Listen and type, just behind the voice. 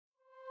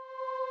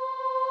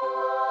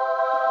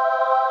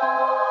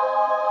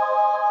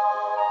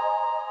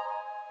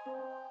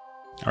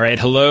All right,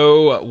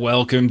 hello.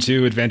 Welcome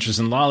to Adventures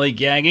in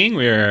Lollygagging.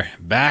 We're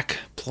back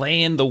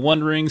playing the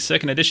One Ring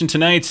second edition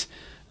tonight.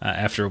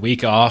 After a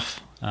week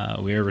off,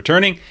 we are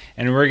returning,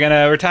 and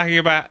we're talking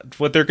about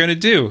what they're gonna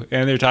do.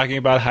 And they're talking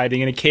about hiding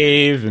in a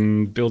cave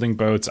and building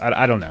boats.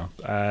 I don't know.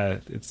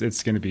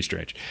 It's gonna be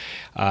strange.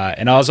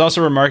 And I was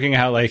also remarking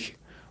how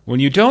when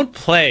you don't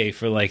play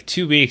for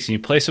 2 weeks and you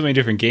play so many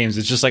different games,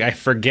 it's just I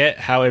forget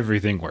how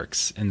everything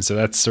works. And so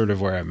that's sort of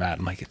where I'm at.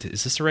 I'm like,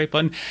 is this the right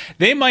button?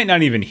 They might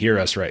not even hear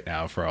us right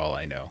now for all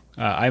I know.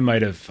 I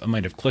might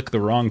have clicked the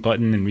wrong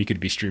button and we could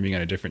be streaming on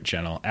a different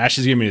channel. Ash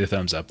is giving me the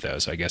thumbs up though,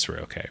 so I guess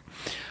we're okay.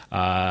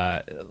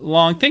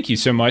 Long, thank you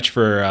so much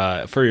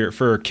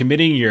for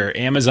committing your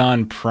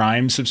Amazon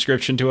Prime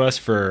subscription to us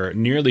for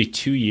nearly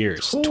 2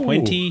 years. Ooh.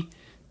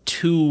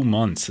 22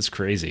 months. That's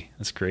crazy.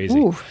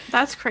 Ooh,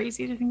 that's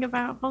crazy to think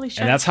about. Holy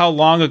shit. And that's how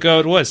long ago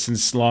it was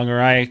since Long or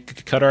I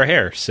cut our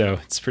hair. So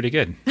it's pretty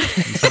good.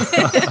 Is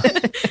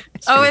that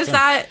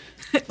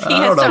he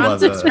has to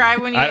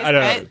unsubscribe when you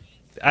quit?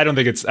 I don't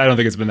think it's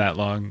been that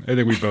long. I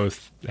think we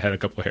both had a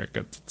couple of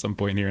haircuts at some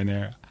point here and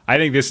there. I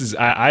think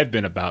I've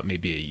been about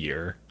maybe a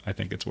year. I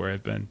think it's where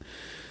I've been.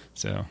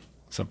 So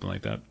something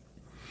like that.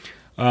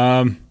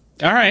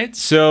 All right,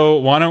 so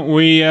why don't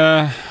we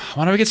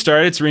get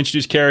started? So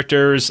reintroduce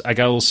characters. I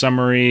got a little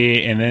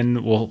summary, and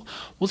then we'll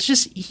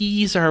just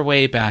ease our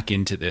way back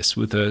into this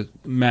with a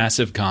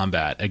massive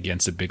combat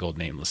against a big old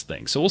nameless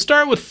thing. So we'll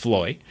start with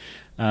Floy.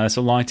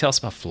 So Long, tell us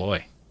about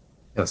Floy.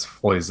 Yes,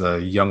 Floy's a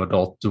young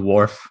adult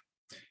dwarf.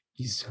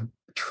 He's a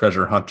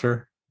treasure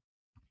hunter.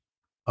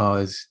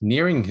 He's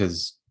nearing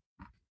his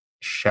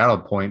shadow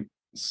point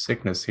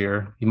sickness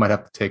here. He might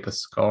have to take a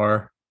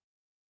scar.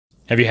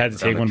 Have you had to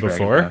take one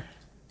before?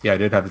 Yeah, I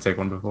did have to take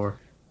one before.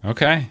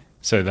 Okay.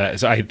 So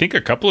I think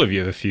a couple of you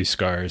have a few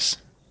scars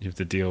you have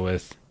to deal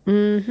with.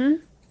 Mm-hmm.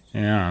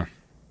 Yeah.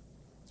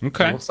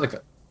 Okay. It looks like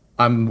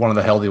I'm one of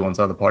the healthy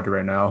ones out of the party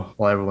right now,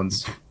 while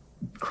everyone's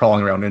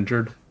crawling around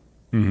injured.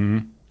 Mm-hmm.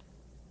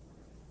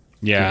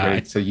 Yeah.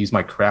 Ready to use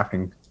my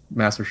crafting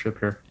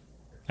mastership here.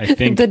 I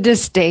think the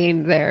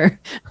disdain there.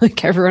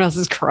 Everyone else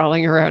is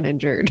crawling around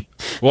injured.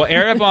 Well,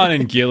 Erebon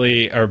and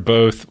Gilly are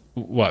both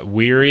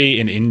weary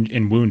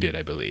and wounded,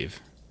 I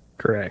believe.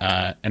 Correct.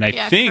 And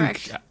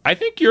I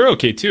think you're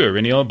okay too,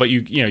 Iriniel, but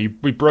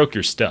we broke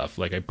your stuff.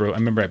 I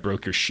remember I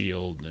broke your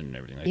shield and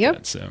everything like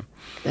that. So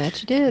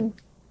that you did.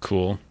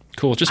 Cool.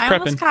 Just I prepping.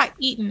 almost got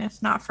eaten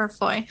if not for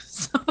Floy.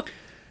 So.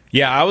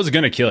 Yeah, I was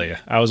gonna kill you.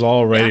 I was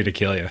all ready to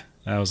kill you.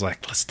 I was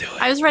like, let's do it.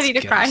 I was ready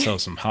to cry. Sell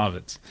some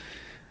hobbits.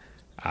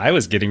 I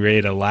was getting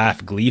ready to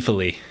laugh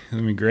gleefully. It was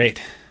gonna be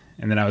great.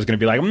 And then I was going to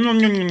be like,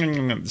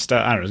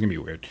 stuff. I don't know. It was going to be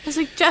weird. I was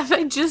like, Jeff,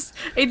 I just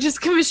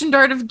commissioned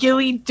Art of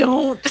Gilly.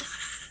 Don't.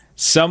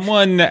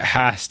 Someone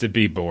has to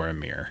be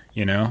Boromir,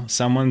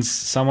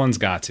 Someone's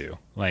got to.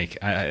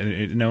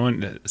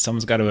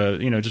 Someone's got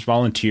to, just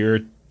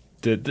volunteer.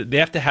 They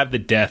have to have the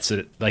death,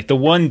 the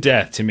one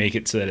death to make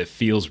it so that it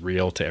feels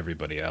real to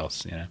everybody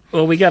else,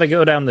 Well, we got to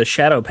go down the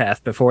shadow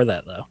path before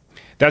that, though.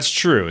 That's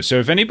true. So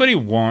if anybody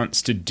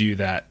wants to do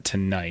that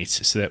tonight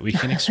so that we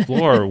can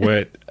explore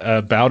what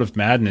a bout of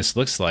madness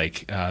looks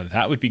like,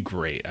 that would be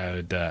great.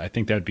 I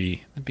think that'd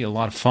be a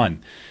lot of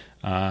fun.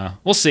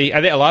 We'll see.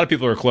 I think a lot of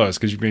people are close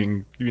because you've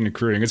been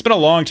accruing. It's been a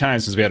long time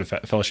since we had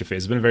a fellowship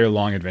phase. It's been a very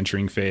long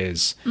adventuring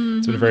phase. Mm-hmm.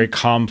 It's been a very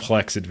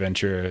complex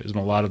adventure. There's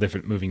been a lot of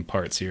different moving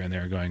parts here and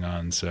there going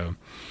on. So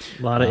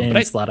a lot of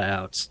ins, a lot of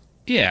outs.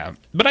 Yeah,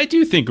 but I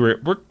do think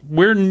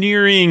we're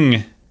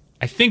nearing.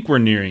 I think we're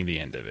nearing the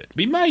end of it.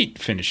 We might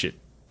finish it.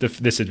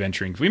 This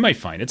adventuring, we might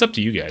find. It's up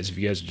to you guys. If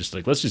you guys are just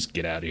let's just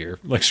get out of here.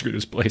 Screw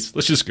this place.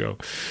 Let's just go.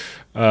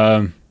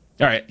 All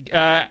right.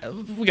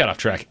 We got off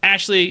track.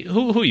 Ashley,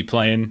 who are you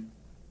playing?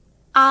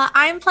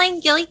 I'm playing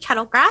Gilly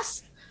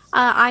Kettlegrass.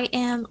 I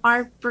am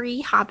our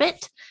Bree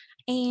Hobbit.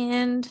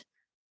 And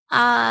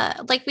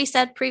like we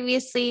said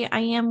previously, I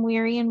am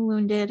weary and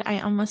wounded.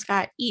 I almost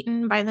got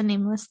eaten by the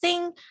nameless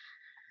thing.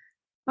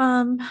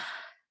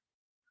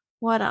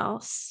 What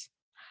else?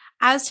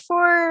 As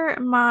for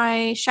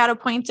my shadow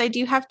points, I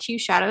do have 2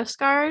 shadow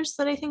scars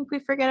that I think we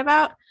forget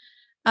about.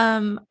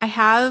 I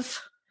have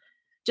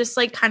just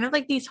kind of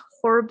these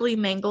horribly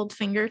mangled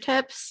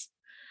fingertips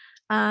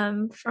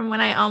from when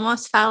I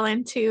almost fell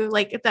into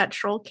that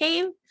troll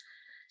cave.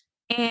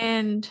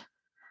 And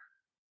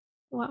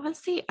what was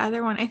the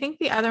other one? I think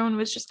the other one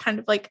was just kind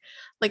of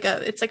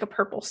it's a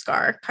purple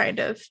scar kind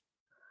of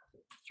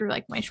through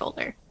my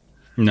shoulder.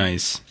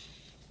 Nice.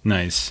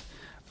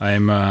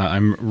 I'm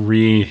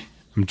sorry.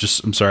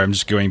 I'm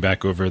just going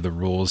back over the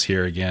rules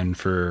here again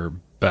for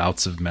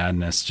bouts of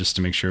madness, just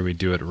to make sure we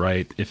do it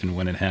right if and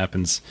when it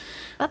happens.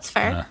 That's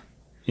fair.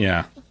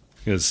 Yeah,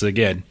 because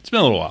again, it's been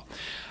a little while.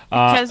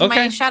 Because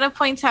my shadow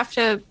points have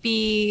to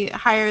be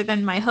higher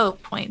than my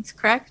hope points,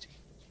 correct?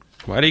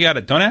 Why do you got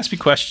it? Don't ask me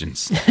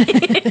questions.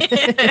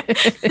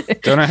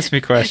 Don't ask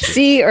me questions.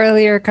 See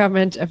earlier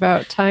comment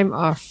about time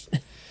off.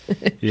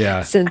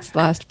 Yeah. Since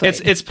last play.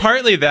 It's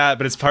partly that,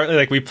 but it's partly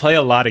like we play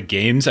a lot of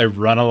games. I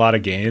run a lot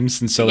of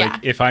games. And so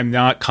like if I'm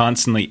not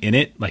constantly in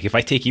it, like if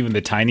I take even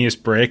the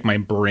tiniest break, my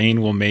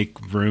brain will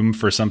make room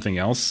for something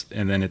else.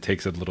 And then it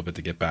takes a little bit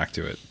to get back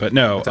to it. But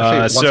no,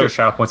 once your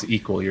shadow points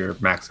equal your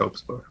max hope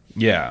score.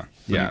 Yeah.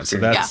 Yeah. So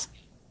that's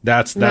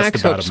Max the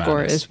hope bottom score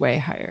madness. is way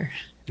higher.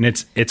 And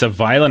it's a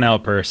violent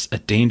outburst, a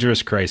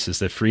dangerous crisis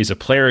that frees a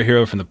player or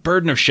hero from the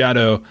burden of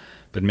shadow,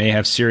 but may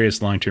have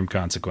serious long-term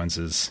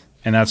consequences.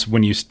 And that's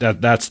when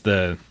that's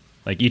the,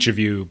 like, each of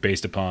you,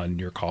 based upon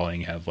your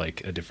calling, have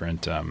like a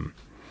different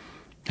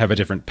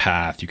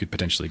path you could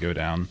potentially go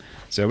down.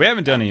 So we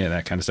haven't done any of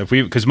that kind of stuff.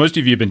 Because most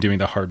of you have been doing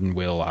the hardened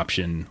will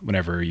option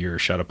whenever your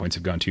shadow points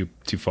have gone too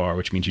far,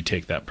 which means you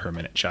take that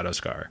permanent shadow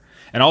scar.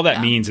 And all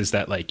that means is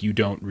that like you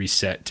don't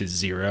reset to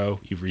 0,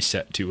 you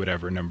reset to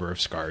whatever number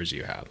of scars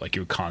you have. Like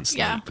you're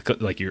constantly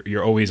like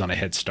you're always on a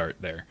head start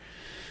there.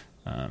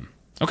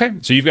 Okay,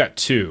 so you've got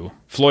 2.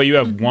 Floy, you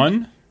have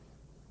 1?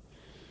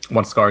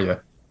 1 scar, yeah.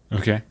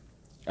 Okay.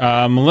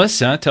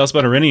 Melissa, tell us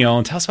about Auriniel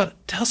and tell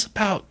us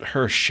about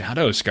her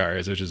shadow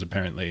scars, which is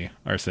apparently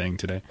our thing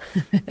today.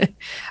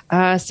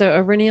 So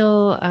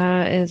Auriniel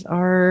is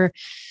our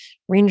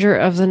Ranger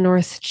of the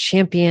North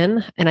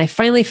champion, and I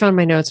finally found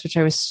my notes, which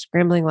I was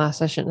scrambling last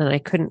session and I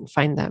couldn't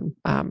find them.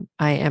 I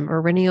am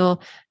Auriniel,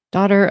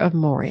 daughter of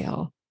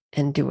Moriel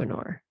and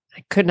Duanor.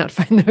 I could not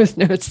find those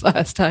notes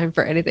last time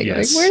for anything.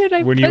 Yes. Like, where did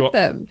I put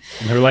them?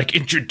 And they're like,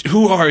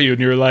 who are you?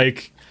 And you're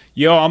like,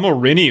 yo, I'm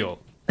Auriniel.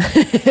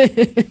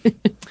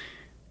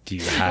 Do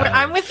you have?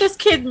 I'm with this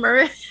kid,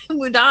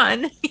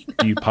 Mudan.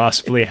 Do you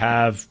possibly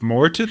have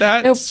more to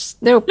that?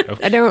 Nope.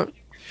 I don't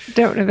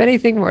have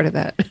anything more to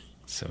that.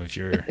 So if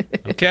you're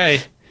okay,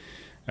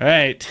 all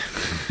right,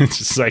 it's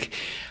just like,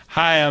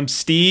 hi, I'm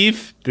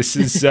Steve. This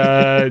is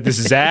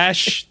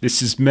Ash.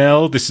 This is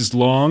Mel. This is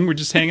Long. We're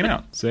just hanging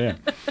out. So yeah.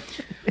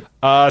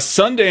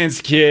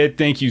 Sundance Kid,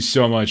 thank you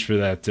so much for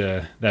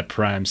that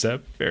Prime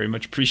sub. Very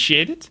much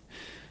appreciated.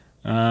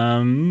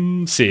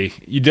 See,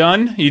 you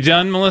done,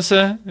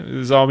 Melissa? This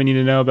is all we need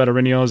to know about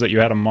Auriniel, is that you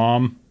had a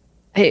mom.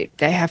 They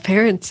have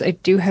parents. I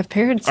do have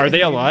parents. Are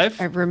they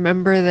alive? I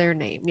remember their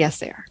name. Yes,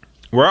 they are.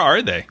 Where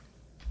are they?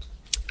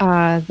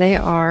 They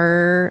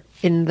are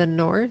in the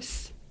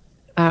north.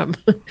 I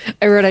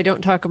wrote I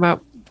don't talk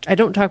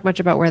much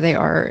about where they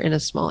are in a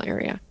small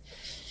area.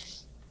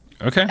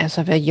 Okay. I also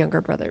have a younger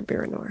brother,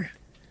 Biranor.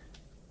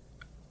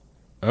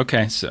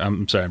 Okay, so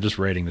I'm sorry, I'm just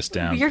writing this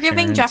down. You're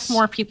giving Parents Jeff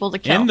more people to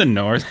kill. in the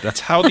north. That's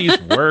how these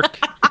work.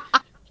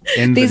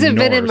 These have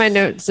been in my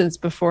notes since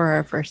before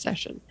our first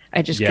session.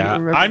 I just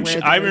couldn't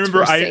remember.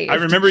 I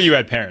remember you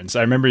had parents.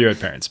 I remember you had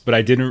parents, but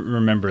I didn't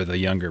remember the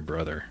younger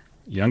brother.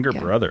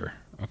 Brother.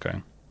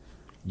 Okay.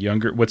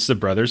 What's the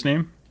brother's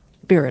name?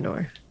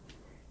 Biranor.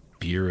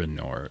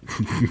 Biranor.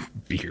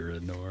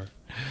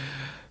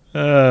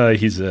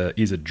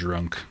 He's a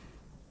drunk.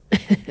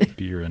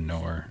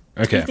 Biranor.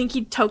 Okay. Do you think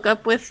he'd toke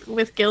up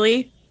with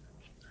Gilly?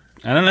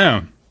 I don't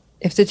know.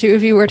 If the two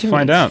of you were to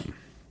find out.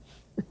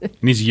 And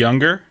he's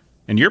younger,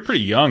 and you're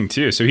pretty young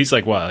too. So he's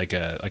like what, like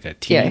a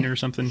teen or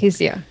something?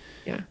 Yeah.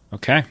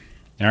 Okay.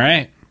 All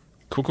right.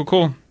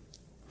 Cool.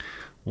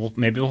 Well,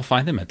 maybe we'll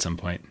find them at some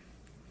point.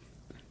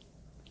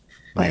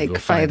 Like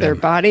find their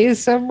bodies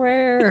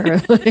somewhere, or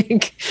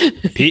like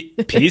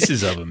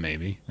pieces of them,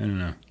 maybe. I don't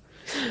know.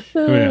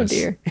 Oh, Who knows?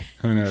 dear.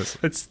 Who knows?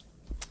 It's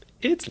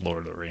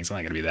Lord of the Rings. It's not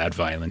going to be that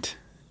violent.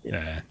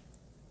 Yeah.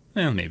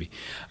 Well, maybe.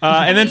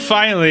 And then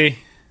finally,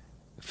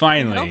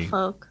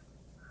 Hillfolk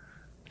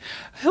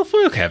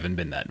haven't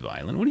been that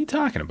violent. What are you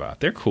talking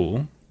about? They're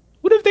cool.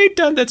 What have they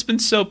done that's been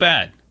so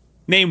bad?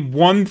 Name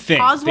one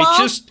thing.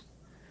 Oswald?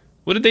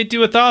 What did they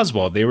do with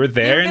Oswald? They were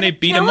there and they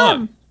beat him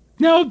up.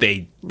 No,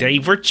 they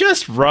were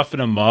just roughing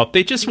him up.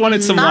 They just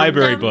wanted some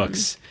library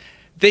books.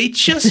 They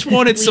just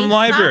wanted some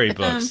library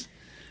books.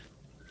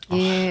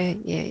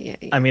 Yeah.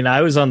 I mean,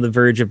 I was on the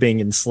verge of being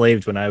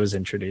enslaved when I was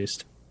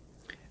introduced.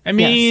 I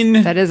mean,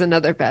 yes, that is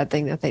another bad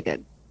thing that they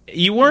did.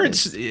 You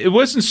weren't. It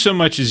wasn't so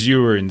much as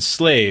you were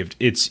enslaved.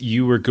 It's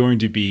you were going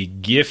to be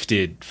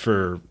gifted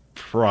for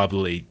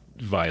probably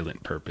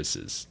violent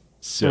purposes.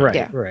 So,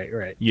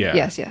 right. Yeah.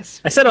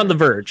 Yes. I said on the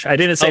verge. I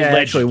didn't say Allegedly.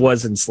 I actually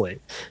was enslaved.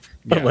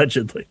 Yeah.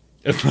 Allegedly.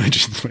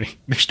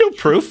 There's no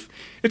proof.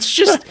 It's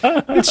just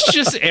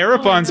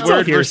Erebon's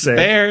word versus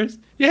theirs.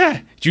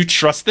 Yeah. Do you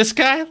trust this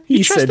guy?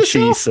 He said,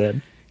 she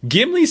said.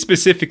 Gimli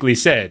specifically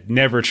said,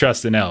 never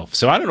trust an elf.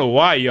 So I don't know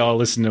why y'all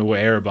listen to what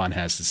Erebon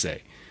has to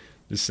say.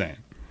 Just saying.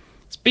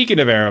 Speaking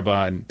of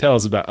Erebon, tell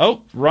us about...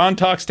 Oh, Ron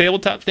Talks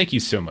Tabletop. Thank you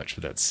so much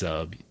for that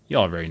sub.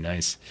 Y'all are very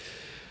nice.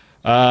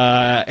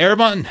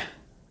 Erebon,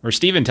 or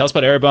Steven, tell us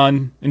about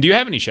Erebon. And do you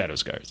have any shadow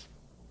scars?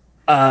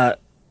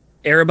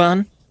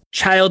 Erebon,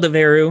 Child of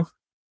Eru,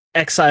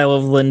 Exile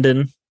of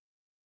Linden.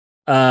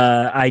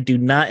 I do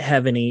not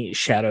have any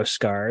shadow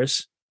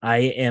scars. I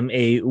am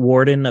a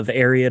warden of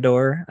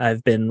Eriador.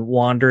 I've been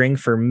wandering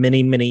for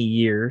many, many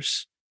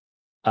years.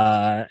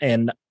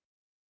 And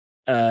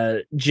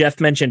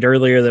Jeff mentioned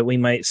earlier that we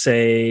might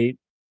say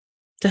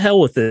to hell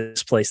with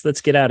this place.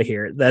 Let's get out of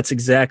here. That's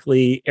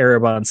exactly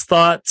Erebon's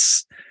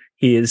thoughts.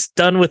 He is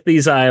done with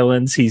these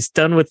islands. He's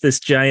done with this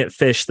giant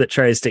fish that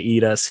tries to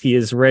eat us. He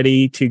is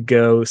ready to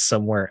go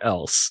somewhere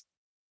else.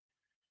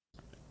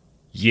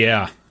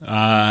 Yeah.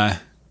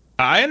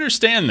 I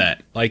understand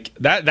that. Like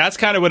that's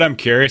kind of what I'm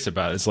curious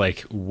about. Is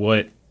like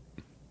what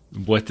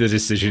the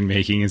decision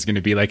making is going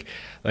to be like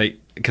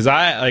because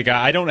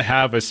I don't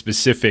have a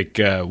specific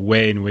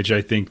way in which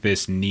I think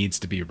this needs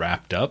to be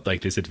wrapped up,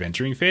 like this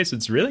adventuring phase.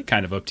 It's really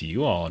kind of up to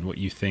you all and what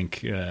you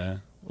think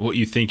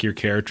your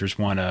characters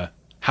want to,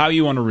 how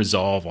you want to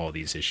resolve all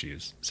these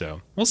issues.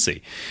 So we'll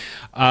see.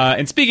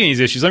 And speaking of these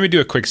issues, let me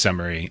do a quick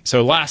summary.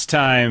 So last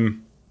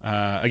time,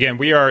 again,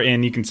 we are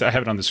in, I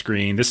have it on the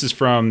screen. This is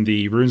from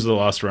the Runes of the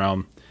Lost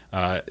Realm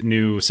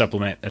new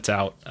supplement that's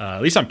out,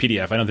 at least on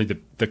PDF. I don't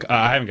think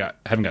I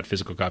haven't got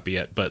physical copy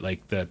yet, but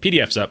like the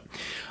PDF's up.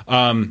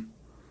 And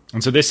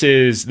so this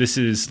is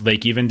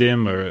Lake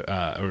Evendim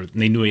or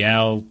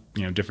Nenuyal,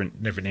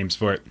 different names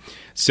for it.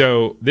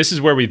 So this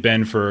is where we've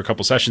been for a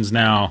couple sessions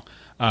now.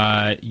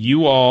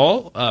 You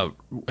all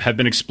have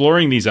been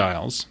exploring these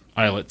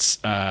islets,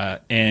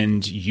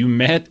 and you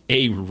met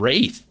a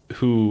wraith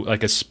who,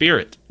 like a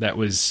spirit that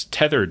was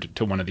tethered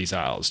to one of these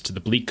isles, to the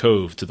Bleak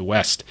Cove to the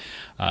west,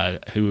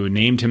 who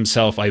named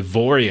himself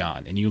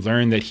Ivorion, and you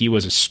learned that he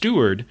was a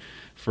steward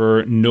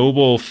for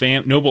noble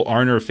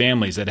Arnor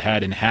families that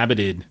had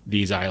inhabited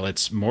these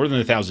islets more than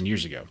 1,000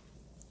 years ago,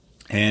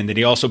 and that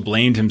he also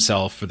blamed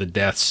himself for the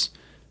deaths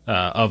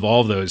of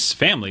all those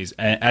families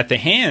at the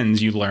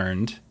hands, you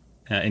learned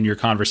in your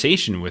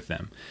conversation with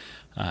them,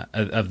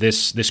 of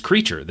this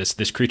creature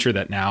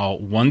that now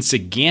once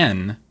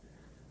again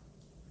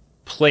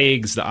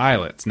plagues the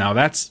islets. Now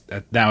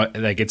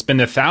it's been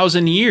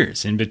 1,000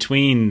 years in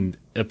between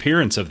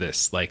appearance of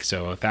this. Like,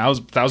 so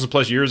 1,000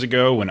 plus years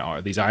ago when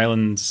these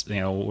islands,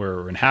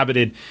 were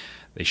inhabited,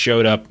 they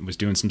showed up, was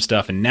doing some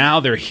stuff, and now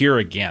they're here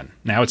again.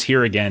 Now it's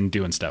here again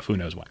doing stuff. Who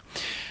knows why?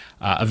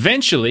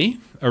 Eventually,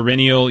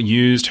 Eryniel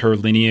used her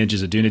lineage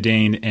as a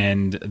Dunedain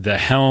and the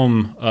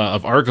helm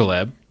of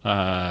Argaleb,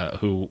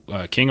 who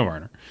King of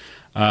Arnor,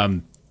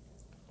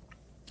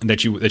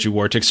 that you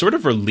wore to sort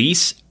of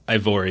release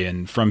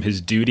Ivorian from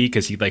his duty,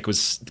 because he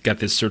got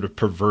this sort of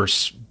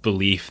perverse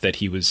belief that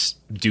he was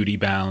duty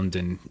bound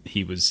and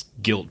he was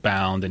guilt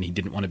bound and he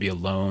didn't want to be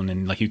alone,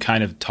 and like you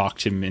kind of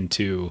talked him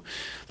into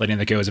letting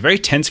that go. It was a very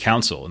tense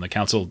council, and the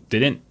council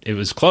didn't. It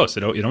was close.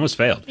 It almost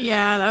failed.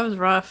 Yeah, that was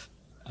rough.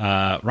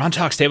 Ron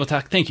Talks Table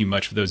Talk, thank you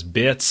much for those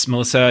bits.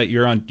 Melissa,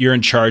 you're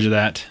in charge of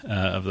that,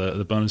 of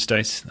the bonus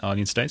dice,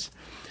 audience dice.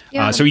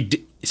 Yeah. So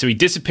he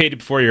dissipated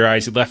before your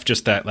eyes. He left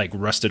just that like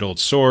rusted old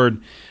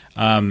sword,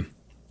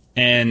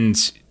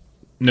 and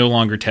no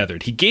longer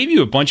tethered. He gave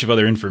you a bunch of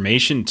other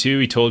information too.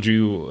 He told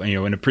you,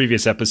 in a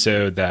previous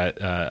episode that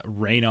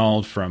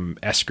Reynald from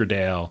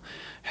Eskerdale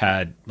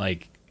had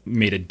like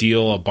made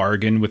a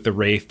bargain with the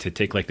Wraith to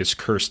take like this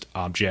cursed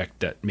object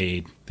that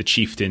made the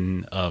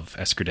chieftain of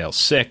Eskerdale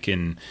sick,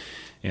 and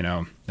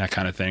that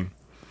kind of thing.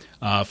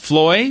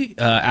 Floy,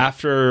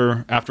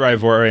 after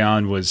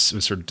Ivorion was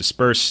sort of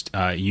dispersed,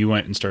 you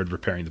went and started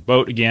repairing the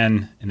boat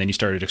again, and then you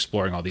started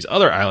exploring all these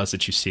other islets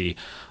that you see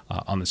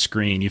on the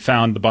screen. You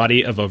found the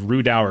body of a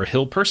Rudour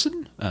hill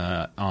person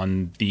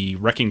on the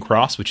Wrecking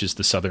Cross, which is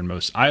the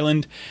southernmost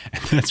island,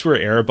 and that's where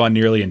Erebon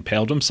nearly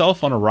impaled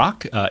himself on a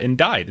rock and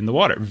died in the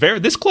water.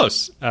 This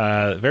close,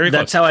 very close.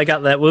 That's how I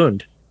got that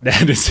wound.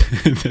 That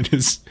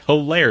is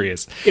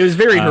hilarious. It was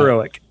very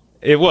heroic.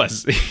 It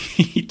was.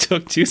 He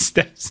took 2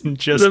 steps and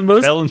just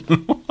fell in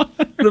the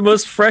water. The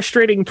most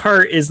frustrating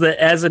part is that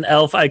as an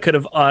elf, I could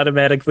have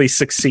automatically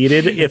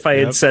succeeded if I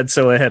had said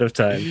so ahead of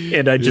time.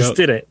 And I just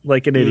did it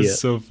like an idiot. It's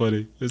so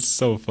funny. It's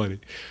so funny.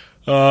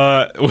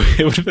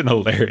 It would have been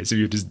hilarious if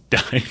you just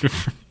died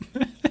from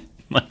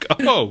like,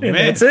 oh, man.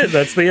 That's it.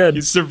 That's the end.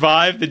 You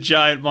survived the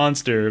giant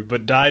monster,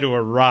 but died to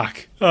a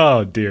rock.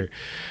 Oh, dear.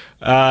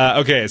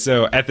 Okay,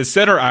 so at the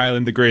center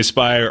island, the Grey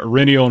Spire,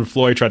 Eryniel and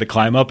Floy tried to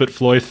climb up it.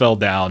 Floy fell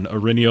down.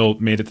 Eryniel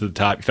made it to the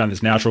top. You found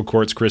this natural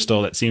quartz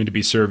crystal that seemed to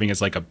be serving as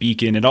like a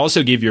beacon. It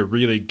also gave you a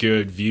really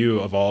good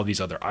view of all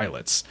these other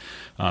islets.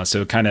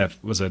 So it kind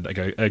of was a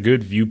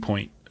good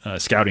viewpoint,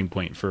 scouting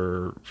point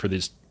for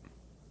this.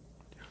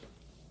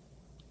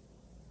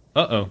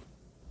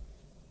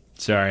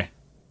 Sorry.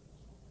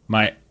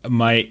 My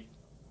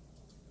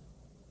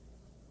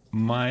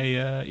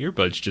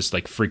earbuds just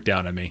like freaked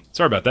out on me.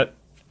 Sorry about that.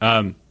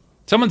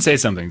 Someone say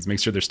something to make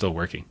sure they're still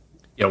working.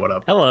 Yeah, what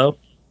up? Hello.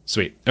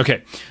 Sweet.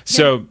 Okay.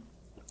 So,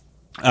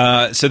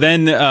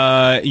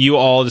 then you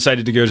all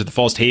decided to go to the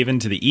False Haven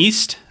to the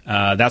east.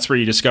 That's where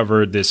you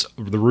discovered the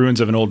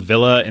ruins of an old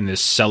villa and this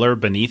cellar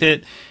beneath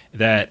it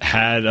that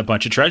had a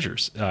bunch of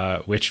treasures,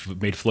 which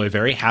made Floy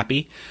very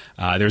happy.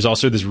 There's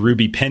also this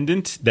ruby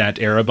pendant that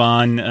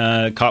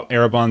Erebon caught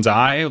Erebon's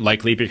eye,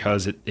 likely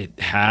because it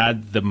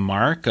had the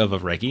mark of a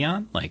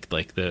Region, like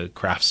the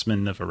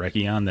craftsman of a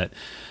Region, that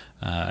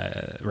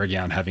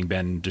Region having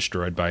been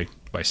destroyed by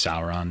by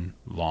Sauron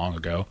long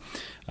ago.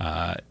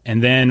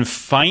 And then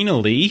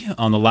finally,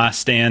 on the last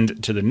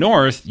stand to the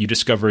north, you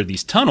discover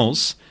these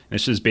tunnels.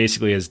 This was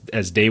basically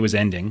as day was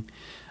ending.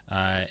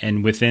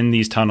 And within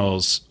these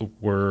tunnels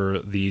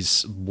were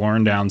these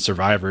worn down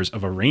survivors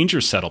of a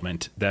ranger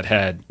settlement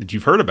that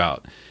you've heard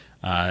about,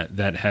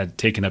 that had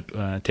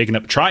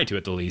tried to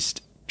at the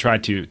least,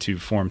 to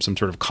form some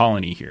sort of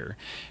colony here.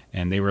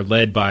 And they were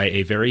led by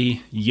a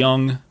very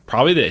young,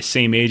 probably the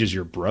same age as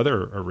your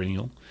brother,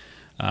 Aurelian,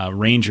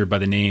 ranger by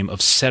the name of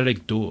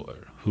Serig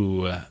Dur,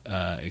 who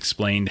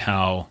explained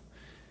how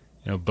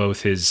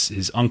both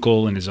his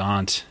uncle and his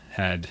aunt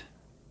had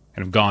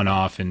kind of gone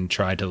off and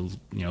tried to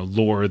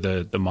lure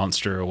the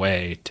monster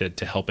away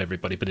to help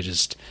everybody, but it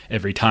just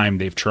every time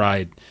they've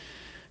tried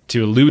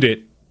to elude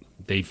it,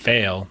 they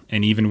fail.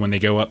 And even when they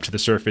go up to the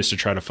surface to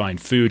try to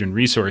find food and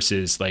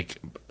resources, like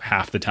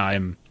half the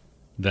time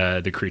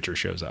the creature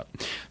shows up.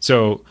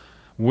 So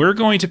we're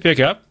going to pick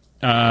up.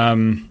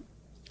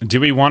 Do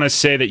we want to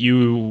say that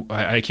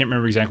I can't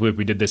remember exactly if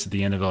we did this at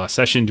the end of the last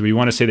session. Do we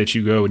want to say that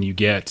you go and you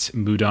get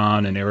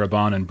Mudan and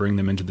Erebon and bring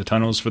them into the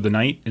tunnels for the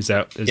night? Is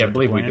that I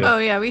believe we did. Oh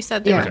yeah, we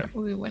said that. Okay.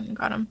 We went and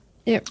got them.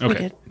 Yep, we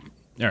did.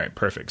 All right,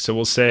 perfect. So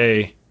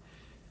we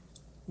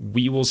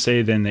will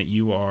say then that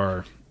you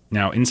are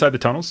now inside the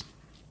tunnels.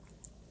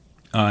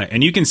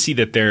 And you can see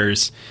that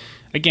there's,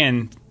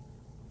 again,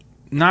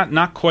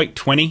 not quite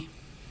 20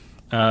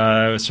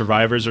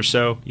 survivors or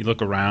so. You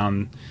look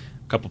around,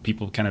 a couple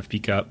people kind of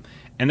peek up.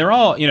 And they're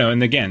all,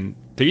 and again,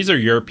 these are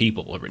your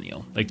people,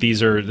 Overneal. Like,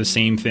 these are the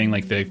same thing.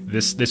 Like,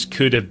 this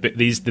could have been,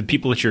 the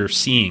people that you're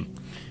seeing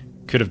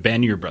could have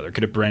been your brother,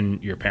 could have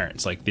been your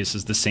parents. Like, this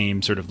is the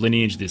same sort of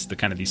lineage, these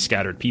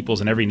scattered peoples.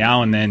 And every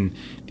now and then,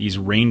 these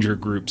ranger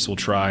groups will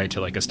try to,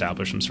 like,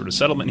 establish some sort of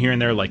settlement here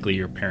and there. Likely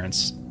your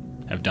parents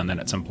have done that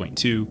at some point,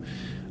 too.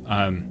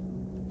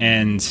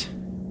 And,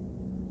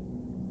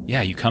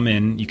 yeah, you come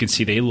in, you can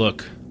see they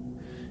look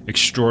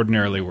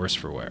extraordinarily worse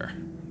for wear.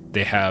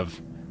 They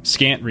have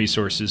scant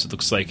resources. It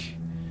looks like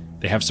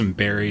they have some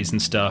berries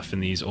and stuff in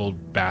these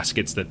old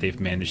baskets that they've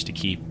managed to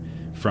keep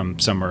from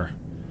somewhere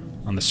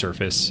on the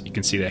surface. You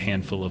can see the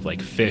handful of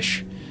like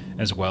fish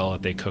as well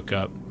that they cook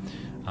up.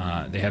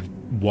 They have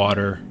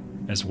water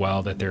as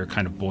well that they're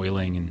kind of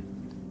boiling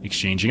and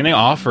exchanging, and they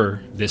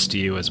offer this to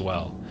you as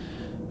well.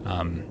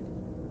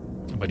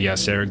 But yeah,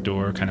 Serig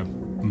Dur kind of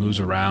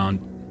moves around,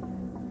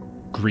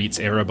 greets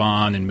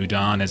Erebon and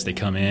Mudan as they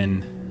come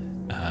in.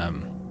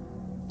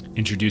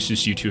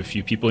 Introduces you to a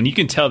few people, and you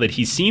can tell that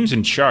he seems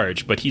in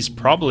charge, but he's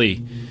probably,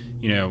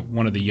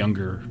 one of the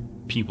younger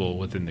people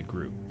within the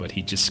group. But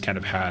he just kind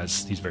of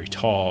he's very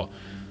tall.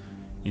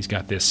 He's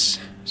got this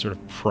sort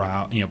of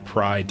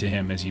pride to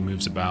him as he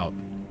moves about.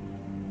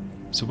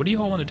 So what do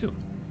you all want to do?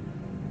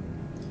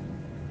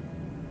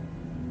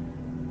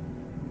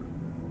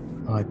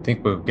 I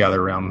think we'll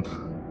gather around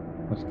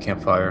the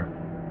campfire,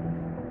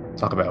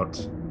 talk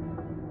about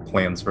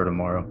plans for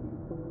tomorrow.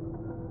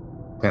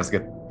 Plans to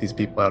get these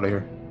people out of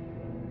here.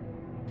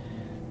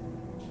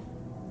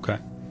 Okay.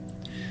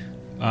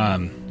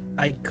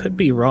 I could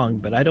be wrong,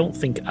 but I don't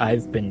think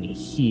I've been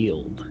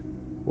healed.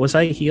 Was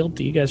I healed?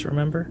 Do you guys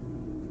remember?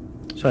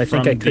 So I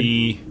think I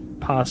could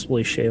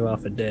possibly shave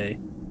off a day.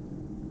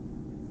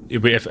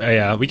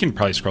 We can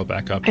probably scroll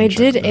back up. I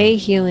did a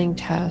healing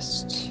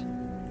test.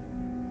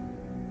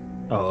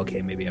 Oh,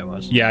 okay. Maybe I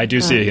was. Yeah, I do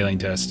see a healing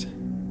test.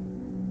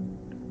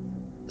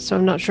 So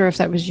I'm not sure if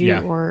that was you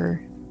or...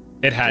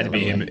 It had to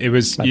be him. It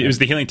was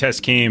the healing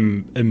test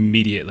came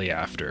immediately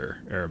after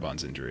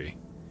Erebon's injury.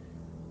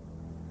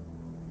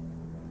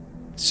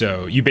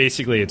 So you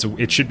basically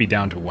it should be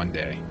down to 1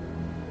 day.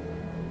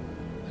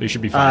 So you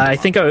should be fine. I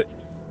think I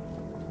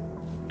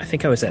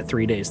was at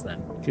 3 days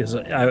then, because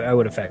I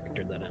would have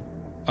factored that in.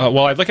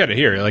 Well, I look at it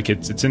here. Like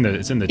it's in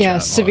the yeah,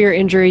 chat severe log.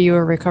 Injury. You will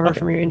recover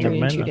from your injury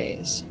in 2 then.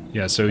 days.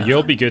 Yeah, so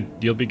you'll be good.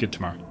 You'll be good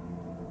tomorrow.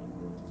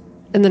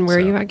 And then where are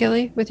you at,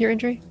 Gilly, with your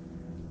injury?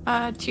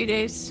 2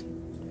 days.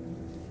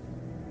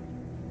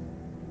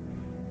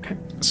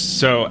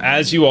 So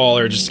as you all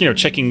are just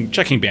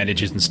checking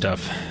bandages and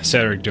stuff,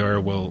 Serig Dur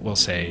will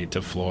say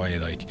to Floy,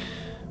 like,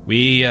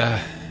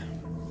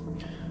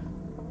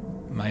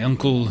 my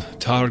uncle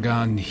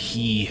Targon,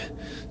 he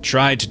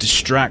tried to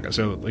distract us.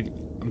 So, like,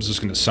 I'm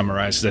just going to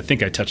summarize because I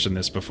think I touched on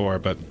this before,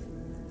 but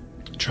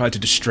tried to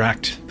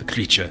distract the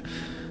creature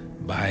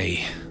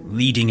by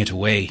leading it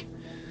away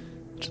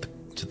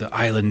to the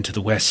island to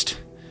the west,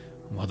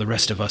 while the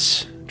rest of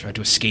us tried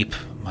to escape.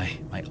 My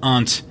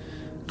aunt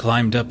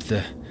climbed up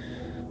the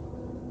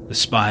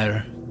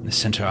spire, the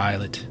center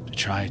islet, to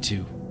try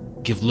to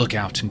give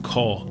lookout and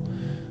call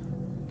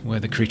where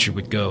the creature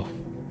would go.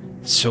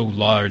 So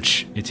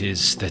large it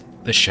is that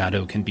the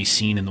shadow can be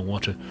seen in the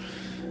water,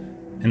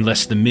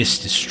 unless the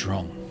mist is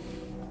strong.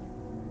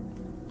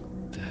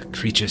 The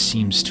creature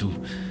seems to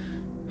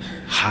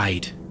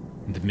hide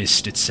in the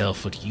mist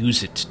itself, but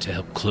use it to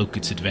help cloak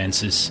its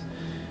advances.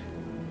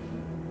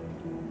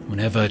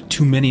 Whenever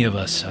too many of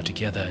us are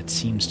together, it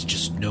seems to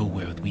just know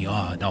where we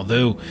are. And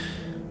although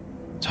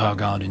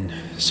Targon and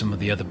some of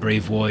the other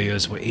brave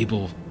warriors were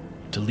able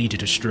to lead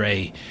it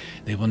astray.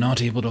 They were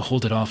not able to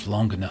hold it off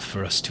long enough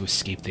for us to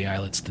escape the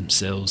islets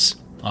themselves.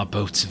 Our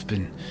boats have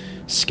been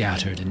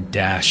scattered and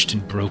dashed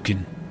and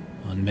broken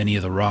on many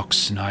of the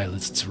rocks and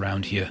islets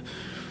around here,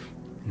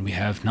 and we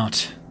have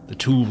not the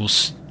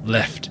tools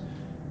left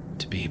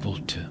to be able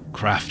to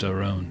craft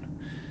our own.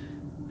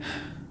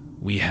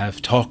 We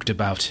have talked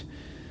about,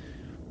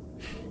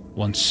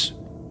 once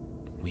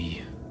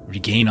we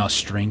regain our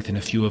strength and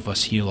a few of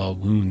us heal our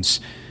wounds,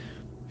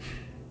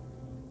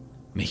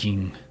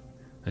 making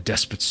a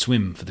desperate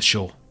swim for the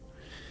shore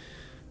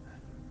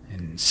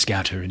and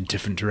scatter in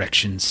different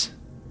directions,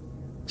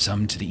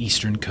 some to the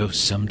eastern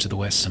coast, some to the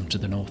west, some to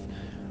the north,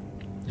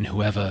 and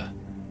whoever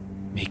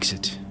makes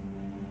it,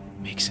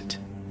 makes it.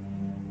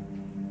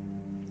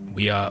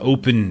 We are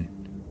open,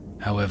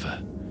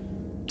 however,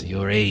 to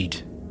your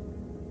aid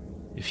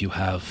if you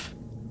have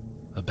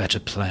a better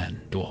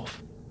plan,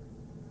 dwarf.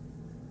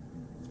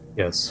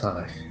 Yes,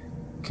 I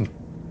can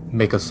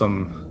make us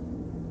some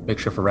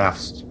makeshift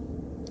rafts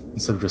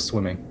instead of just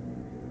swimming.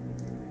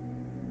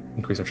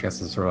 Increase our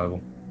chances of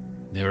survival.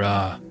 There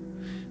are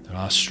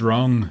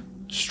strong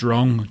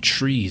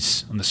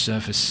trees on the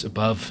surface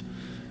above.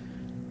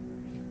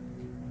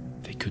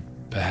 They could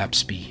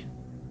perhaps be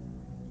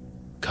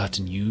cut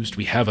and used.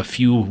 We have a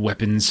few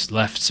weapons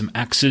left, some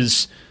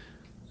axes,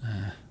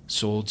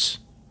 swords,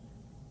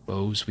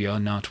 bows. We are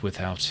not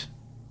without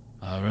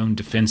our own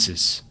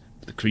defenses.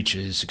 The creature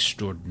is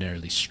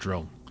extraordinarily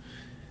strong.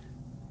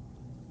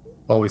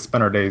 While we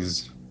spend our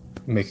days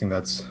making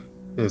that,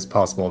 it is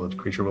possible that the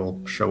creature will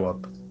show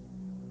up.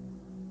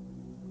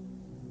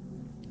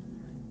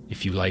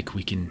 If you like,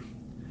 we can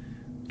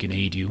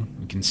aid you.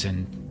 We can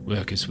send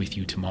workers with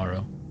you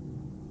tomorrow.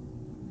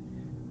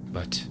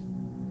 But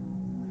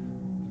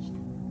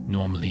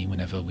normally,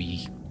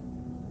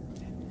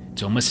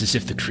 it's almost as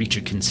if the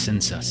creature can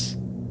sense us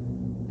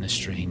in a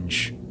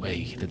strange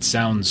way. That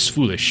sounds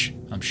foolish,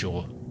 I'm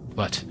sure,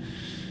 but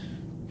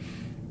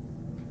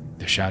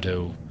the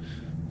shadow,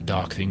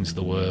 dark things of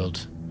the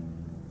world,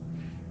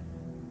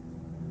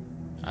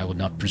 I would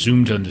not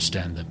presume to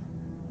understand them.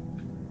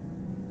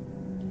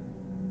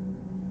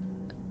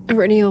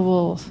 Reniel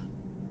will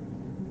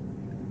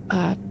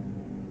kind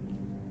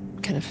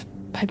of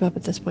pipe up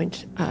at this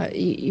point.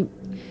 You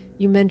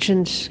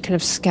mentioned kind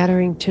of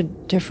scattering to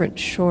different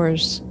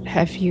shores.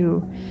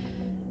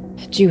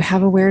 Do you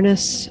have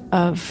awareness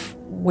of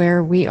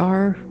where we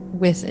are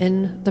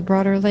within the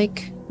broader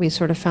lake? We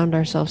sort of found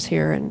ourselves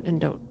here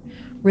and don't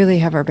really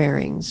have our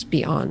bearings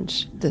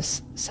beyond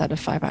this set of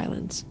 5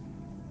 islands.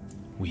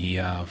 We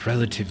are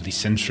relatively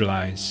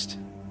centralized,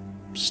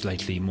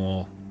 slightly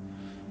more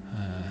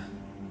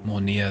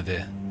near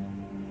the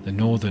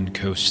northern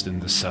coast than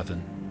the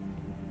southern.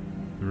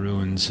 The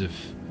ruins of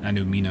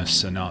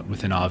Anuminos are not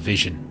within our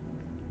vision.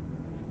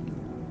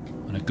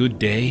 On a good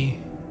day,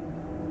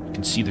 you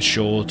can see the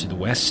shore to the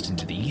west and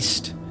to the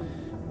east.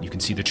 You can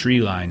see the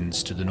tree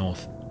lines to the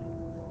north.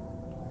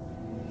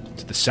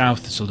 To the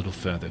south is a little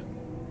further.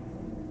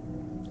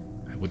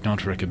 I would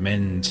not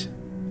recommend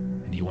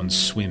anyone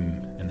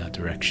swim in that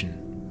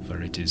direction,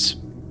 for it is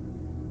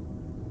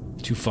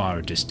too far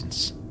a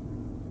distance.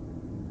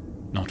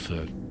 Not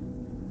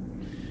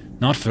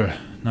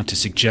to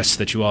suggest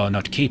that you are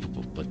not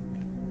capable, but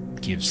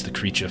gives the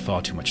creature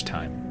far too much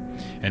time.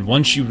 And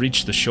once you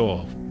reach the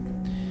shore,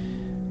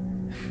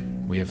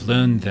 we have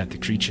learned that the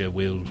creature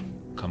will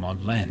come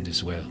on land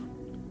as well.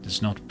 It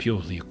is not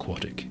purely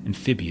aquatic,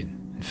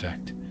 amphibian, in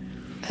fact.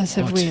 As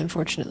have we,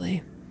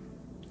 unfortunately.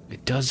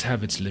 It does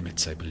have its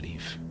limits, I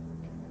believe.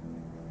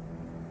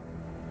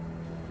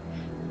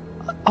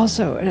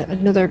 Also,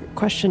 another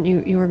question.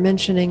 You were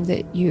mentioning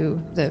that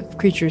the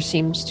creature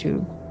seem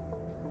to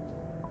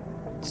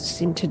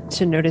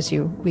notice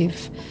you.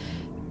 We've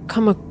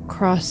come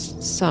across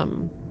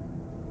some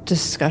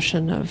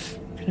discussion of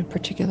kind of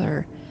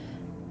particular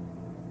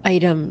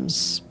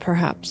items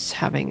perhaps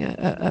having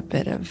a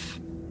bit of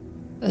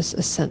a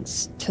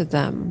sense to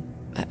them.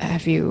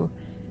 Have you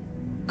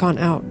gone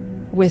out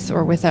with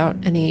or without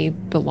any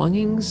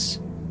belongings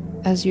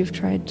as you've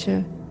tried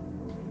to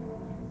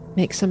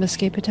make some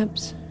escape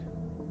attempts?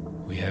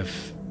 We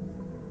have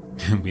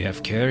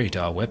carried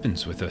our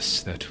weapons with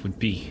us. That would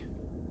be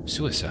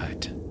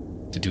suicide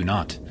to do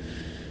not.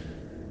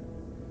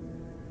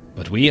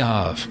 But we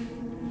are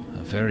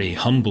a very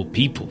humble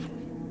people.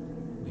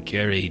 We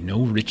carry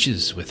no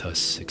riches with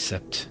us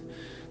except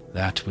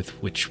that with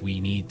which we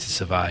need to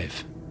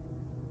survive.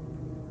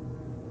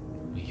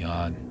 We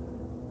are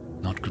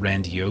not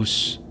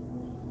grandiose,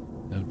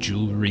 no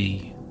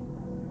jewelry,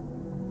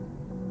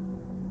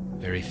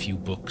 very few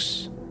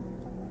books,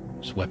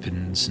 just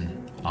weapons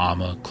and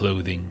armor,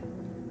 clothing,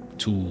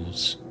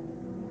 tools.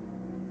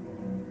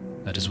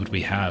 That is what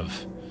we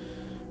have.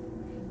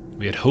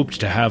 We had hoped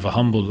to have a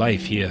humble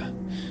life here,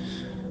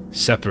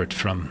 separate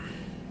from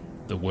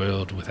the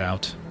world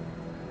without.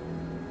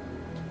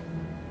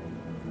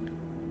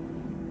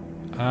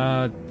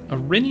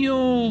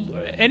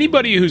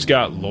 Anybody who's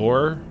got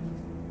lore,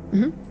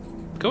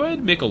 go ahead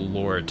and make a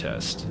lore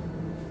test.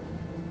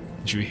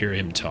 Did you hear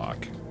him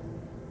talk?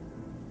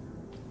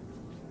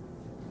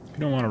 If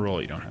you don't want to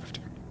roll, you don't have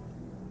to.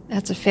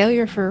 That's a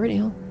failure for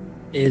Iridial.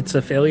 It's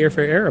a failure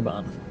for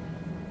Erebon.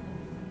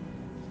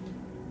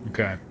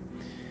 Okay.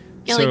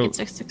 Gilly So- gets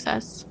a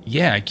success.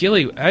 Yeah,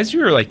 Gilly, as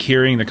you're like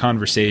hearing the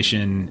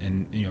conversation,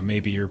 and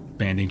maybe you're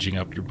bandaging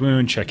up your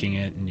wound, checking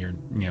it, and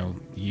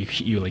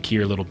you like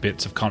hear little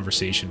bits of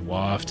conversation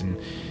waft, and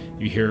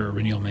you hear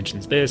Reniel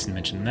mentions this and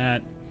mention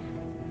that.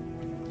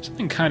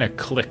 Something kind of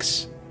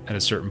clicks at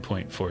a certain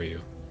point for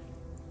you,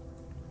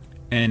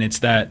 and it's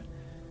that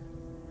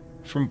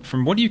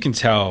from what you can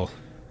tell,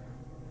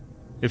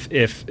 if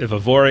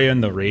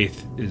Avorion the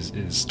Wraith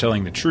is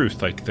telling the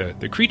truth, like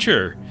the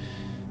creature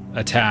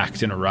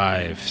attacked and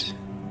arrived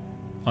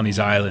on these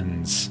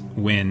islands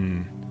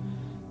when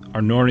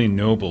Arnorian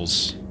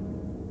nobles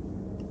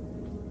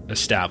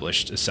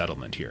established a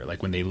settlement here,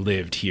 like when they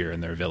lived here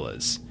in their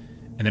villas,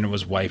 and then it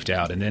was wiped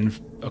out. And then,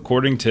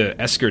 according to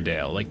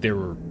Eskerdale, like there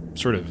were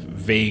sort of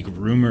vague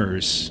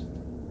rumors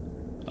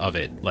of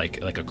it, like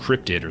a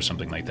cryptid or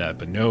something like that,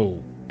 but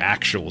no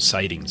actual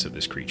sightings of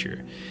this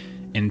creature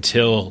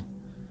until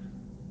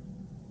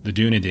the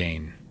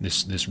Dunedain,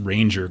 this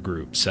ranger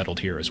group, settled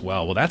here as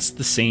well. Well, that's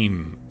the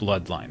same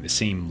bloodline, the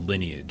same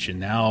lineage. And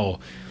now,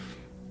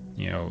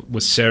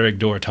 with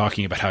Serigdor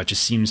talking about how it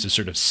just seems to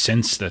sort of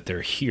sense that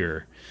they're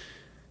here,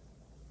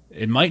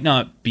 it might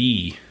not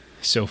be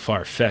so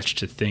far-fetched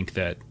to think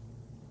that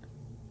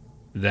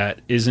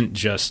isn't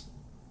just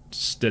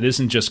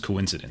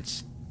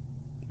coincidence.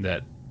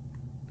 That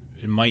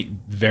it might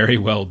very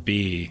well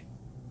be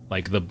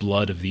like the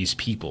blood of these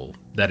people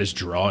that is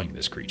drawing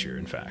this creature,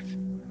 in fact.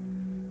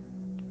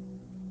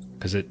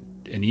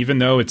 And even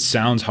though it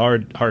sounds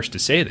harsh to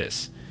say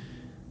this,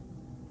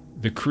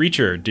 the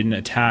creature didn't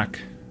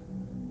attack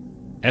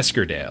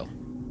Eskerdale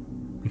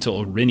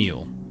until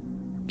Oriniel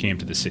came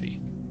to the city.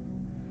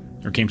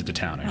 Or came to the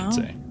town, I should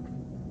say.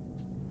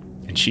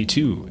 And she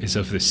too is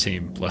of the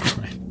same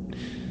bloodline.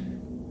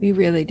 We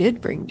really did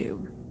bring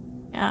doom.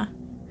 Yeah.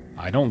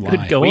 I don't lie.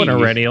 Good going,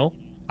 Aurelial.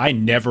 I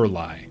never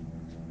lie.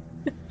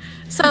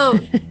 So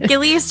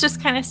Gilly is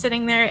just kind of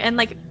sitting there, and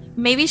like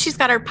maybe she's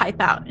got her pipe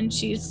out and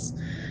she's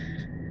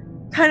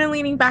kind of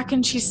leaning back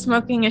and she's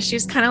smoking as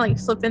she's kind of like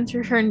flipping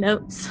through her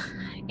notes,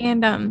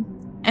 and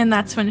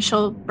that's when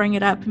she'll bring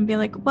it up and be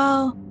like,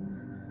 well,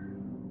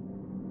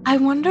 I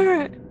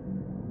wonder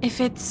if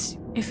it's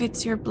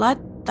your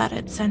blood that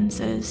it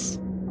senses,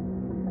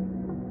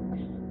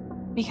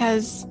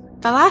 because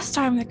the last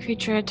time the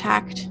creature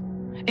attacked,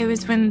 it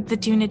was when the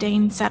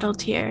Dunedain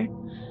settled here,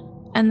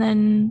 and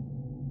then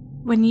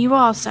when you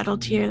all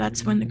settled here,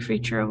 that's when the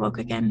creature awoke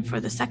again for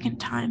the second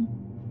time.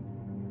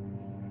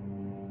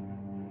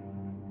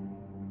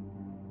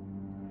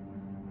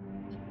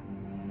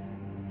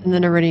 And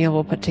then Iridial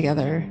will put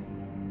together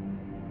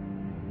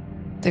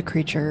the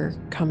creature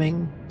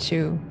coming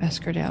to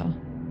Eskerdale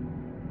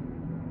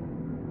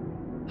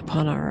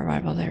upon our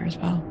arrival there as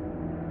well.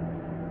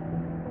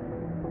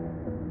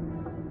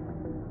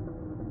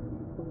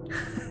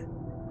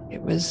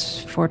 It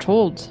was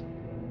foretold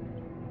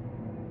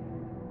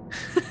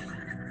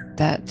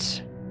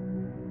that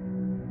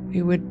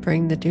we would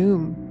bring the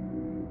doom,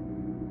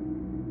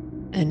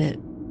 and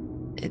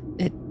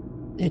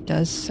it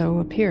does so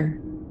appear.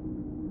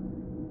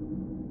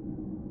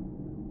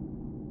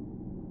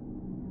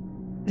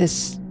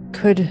 This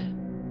could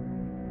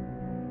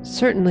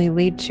certainly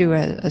lead to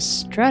a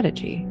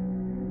strategy,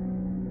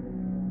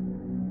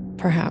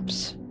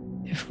 perhaps,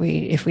 if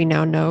we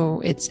now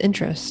know its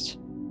interest.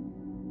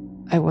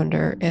 I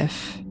wonder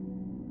if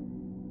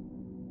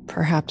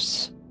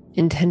perhaps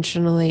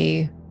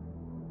intentionally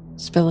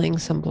spilling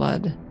some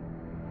blood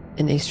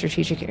in a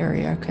strategic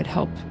area could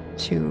help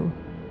to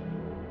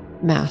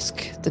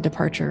mask the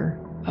departure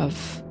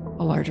of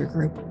a larger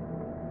group.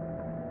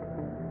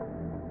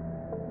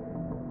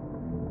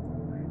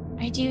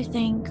 I do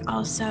think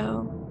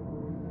also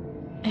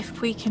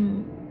if we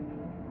can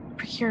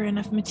procure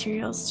enough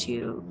materials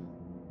to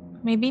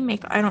maybe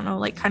make, I don't know,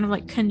 like kind of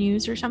like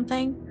canoes or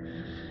something,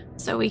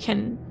 so we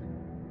can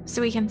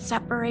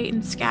separate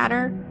and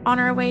scatter on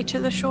our way to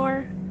the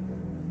shore.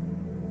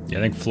 Yeah,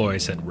 I think Floy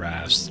said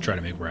rafts. Try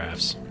to make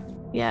rafts.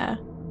 Yeah.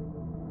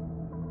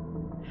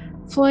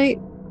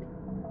 Floyd,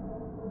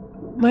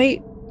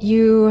 might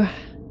you,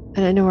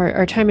 and I know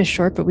our time is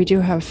short, but we do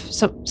have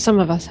some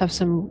of us have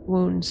some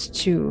wounds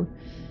to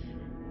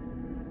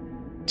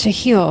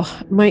heal.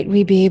 Might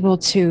we be able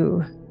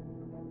to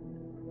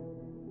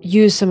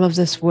use some of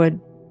this wood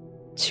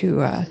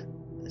to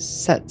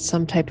set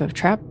some type of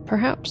trap,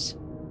 perhaps?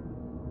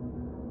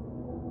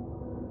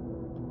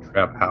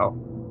 Trap how?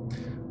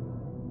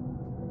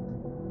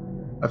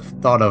 I've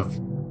thought of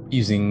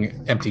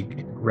using empty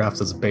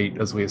rafts as bait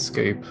as we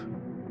escape.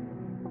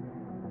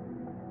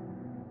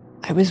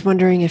 I was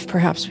wondering if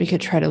perhaps we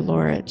could try to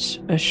lure it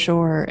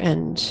ashore,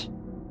 and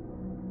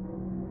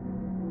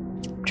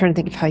I'm trying to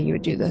think of how you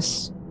would do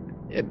this.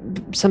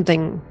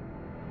 Something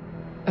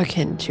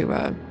akin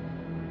to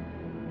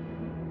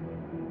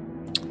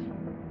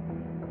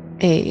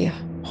a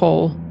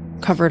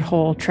covered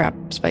hole, trap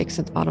spikes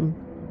at the bottom.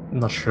 I'm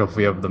not sure if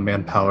we have the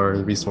manpower or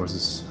the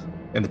resources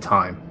and the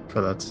time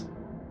for that.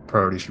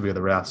 Priority should be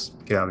the rafts.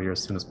 Get out of here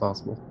as soon as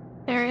possible.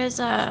 There is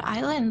a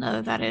island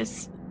though that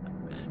is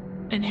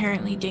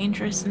inherently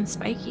dangerous and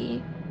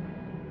spiky.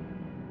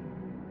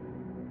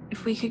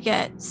 If we could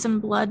get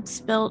some blood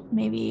spilt,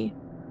 maybe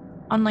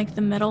on like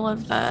the middle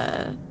of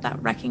that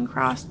wrecking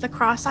cross, the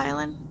cross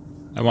island.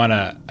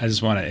 I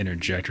just want to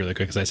interject really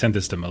quick because I sent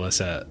this to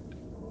Melissa.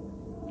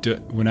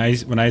 When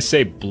I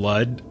say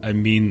blood, I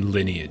mean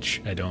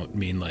lineage. I don't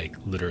mean like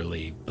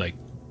literally like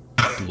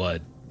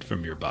blood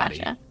from your body.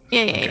 Gotcha.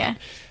 Yeah, Okay.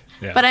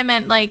 Yeah. But I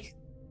meant like,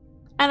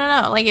 I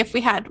don't know, like if we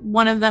had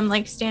one of them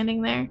like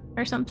standing there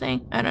or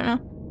something. I don't know.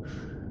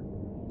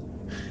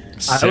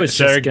 I was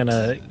just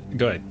gonna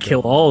go ahead.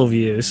 kill all of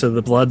you so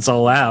the blood's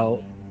all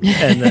out,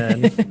 and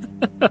then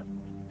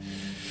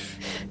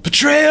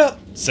Betrayal!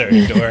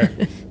 Sarador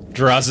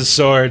draws a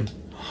sword.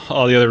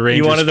 All the other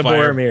rangers you wanted the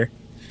fire. Boromir.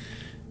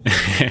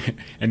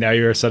 And now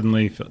you're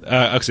suddenly...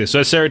 okay,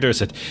 so Sarador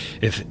said,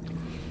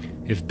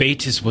 if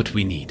bait is what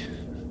we need,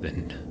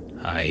 then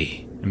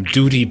I am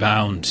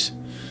duty-bound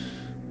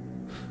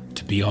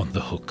to be on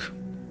the hook.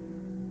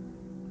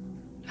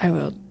 I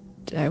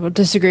will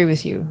disagree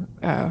with you.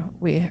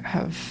 We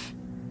have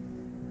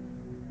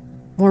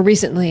more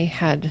recently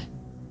had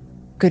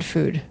good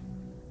food,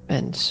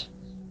 and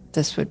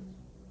this would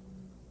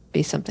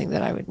be something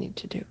that I would need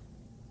to do.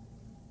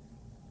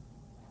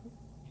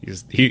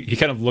 He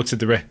kind of looks at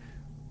the...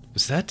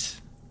 Was that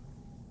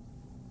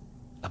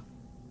a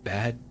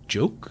bad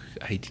joke?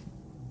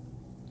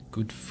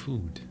 Good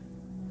food.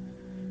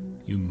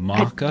 You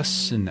mock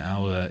us in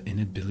our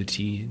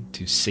inability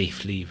to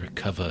safely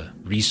recover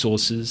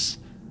resources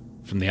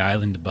from the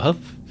island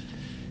above?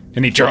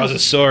 And he draws a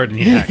sword and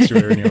he hacks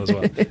through Aurenial as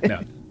well.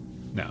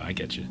 No, I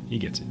get you. He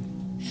gets it.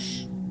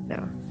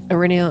 No.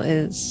 Aurenial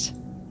is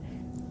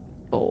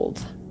bold.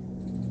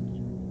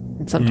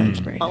 And sometimes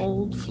brave.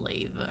 Bold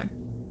flavor.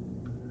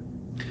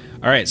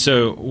 All right,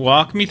 so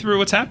walk me through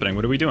what's happening.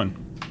 What are we doing?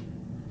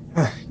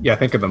 Yeah, I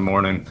think in the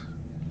morning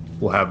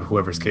we'll have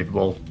whoever's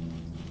capable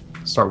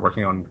start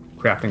working on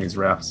crafting these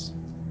rafts.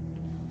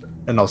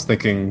 And I was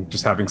thinking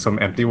just having some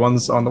empty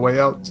ones on the way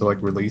out to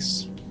like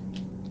release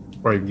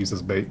or even use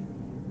as bait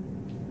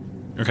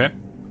Okay.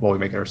 while we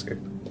make our escape.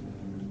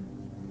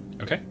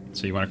 Okay.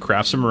 So you want to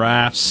craft some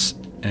rafts,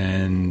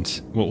 and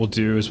what we'll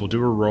do is we'll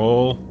do a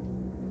roll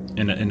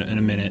in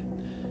a minute,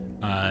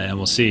 and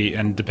we'll see.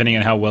 And depending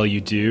on how well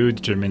you do,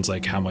 determines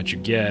like how much you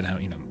get. How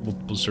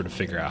we'll sort of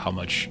figure out how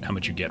much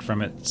you get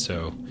from it.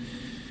 So,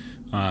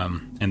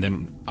 and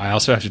then I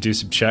also have to do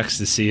some checks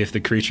to see if the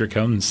creature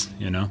comes.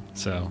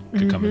 So it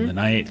could come in the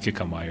night, it could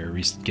come while you're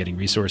getting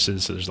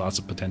resources. So there's lots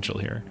of potential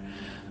here.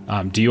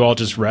 Do you all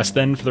just rest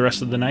then for the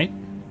rest of the night?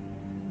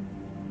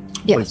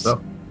 Believe Yes.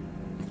 so.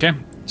 Okay.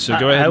 So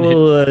go ahead. I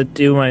will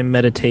do my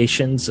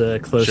meditations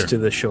close Sure. to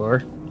the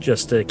shore,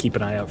 just to keep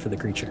an eye out for the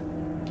creature.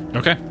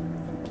 Okay.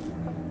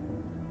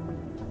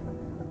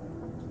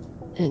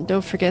 And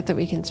don't forget that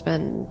we can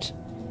spend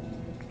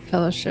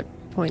fellowship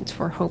points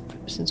for hope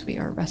since we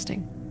are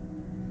resting.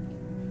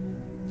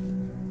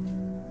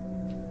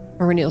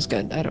 Aurenial's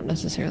good. I don't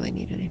necessarily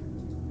need any.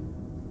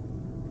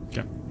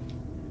 Okay.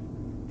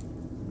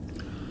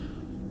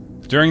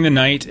 During the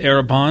night,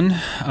 Erebon,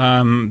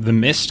 the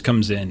mist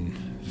comes in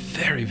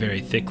very,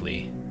 very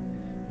thickly,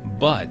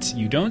 but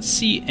you don't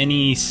see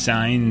any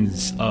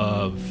signs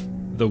of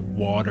the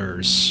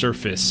water's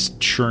surface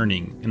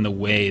churning in the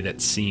way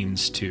that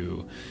seems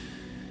to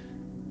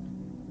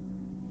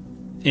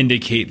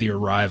indicate the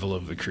arrival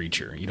of the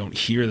creature. You don't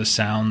hear the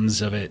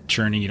sounds of it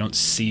churning. You don't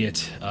see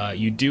it.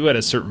 You do at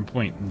a certain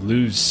point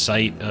lose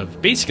sight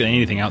of basically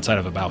anything outside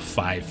of about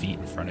 5 feet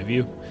in front of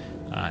you.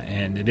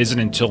 And it isn't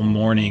until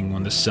morning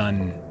when the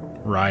sun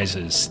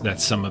rises that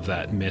some of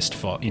that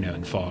mist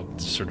and fog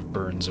sort of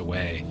burns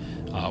away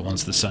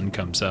once the sun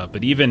comes up.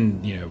 But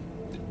even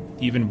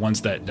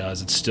once that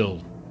does, it's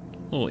still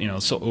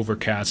it's still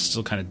overcast, it's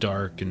still kind of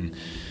dark, and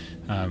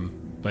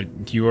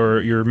but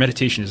your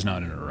meditation is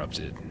not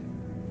interrupted.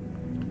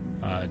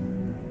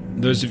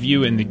 Those of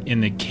you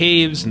in the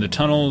caves and the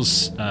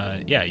tunnels,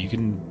 you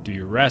can do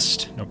your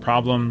rest, no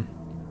problem.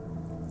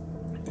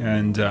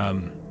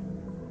 And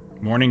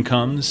morning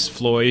comes.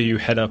 Floy, you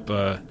head up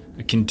a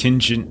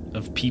contingent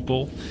of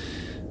people.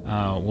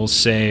 We'll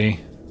say,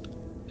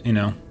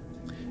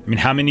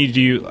 how many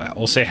do you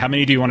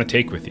want to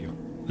take with you?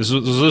 This is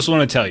what I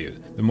want to tell you.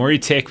 The more you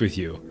take with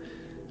you,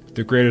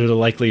 the greater the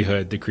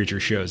likelihood the creature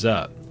shows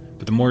up.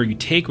 But the more you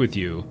take with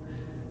you,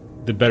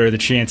 the better the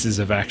chances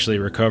of actually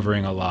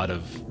recovering a lot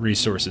of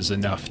resources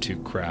enough to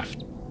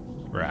craft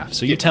rafts.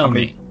 So you tell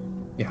me.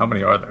 Yeah, how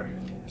many are there?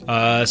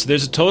 So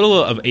there's a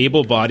total of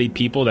able-bodied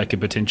people that could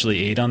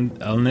potentially aid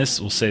on this.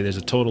 We'll say there's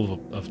a total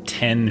of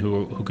 10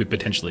 who could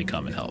potentially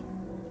come and help.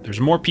 There's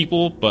more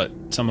people, but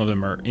some of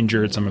them are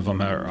injured, some of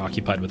them are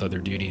occupied with other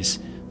duties.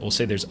 We'll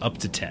say there's up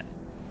to 10.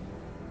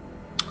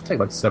 I'll take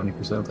like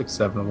 70%. I'll take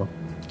 7 of them.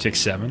 Take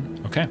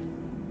 7? Okay.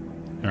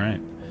 All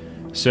right.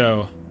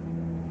 So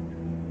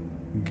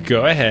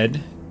go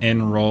ahead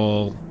and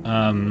roll.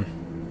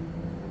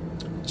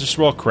 Just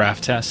roll a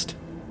craft test.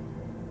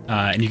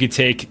 and you could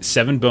take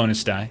 7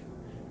 bonus die,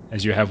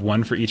 as you have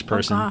 1 for each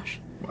person. Oh gosh.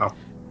 Wow.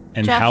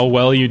 And Jeff. how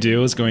well you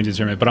do is going to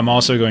determine. But I'm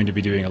also going to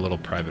be doing a little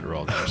private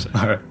roll there. So.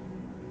 All right.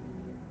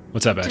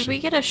 What's up, Did Ashley?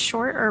 we get a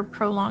short or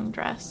prolonged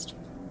rest?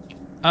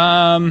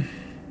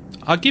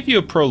 I'll give you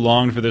a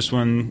prolonged for this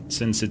one,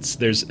 since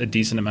there's a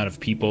decent amount of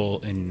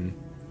people, and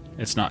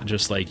it's not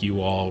just like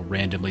you all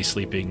randomly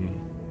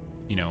sleeping,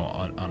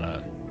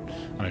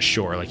 on a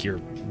shore. Like, you're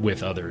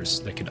with others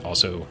that could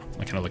also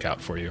kind of look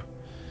out for you.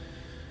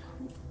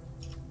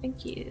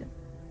 Thank you.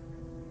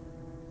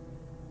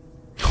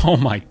 Oh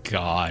my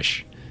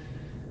gosh!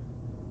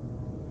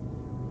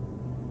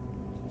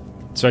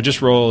 So I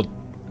just rolled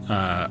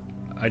a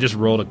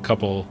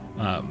couple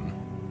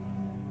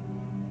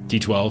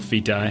D12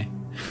 feet die.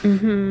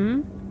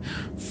 Mm-hmm.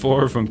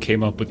 4 of them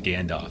came up with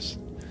Gandalfs.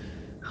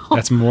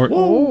 That's more.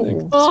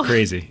 Whoa. It's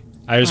crazy.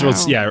 I just rolled.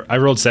 Wow. Yeah, I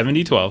rolled 7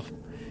 D12,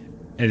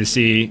 and to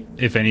see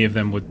if any of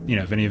them would,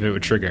 if any of it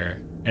would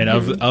trigger. And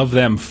of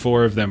them,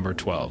 4 of them were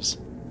 12s.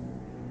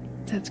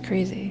 That's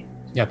crazy.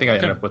 Yeah, I think I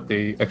ended Okay. up with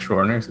the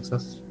extraordinary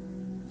success.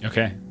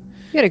 Okay.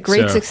 You had a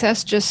great So-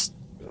 success just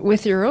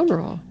with your own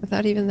roll,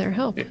 without even their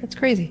help. Yeah. That's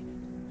crazy.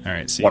 All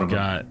right. So One you've of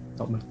got them.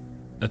 Help me.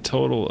 a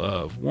total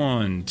of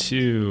 1,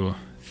 2,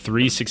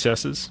 3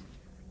 successes.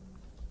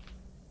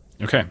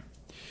 Okay.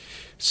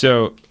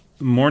 So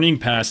morning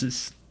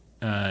passes,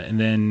 and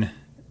then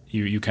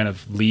you kind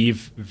of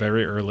leave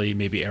very early.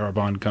 Maybe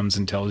Erebon comes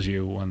and tells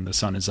you when the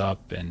sun is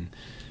up and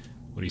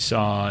what he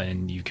saw,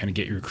 and you kind of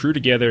get your crew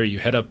together. You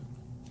head up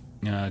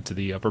to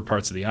the upper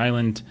parts of the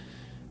island,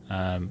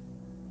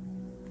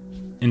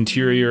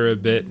 interior a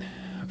bit.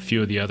 A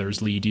few of the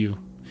others lead you,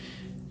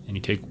 and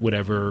you take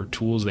whatever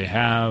tools they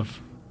have.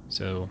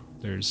 So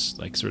there's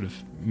like sort of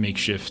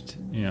makeshift,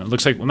 it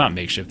looks like, well, not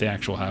makeshift, they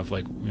actually have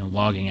like,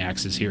 logging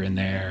axes here and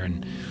there,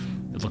 and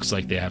it looks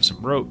like they have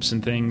some ropes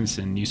and things,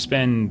 and you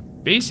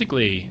spend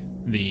basically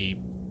the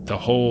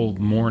whole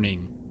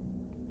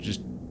morning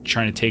just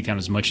trying to take down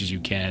as much as you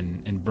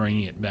can and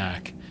bringing it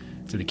back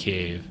to the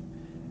cave.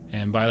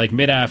 And by like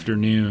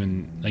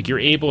mid-afternoon, like, you're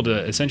able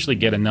to essentially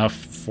get enough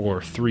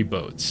for 3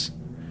 boats.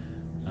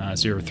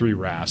 So there are 3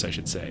 rafts, I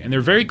should say. And they're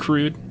very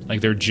crude.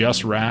 Like, they're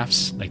just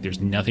rafts. Like, there's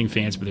nothing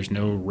fancy, but there's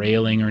no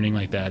railing or anything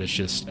like that. It's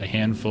just a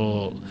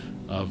handful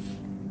of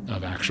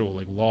actual,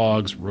 like,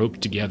 logs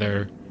roped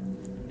together.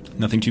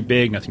 Nothing too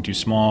big, nothing too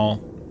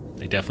small.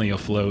 They definitely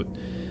afloat.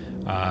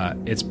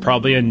 It's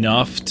probably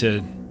enough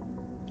to,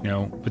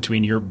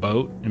 between your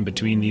boat and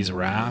between these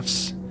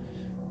rafts,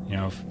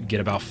 if you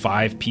get about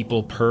 5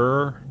 people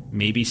per,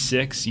 maybe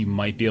 6, you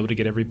might be able to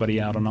get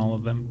everybody out on all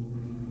of them.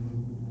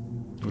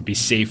 It would be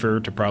safer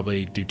to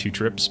probably do 2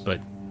 trips,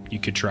 but you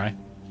could try.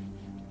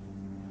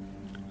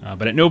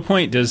 But at no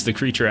point does the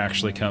creature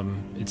actually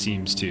come, it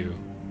seems, to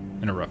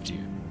interrupt you.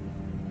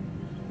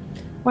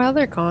 While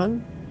they're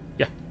gone,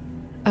 Yeah.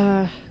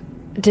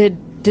 did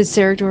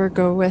Seragdor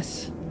go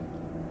with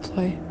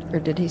Ploy, or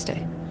did he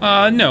stay?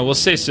 No, we'll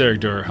say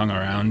Seragdor hung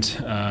around,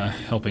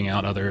 helping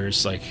out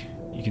others. Like,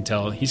 you can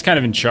tell he's kind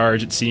of in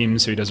charge, it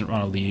seems, so he doesn't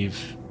want to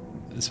leave,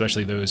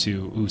 especially those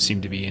who seem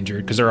to be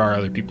injured, because there are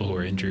other people who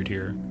are injured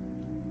here.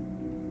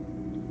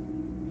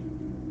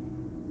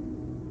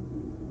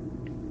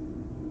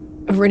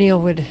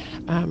 Reniel would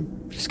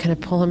just kind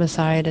of pull him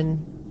aside and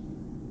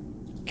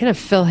kind of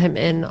fill him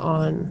in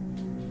on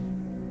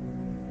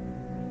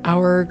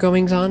our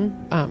goings on,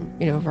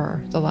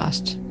 over the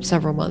last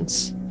several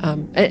months,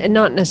 and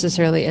not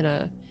necessarily in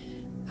a.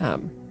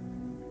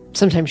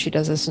 Sometimes she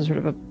does this in sort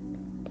of a,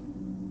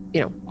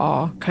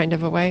 awe kind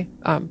of a way,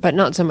 but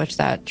not so much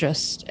that.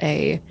 Just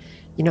a,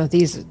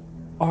 these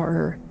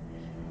are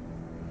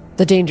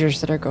the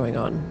dangers that are going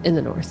on in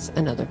the north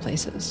and other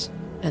places.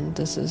 And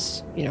this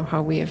is,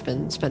 how we have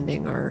been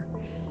spending our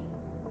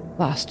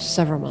last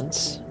several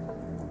months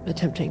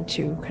attempting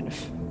to kind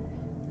of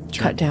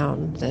Sure. cut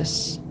down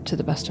this to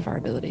the best of our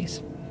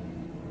abilities.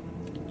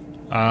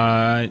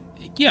 Yeah,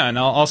 and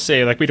I'll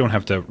say, like, we don't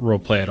have to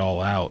roleplay it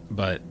all out,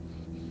 but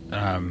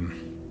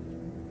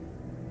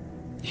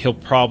he'll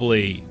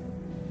probably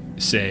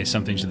say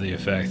something to the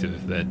effect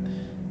of that,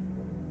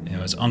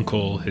 his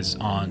uncle, his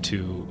aunt,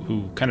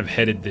 who kind of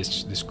headed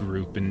this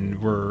group, and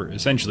were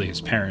essentially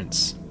his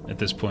parents at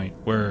this point,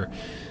 where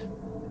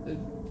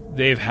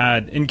they've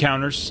had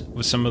encounters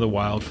with some of the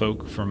wild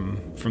folk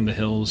from the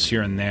hills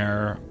here and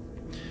there.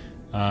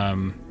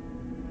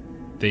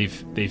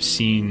 They've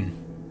seen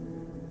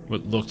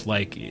what looked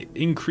like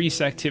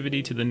increased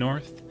activity to the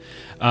north.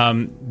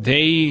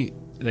 They,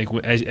 like,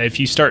 if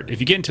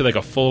you get into like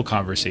a full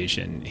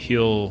conversation,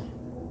 he'll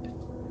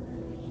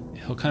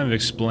kind of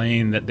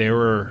explain that they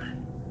were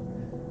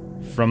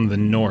from the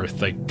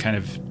north, like, kind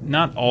of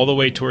not all the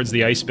way towards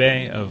the ice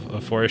bay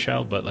of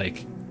Foreshell, but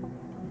like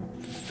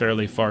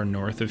fairly far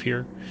north of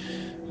here.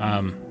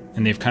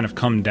 And they've kind of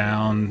come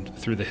down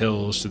through the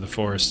hills to the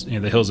forest,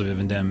 the hills of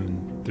Ivendem,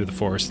 and through the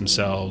forest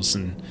themselves,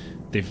 and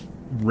they've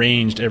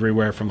ranged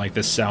everywhere from like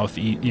the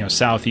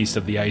southeast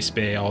of the ice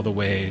bay all the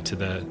way to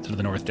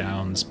the North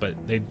Downs.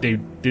 But they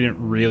didn't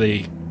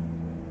really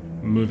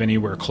move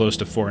anywhere close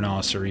to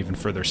Fornos or even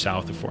further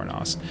south of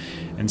Fornos.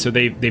 And so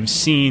they've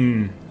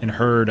seen and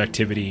heard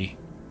activity.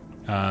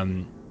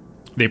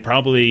 They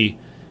probably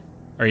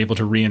are able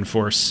to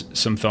reinforce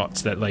some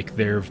thoughts that like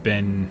there have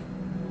been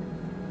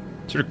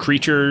sort of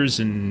creatures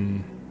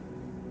and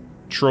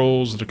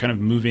trolls that are kind of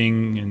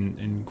moving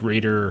in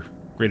greater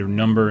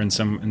number in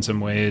some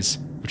ways,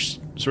 which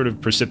sort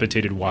of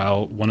precipitated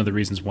one of the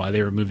reasons why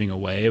they were moving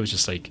away. It was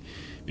just like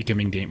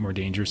becoming more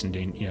dangerous and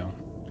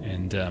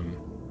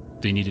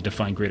they needed to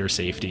find greater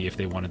safety if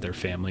they wanted their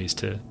families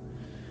to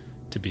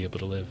be able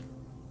to live.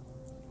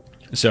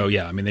 So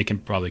yeah, I mean, they can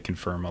probably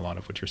confirm a lot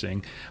of what you're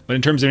saying, but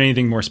in terms of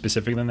anything more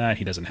specific than that,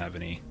 he doesn't have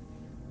any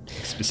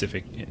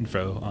specific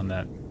info on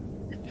that.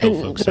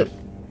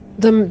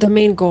 The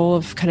main goal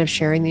of kind of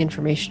sharing the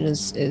information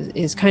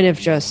is kind of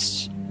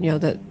just,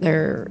 that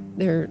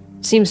there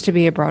seems to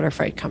be a broader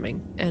fight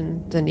coming,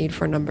 and the need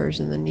for numbers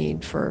and the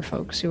need for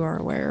folks who are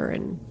aware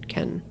and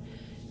can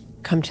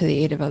come to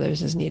the aid of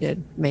others as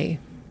needed may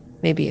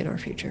be in our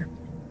future.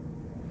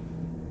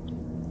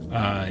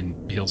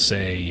 And he'll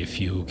say,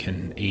 if you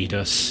can aid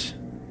us,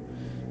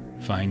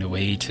 find a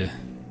way to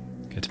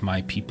get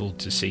my people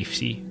to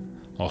safety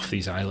off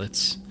these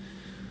islets.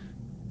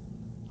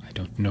 I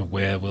don't know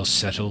where we'll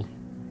settle,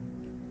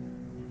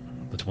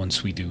 but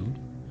once we do,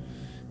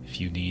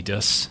 if you need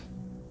us,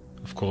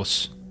 of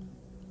course,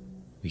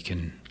 we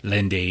can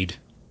lend aid.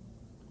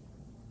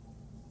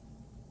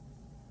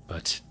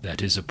 But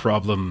that is a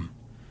problem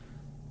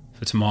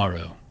for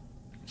tomorrow.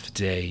 For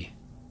today,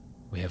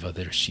 we have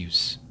other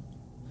issues.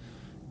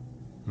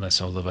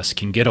 Unless all of us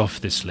can get off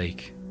this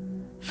lake,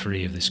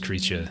 free of this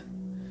creature,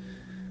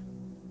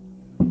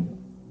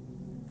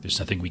 there's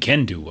nothing we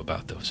can do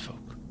about those folk.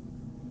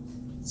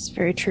 It's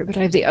very true, but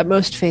I have the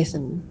utmost faith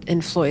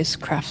in Floyd's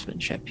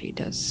craftsmanship. He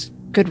does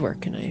good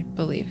work, and I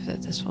believe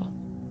that this will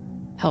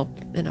help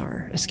in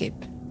our escape.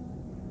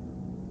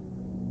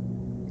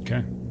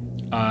 Okay.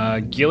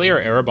 Gilly or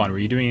Erebon, were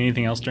you doing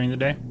anything else during the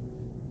day?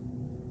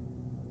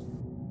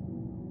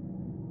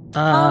 Go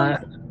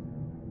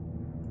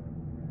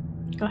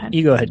ahead.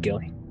 You go ahead,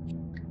 Gilly.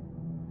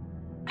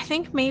 I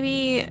think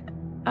maybe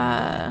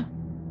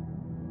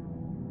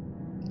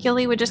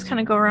Gilly would just kind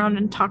of go around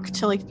and talk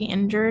to like the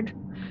injured,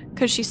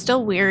 because she's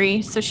still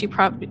weary, so she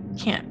probably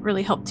can't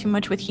really help too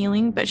much with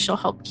healing, but she'll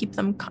help keep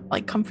them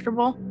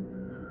comfortable.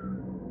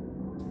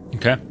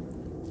 Okay.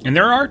 And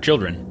there are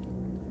children.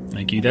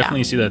 Like, you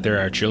definitely see that there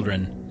are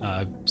children.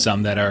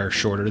 Some that are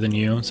shorter than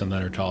you, some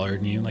that are taller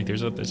than you. Like,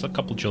 there's a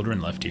couple children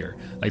left here.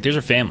 Like,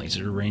 there's families,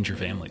 there are ranger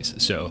families.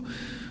 So,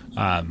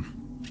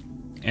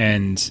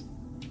 and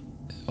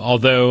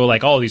although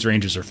like all these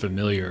rangers are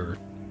familiar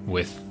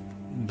with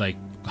like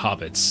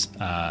hobbits,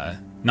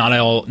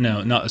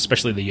 not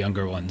especially the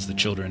younger ones, the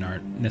children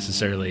aren't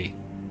necessarily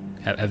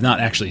have not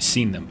actually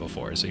seen them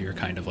before. So you're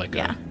kind of like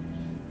a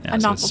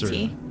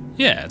novelty.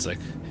 It's like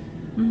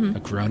a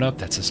grown-up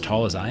that's as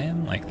tall as I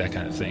am, like that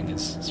kind of thing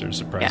is sort of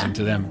surprising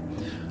to them.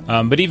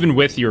 But even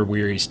with your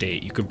weary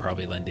state, you could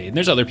probably lend aid. And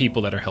there's other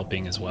people that are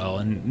helping as well,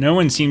 and no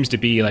one seems to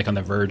be like on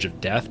the verge of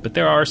death, but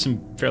there are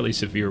some fairly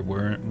severe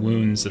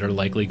wounds that are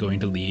likely going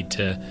to lead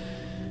to,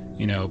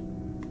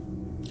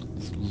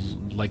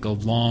 like a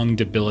long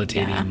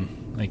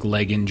debilitating like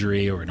leg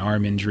injury or an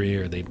arm injury,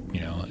 or they,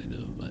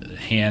 a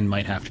hand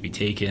might have to be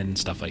taken,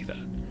 stuff like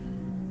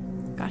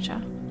that.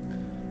 Gotcha.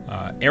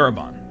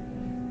 Erebon.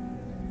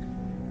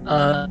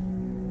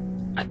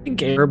 I think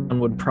Erebon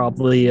would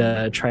probably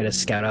try to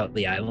scout out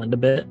the island a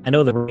bit. I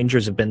know the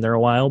Rangers have been there a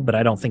while, but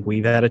I don't think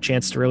we've had a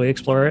chance to really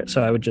explore it,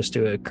 so I would just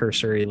do a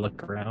cursory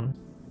look around.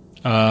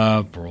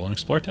 Roll an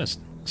explore test.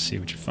 See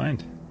what you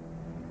find.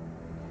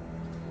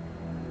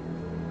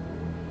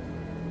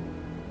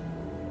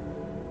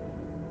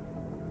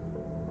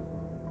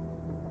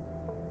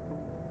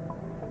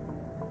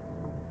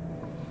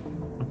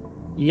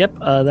 Yep,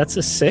 that's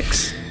a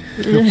 6.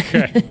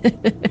 Okay.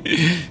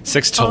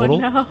 6 total? Oh,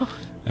 no.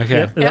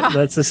 Okay. Yep,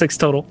 that's a 6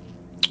 total.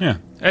 Yeah,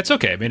 that's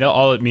okay. I mean,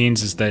 all it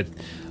means is that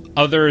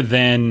other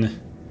than,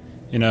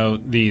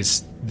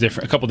 these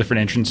a couple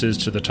different entrances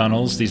to the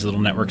tunnels, these little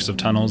networks of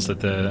tunnels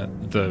that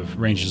the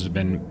rangers have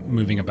been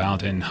moving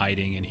about and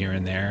hiding in here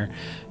and there,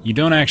 you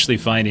don't actually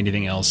find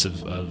anything else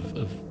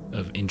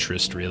of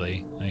interest,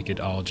 really. Like, it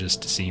all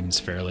just seems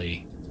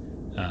fairly,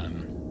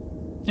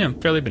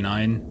 fairly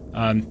benign.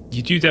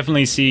 You do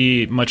definitely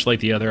see, much like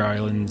the other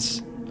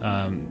islands,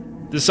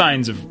 the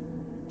signs of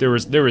there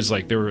was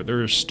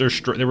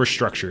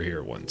structure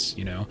here once,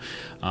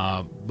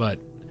 but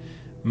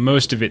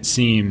most of it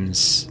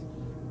seems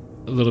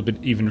a little bit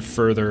even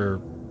further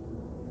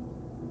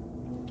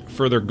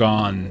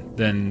gone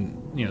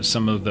than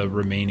some of the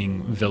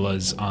remaining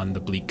villas on the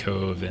Bleak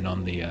Cove and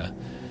on the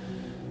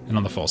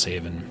False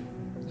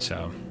Haven.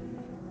 So,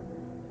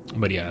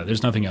 but yeah,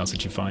 there's nothing else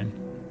that you find.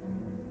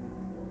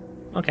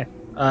 Okay,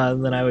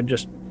 then I would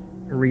just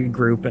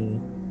regroup,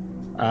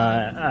 and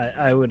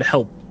I would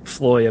help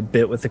Floy a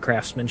bit with the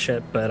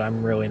craftsmanship, but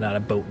I'm really not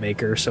a boat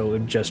maker, so it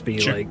would just be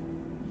like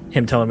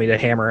him telling me to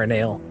hammer a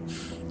nail.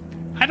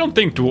 I don't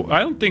think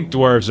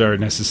dwarves are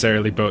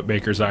necessarily boat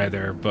makers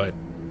either, but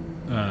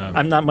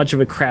I'm not much of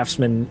a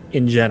craftsman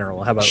in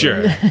general. How about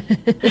sure.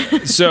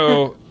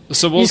 so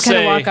we'll You just kind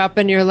say of walk up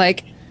and you're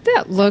like,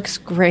 "That looks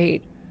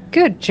great.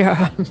 Good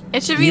job."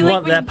 It should be you like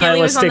want when that Gilly pile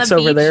of was on the sticks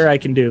over beach. there? I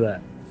can do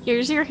that.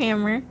 Here's your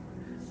hammer.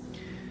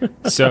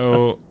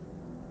 so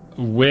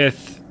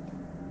with.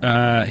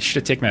 I should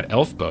have taken that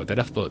elf boat. That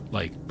elf boat,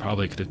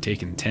 probably could have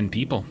taken 10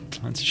 people.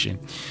 That's a shame.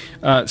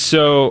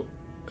 So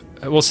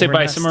we'll say We're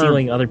by not somewhere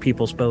stealing other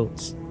people's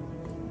boats.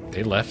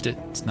 they left it.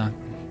 It's not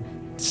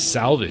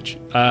salvage.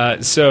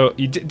 So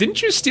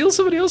didn't you steal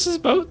somebody else's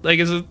boat? Like,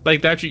 is it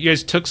like that? You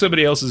guys took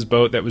somebody else's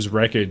boat that was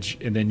wreckage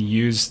and then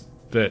used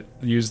the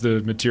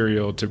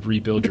material to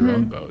rebuild your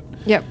own boat.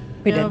 Yep,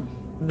 we Yep.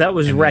 That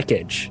was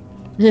wreckage.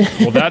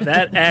 Well,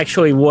 That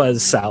actually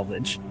was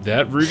salvage.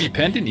 that ruby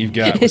pendant you've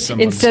got did. was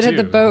someone's Instead of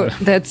the too. boat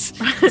that's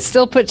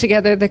still put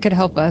together that could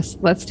help us,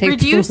 let's take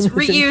Reduce, pieces and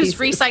reuse, pieces.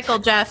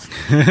 recycle, Jeff.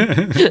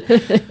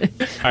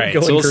 All right,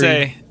 Going so we'll green.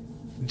 say,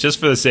 just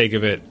for the sake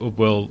of it,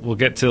 we'll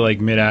get to like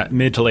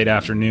mid to late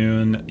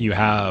afternoon. You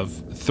have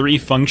 3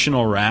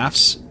 functional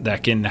rafts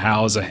that can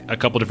house a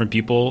couple different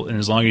people, and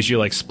as long as you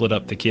like split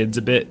up the kids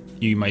a bit,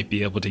 you might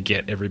be able to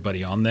get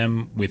everybody on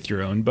them with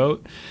your own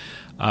boat.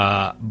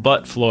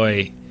 But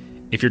Floy,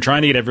 if you're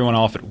trying to get everyone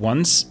off at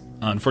once,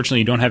 unfortunately,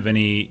 you don't have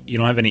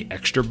any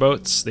extra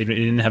boats. They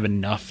didn't have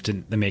enough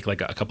to make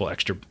like a couple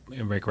extra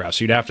break rafts.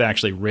 So you'd have to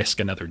actually risk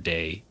another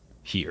day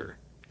here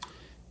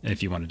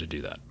if you wanted to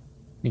do that.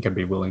 You can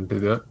be willing to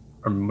do it,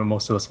 or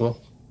most of us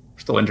will. We're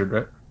still injured,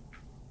 right?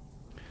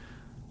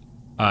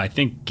 I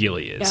think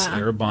Gilly is. Yeah,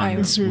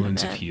 Erebon's I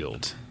wounds have bet.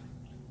 healed.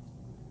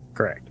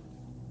 Correct.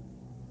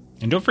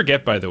 And don't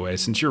forget, by the way,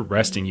 since you're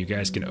resting, you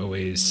guys can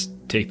always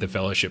take the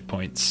fellowship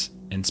points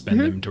and spend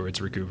them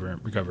towards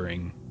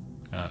recovering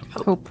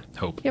Hope.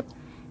 hope. Yep.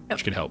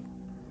 Which could help.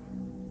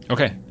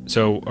 Okay,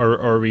 so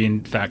are we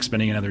in fact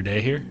spending another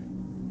day here?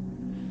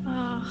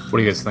 What do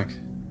you guys think?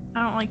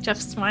 I don't like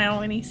Jeff's smile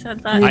when he said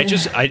that. I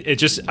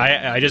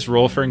just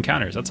roll for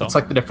encounters. That's all. It's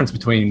like the difference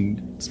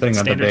between spending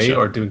another Standard day shot.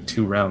 or doing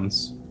 2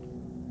 rounds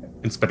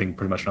and spending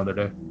pretty much another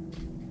day.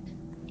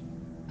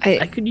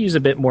 I could use a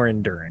bit more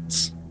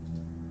endurance.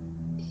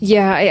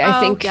 Yeah,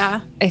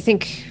 yeah. I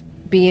think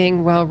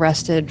being well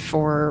rested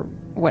for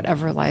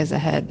whatever lies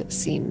ahead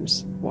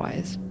seems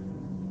wise.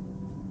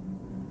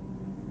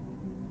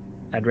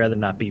 I'd rather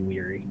not be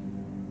weary.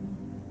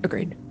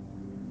 Agreed.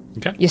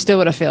 Okay. You still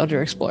would have failed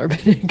your explore, but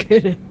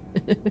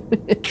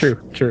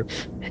True.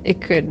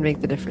 it could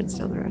make the difference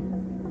down the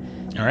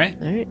road. All right.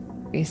 All right,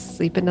 we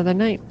sleep another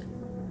night.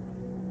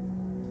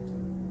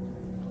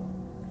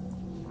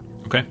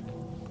 Okay.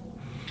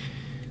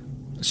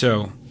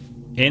 So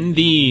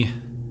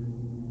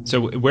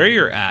where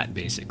you're at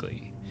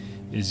basically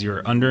is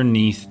you're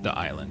underneath the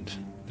island.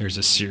 There's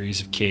a series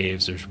of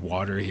caves. There's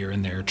water here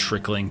and there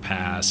trickling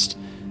past.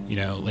 You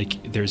know,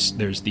 like there's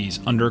these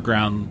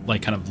underground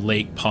like kind of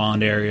lake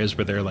pond areas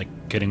where they're like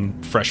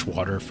getting fresh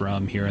water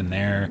from here and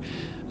there,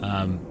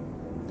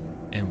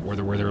 and where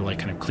they're like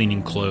kind of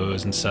cleaning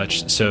clothes and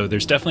such. So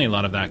there's definitely a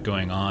lot of that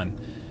going on.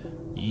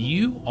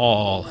 You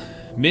all,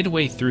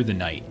 midway through the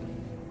night,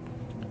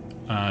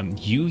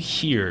 you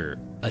hear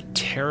a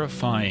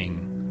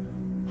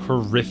terrifying,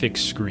 horrific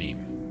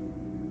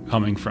scream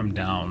coming from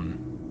down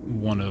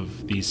one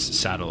of these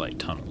satellite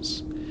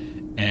tunnels,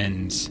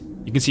 and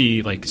you can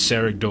see like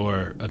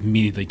Saragdor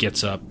immediately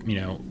gets up, you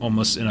know,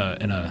 almost in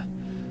a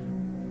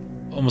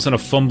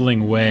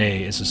fumbling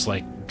way, is just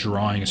like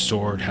drawing a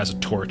sword, has a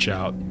torch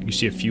out. You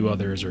see a few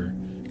others are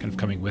kind of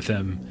coming with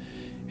him,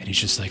 and he's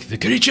just like, "The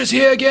creature's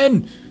here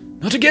again!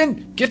 Not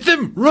again! Get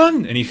them!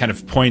 Run!" And he kind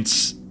of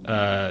points.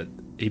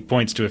 He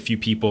points to a few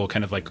people,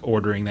 kind of like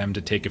ordering them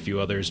to take a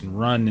few others and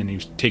run. And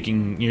he's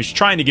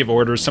trying to give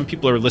orders. Some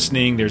people are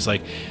listening. There's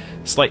like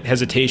slight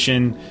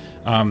hesitation,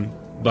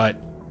 but.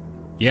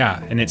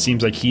 Yeah, and it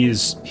seems like he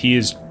is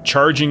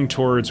charging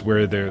towards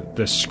where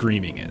the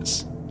screaming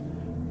is.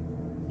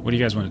 What do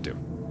you guys want to do?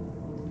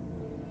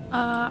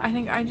 I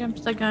think I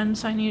jumped the gun,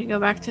 so I need to go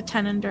back to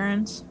 10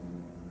 endurance.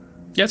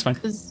 Yeah, it's fine.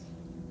 Because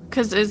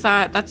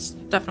that's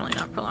definitely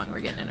not prolonged.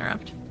 We're getting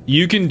interrupted.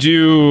 You can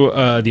do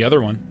the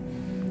other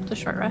one. The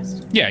short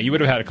rest. Yeah, you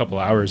would have had a couple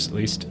hours at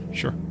least.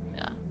 Sure.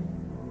 Yeah.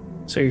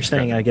 So you're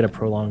saying I get a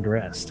prolonged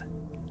rest?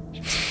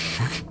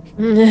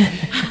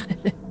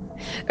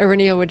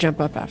 Aurenia would jump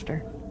up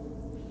after.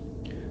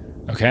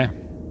 Okay.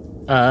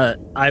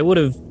 I would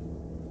have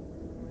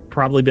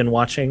probably been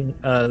watching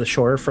the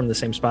shore from the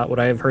same spot. Would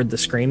I have heard the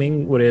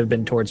screaming? Would it have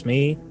been towards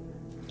me?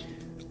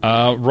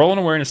 Roll an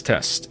awareness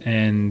test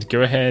and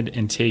go ahead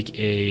and take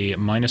a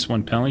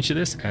 -1 penalty to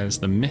this, as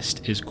the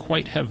mist is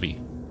quite heavy.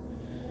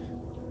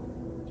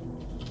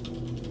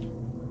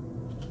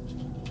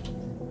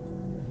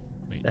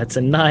 Wait, That's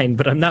a 9,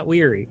 but I'm not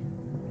weary.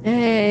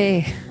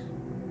 Hey.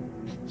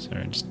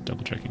 sorry, just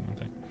double checking one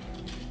thing.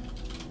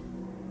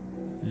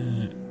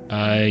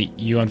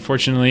 You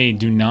unfortunately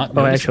do not.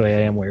 Oh, notice- actually,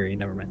 I am weary.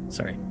 Never mind.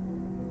 Sorry.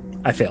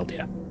 I failed,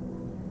 yeah.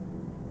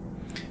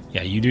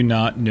 Yeah, you do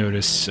not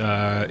notice.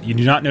 You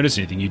do not notice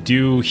anything. You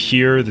do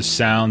hear the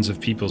sounds of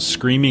people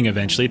screaming.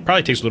 Eventually, it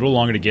probably takes a little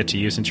longer to get to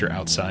you since you're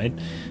outside,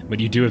 but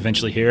you do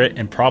eventually hear it.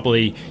 And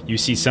probably you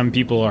see some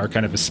people are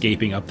kind of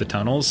escaping up the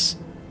tunnels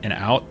and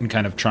out, and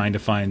kind of trying to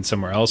find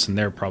somewhere else. And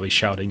they're probably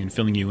shouting and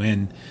filling you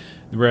in.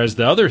 Whereas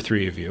the other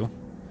three of you,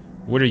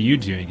 what are you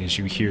doing as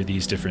you hear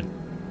these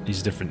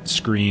different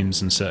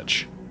screams and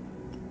such?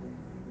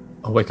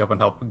 I'll wake up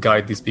and help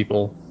guide these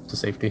people to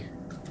safety.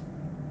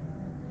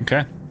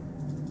 Okay.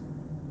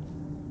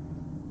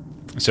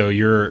 So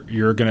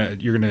you're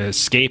gonna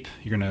escape.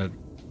 You're gonna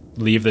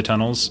leave the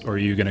tunnels, or are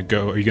you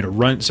gonna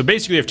run? So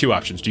basically, you have two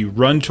options. Do you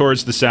run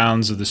towards the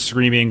sounds of the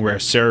screaming where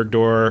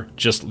Saragdor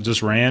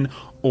just ran,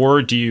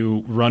 or do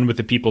you run with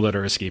the people that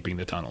are escaping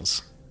the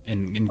tunnels?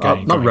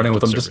 Not running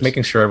with them, just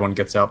making sure everyone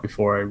gets out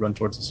before I run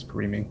towards the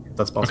screaming, if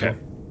that's possible. Okay,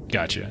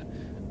 gotcha.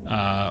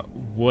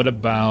 What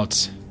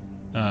about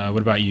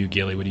you,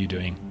 Gilly? What are you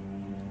doing?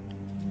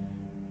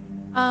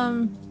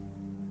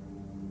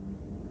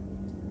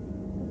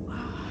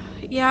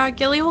 Yeah,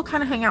 Gilly will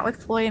kind of hang out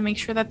with Floyd and make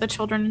sure that the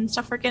children and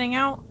stuff are getting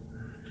out.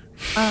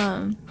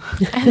 And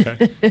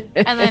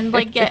then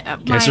like get my,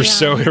 guys are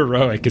so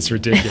heroic, it's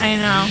ridiculous. I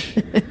know.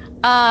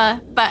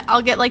 But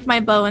I'll get like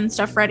my bow and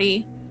stuff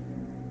ready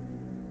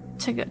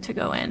to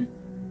go in.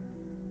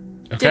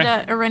 Okay.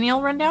 Did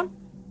Irenial run down?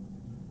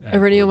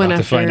 Irenial went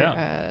to find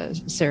after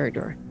out.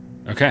 Saragdor.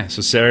 Okay,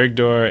 so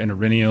Saragdor and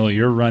Irenial,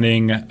 you're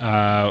running.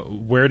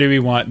 Where do we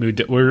want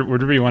where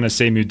do we want to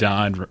say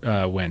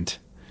Mudan went?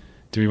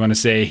 Do we want to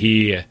say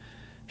he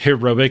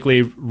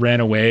heroically ran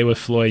away with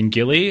Floyd and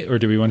Gilly, or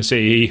do we want to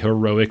say he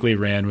heroically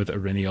ran with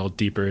Irenial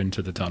deeper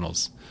into the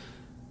tunnels?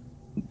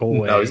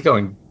 Boy. No, he's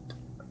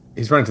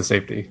running to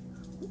safety.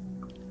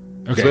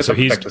 Okay, so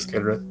he's protect this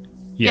kid, right?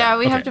 Yeah,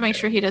 we have to make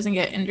sure he doesn't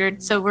get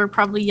injured, so we're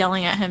probably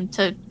yelling at him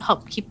to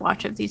help keep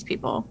watch of these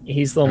people.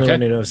 He's the only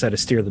one who knows how to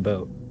steer the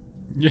boat.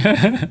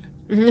 Yeah.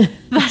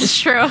 That's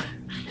true.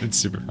 It's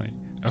super funny.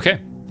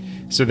 Okay.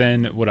 So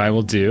then what I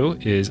will do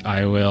is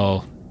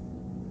I'll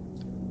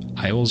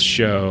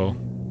show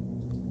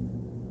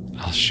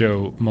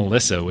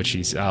Melissa,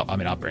 which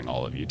I'll bring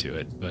all of you to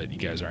it, but you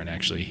guys aren't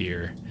actually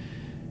here.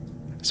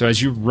 So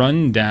as you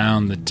run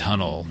down the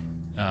tunnel,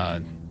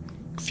 a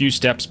few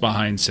steps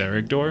behind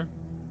Saragdor,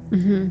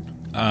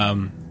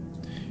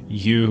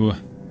 you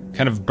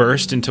kind of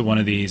burst into one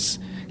of these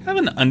kind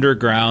of an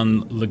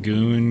underground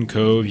lagoon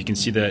cove. You can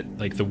see that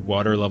like the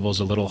water level is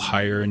a little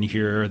higher in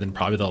here than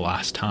probably the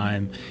last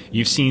time.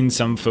 You've seen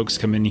some folks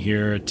come in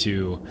here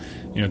to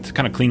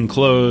kind of clean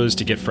clothes,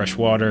 to get fresh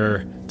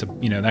water, to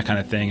that kind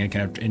of thing, and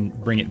kind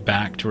of bring it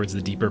back towards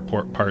the deeper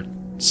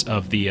parts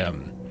of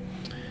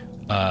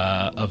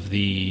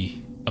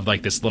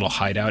like this little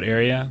hideout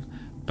area.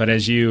 But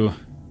as you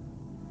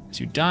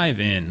dive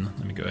in,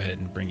 let me go ahead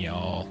and bring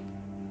y'all.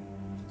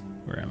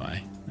 Where am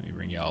I? Let me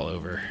bring y'all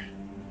over.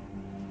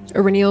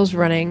 Irenial's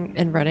running,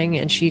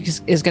 and she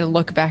is going to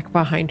look back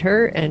behind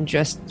her and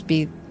just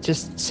be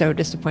so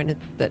disappointed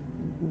that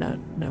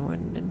no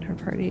one in her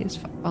party is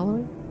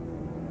following.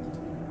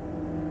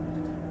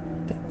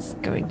 That's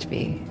going to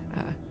be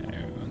a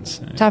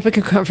topic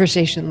of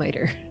conversation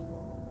later.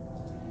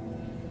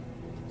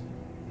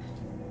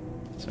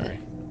 Sorry.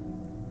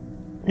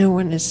 No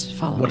one is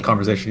following. What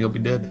conversation? You'll be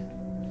dead.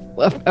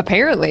 Well,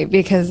 apparently,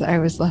 because I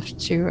was left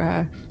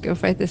to go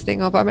fight this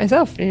thing all by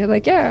myself. And you're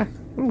like, yeah,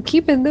 I'm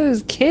keeping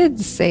those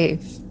kids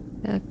safe.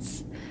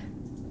 That's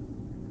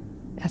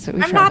what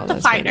we. I'm not the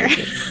fighter.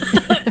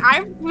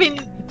 I've been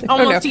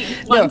almost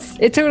eaten once.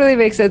 No, it totally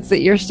makes sense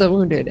that you're still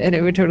wounded, and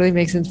it would totally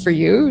make sense for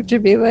you to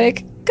be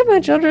like, come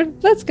on, children,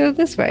 let's go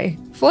this way.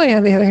 Floy,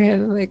 on the other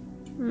hand, I'm like,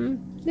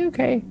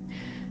 okay,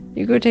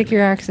 you go take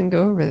your axe and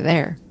go over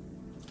there.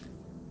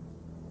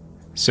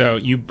 So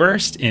you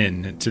burst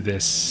into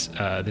this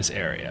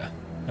area,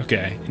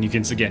 okay, and you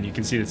can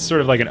see it's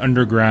sort of like an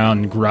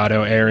underground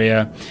grotto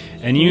area,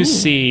 and you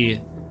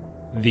see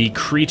the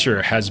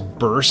creature has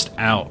burst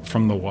out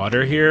from the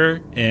water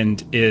here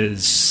and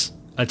is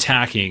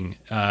attacking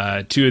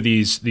two of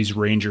these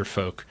ranger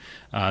folk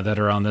that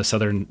are on the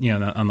southern,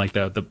 on like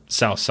the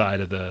south side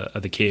of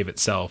the cave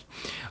itself.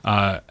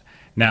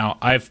 Now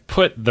I've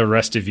put the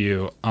rest of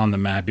you on the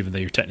map, even though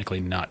you're technically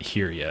not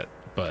here yet.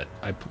 But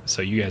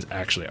so you guys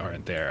actually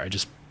aren't there. I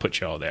just put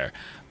you all there.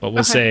 But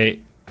we'll say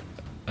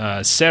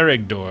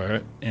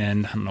Saragdor,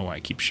 and I don't know why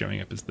it keeps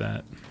showing up as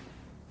that.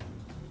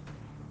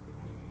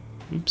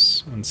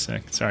 Oops, 1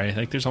 sec. Sorry,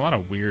 there's a lot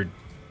of weird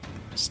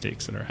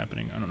mistakes that are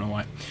happening. I don't know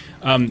why.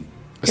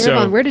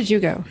 Erebon, where did you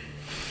go?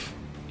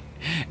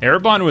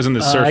 Erebon was in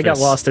the surface. I got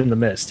lost in the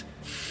mist.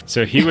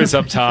 So he was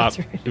up top.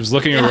 Right. He was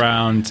looking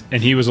around,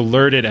 and he was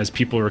alerted as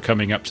people were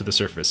coming up to the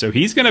surface. So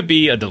he's going to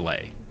be a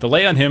delay.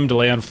 Delay on him,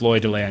 delay on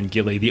Floyd, delay on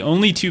Gilly. The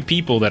only two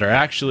people that are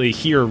actually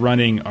here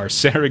running are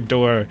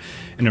Saragdor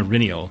and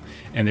Irenial,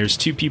 and there's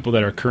two people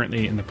that are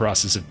currently in the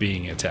process of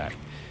being attacked.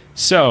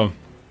 So,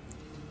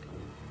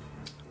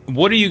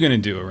 what are you going to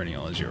do,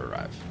 Irenial, as you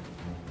arrive?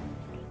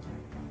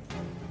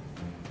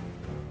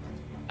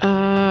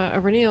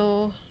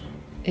 Irenial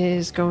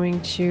is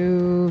going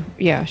to...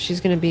 Yeah,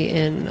 she's going to be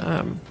in...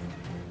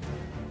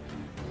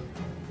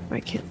 why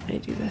can't I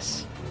do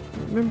this?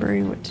 I'm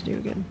remembering what to do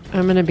again.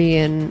 I'm going to be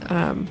in...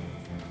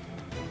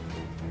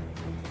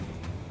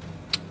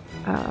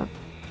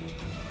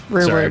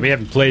 Sorry, we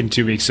haven't played in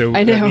 2 weeks, so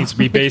I know. that means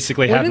we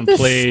basically what haven't are the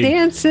played.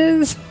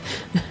 Stances?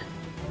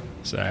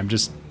 Sorry, I'm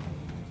just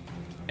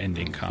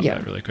ending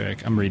combat really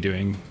quick. I'm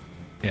redoing.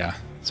 Yeah,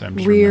 so I'm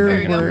just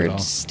remembering it all.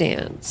 Rearward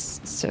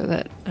stance, so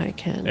that I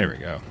can. There we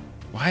go.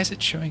 Why is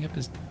it showing up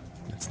as?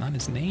 That's not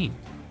his name.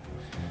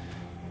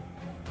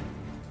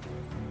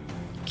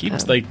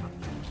 Keeps like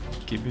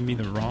giving me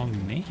the wrong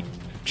name.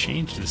 I've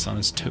changed this on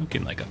his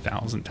token like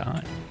 1,000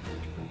 times.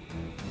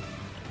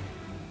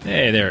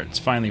 Hey, there, it's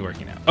finally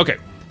working out. Okay,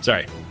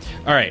 sorry.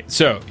 All right,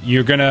 so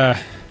you're gonna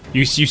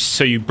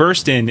you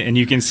burst in and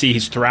you can see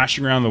he's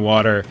thrashing around the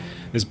water.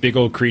 This big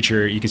old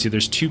creature. You can see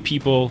there's 2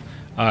 people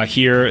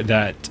here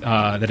that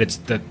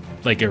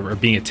are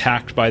being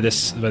attacked by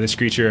this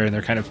creature, and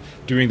they're kind of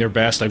doing their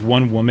best. Like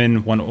one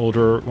woman, one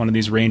of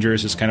these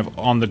rangers is kind of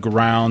on the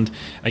ground,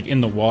 like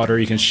in the water.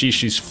 You can see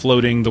she's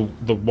floating.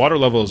 The water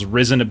level has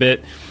risen a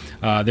bit.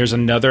 There's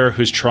another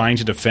who's trying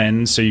to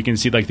defend, so you can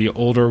see like the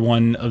older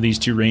one of these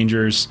 2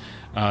 rangers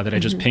that I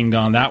just pinged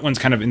on. That one's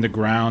kind of in the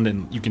ground,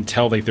 and you can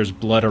tell like there's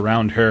blood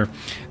around her.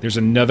 There's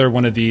another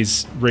one of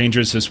these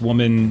rangers, this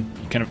woman,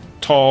 kind of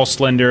tall,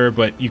 slender,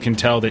 but you can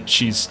tell that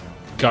she's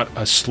got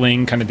a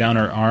sling kind of down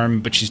her arm,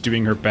 but she's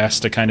doing her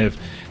best to kind of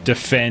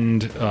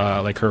defend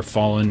like her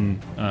fallen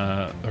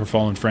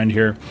friend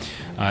here.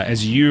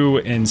 As you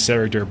and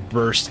Serigdur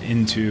burst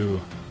into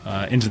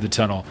the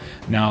tunnel.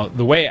 Now,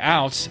 the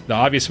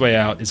obvious way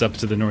out is up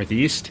to the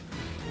northeast,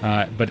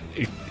 but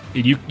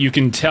you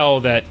can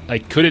tell that,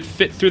 like, could it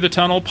fit through the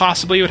tunnel?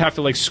 Possibly. It would have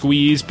to, like,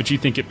 squeeze, but you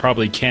think it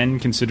probably can,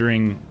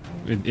 considering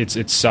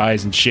its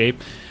size and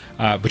shape.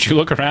 But you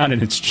look around,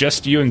 and it's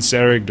just you and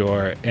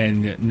Serigdur,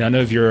 and none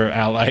of your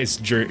allies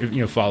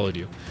followed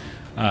you.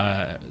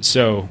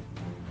 So,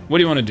 what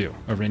do you want to do,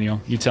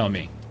 Aurenial? You tell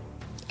me.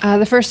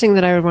 The first thing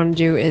that I would want to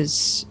do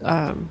is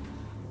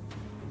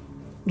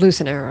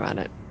loose an arrow at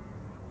it.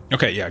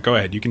 Okay, yeah, go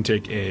ahead. You can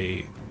take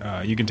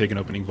an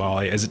opening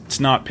volley, as it's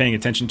not paying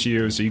attention to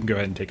you, so you can go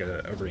ahead and take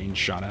a ranged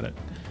shot at it.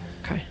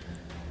 Okay.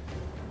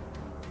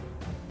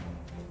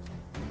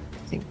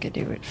 I think I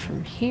do it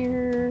from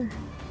here.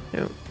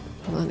 No,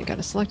 hold on, I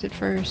gotta select it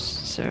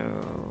first. So,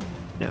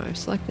 no, I've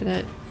selected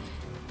it.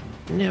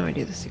 Now I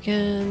do this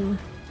again.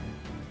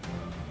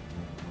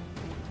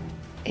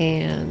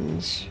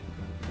 And...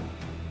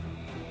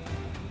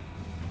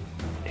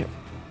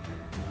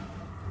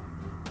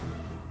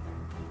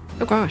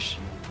 Oh gosh.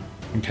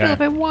 Okay.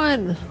 Philip, I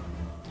won.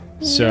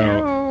 So,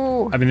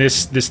 No. I mean,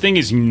 this thing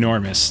is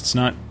enormous. It's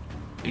not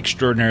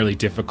extraordinarily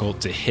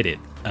difficult to hit it.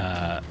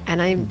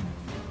 And I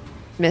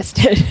missed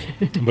it.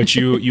 But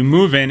you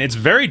move in. It's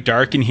very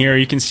dark in here.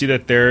 You can see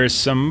that there's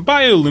some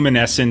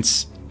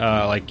bioluminescence,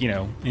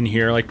 in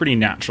here, like pretty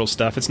natural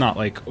stuff. It's not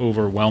like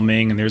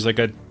overwhelming. And there's like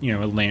a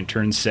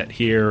lantern set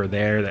here or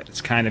there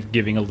that's kind of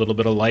giving a little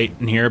bit of light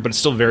in here, but it's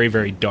still very,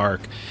 very dark.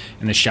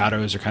 And the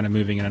shadows are kind of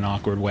moving in an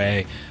awkward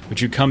way.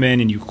 But you come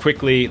in and you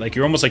quickly, like,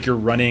 you're almost like you're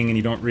running and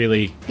you don't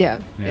really...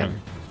 Yeah.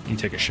 You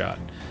take a shot.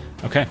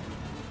 Okay.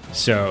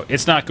 So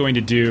it's not going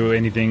to do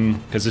anything,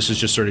 because this is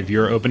just sort of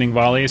your opening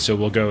volley, so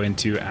we'll go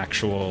into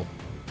actual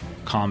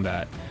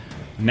combat.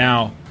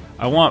 Now,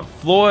 I want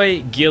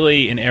Floy,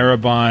 Gilly, and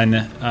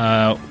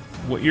Erebon.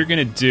 What you're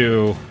going to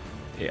do...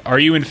 Are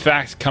you, in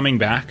fact, coming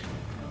back?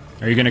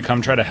 Are you going to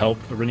come try to help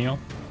Aurenial?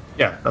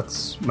 Yeah,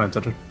 that's my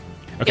intention.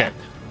 Okay.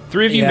 Yeah.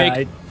 3 of you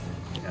make...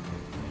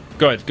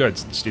 Go ahead,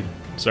 Steve.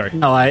 Sorry.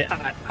 No,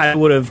 I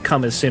would have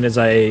come as soon as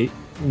I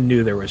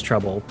knew there was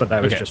trouble, but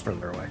I was just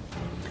further away.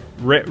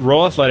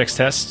 Roll athletics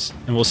tests,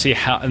 and we'll see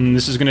how. And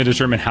this is going to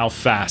determine how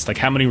fast, like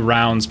how many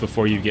rounds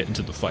before you get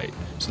into the fight.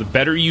 So the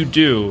better you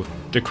do,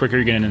 the quicker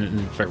you get in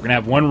the fight. We're going to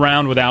have 1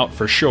 round without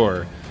for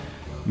sure,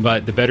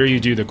 but the better you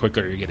do, the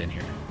quicker you get in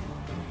here.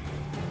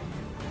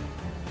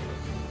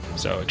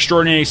 So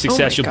extraordinary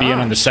success, you'll be in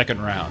on the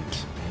 2nd round.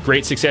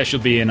 Great success,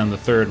 you'll be in on the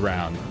 3rd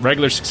round.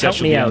 Regular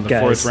success, you'll be in on the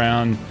 4th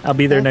round. I'll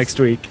be there next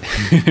week.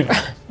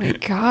 Oh my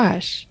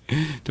gosh.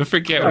 Don't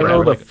forget. I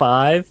rolled a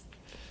 5.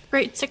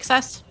 Great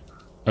success.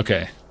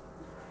 Okay.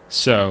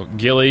 So,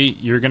 Gilly,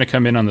 you're going to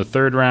come in on the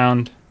 3rd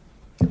round.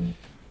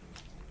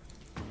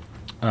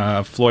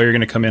 Floy, you're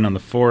going to come in on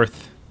the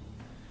 4th.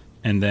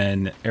 And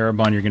then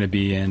Erebon, you're going to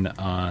be in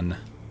on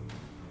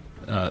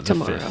the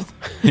tomorrow.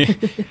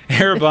 5th.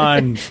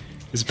 Erebon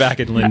is back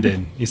at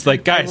Linden. He's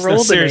like, guys,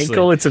 rolled seriously. an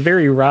ankle. It's a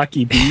very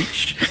rocky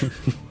beach.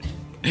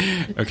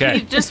 Okay.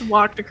 He just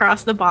walked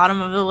across the bottom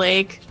of the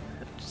lake.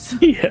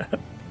 Yeah.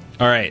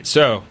 All right,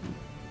 so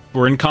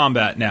we're in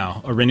combat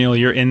now. Aurenial,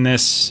 you're in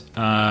this.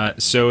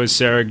 So is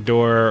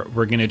Serigdur.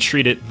 We're gonna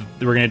treat it.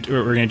 We're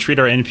gonna treat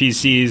our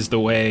NPCs the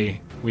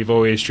way we've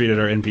always treated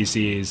our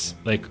NPCs.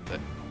 Like,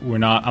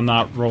 I'm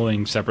not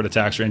rolling separate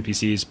attacks for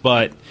NPCs,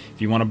 but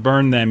if you want to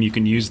burn them, you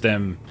can use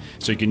them.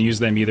 So you can use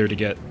them either to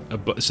get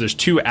so there's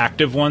 2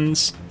 active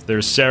ones.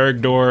 There's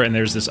Serigdur and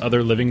there's this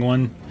other living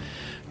one.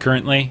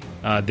 currently.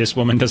 This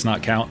woman does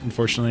not count,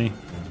 unfortunately.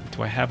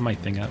 Do I have my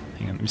thing up?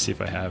 Hang on, let me see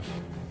if I have.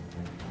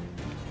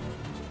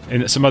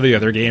 In some of the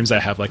other games, I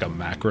have like a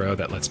macro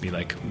that lets me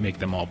like make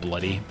them all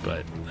bloody,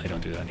 but I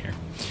don't do that here.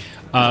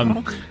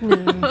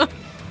 No.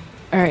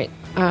 All right.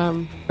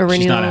 Aurelial.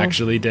 She's not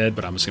actually dead,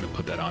 but I'm just going to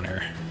put that on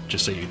her,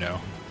 just so you know.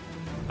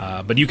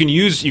 But you can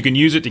use it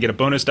to get a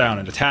bonus die on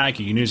an attack.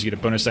 You can use it to get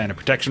a bonus die on a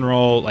protection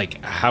roll,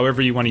 like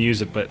however you want to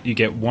use it. But you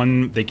get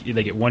one. They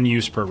get one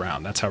use per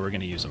round. That's how we're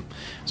going to use them.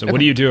 So What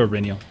do you do,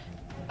 Aurelial?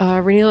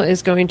 Aurelial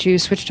is going to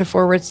switch to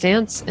forward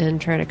stance and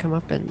try to come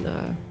up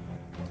and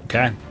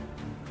Okay.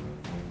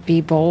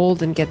 be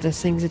bold and get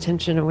this thing's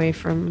attention away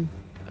from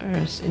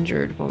this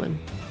injured woman.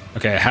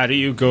 Okay, how do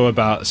you go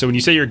about? So when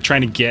you say you're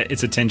trying to get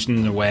its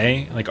attention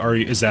away, like,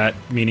 is that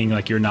meaning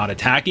like you're not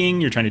attacking?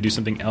 You're trying to do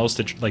something else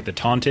to like to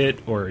taunt it,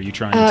 or are you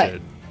trying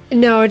to?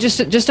 No, just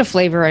a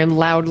flavor. I'm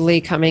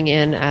loudly coming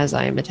in as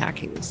I'm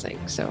attacking this thing.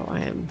 So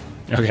I am.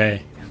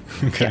 Okay.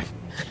 Okay.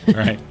 All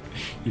right.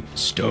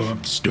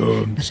 Stomp,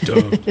 stomp,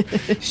 stomp.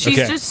 She's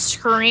just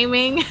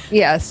screaming.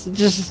 Yes,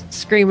 just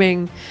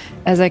screaming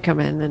as I come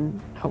in, and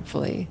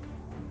hopefully.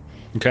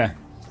 Okay.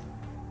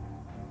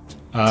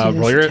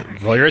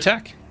 Roll your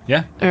attack.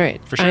 Yeah. All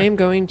right. For sure. I am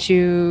going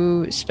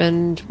to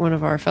spend one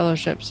of our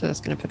fellowships, so that's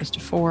going to put us to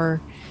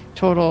 4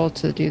 total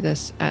to do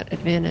this at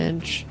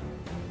advantage,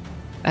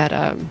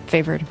 at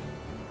favored.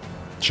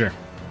 Sure.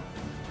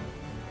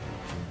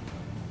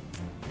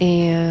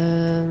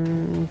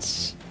 And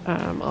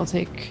I'll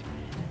take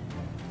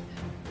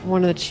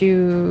one of the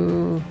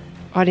 2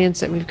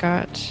 audience that we've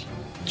got.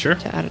 Sure.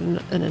 To add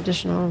an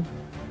additional.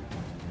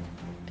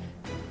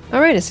 All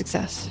right, a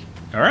success.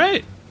 All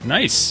right.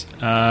 Nice.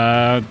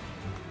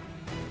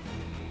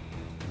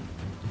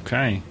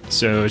 Okay.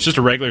 So it's just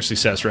a regular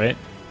success, right?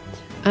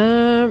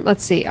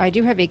 Let's see. I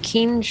do have a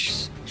keen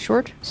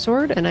short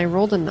sword, and I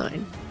rolled a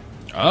 9.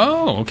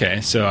 Oh,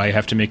 okay. So I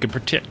have to make a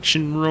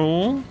protection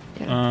roll.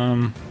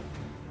 Yeah.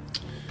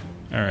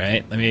 All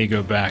right. Let me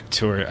go back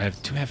to where I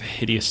do have a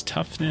hideous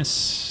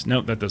toughness.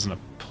 Nope, that doesn't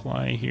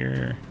apply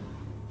here.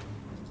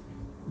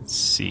 Let's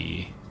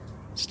see.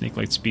 Snake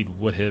light speed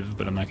would have,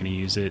 but I'm not going to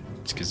use it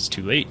because it's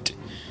too late.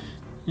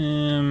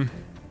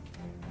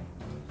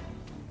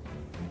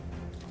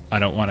 I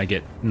don't want to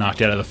get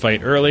knocked out of the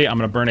fight early. I'm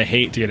going to burn a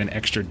hate to get an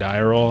extra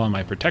die roll on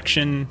my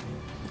protection.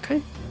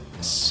 Okay.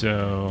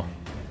 So,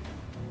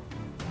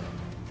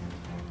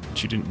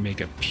 but you didn't make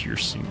a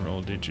piercing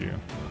roll, did you?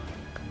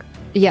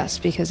 Yes,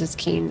 because it's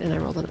keen, and I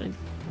rolled a 9.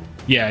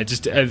 Yeah,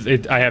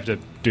 I have to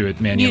do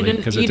it manually.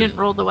 You didn't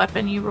roll the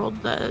weapon. You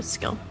rolled the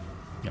skill.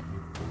 Yep.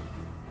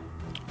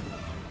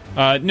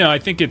 No, I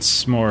think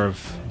it's more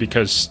of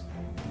because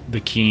the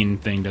keen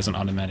thing doesn't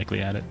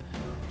automatically add it.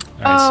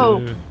 All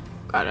right, so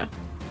got it.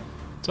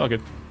 It's all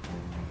good.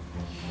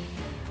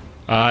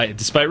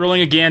 Despite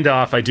rolling a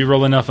Gandalf, I do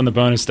roll enough on the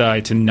bonus die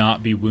to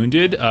not be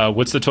wounded.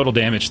 What's the total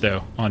damage,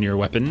 though, on your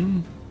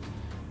weapon?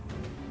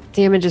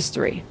 Damage is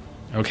 3.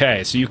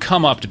 Okay, so you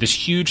come up to this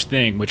huge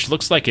thing, which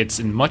looks like it's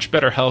in much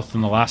better health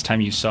than the last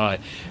time you saw it,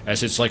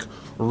 as it's like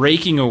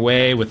raking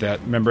away with that.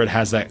 Remember, it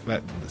has that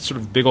sort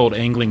of big old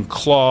angling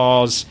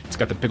claws. It's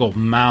got the big old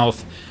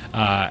mouth,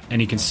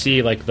 and you can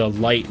see like the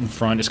light in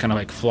front is kind of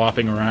like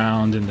flopping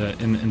around in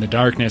the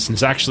darkness, and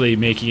it's actually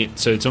making it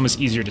so it's almost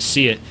easier to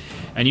see it.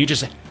 And you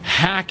just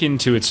hack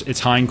into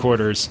its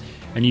hindquarters,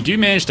 and you do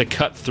manage to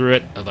cut through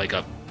it. Like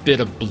a bit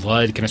of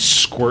blood kind of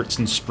squirts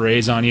and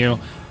sprays on you.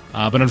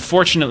 But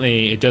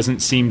unfortunately, it doesn't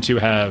seem to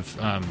have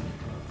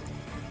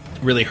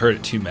really hurt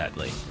it too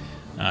badly.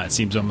 It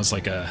seems almost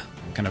like a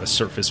kind of a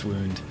surface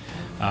wound.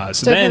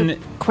 So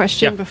then,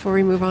 question before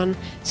we move on.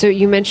 So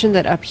you mentioned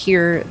that up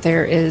here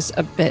there is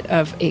a bit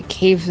of a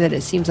cave that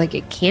it seems like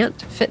it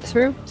can't fit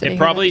through. Did I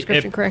hear that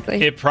description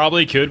correctly? It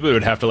probably could, but it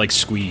would have to like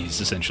squeeze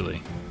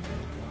essentially.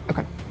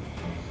 Okay.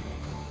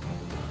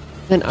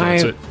 Then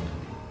I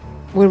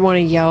would want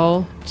to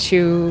yell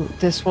to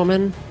this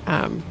woman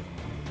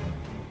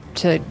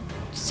to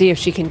see if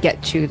she can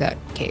get to that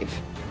cave.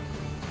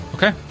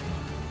 Okay.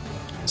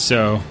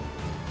 So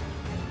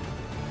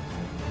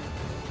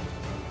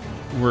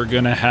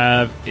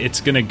it's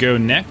gonna go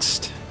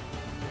next,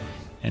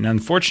 and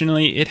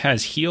unfortunately it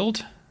has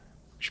healed,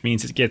 which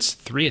means it gets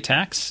 3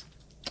 attacks.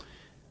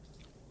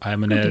 I'm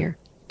gonna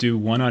do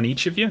 1 on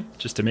each of you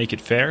just to make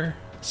it fair.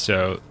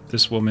 So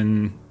this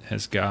woman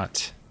has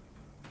got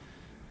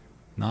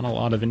not a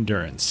lot of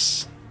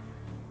endurance.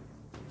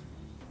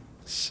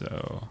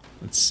 So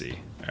let's see.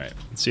 All right,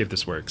 let's see if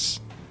this works.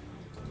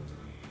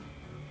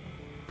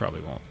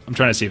 Probably won't. I'm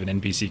trying to see if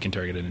an NPC can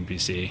target an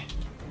NPC.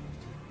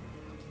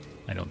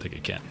 I don't think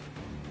it can.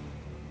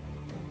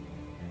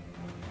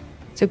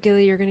 So,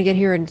 Gilly, you're going to get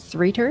here in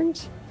 3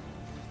 turns?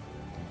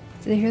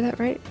 Did I hear that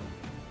right?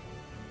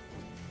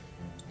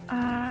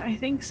 I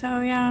think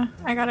so, yeah.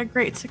 I got a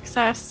great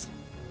success.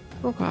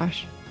 Oh,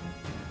 gosh.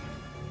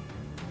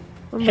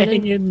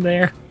 Hang in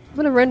there. I'm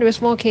going to run to a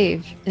small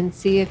cave and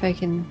see if I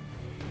can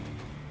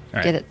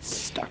get it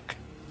stuck.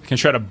 I can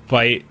try to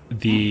bite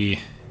the...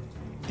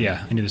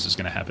 Yeah, I knew this was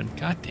going to happen.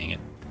 God dang it.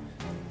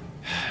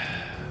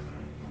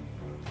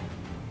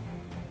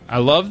 I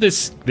love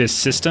this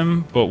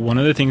system, but one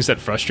of the things that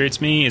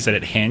frustrates me is that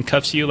it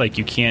handcuffs you. Like,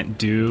 you can't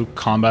do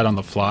combat on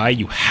the fly.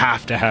 You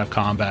have to have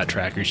combat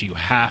trackers. You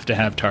have to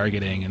have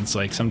targeting. And it's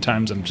like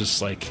sometimes I'm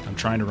just like I'm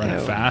trying to run it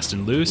fast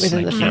and loose,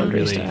 and I can't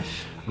really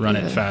run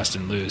it fast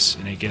and loose,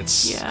 and it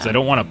gets. 'Cause I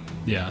don't want to.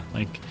 Yeah,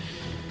 like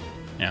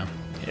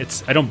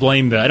it's. I don't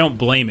blame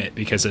it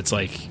because it's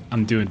like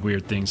I'm doing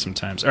weird things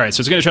sometimes. All right,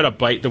 so it's gonna try to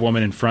bite the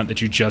woman in front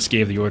that you just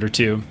gave the order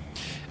to.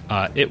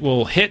 It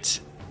will hit,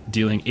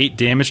 dealing 8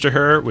 damage to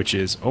her, which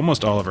is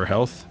almost all of her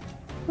health.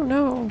 Oh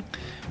no.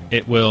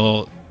 It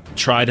will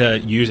try to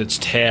use its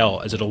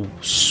tail as it'll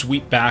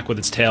sweep back with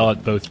its tail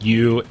at both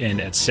you and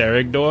at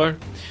Serigdor.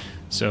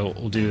 So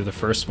we'll do the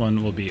first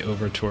one will be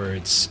over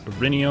towards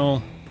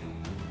Irinial.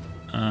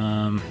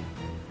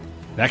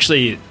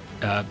 Actually,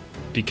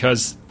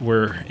 because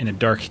we're in a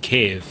dark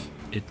cave,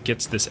 it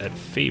gets this at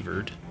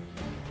favored,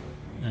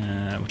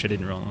 which I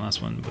didn't roll in the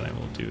last one, but I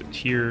will do it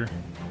here.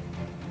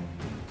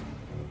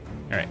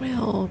 All right.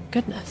 Well,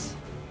 goodness.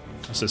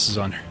 So this is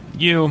on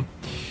you.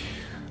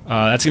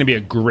 That's going to be a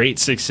great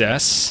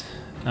success.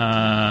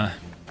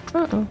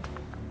 Uh-oh.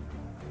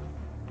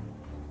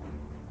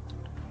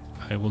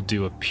 I will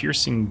do a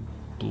piercing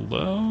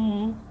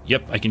blow.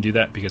 Yep, I can do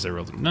that because I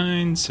rolled a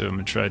 9. So I'm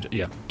going to try to...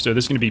 Yeah, so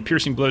this is going to be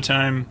piercing blow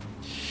time.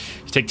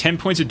 You take 10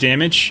 points of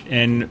damage,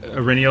 and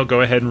Irinial,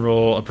 go ahead and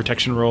roll a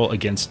protection roll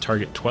against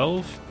target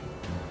 12.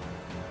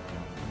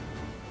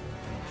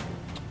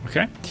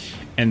 Okay.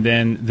 And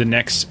then the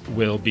next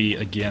will be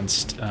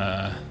against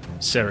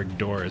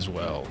Serigdor as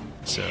well.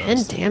 So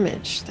 10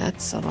 damage.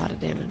 That's a lot of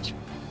damage.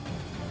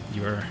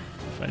 You are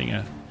fighting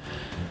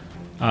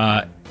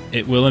a...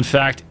 it will, in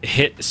fact,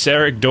 hit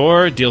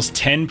Serigdor, deals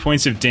 10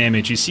 points of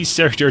damage. You see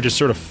Serigdor just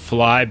sort of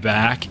fly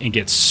back and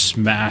get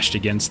smashed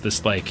against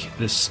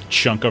this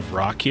chunk of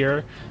rock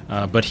here.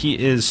 But he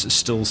is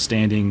still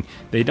standing.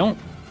 They don't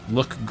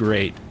look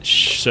great.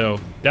 So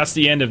that's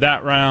the end of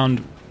that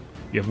round.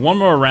 You have one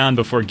more round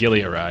before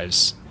Gilly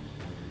arrives.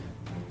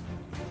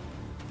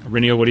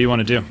 Irinial, what do you want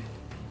to do?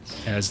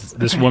 As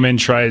this woman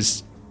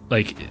tries...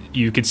 Like,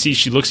 you can see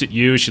she looks at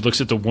you, she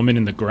looks at the woman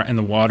in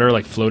the water,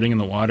 like floating in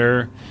the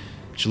water.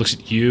 She looks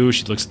at you,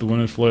 she looks at the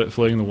woman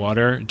floating in the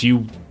water. Do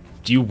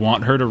you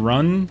want her to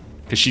run?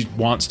 Because she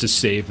wants to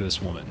save this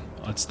woman.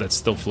 That's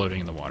still floating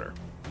in the water.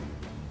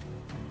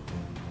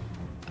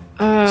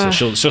 So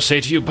she'll say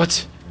to you,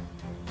 but...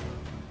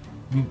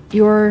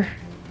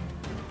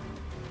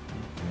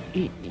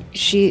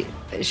 She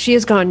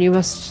is gone. You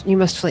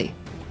must flee.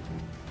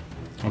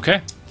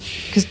 Okay.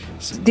 Because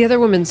the other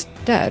woman's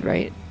dead,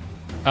 right?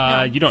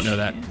 No. You don't know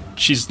that.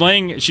 She's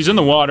in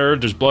the water,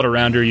 there's blood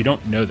around her, you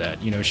don't know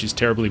that. You know, she's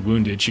terribly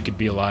wounded, she could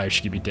be alive,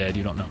 she could be dead,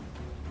 you don't know.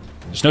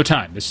 There's no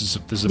time. This is a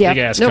big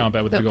ass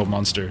combat with a big old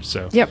monster,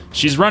 so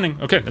she's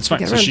running. Okay, that's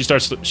fine. So she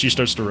starts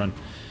to run.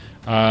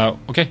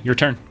 Okay, your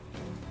turn.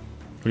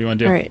 What do you want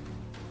to do? All right.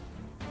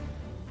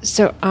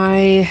 So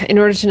in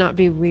order to not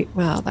be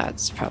well,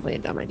 that's probably a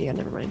dumb idea,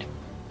 never mind.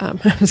 I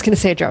was going to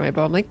say drop my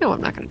bow. I'm like, no,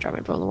 I'm not going to drop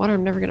my bow in the water.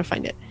 I'm never going to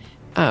find it.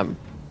 I'm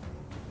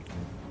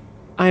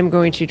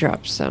going to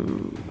drop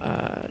some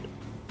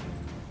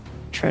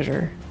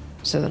treasure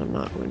so that I'm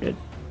not wounded.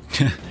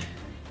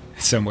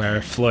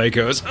 Somewhere, Floy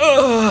goes,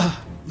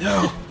 oh,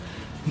 no.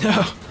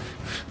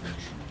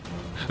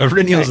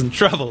 Irinial's in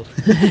trouble.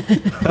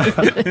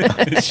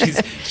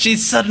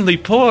 she's suddenly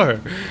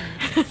poor.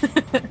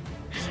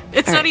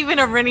 It's not even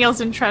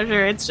Irinial's in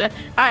treasure. It's just,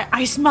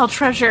 I smell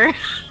treasure.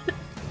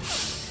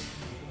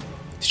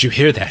 Did you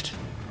hear that?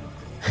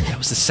 That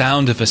was the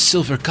sound of a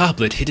silver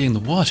goblet hitting the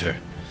water.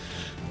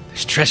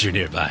 There's treasure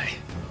nearby.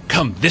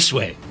 Come this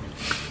way.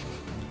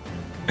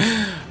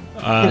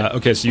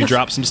 Okay, so you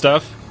drop some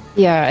stuff?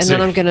 Yeah, and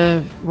then I'm going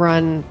to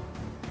run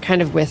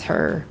kind of with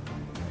her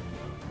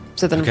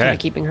so that I'm kind of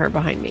keeping her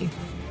behind me.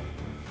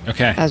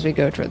 Okay. As we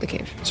go toward the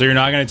cave. So you're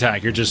not going to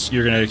attack. You're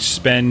going to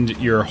spend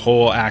your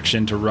whole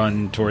action to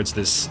run towards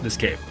this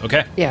cave.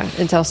 Okay? Yeah,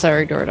 and tell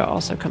Serigdor to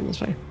also come this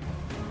way.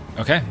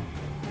 Okay.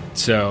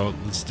 So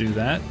let's do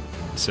that.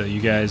 So you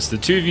guys, the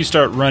two of you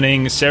start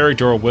running.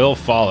 Serigdor will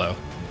follow.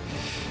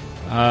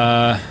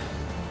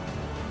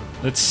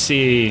 Let's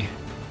see.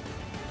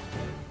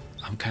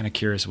 I'm kind of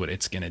curious what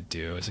it's going to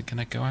do. Is it going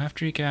to go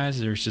after you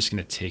guys, or is it just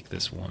going to take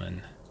this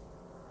woman?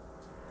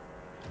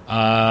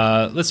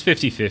 Let's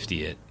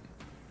 50-50 it.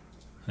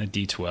 A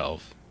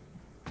D12.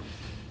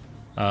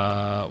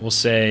 We'll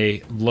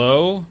say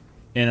low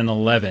and an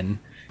 11.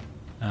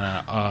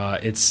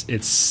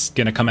 It's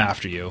going to come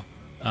after you.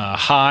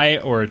 High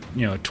or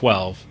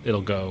 12,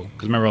 it'll go,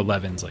 because remember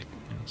 11's like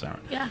sour.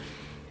 Yeah. All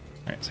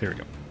right, so here we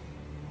go.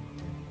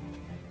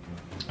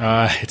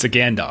 It's a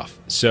Gandalf.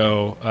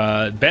 So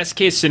best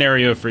case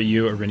scenario for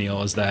you,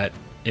 Irinial, is that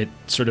it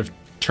sort of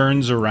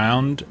turns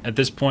around at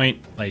this point,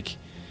 like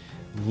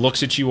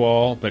looks at you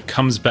all, but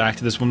comes back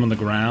to this woman on the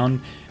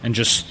ground and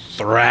just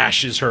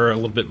thrashes her a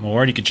little bit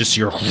more, and you could just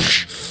hear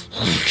whoosh,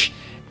 whoosh.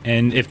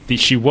 And if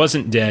she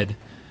wasn't dead,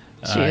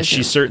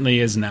 she certainly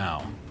is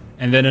now.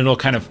 And then it'll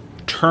kind of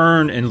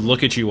turn and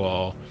look at you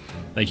all,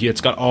 Like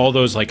it's got all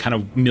those like kind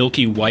of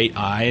milky white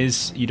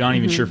eyes. You're not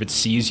even sure if it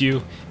sees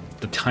you.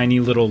 The tiny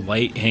little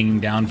light hanging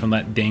down from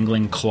that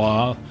dangling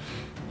claw,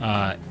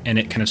 and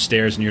it kind of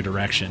stares in your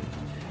direction.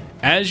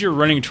 As you're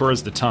running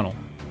towards the tunnel,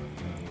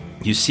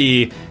 you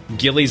see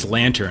Gilly's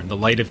lantern, the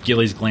light of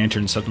Gilly's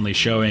lantern suddenly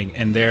showing,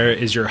 and there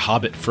is your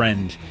hobbit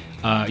friend.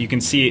 You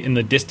can see in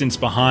the distance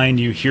behind,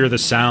 you hear the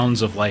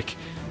sounds of like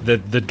the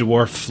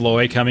dwarf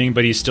Floy coming,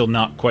 but he's still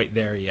not quite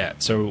there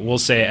yet. So we'll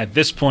say at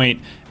this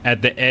point,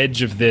 at the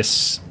edge of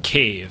this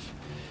cave,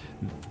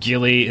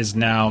 Gilly is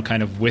now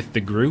kind of with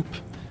the group.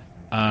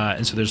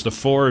 And so there's the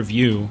four of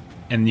you,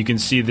 and you can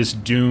see this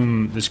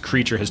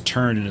creature has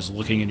turned and is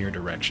looking in your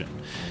direction.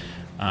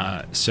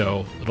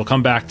 So it'll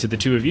come back to the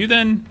two of you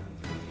then.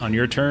 On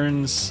your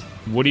turns,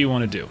 what do you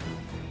want to do?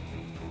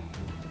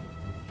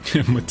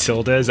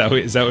 Matilda, is that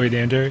what we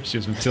named her? She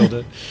was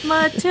Matilda.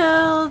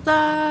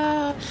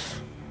 Matilda.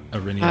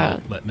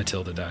 Auriniel let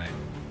Matilda die.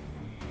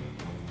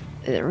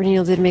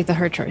 Auriniel did make the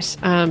hard choice.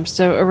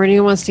 So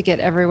Auriniel wants to get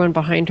everyone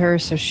behind her,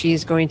 so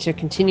she's going to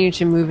continue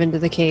to move into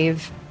the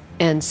cave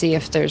and see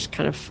if there's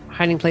kind of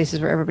hiding places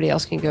where everybody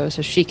else can go,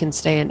 so she can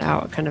stay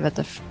out kind of at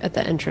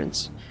the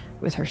entrance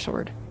with her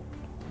sword.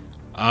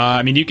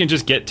 I mean, you can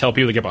just tell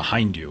people to get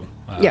behind you.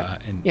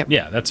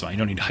 Yeah, that's fine. You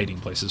don't need hiding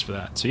places for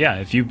that. So yeah,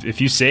 if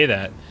you say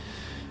that,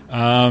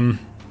 I'll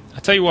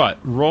tell you what.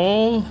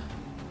 Roll.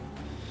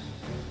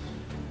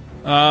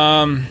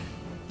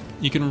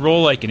 You can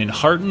roll like an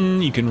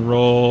enhearten. You can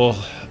roll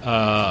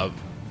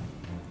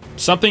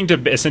something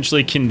to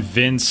essentially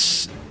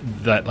convince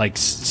that like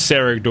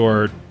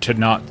Saragdor to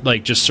not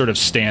like just sort of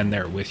stand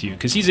there with you,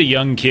 because he's a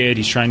young kid.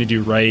 He's trying to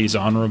do right. He's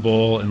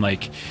honorable, and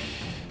like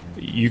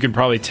you can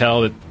probably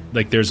tell that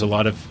like there's a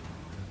lot of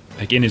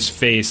like in his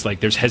face, like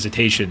there's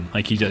hesitation,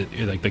 like he does,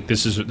 like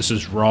this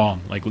is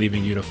wrong, like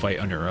leaving you to fight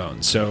on your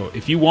own. So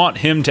if you want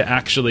him to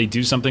actually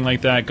do something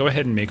like that, go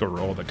ahead and make a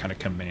roll to kind of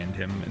command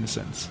him in a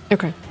sense.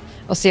 Okay,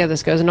 I'll see how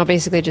this goes, and I'll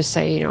basically just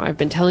say, I've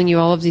been telling you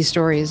all of these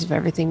stories of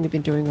everything we've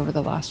been doing over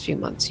the last few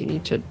months. You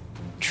need to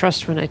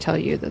trust when I tell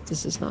you that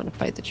this is not a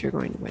fight that you're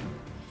going to win.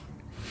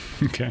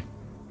 Okay.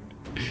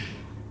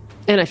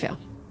 And I fail.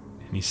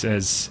 And he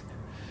says,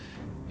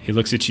 he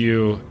looks at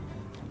you.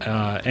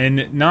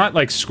 And not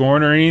like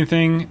scorn or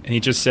anything, and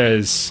he just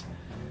says,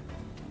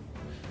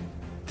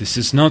 "This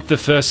is not the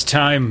first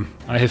time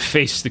I have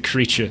faced the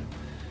creature.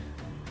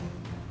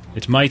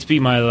 It might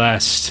be my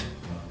last,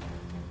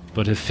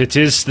 but if it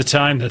is the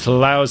time that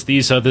allows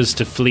these others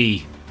to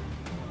flee,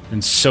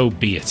 then so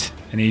be it."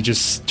 And he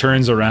just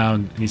turns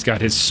around, and he's got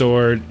his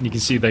sword, and you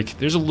can see like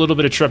there's a little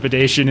bit of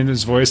trepidation in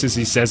his voice as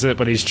he says it,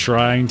 but he's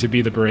trying to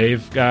be the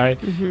brave guy.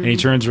 And he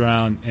turns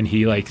around, and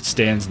he like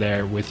stands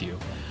there with you.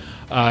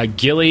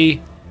 Gilly,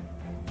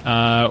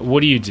 what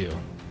do you do?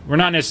 We're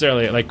not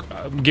necessarily like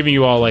I'm giving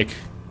you all like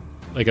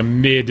a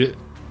mid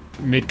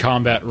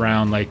combat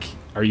round. Like,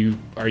 are you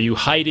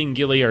hiding,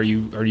 Gilly? Are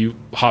you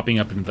hopping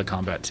up into the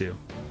combat too?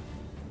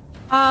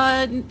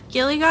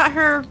 Gilly got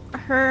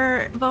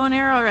her bow and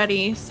arrow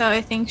ready, so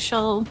I think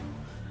she'll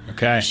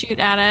shoot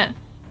at it.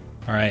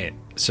 All right.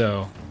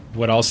 So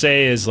what I'll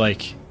say is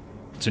like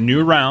it's a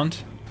new round.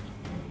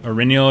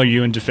 Auriniel, are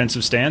you in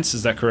defensive stance?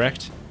 Is that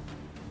correct?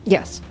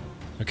 Yes.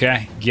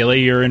 Okay,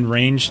 Gilly, you're in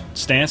ranged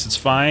stance. It's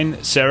fine.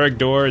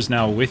 Saragdor is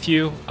now with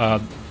you.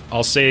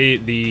 I'll say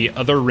the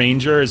other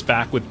ranger is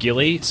back with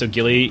Gilly. So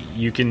Gilly,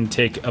 you can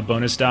take a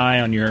bonus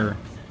die on your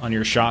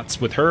shots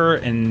with her,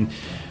 and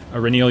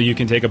Auriniel, you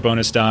can take a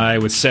bonus die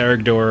with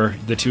Saragdor,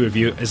 the two of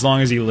you, as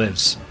long as he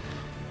lives.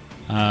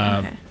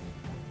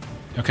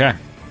 Okay.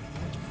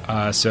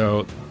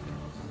 So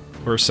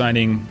we're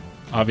assigning,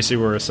 kind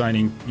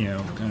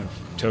of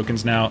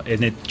tokens now,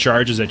 and it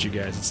charges at you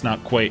guys. It's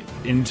not quite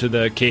into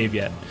the cave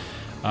yet.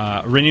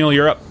 Auriniel,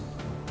 you're up.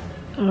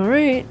 All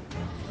right.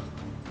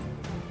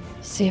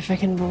 See if I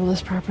can roll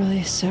this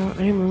properly. So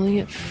I'm rolling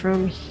it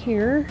from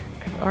here.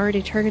 I've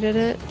already targeted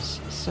it,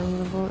 so I'm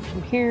gonna roll it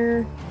from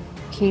here.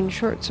 Keen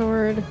short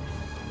sword.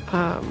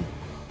 I'm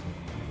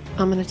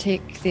gonna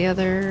take the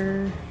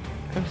other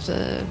of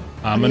the.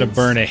 I'm gonna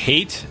burn a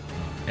hate,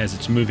 as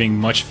it's moving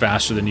much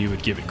faster than you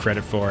would give it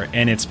credit for,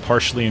 and it's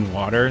partially in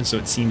water, and so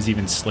it seems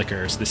even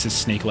slicker. So this is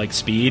snake-like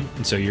speed,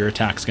 and so your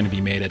attack's going to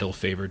be made at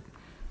ill-favored.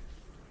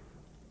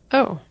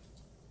 Oh.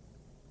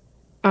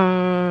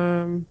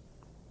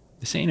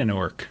 This ain't an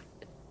orc.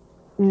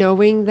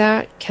 Knowing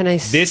that, can I...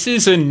 This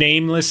is a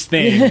nameless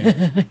thing.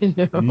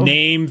 I know.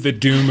 Name the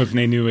doom of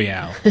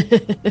Nenuial.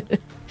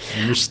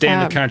 I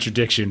understand the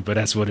contradiction, but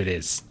that's what it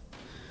is.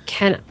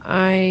 Can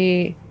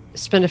I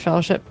spend a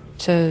fellowship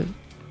to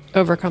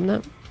overcome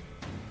that?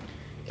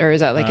 Or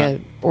is that like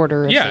a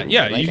order? Yeah.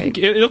 Like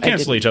it'll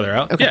cancel each other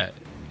out. Okay.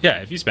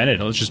 Yeah. If you spend it,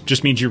 it'll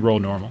just means you roll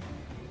normal.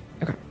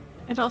 Okay.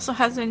 It also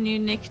has a new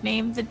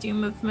nickname, the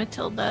Doom of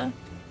Matilda.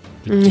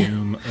 The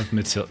Doom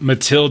of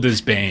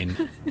Matilda's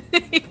Bane.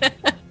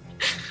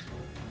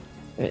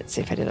 Let's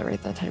see if I did it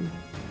right that time.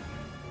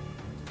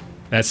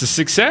 That's a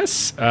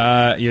success.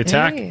 You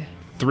attack. Hey.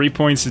 3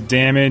 points of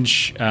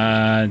damage.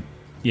 It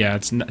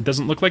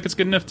doesn't look like it's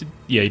good enough to...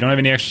 Yeah, you don't have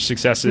any extra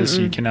successes,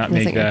 so you cannot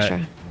make that.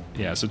 Extra.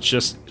 Yeah, so it's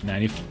just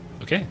 90.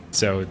 Okay,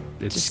 so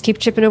it's Just keep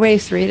chipping away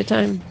 3 at a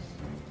time.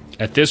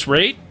 at this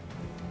rate.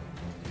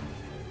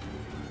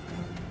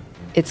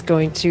 It's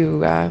going to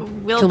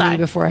We'll kill die. me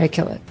before I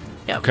kill it.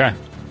 Yep. Okay,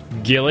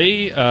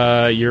 Gilly,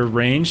 you're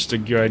ranged to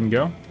go ahead and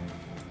go.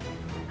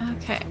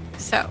 Okay,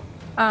 so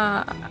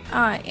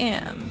I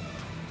am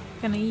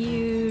gonna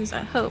use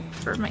a hope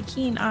for my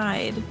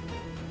keen-eyed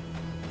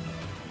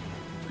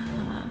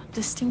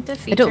distinctive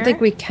feature. I don't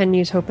think we can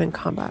use hope in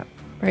combat,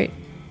 right?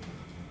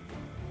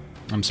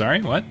 I'm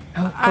sorry, what?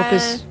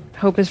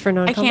 Hope is for I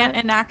non-combat. can't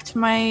enact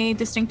my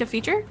distinctive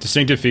feature.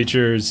 Distinctive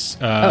features.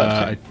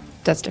 Okay.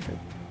 That's different.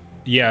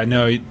 Yeah,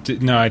 no,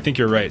 I think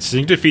you're right.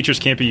 Distinctive features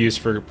can't be used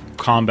for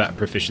combat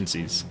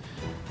proficiencies.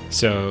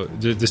 So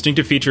the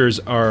distinctive features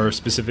are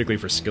specifically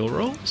for skill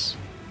rolls.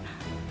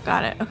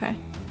 Got it. Okay.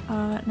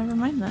 Never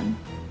mind then.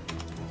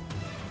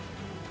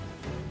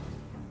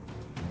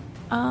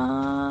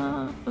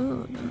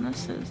 Ooh, then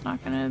this is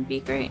not gonna be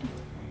great.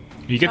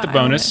 You get the I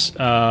bonus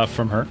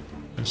from her.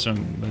 There's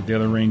the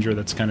other ranger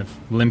that's kind of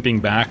limping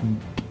back,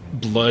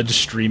 blood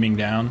streaming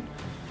down.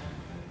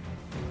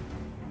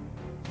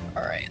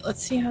 All right,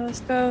 let's see how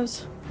this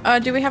goes.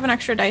 Do we have an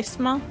extra dice,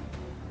 Mel?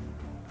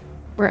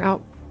 We're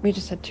out. We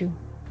just had 2.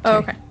 Oh,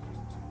 Sorry. okay.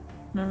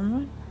 Never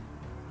mind.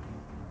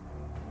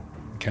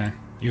 Okay.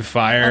 You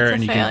fire That's a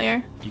and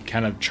failure. you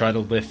kind of try to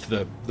lift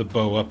the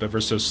bow up ever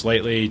so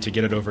slightly to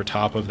get it over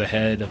top of the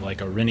head of like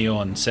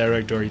Auriniel and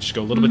Sereg, or you just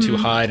go a little bit too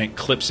high and it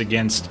clips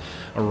against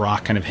a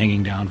rock kind of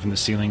hanging down from the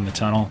ceiling in the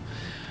tunnel.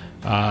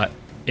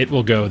 It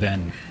will go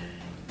then.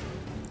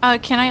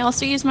 Can I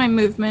also use my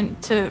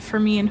movement for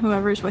me and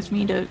whoever's with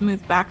me to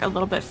move back a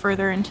little bit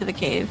further into the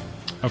cave?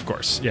 Of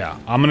course, yeah.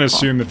 I'm going to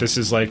assume that this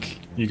is like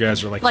you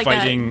guys are like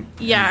fighting.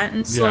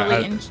 And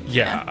slowly.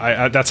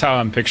 That's how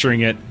I'm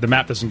picturing it. The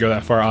map doesn't go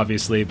that far,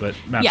 obviously, but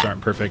maps aren't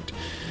perfect.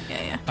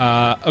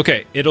 Yeah.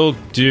 Okay, it'll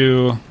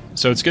do.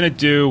 So it's going to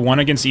do one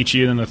against each of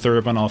you, then the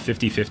third one I'll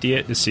 50-50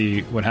 it to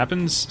see what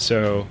happens.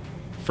 So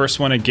first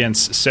one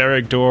against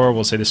Sereg,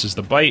 we'll say this is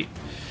the bite.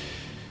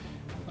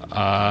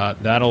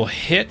 That'll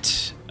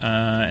hit,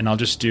 and I'll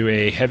just do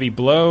a heavy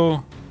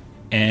blow,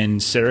 and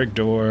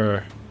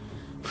Sereg,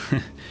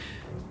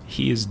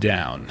 he is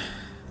down.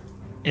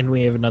 And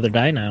we have another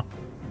die now.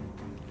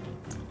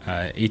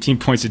 18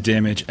 points of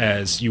damage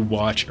as you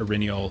watch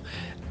Auriniel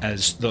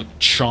as the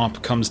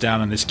chomp comes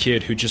down on this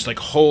kid who just like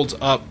holds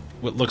up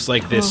what looks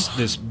like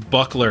this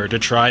buckler to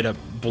try to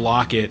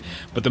block it,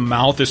 but the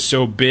mouth is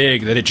so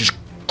big that it just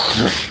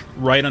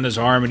right on his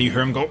arm, and you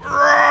hear him go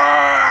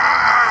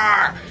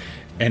 "Arrgh!"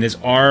 And his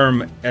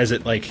arm as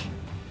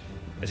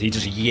he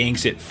just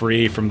yanks it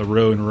free from the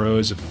row and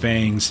rows of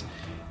fangs,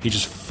 he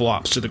just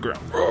flops to the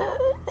ground.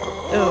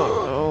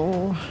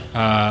 Oh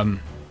no.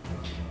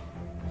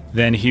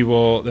 Then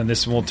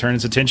this will turn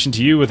its attention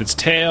to you with its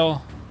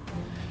tail.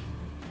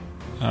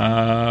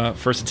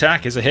 First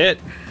attack is a hit.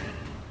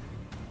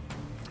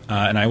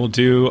 And I will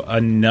do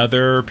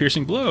another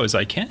piercing blow as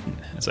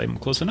I'm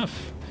close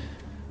enough.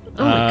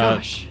 Oh my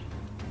gosh.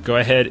 Go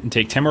ahead and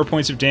take 10 more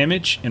points of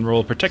damage and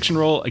roll a protection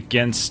roll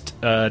against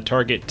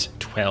target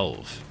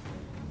 12.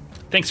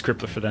 Thanks,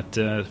 Crippler, for that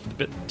for the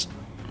bit.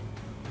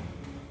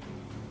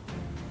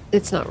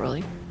 It's not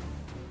rolling.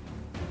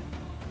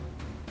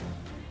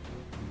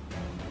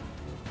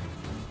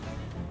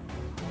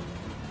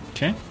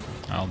 Okay,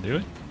 I'll do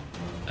it.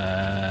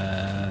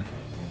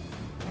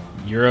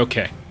 You're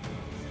okay.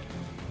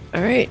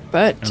 All right,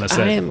 but Unless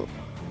I am.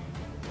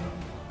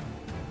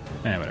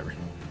 Whatever.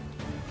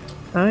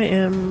 I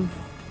am.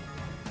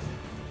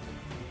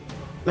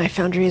 My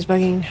foundry is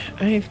bugging.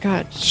 I've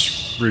got.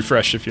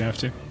 Refresh if you have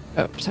to.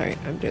 Oh, sorry,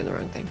 I'm doing the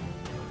wrong thing.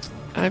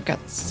 I've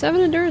got 7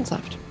 endurance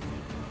left.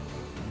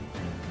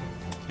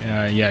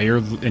 Yeah,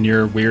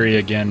 you're weary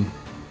again.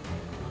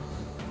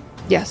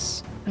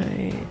 Yes,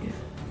 I'm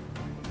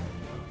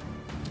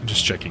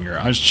just checking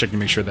I was checking to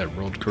make sure that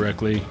rolled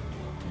correctly.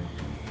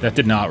 That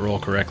did not roll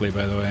correctly,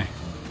 by the way.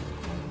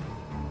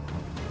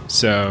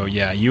 So,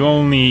 yeah, you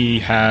only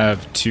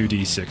have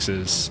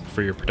 2d6s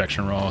for your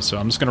protection roll, so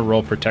I'm just going to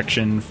roll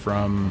protection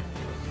from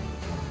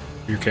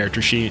your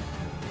character sheet.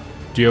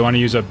 Do you want to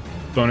use a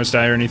bonus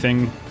die or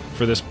anything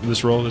for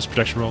this roll, this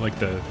protection roll, like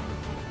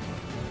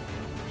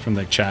from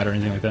the chat or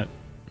anything like that?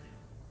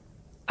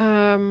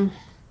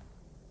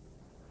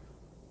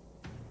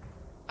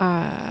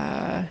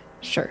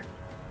 Sure.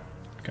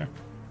 Okay.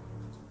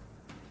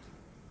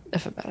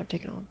 If I'm bad, I've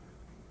taken on.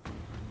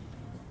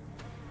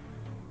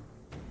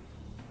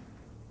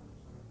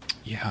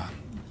 Yeah.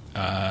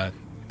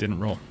 Didn't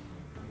roll.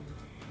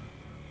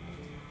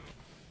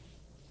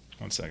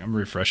 One sec. I'm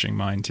refreshing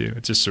mine too.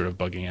 It's just sort of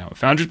bugging out.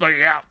 Foundry's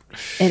bugging out.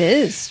 It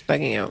is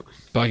bugging out.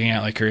 Bugging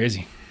out like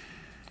crazy.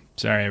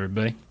 Sorry,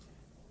 everybody.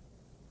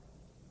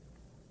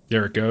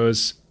 There it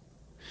goes.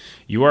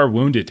 You are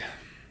wounded.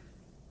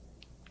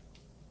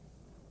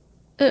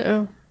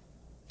 Uh-oh.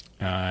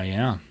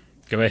 Yeah.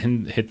 Go ahead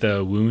and hit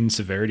the wound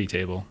severity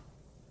table.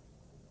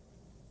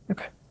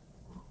 Okay.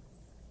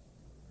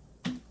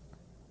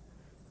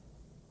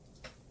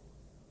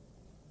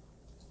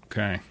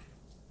 Okay.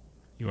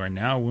 You are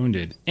now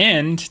wounded.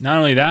 And not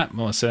only that,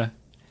 Melissa,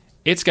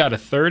 it's got a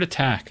third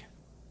attack.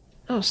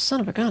 Oh, son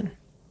of a gun.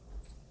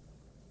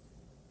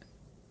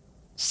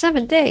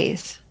 7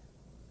 days.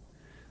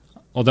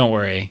 Well, don't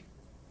worry.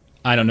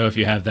 I don't know if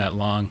you have that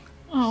long.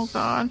 Oh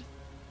God.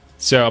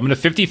 So I'm going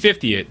to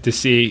 50-50 it to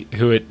see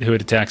who it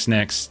attacks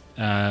next.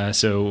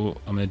 So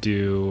I'm going to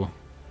do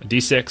a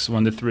D6.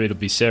 1 to 3, it'll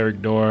be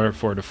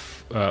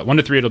Serigdor. 1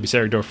 to 3, it'll be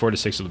Serigdor. 4 to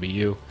 6, it'll be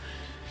you.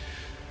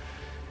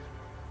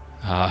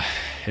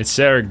 It's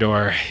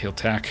Serigdor. He'll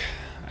attack.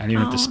 I don't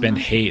even have to spend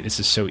hate. This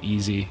is so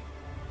easy.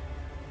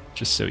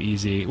 Just so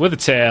easy. With a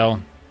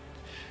tail.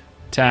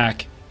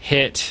 Attack.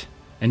 Hit.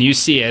 And you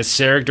see as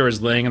Serigdor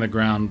is laying on the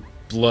ground,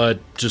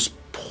 blood just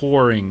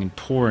pouring and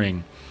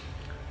pouring.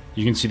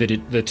 You can see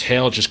that the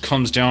tail just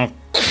comes down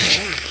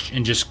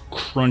and just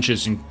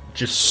crunches and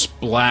just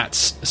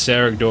splats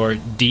Serigdor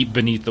deep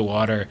beneath the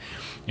water.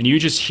 And you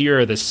just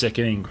hear the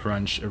sickening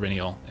crunch,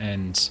 Irinial.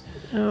 And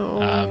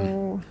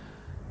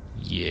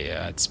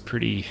yeah, it's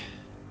pretty...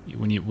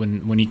 When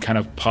he kind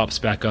of pops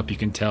back up, you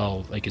can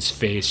tell like his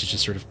face is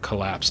just sort of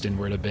collapsed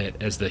inward a bit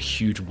as the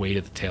huge weight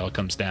of the tail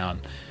comes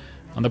down.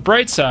 On the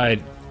bright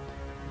side,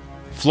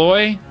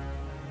 Floy,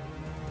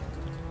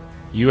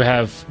 you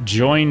have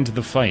joined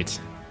the fight.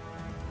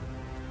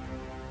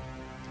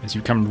 As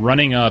you come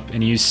running up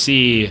and you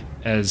see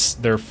as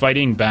they're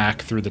fighting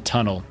back through the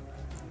tunnel,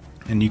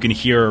 and you can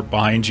hear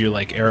behind you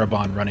like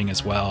Erebon running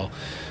as well.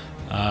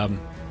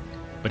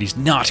 But he's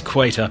not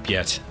quite up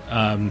yet.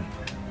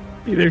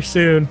 Be there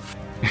soon.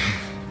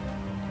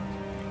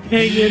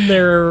 Hang in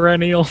there,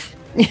 Irenial.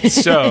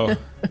 So,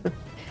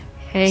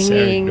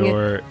 Hanging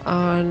Serigdor.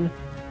 on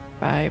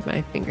by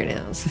my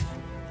fingernails.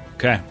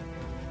 Okay.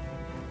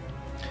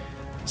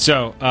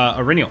 So,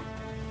 Irinial.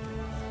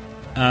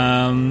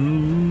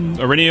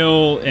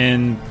 Irinial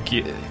and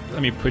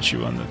let me put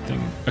you on the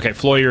thing. Okay,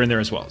 Floy, you're in there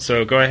as well.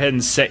 So go ahead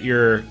and set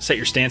your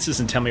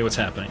stances and tell me what's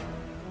happening.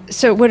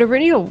 So what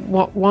Irinial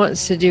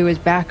wants to do is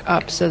back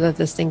up so that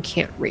this thing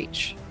can't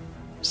reach.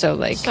 So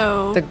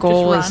the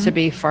goal is to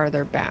be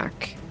farther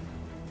back.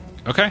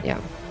 Okay.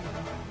 Yeah.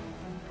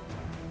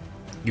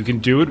 You can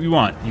do what you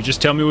want. You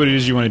just tell me what it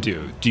is you want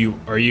to do.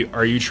 Are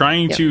you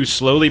trying to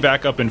slowly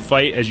back up and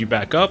fight as you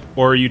back up,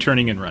 or are you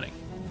turning and running?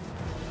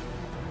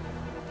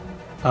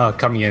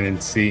 Coming in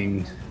and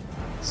seeing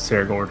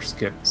Serigdor just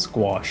get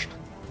squashed.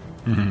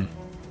 Mm-hmm.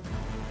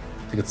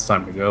 I think it's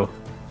time to go.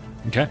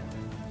 Okay.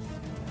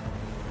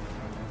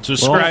 So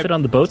We'll all fit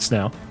on the boats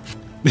now.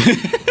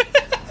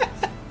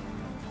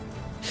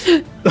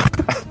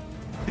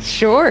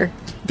 Sure.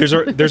 There's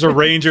a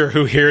ranger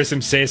who hears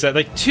him say that,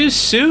 like, too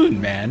soon,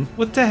 man.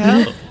 What the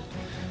hell?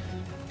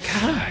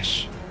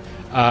 Gosh.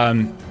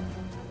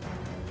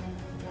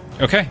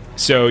 Okay,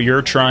 so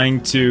you're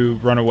trying to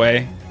run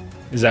away.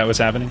 Is that what's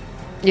happening?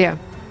 Yeah.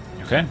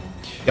 Okay.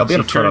 Yeah, I'll be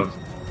in front of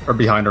or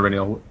behind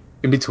Irinial,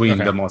 in between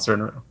the monster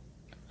and Irinial.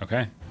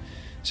 Okay.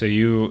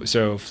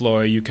 So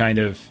Floy, you kind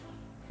of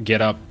get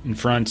up in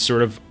front,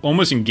 sort of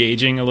almost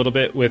engaging a little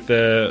bit with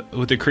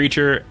the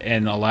creature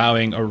and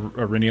allowing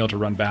Irinial to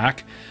run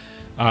back.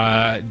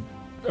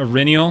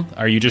 Irinial,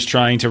 are you just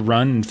trying to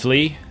run and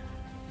flee?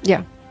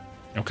 Yeah.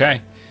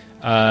 Okay.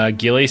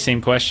 Gilly,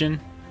 same question.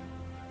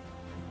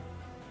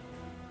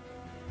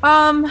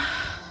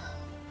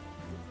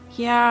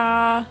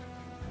 Yeah.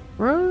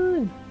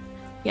 Run.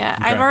 Yeah,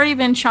 Okay. I've already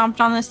been chomped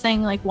on this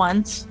thing like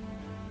once.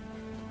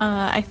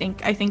 I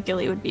think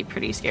Gilly would be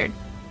pretty scared.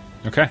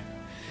 Okay.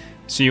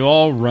 So you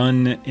all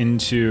run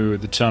into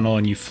the tunnel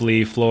and you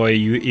flee. Floy,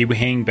 you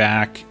hang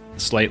back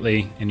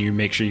slightly and you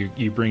make sure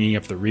you're bringing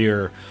up the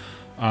rear.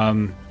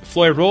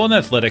 Floy, roll an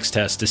athletics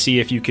test to see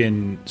if you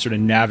can sort of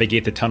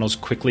navigate the tunnels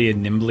quickly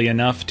and nimbly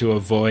enough to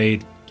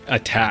avoid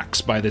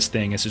attacks by this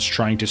thing as it's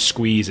trying to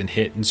squeeze and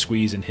hit and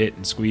squeeze and hit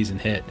and squeeze and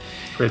hit.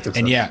 Great success.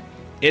 And yeah,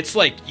 it's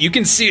like you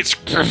can see it's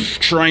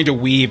trying to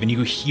weave, and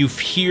you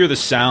hear the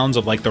sounds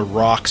of like the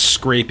rocks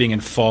scraping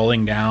and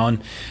falling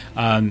down.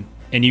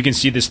 And you can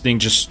see this thing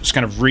just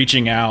kind of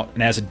reaching out,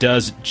 and as it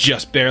does, it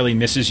just barely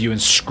misses you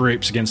and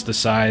scrapes against the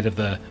side of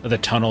the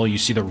tunnel. You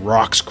see the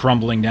rocks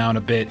crumbling down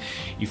a bit.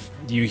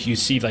 You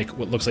see like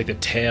what looks like the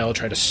tail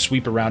try to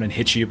sweep around and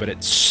hit you, but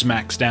it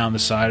smacks down the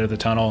side of the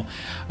tunnel.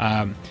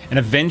 And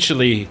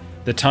eventually,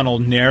 the tunnel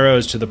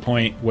narrows to the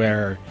point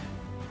where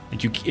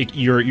like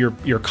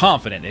you're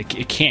confident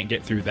it can't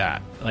get through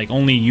that. Like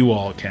only you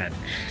all can.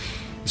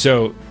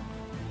 So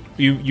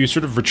you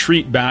sort of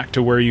retreat back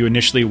to where you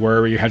initially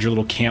were, where you had your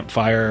little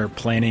campfire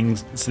planning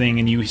thing,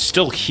 and you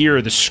still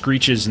hear the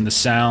screeches and the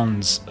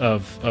sounds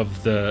of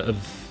the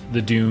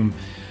doom.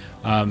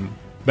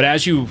 But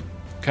as you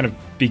kind of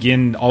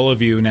begin, all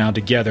of you now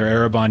together,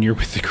 Erebon, you're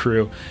with the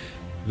crew.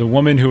 The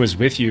woman who was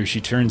with you,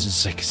 she turns and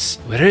is like,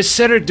 "Where is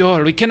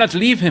Serigdor? We cannot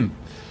leave him."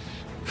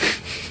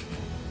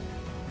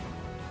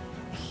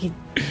 He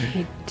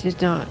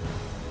did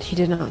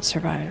not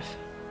survive.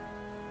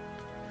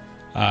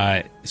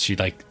 She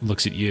like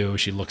looks at you,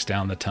 she looks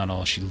down the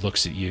tunnel, she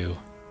looks at you,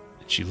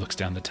 she looks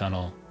down the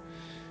tunnel.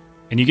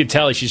 And you can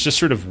tell she's just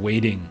sort of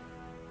waiting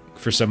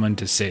for someone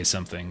to say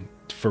something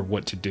for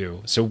what to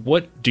do. So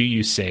what do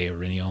you say,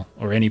 Auriniel,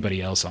 or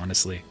anybody else,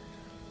 honestly?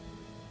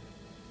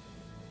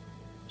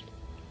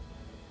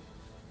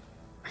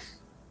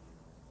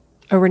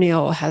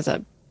 Auriniel has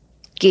a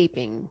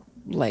gaping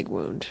leg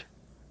wound.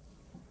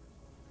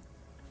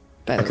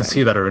 I can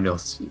see that,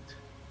 Auriniel.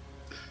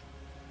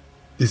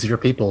 These are your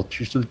people.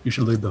 You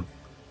should lead them.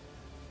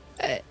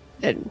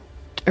 And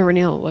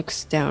Auriniel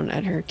looks down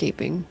at her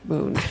gaping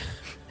wound.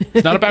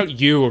 It's not about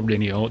you,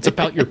 Auriniel. It's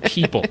about your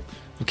people.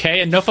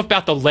 Okay? Enough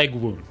about the leg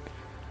wound.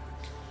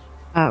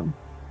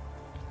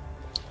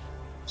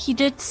 He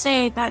did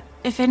say that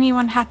if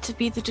anyone had to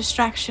be the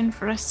distraction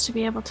for us to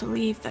be able to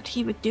leave, that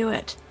he would do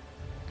it.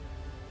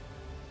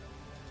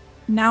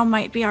 Now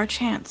might be our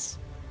chance.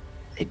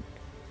 I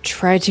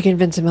tried to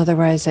convince him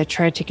otherwise. I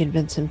tried to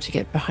convince him to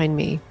get behind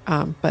me.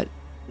 But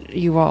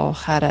you all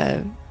had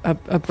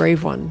a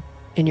brave one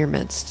in your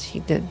midst. He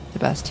did the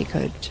best he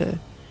could to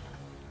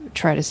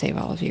try to save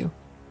all of you.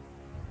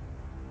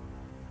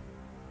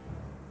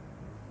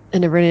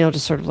 And Auriniel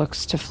just sort of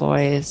looks to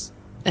Floyd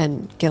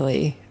and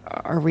Gilly.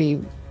 Are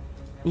we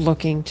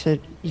looking to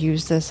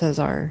use this as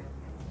our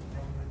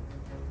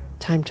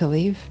time to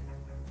leave?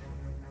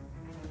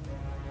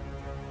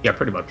 Yeah,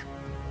 pretty much.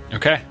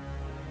 Okay.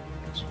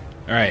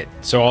 All right.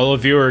 So all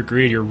of you are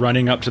agreed. You're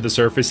running up to the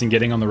surface and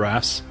getting on the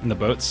rafts and the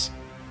boats.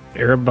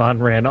 Erebon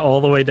ran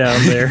all the way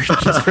down there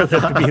just for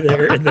them to be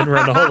there and then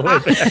run all the way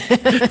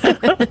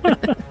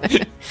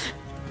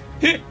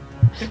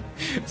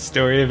back.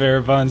 Story of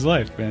Erebon's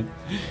life, man.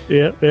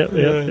 Yeah,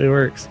 it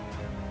works.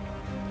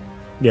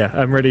 Yeah,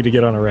 I'm ready to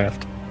get on a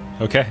raft.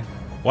 Okay.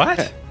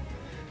 What?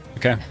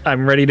 Okay.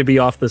 I'm ready to be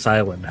off this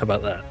island. How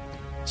about that?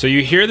 So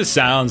you hear the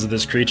sounds of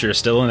this creature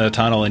still in the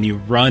tunnel, and you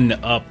run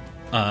up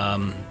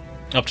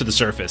to the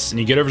surface, and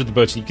you get over to the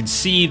boats, and you can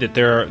see that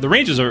the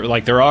ranges are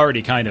like they're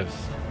already kind of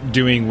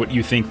doing what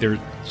you think they're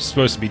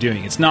supposed to be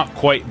doing. It's not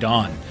quite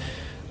dawn.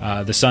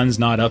 The sun's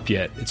not up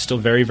yet. It's still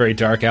very, very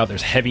dark out.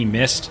 There's heavy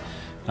mist,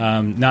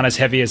 not as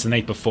heavy as the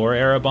night before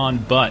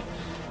Erebon, but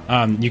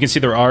you can see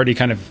they're already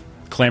kind of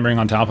clambering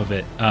on top of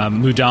it.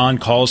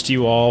 Mudan calls to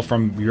you all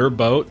from your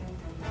boat,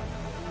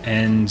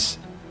 and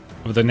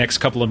over the next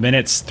couple of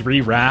minutes,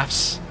 3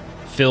 rafts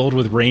filled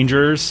with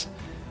rangers,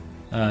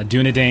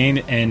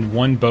 Dunedain, and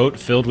 1 boat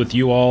filled with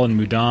you all and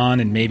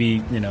Mudan, and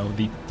maybe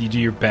you do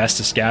your best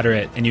to scatter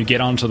it, and you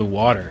get onto the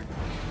water.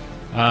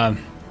 I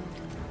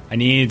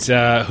need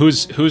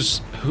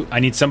I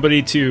need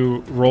somebody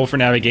to roll for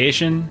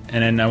navigation,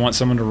 and then I want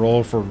someone to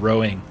roll for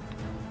rowing.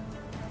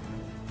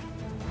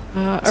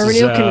 We're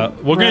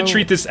gonna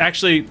treat this.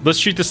 Actually, let's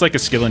treat this like a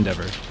skill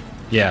endeavor.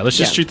 Yeah, let's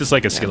just treat this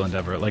like a skill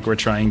endeavor, like we're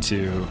trying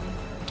to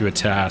do a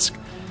task.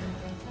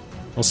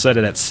 We'll set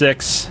it at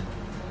 6.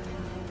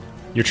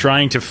 You're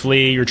trying to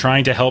flee. You're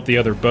trying to help the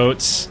other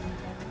boats.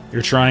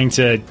 You're trying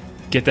to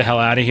get the hell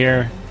out of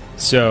here.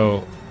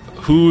 So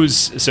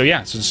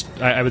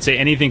I would say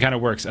anything kind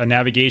of works. A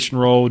navigation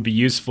roll would be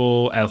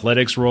useful.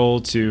 Athletics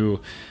roll to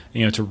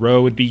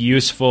row would be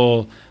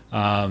useful.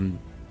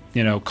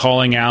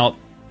 Calling out,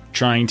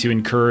 trying to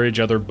encourage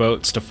other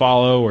boats to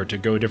follow or to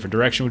go a different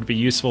direction would be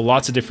useful.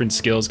 Lots of different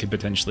skills could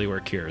potentially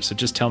work here. So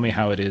just tell me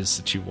how it is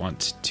that you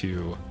want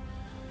to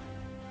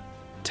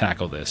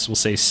tackle this. We'll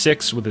say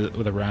 6 with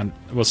a round.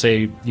 We'll say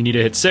you need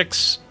to hit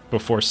 6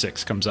 before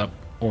 6 comes up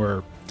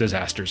or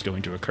disaster is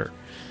going to occur.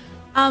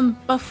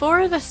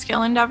 Before the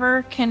skill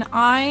endeavor, can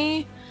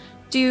I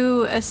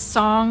do a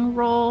song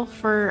roll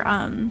for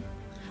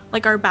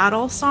like our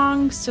battle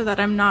songs so that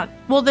I'm not...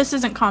 Well, this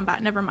isn't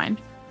combat. Never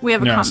mind. We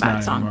have a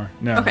combat song. Anymore.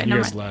 No, okay, you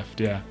guys left.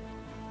 Yeah,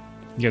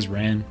 you guys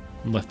ran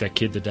and left that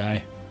kid to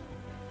die.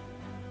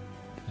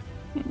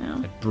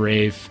 That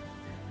brave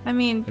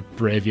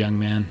young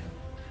man.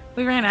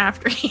 We ran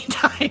after he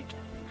died.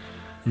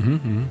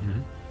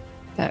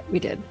 That we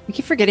did. We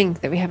keep forgetting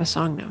that we have a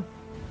song now.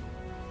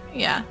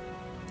 Yeah.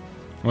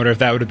 I wonder if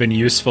that would have been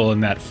useful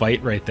in that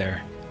fight right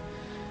there.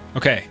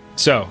 Okay,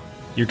 so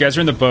you guys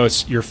are in the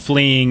boats. You're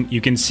fleeing. You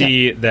can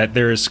see that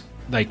there's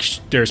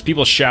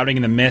people shouting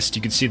in the mist.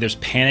 You can see there's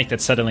panic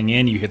that's settling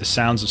in. You hear the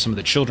sounds of some of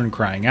the children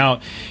crying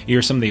out. You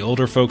hear some of the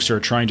older folks who are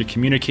trying to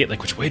communicate,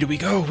 like, which way do we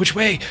go? Which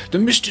way? The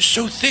mist is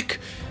so thick.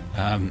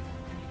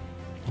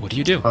 What do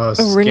you do?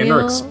 Scan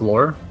or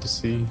explore to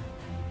see.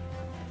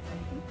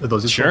 Are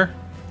those useful? Sure.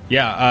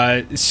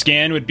 Yeah,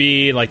 scan would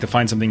be like to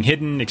find something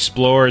hidden.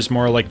 Explore is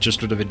more like just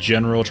sort of a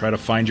general try to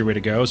find your way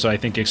to go. So I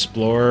think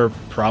explore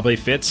probably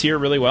fits here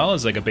really well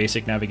as like a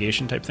basic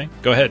navigation type thing.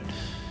 Go ahead.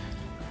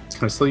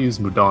 Can I still use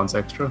Mudan's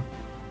extra?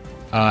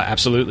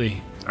 Absolutely.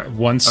 Right.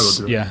 Once,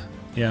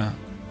 yeah.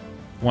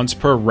 Once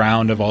per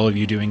round of all of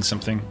you doing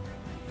something.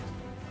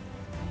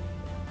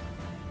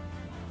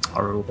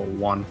 I'll roll a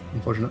 1,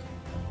 unfortunate.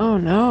 Oh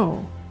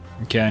no.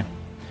 Okay.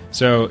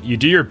 So you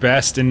do your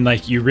best and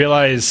like you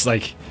realize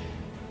like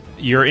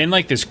you're in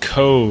like this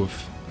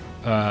cove,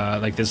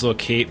 like this little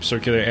cape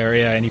circular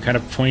area, and you kind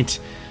of point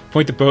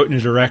the boat in a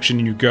direction,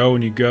 and you go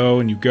and you go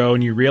and you go,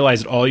 and you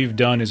realize that all you've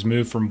done is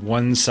move from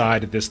one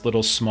side of this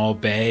little small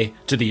bay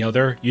to the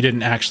other. You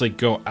didn't actually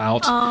go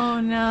out. Oh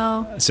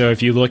no. So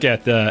if you look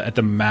at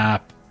the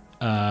map,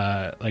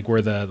 like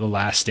where the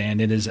last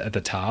stand is at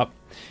the top.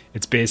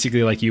 It's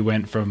basically like you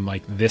went from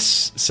like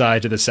this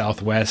side to the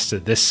southwest to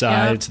this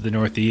side to the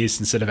northeast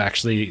instead of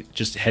actually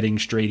just heading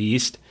straight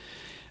east.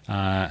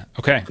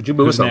 Okay. Could you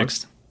move Who's us over?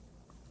 next?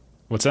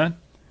 What's that?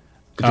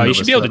 Could You move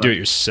should us be able to that do it way?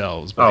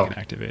 yourselves, but I can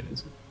activate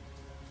it.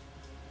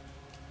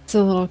 It's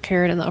a little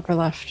carrot in the upper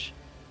left.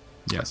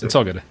 Yeah, see. it's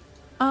all good.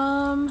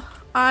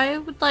 I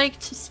would like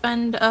to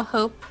spend a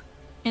hope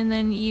and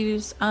then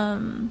use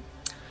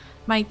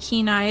my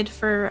keen-eyed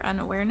for an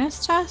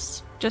awareness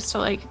test, just to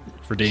like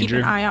For keep danger,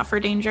 an eye out for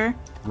danger.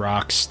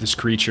 rocks, this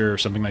creature, or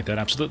something like that.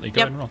 Absolutely.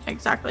 Go ahead and roll.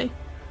 Exactly.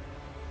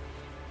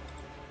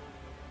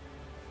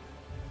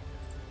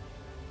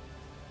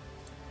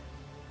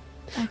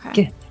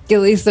 Okay.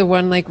 Gilly's the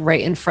one like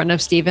right in front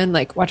of Steven,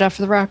 like, watch out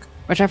for the rock.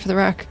 Watch out for the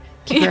rock.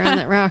 Keep her on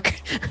that rock.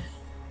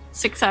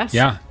 Success.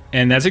 Yeah,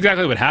 and that's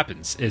exactly what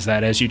happens, is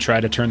that as you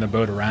try to turn the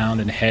boat around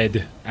and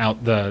head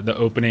out the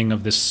opening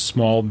of this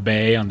small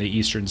bay on the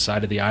eastern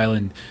side of the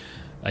island,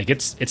 like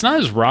it's not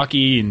as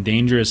rocky and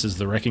dangerous as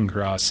the Wrecking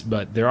Cross,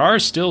 but there are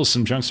still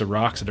some chunks of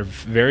rocks that are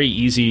very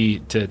easy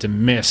to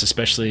miss,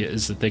 especially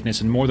as the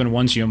thickness, and more than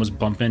once you almost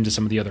bump into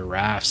some of the other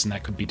rafts, and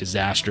that could be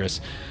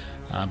disastrous.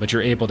 But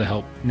you're able to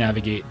help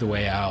navigate the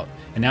way out,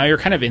 and now you're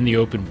kind of in the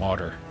open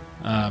water.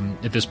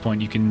 At this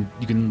point, you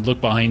can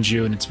look behind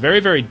you, and it's very,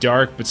 very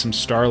dark, but some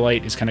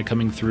starlight is kind of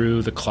coming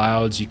through the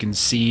clouds. You can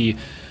see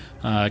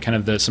kind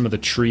of some of the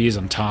trees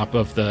on top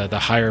of the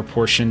higher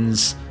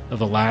portions of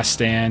the last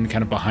stand,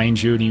 kind of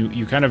behind you, and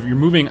you're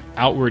moving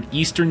outward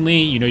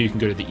easternly. You know, you can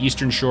go to the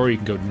eastern shore, you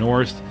can go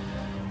north,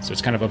 so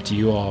it's kind of up to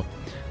you all.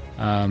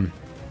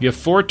 You have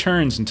 4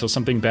 turns until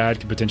something bad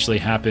could potentially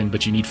happen,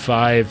 but you need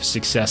 5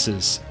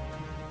 successes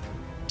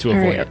to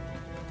avoid it.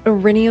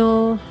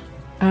 Aurinial,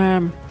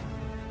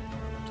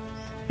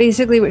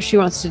 basically what she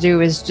wants to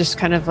do is just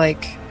kind of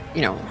like,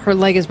 you know, her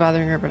leg is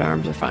bothering her, but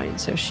arms are fine.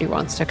 So she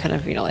wants to kind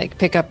of, you know, like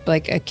pick up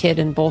like a kid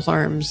in both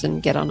arms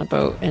and get on a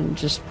boat and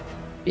just,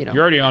 you know.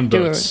 You're already on do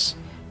boats.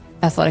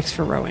 Athletics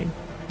for rowing.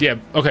 Yeah,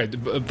 okay,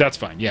 that's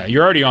fine. Yeah,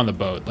 you're already on the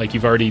boat. Like,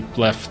 you've already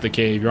left the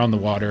cave, you're on the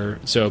water.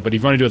 So, but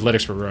if you want to do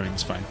athletics for rowing,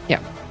 it's fine.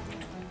 Yeah.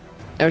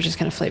 I was just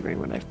kind of flavoring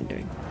what I've been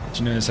doing. Did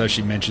you notice how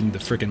she mentioned the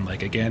frickin'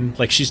 leg again?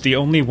 Like, she's the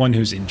only one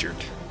who's injured.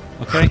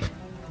 Okay?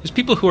 There's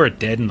people who are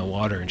dead in the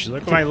water, and she's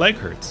like, my leg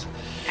hurts.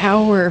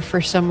 Hour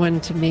for someone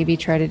to maybe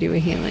try to do a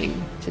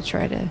healing to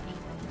try to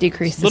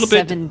decrease the Little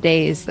bit- 7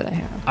 days that I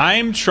have.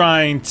 I'm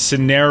trying to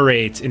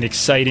narrate an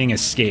exciting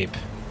escape.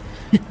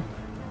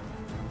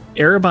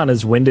 Erebon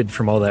is winded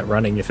from all that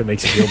running, if it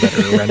makes you feel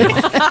better already.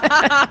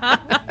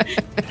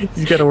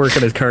 He's got to work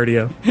on his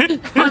cardio.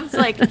 One's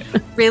like,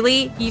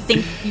 really? You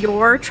think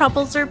your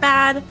troubles are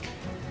bad?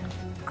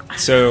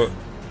 So,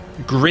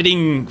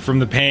 gritting from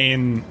the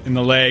pain in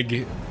the leg,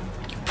 you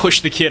push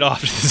the kid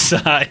off to the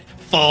side,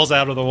 falls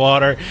out of the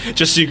water,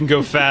 just so you can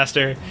go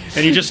faster,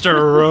 and you just start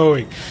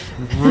rowing,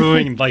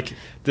 like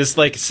this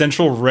like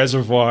central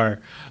reservoir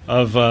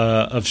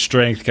of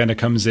strength kind of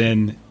comes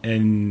in.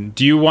 And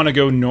do you want to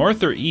go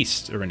north or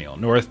east, Aurinial?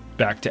 North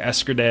back to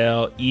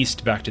Eskerdale,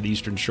 east back to the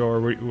eastern shore.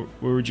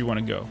 Where would you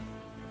want to go?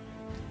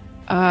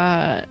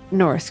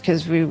 North,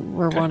 because we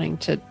were wanting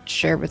to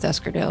share with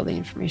Eskerdale the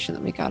information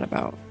that we got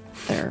about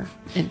their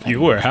infighting.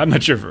 You were. How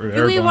much of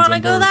Do we want to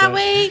go that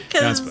way?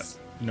 That's Because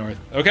fine. North.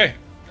 Okay.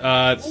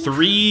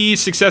 3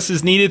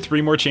 successes needed.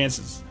 3 more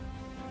chances.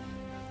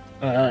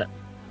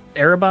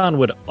 Erebon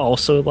would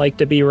also like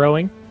to be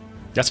rowing.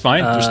 That's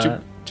fine. There's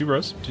two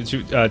rows,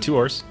 two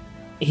oars.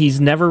 He's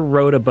never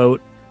rowed a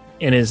boat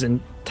in his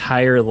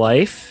entire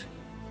life,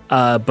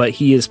 but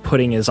he is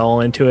putting his all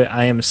into it.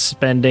 I am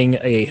spending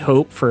a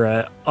hope for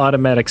an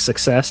automatic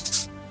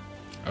success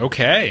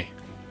Okay.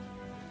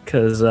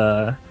 because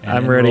I'm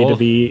then ready roll. to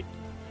be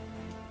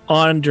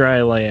on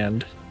dry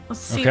land.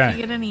 let's see Okay. if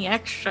we get any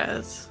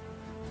extras.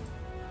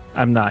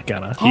 I'm not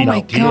gonna. Oh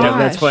my Yeah,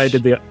 that's why I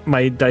gosh. did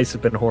my dice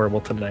have been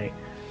horrible tonight.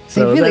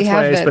 So really that's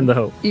why have I spend the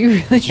hope. You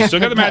really You have still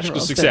got the that magical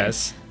roll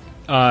success.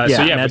 Yeah,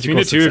 So yeah, between magical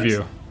the two of success.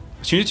 you.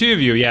 Between the two of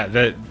you, yeah,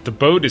 the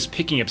boat is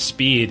picking up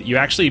speed. You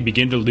actually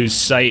begin to lose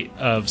sight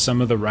of some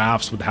of the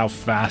rafts with how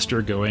fast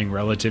you're going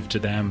relative to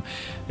them.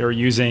 They're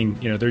using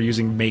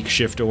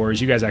makeshift oars.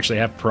 You guys actually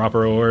have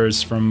proper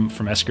oars from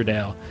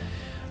Eskerdale.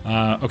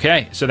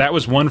 Okay, so that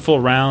was 1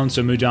 full round.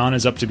 So Mudan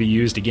is up to be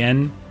used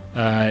again.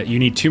 You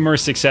need 2 more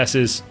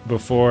successes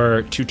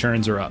before 2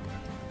 turns are up.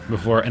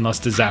 Unless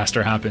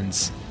disaster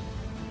happens.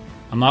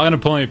 I'm not going to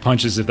pull any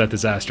punches if that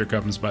disaster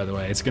comes, by the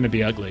way. It's going to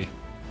be ugly.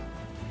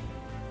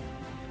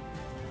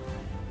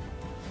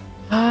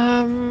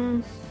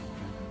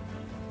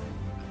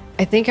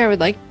 I think I would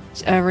like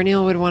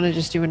Reniel would want to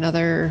just do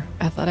another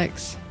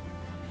athletics.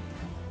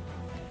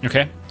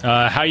 Okay.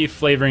 How are you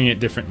flavoring it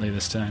differently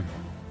this time?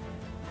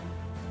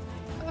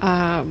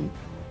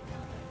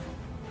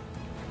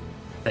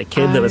 That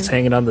kid that was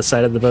hanging on the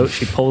side of the boat,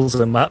 she pulls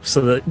him up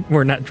so that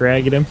we're not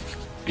dragging him.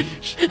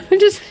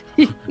 just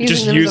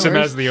Just use him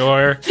as the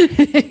oar.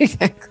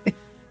 exactly.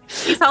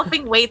 She's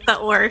helping weight the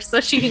oar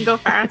so she can go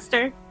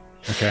faster.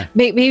 Okay.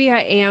 Maybe I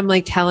am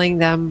like telling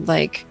them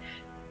like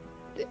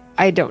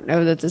I don't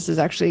know that this is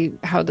actually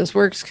how this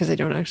works because I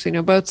don't actually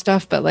know boat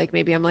stuff, but like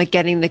maybe I'm like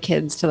getting the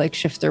kids to like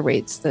shift their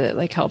weights that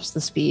like helps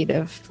the speed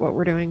of what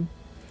we're doing.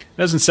 It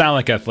doesn't sound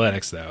like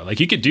athletics though. Like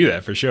you could do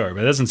that for sure,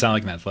 but it doesn't sound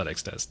like an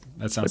athletics test.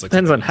 That sounds like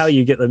Depends on how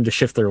you get them to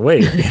shift their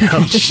weight. You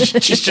know?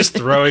 She's just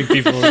throwing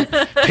people,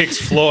 picks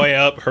Floy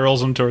up,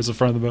 hurls them towards the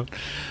front of the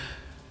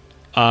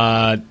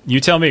boat. You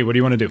tell me, what do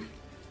you want to do?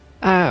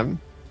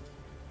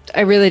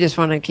 I really just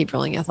want to keep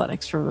rolling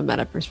athletics from a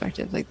meta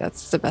perspective. Like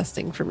that's the best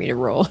thing for me to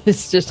roll.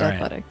 It's just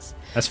athletics.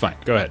 That's fine.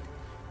 Go ahead.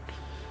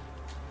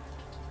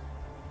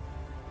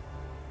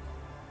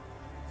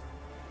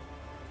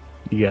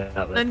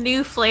 Yeah. The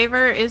new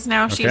flavor is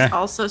now she's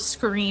also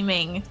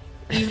screaming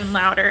even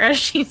louder as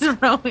she's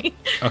rowing.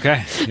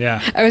 Okay,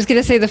 yeah. I was going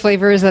to say the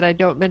flavor is that I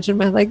don't mention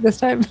my leg this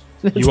time.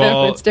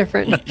 It's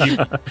different.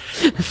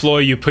 Floy,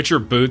 you put your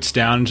boots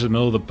down into the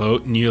middle of the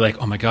boat and you're like,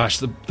 oh my gosh,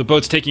 the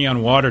boat's taking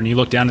on water. And you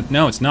look down and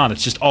no, it's not.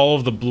 It's just all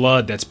of the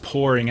blood that's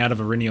pouring out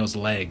of Auriniel's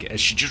leg as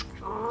she just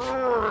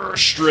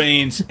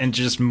strains and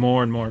just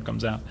more and more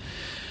comes out.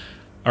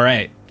 All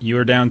right, you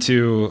are down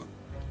to,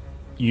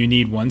 you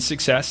need one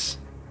success.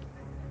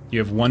 You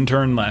have one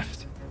turn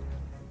left.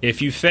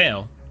 If you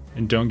fail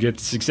and don't get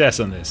success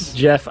on this,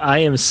 Jeff, I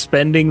am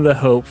spending the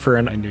hope for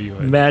I knew you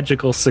would.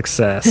 magical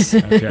success.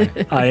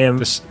 Okay. I am.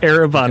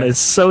 Erebon is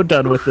so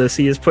done with this.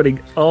 He is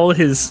putting all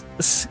his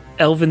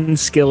elven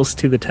skills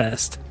to the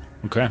test.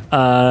 Okay.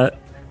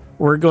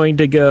 We're going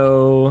to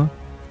go.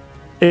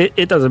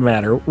 It doesn't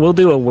matter. We'll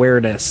do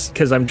awareness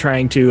because I'm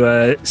trying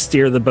to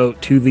steer the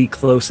boat to the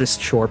closest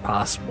shore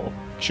possible.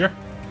 Sure.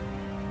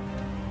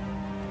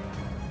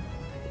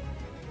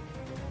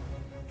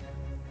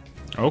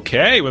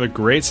 Okay, with a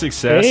great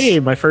success. Hey,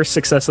 my first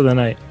success of the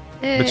night.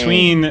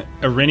 Between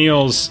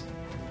Auriniel's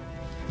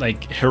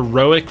like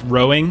heroic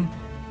rowing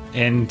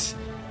and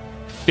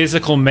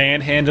physical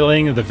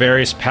manhandling of the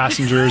various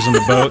passengers in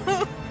the boat,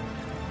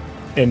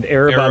 and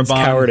Erebon's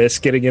Erebon. cowardice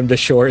getting him to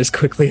shore as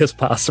quickly as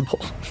possible.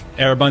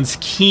 Erebon's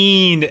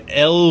keen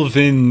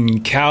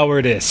elven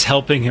cowardice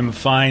helping him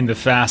find the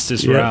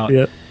fastest route.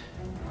 Yep.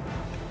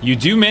 You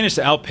do manage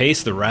to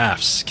outpace the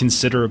rafts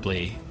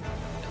considerably,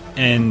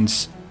 and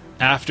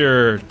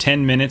after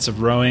 10 minutes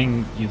of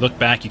rowing, you look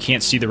back, you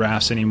can't see the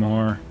rafts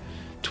anymore.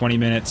 20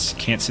 minutes,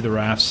 can't see the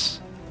rafts.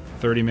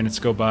 30 minutes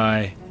go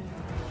by.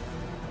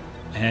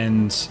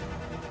 And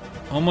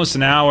almost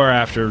an hour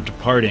after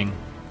departing,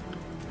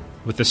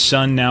 with the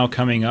sun now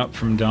coming up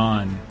from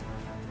dawn,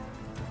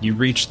 you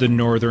reach the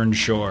northern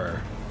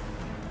shore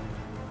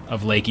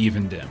of Lake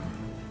Evendim.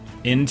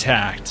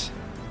 Intact.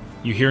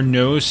 You hear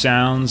no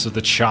sounds of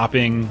the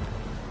chopping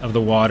of the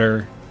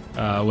water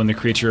when the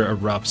creature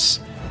erupts.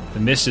 The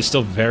mist is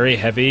still very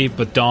heavy,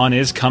 but dawn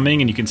is coming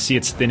and you can see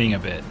it's thinning a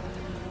bit.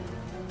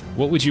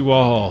 What would you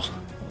all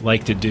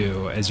like to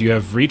do as you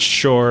have reached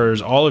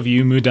shores, all of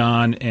you,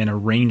 Mudan, and a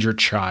ranger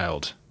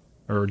child?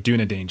 Or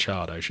Dunedain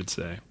child, I should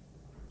say.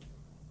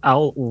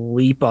 I'll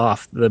leap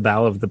off the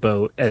bow of the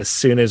boat as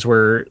soon as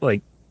we're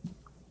like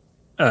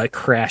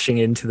crashing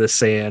into the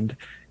sand,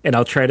 and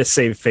I'll try to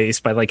save face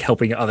by like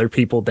helping other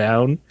people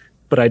down,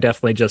 but I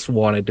definitely just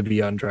wanted to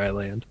be on dry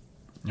land.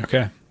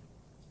 Okay.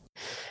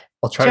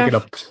 I'll try to get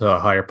up to a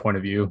higher point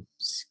of view.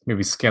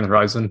 Maybe scan the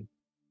horizon.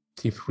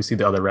 See if we see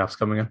the other rafts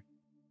coming in.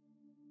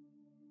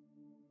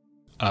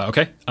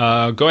 Okay.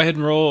 Go ahead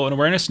and roll an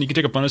awareness, and you can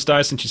take a bonus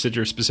die since you said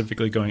you're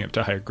specifically going up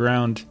to higher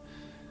ground.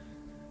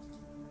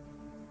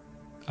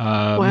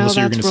 Melissa,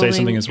 you're going to say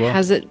something as well?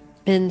 Has it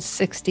been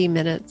 60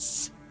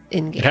 minutes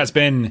in game? It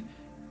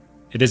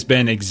has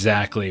been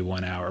exactly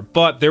 1 hour.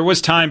 But there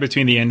was time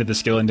between the end of the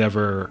skill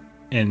endeavor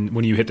and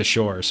when you hit the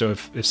shore. So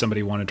if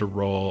somebody wanted to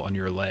roll on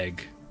your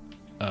leg,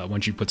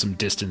 once you put some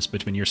distance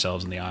between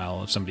yourselves and the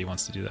isle, if somebody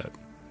wants to do that.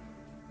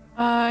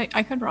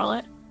 I could roll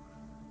it.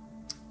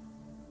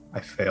 I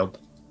failed.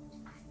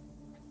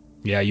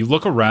 Yeah, you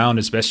look around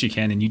as best you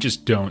can and you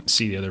just don't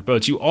see the other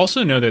boats. You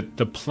also know that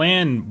the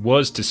plan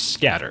was to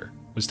scatter,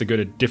 was to go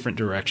to different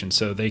directions.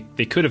 So they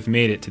could have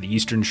made it to the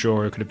eastern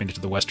shore, could have made it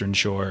to the western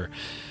shore.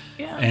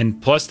 Yeah.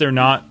 And plus they're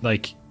not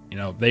like, you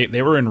know,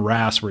 they were in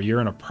rafts where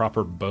you're in a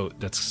proper boat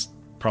that's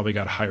probably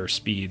got higher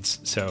speeds.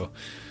 So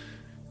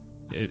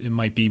it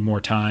might be more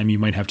time. You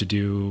might have to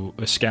do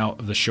a scout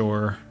of the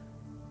shore.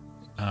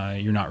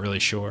 You're not really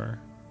sure.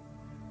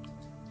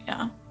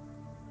 Yeah.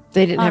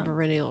 They didn't have a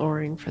radial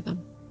oaring for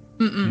them.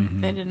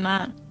 They did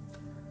not.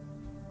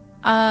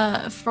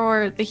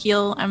 For the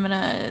heal, I'm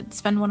gonna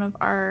spend one of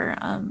our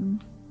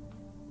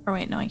or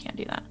wait, no, I can't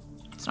do that.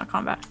 It's not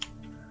combat.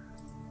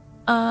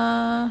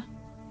 I've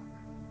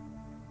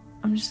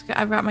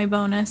got my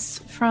bonus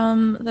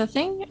from the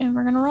thing and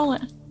we're gonna roll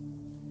it.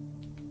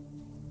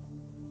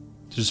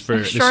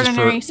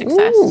 Extraordinary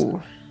success.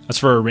 Ooh. That's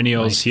for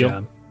Auriniel's Nice heal.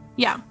 job.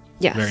 Yeah.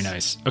 Yes. Very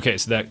nice. Okay,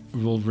 so that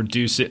will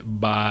reduce it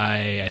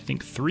by, I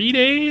think, 3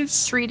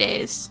 days? 3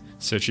 days.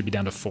 So it should be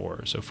down to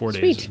 4. So 4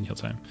 Sweet. days in heal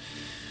time.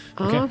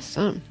 Okay.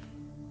 Awesome.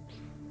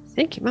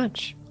 Thank you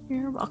much.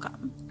 You're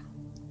welcome.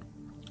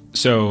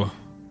 So,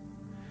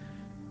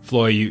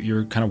 Floy,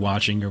 you're kind of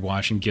watching. You're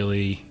watching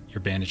Gilly.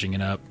 You're bandaging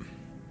it up.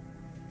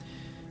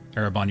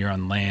 Erebon, you're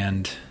on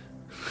land.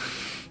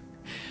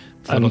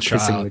 I'm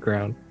kissing the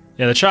ground.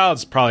 Yeah, the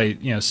child's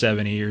probably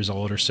 70 years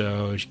old or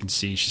so. As you can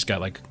see, she's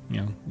got like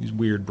these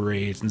weird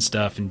braids and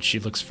stuff, and she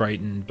looks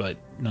frightened, but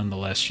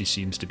nonetheless, she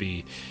seems to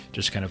be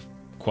just kind of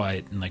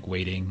quiet and like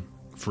waiting,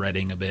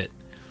 fretting a bit.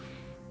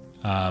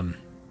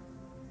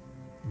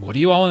 What do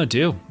you all want to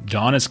do?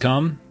 Dawn has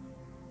come.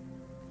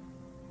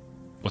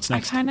 What's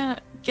next?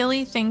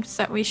 Gilly thinks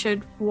that we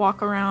should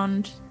walk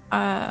around,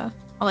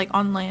 like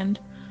on land,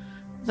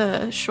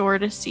 the shore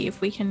to see if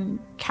we can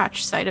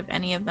catch sight of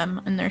any of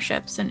them in their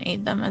ships and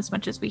aid them as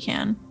much as we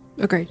can.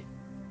 Agreed.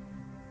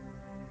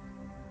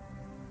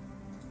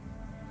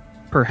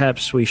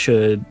 Perhaps we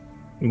should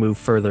move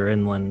further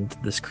inland.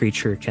 This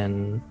creature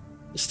can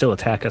still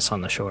attack us on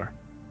the shore.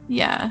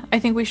 Yeah, I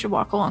think we should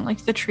walk along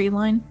like the tree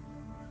line.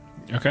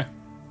 Okay.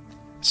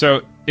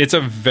 So it's a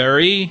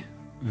very,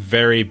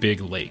 very big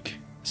lake.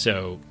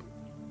 So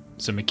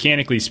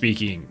mechanically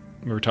speaking,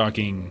 we're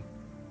talking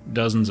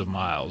dozens of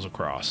miles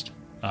across.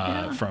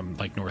 From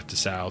like north to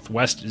south.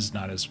 West is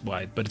not as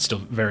wide, but it's still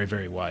very,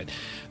 very wide.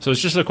 So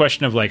it's just a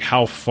question of like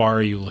how far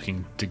are you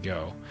looking to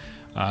go?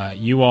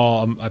 You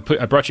all, I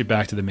brought you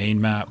back to the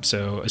main map,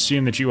 so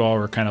assume that you all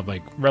were kind of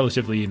like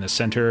relatively in the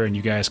center, and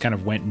you guys kind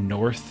of went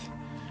north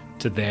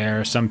to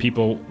there. Some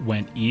people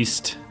went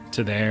east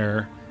to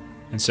there,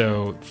 and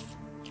so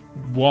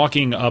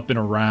walking up and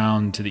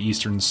around to the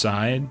eastern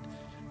side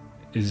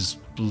is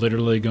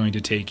literally going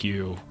to take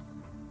you,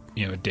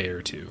 a day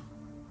or two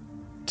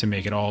to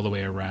make it all the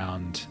way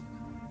around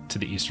to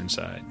the eastern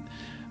side.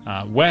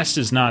 West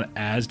is not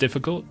as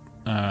difficult,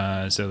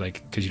 so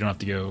like because you don't have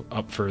to go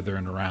up further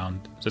and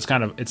around. So it's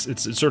kind of it's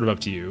sort of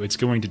up to you. It's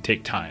going to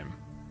take time,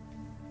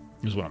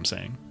 is what I'm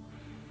saying.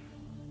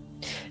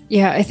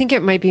 Yeah, I think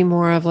it might be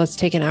more of let's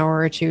take an hour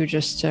or two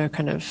just to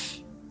kind of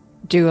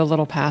do a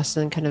little pass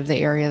in kind of the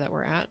area that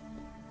we're at,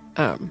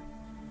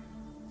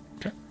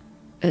 okay,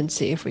 and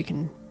see if we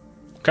can.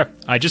 Okay,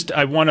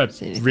 I want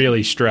to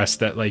really stress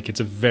that like it's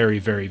a very,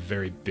 very,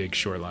 very big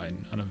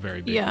shoreline on a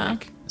very big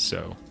lake.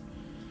 So,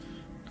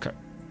 okay,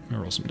 I'm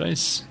gonna roll some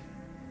dice.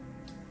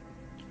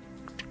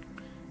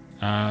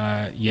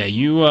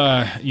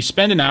 You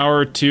spend an hour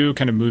or two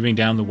kind of moving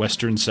down the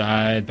western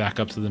side, back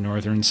up to the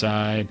northern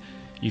side.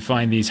 You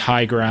find these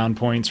high ground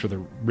points where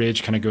the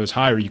ridge kind of goes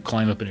higher. You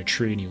climb up in a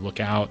tree and you look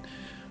out.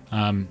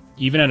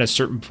 Even at a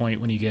certain point,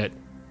 when you get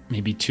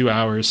maybe 2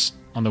 hours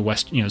on the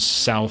west,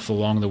 south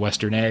along the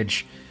western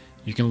edge,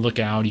 you can look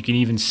out. You can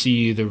even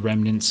see the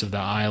remnants of the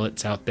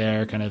islets out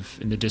there, kind of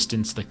in the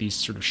distance, like these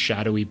sort of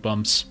shadowy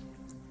bumps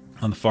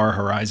on the far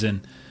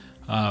horizon.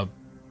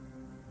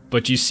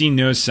 But you see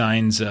no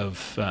signs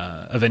of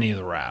any of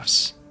the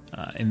rafts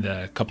in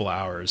the couple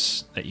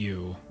hours that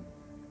you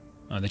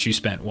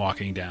spent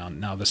walking down.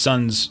 Now the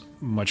sun's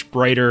much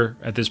brighter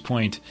at this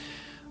point.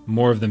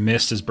 More of the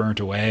mist is burnt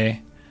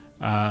away.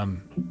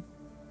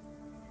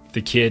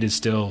 The kid is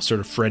still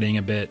sort of fretting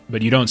a bit,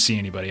 but you don't see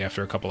anybody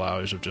after a couple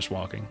hours of just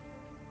walking.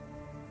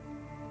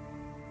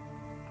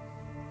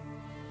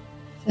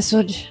 This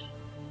would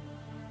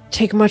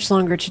take much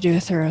longer to do a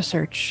thorough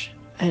search,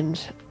 and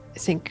I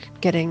think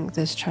getting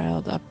this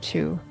child up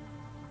to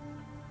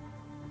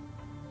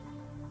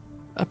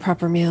a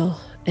proper meal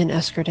in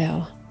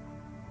Eskerdale.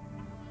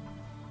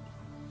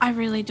 I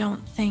really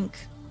don't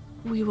think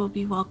we will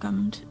be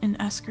welcomed in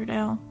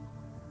Eskerdale.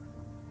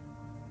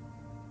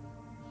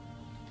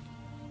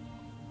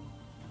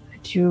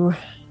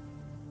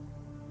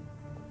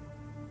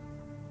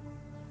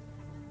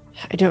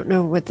 I don't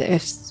know what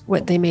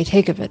they may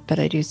take of it, but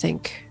I do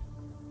think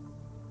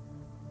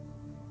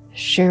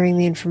sharing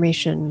the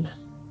information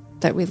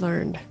that we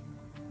learned.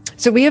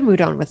 So we have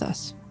Mudon with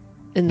us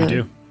in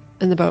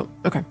the boat.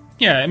 Okay.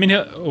 Yeah, I mean,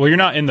 you're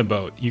not in the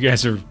boat. You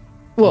guys are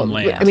on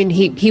land. I mean,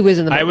 he was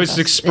in the boat. I was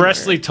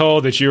expressly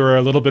told that you were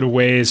a little bit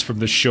ways from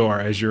the shore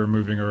as you were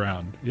moving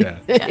around. Yeah.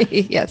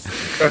 Yes.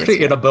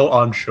 Actually, in a boat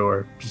on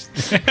shore.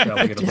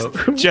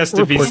 Just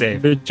to be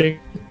safe.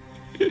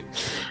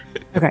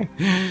 Okay.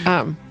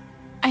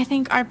 I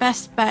think our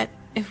best bet,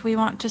 if we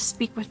want to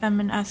speak with them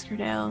in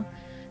Eskerdale,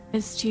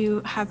 is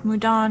to have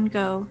Mudon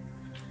go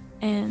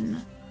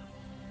and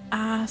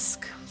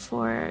ask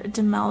for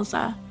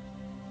Demelza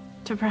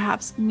to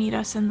perhaps meet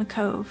us in the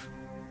cove.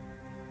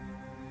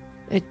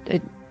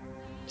 I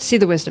see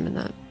the wisdom in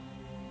that.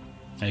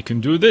 I can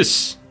do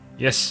this.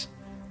 Yes.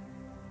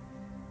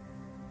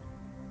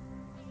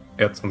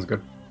 Yeah, that sounds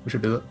good. We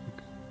should do that.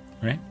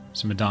 Right.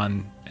 So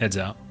Madon heads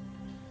out.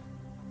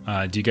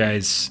 Do you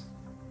guys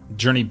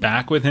journey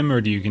back with him,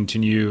 or do you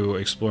continue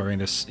exploring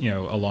this,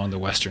 along the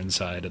western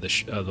side of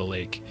the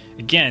lake?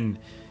 Again,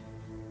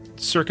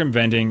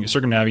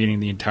 circumnavigating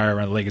the entire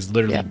around the lake is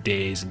literally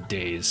days and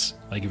days.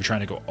 Like if you're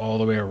trying to go all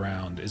the way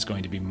around, it's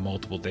going to be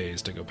multiple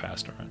days to go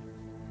past around.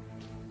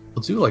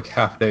 We'll do like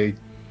half day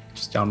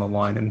just down the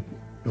line, and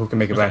we can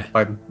make it back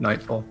by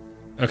nightfall.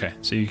 Okay,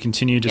 so you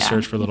continue to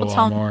search for a little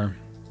while more.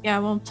 Yeah,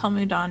 we'll tell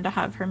Mudon to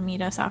have her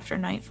meet us after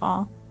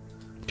nightfall.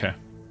 Okay.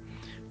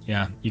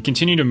 Yeah, you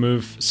continue to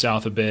move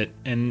south a bit,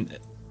 and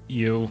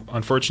you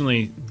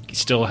unfortunately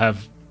still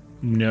have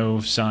no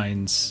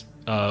signs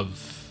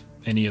of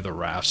any of the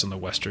rafts on the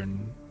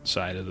western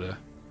side of the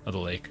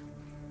lake.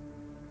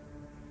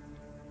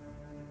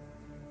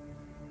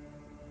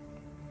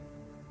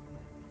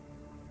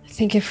 I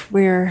think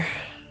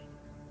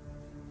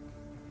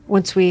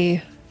once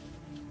we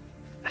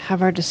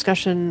have our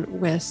discussion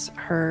with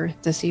her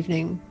this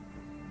evening,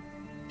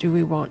 do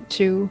we want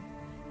to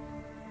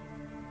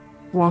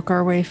walk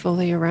our way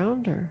fully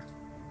around, or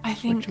I what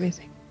think do we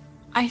think?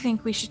 I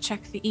think we should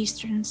check the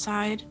eastern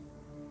side.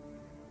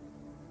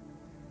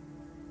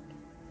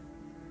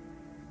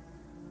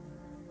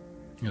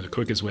 You know, the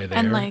quickest way there,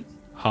 And like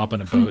hop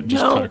on a boat and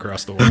just No. cut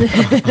across the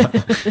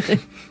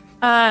water.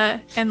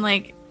 and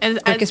like as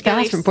Quickest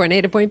Gilly, path from point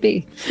A to point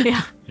B.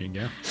 yeah, There you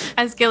go.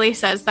 as Gilly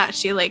says that,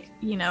 she like,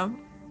 you know,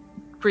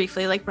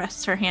 briefly like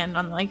rests her hand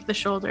on like the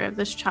shoulder of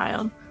this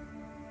child.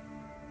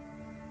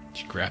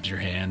 She grabs your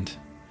hand,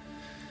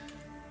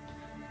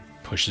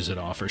 pushes it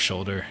off her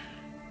shoulder,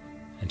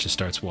 and just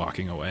starts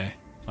walking away,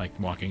 like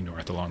walking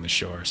north along the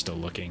shore, still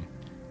looking.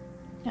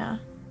 Yeah.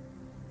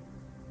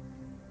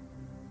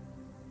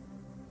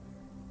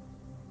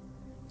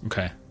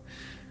 Okay.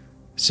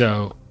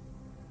 So,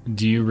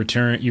 do you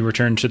return? You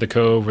return to the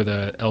cove where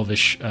the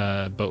elvish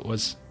boat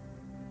was?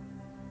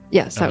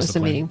 Yes, That that was was the the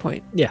plan. meeting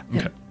point. Yeah.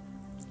 Okay.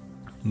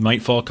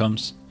 Nightfall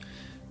comes.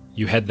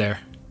 You head there,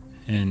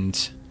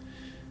 and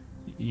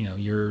you know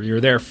you're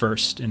there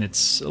first, and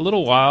it's a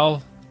little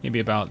while, maybe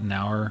about an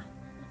hour.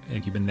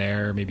 Like you've been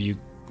there. Maybe you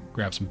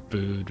grab some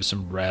food,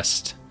 some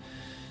rest,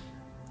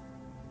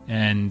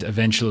 and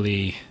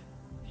eventually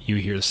you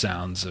hear the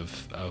sounds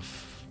of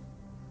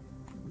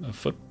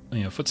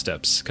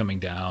footsteps coming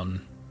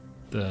down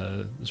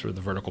the sort of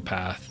the vertical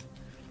path,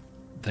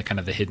 the kind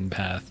of the hidden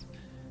path.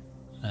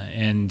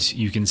 And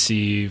you can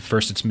see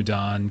first it's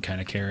Mudan kind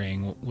of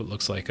carrying what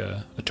looks like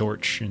a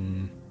torch,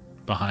 and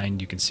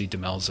behind you can see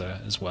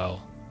Demelza as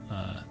well.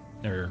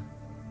 There are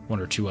one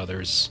or two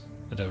others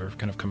that are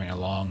kind of coming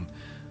along.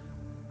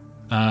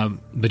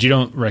 But you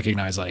don't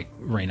recognize like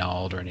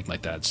Reynald or anything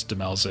like that. It's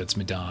Demelza, it's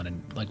Mudan,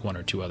 and like one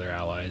or two other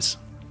allies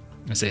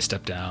as they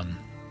step down.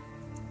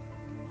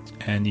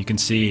 And you can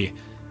see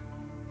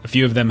a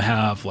few of them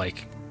have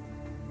like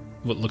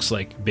what looks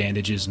like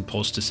bandages and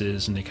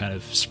poultices, and they kind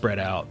of spread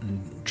out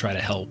and try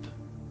to help.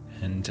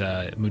 And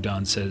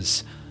Mudan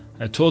says,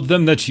 I told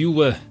them that you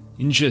were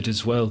injured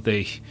as well.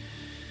 They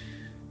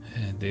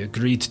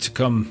agreed to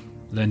come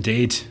lend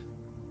aid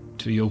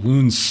to your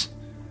wounds.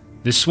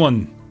 This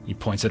one, he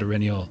points at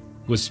Arenial,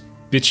 was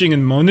bitching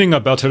and moaning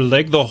about her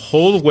leg the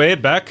whole way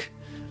back.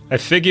 I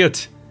figured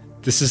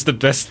this is the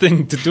best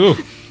thing to do.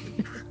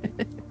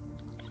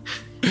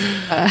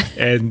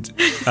 And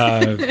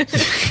I'm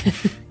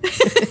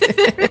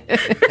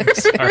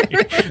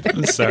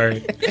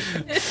sorry.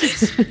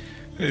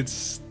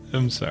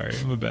 I'm sorry.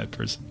 I'm a bad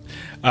person.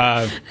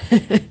 But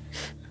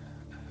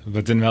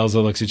then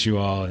Melza looks at you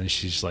all, and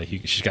she's like,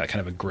 she's got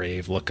kind of a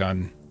grave look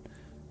on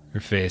her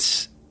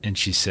face, and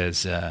she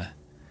says,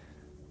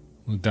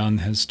 Mudan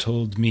has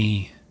told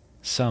me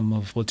some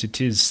of what it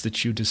is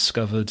that you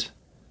discovered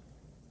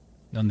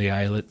on the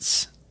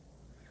islets.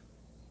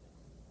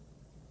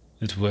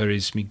 It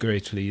worries me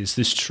greatly. Is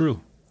this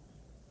true?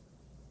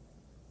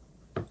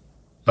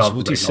 Is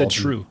what he said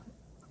true?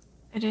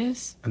 It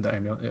is. And the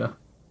amulet,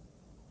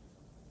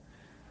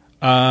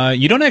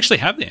 You don't actually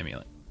have the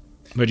amulet,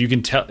 but you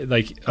can tell,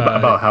 like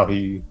about how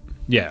he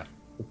yeah.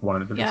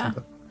 wanted to do Yeah.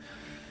 something.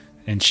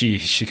 And she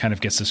kind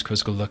of gets this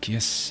quizzical look.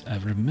 Yes, I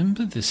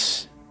remember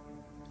this.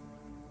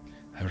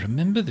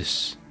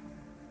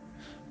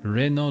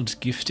 Reynald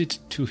gifted it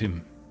to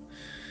him.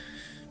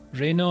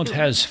 Reynald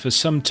has for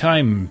some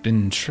time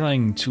been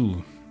trying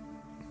to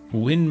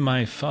win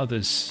my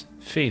father's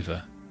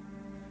favor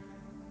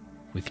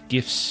with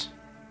gifts,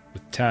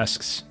 with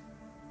tasks.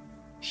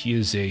 He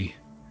is a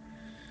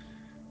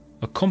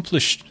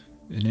accomplished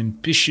and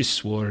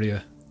ambitious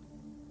warrior.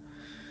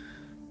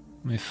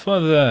 My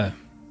father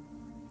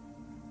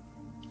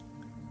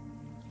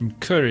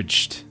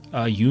encouraged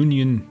our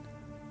union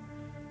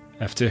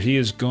after he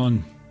is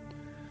gone,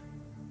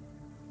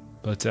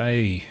 but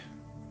I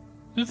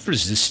have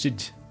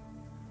resisted.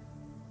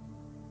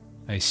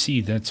 I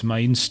see that my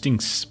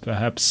instincts,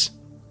 perhaps,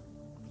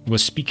 were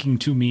speaking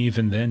to me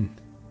even then.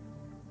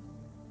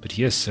 But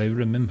yes, I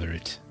remember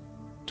it.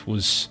 It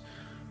was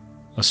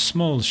a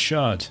small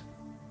shard,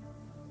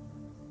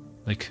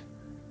 like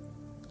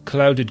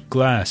clouded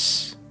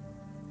glass,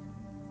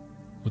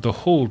 with a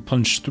hole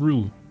punched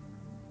through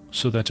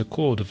so that a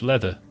cord of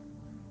leather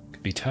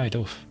could be tied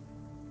off.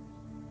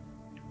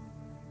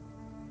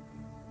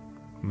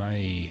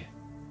 My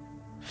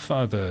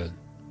father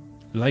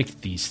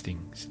liked these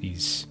things,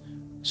 these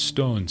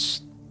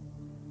stones.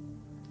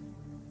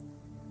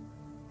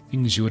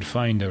 Things you would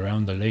find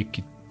around the lake.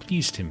 It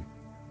pleased him.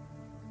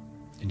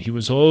 And he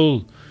was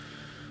all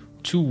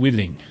too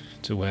willing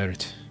to wear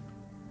it.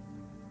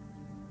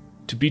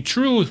 To be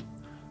true,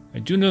 I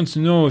do not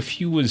know if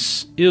he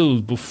was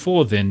ill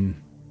before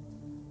then,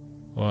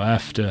 or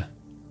after,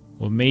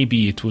 or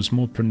maybe it was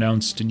more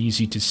pronounced and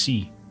easy to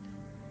see.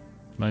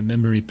 My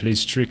memory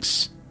plays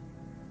tricks.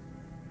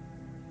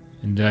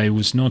 and I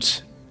was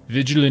not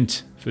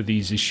vigilant for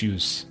these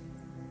issues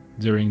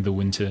during the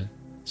winter,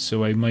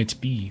 so I might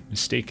be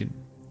mistaken.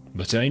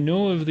 But I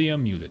know of the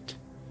amulet.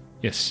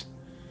 Yes.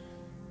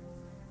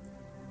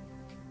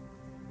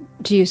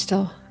 Do you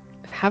still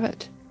have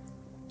it?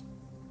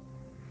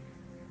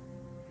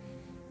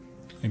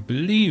 I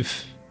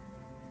believe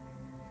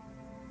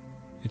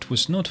it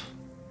was not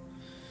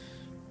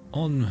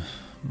on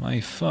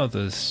my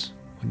father's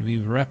when we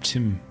wrapped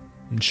him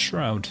in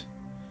shroud,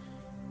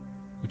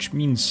 which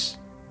means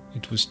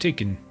it was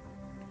taken.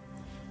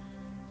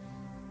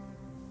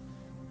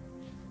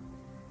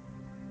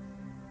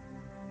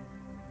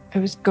 I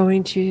was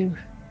going to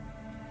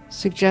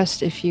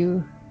suggest if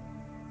you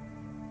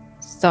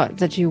thought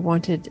that you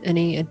wanted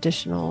any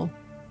additional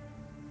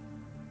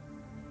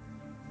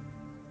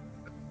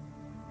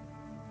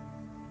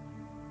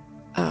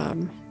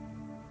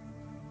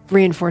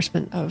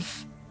reinforcement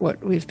of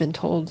what we've been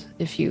told.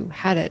 If you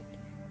had it,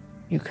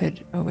 you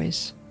could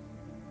always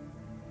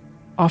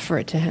offer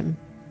it to him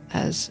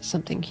as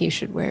something he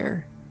should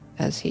wear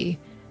as he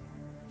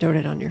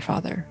doted on your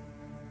father.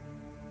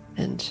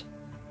 And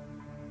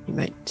you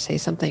might say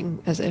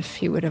something as if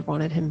he would have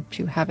wanted him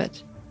to have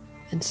it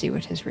and see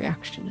what his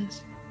reaction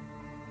is.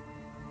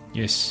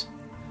 Yes,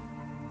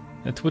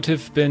 that would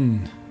have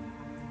been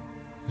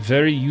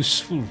very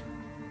useful.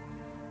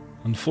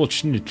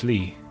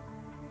 Unfortunately,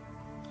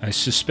 I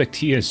suspect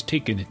he has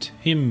taken it,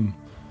 him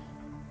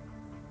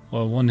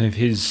or one of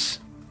his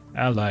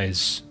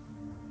allies.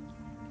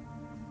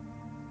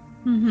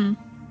 Mm-hmm.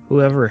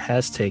 Whoever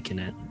has taken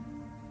it,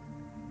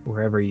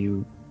 wherever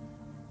you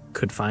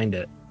could find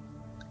it,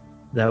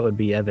 that would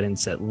be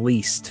evidence at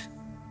least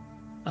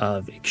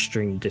of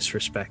extreme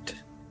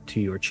disrespect to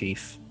your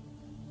chief.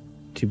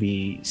 To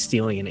be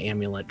stealing an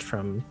amulet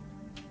from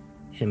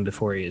him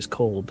before he is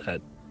cold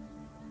at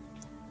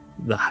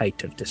the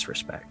height of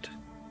disrespect.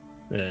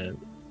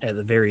 At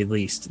the very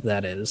least,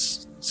 that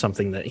is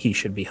something that he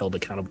should be held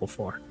accountable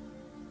for.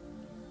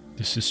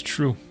 This is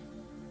true.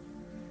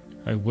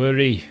 I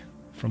worry,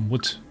 from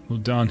what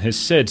Mudan has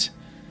said,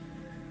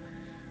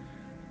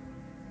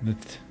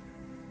 that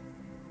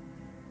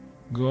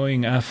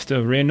going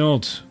after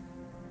Reynald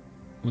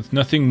with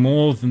nothing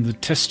more than the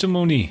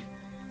testimony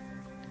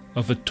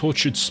of a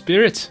tortured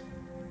spirit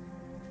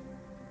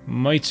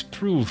might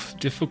prove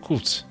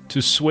difficult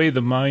to sway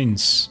the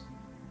minds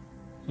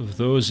of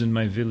those in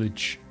my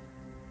village.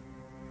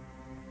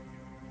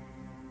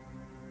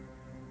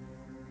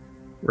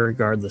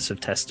 Regardless of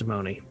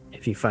testimony,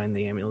 if you find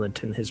the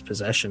amulet in his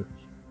possession.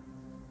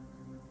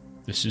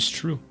 This is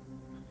true.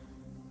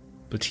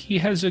 But he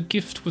has a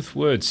gift with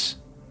words.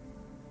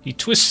 He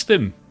twists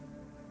them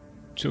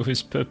to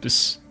his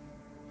purpose,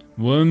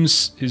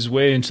 worms his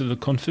way into the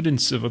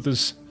confidence of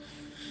others.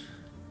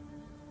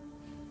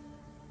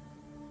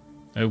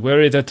 I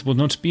worry that will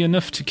not be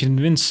enough to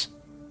convince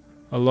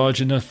a large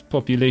enough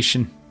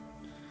population.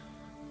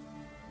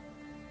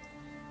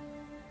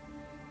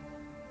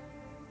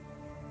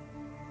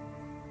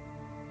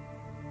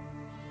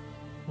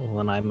 Well,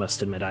 and I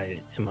must admit,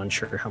 I am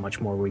unsure how much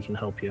more we can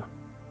help you.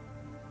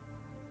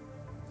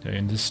 I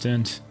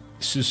understand.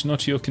 This is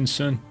not your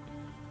concern.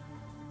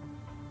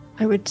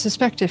 I would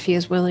suspect if he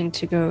is willing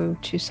to go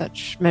to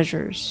such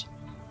measures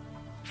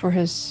for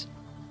his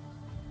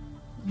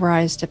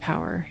rise to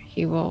power,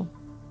 he will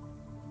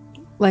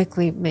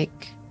likely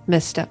make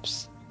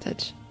missteps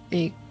that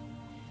a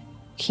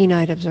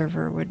keen-eyed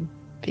observer would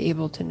be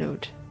able to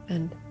note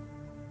and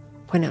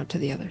point out to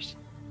the others.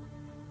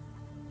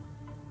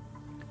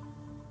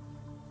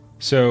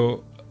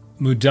 So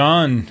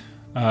Mudan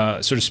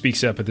sort of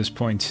speaks up at this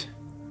point,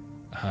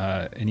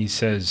 and he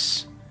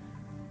says,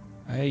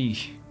 I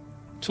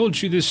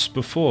told you this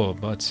before,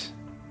 but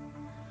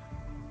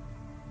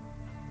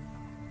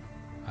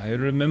I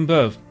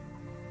remember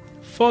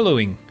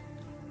following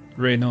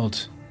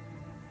Reynald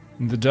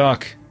in the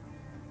dark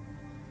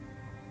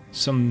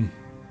some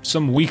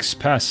weeks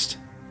past.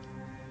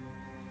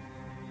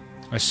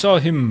 I saw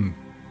him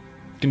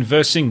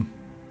conversing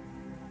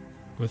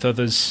with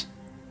others.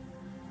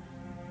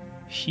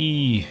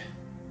 He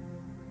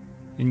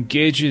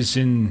engages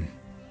in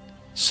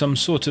some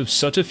sort of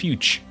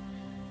subterfuge.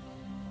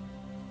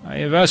 I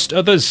have asked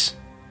others,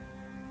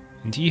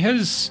 and he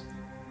has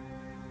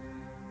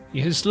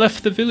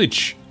left the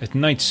village at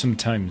night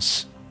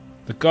sometimes.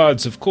 The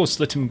guards, of course,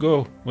 let him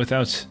go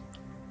without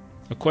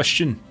a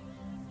question.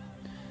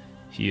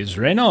 He is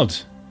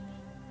Reynald.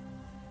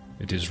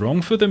 It is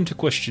wrong for them to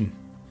question.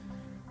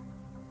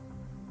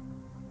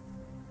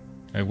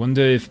 I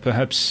wonder if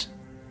perhaps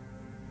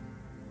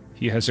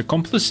he has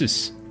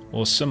accomplices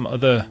or some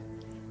other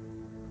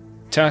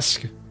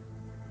task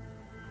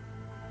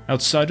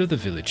outside of the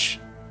village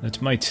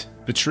that might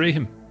betray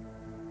him.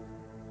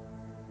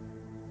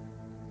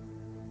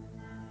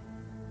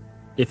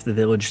 If the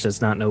village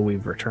does not know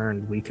we've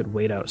returned, we could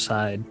wait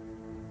outside.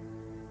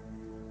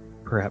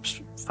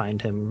 Perhaps find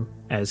him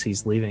as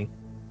he's leaving.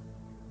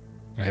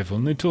 I have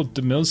only told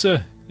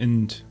Demilza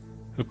and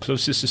her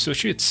closest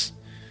associates.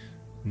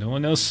 No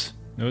one else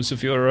knows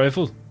of your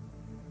arrival.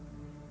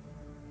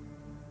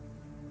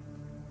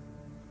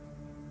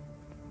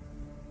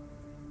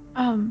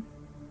 Did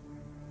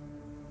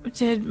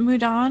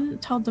Mudan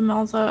tell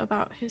Demelza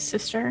about his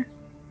sister?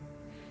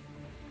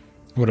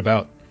 What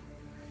about?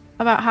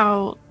 About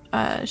how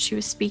she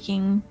was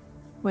speaking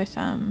with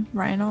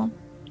Rionel?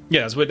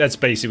 Yeah, that's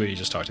basically what he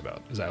just talked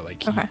about. Is that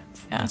like Okay,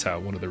 yeah. That's how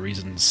one of the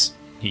reasons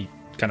he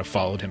kind of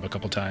followed him a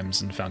couple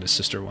times and found his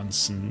sister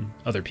once and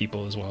other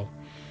people as well.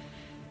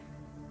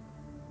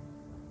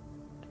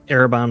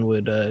 Erebon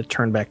would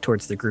turn back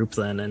towards the group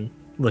then and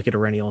look at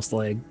Aureniel's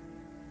leg.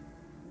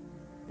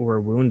 We're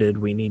wounded.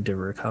 We need to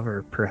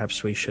recover.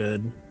 Perhaps we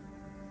should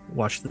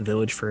watch the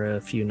village for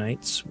a few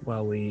nights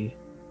while we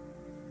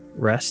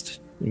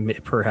rest.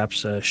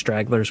 Perhaps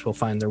stragglers will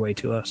find their way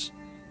to us.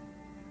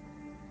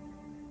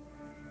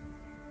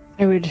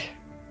 I would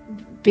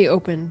be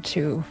open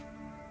to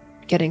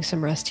getting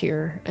some rest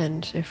here,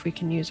 and if we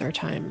can use our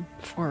time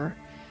for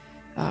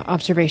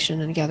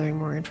observation and gathering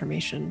more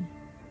information,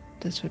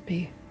 this would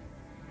be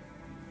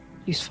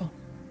useful.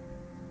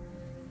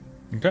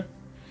 Okay.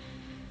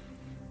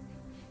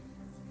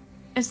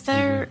 Is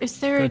there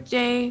a Good.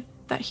 day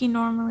that he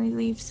normally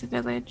leaves the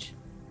village?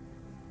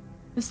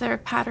 Is there a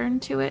pattern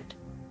to it?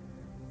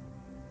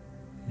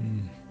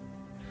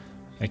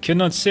 I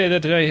cannot say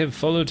that I have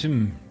followed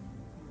him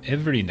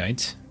every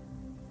night,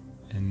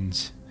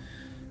 and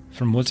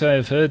from what I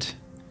have heard,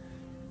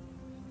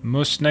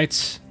 most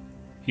nights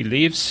he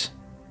leaves,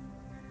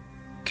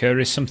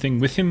 carries something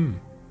with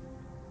him,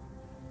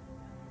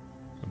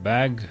 a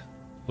bag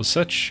or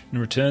such, and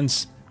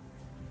returns.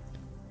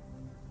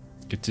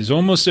 It is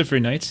almost every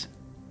night,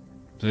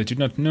 but I do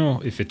not know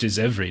if it is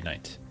every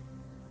night.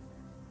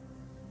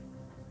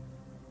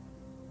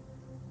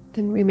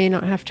 Then we may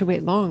not have to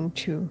wait long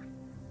to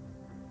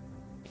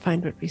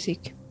find what we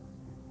seek.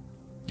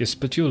 Yes,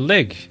 but your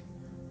leg,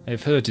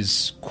 I've heard,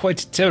 is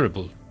quite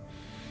terrible.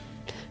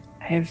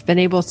 I have been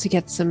able to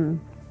get some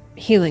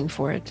healing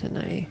for it, and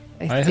I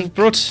I think have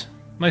brought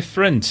my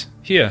friend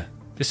here.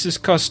 This is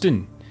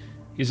Costin.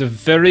 He's a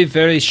very,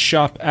 very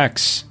sharp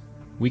axe.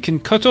 We can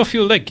cut off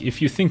your leg if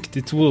you think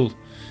it will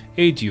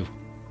aid you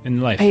in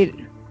life.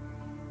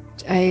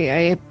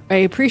 I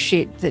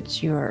appreciate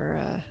that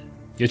you're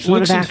It one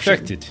looks of action.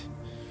 infected.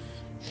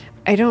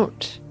 I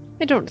don't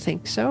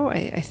think so.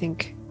 I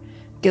think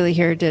Gilly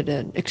here did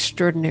an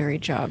extraordinary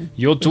job.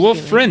 Your with dwarf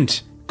healing.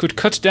 friend could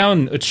cut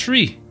down a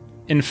tree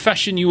and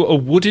fashion you a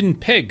wooden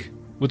peg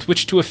with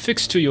which to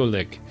affix to your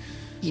leg.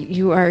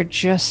 You are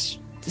just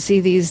see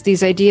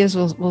these ideas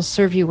will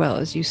serve you well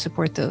as you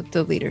support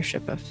the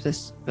leadership of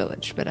this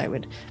village, but I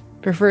would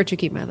prefer to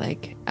keep my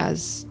leg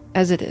as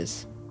it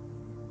is,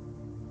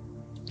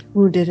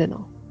 wounded and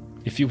all.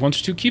 If you want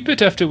to keep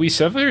it after we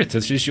sever it,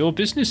 that is your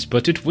business,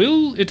 but it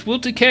will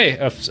decay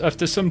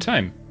after some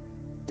time.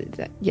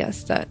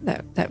 Yes,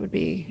 that would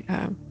be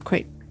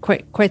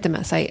quite the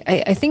mess.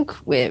 I think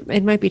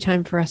it might be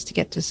time for us to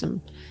get to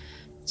some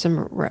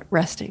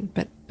resting,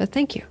 but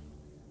thank you.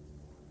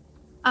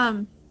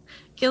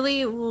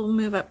 Gilly will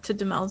move up to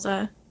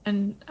Demelza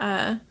and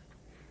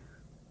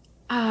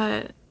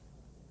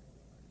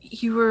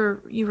you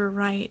were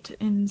right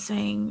in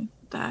saying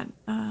that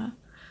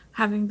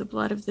having the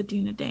blood of the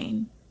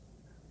Dunedain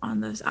on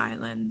those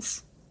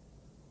islands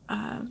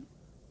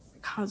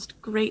caused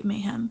great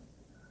mayhem.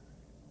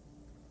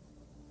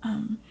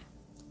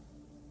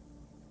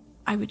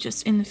 I would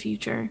just, in the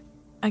future,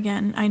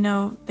 again, I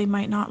know they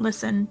might not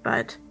listen,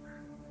 but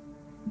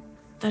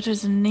that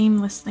is a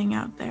nameless thing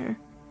out there.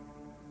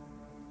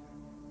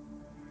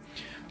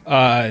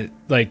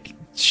 Like,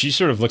 she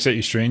sort of looks at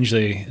you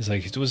strangely. It's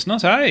like, it was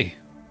not I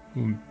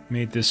who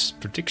made this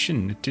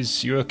prediction. It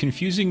is, you are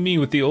confusing me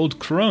with the old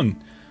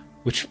crone,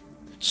 which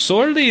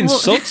sorely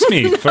insults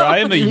me, for I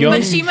am a young,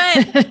 But she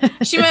meant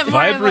more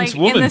vibrant like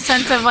woman. in the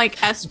sense of like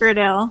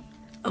Escradale,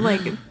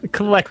 like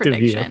Collective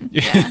view. prediction.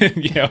 Yeah.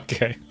 Yeah,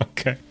 okay.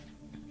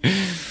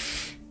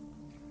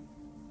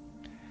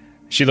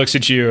 She looks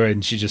at you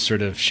and she just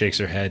sort of shakes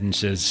her head and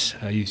says,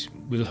 I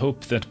will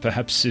hope that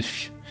perhaps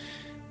if,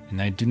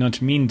 and I do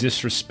not mean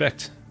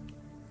disrespect,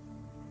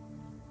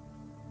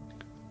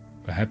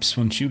 perhaps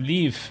once you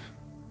leave,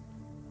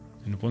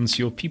 and once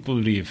your people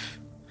leave,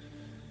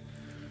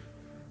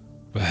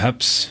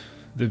 perhaps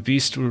the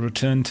beast will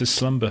return to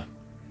slumber.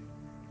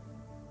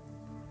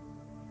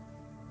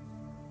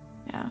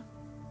 Yeah.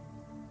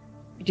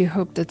 I do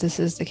hope that this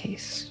is the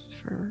case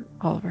for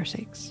all of our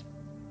sakes.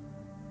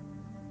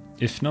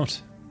 If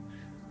not,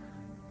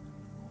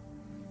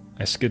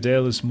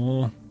 Escadale is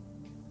more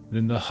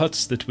than the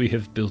huts that we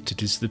have built.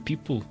 It is the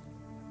people.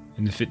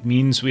 And if it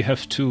means we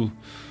have to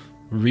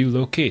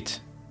relocate,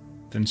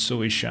 then so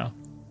we shall.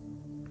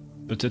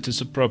 But that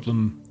is a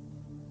problem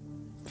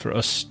for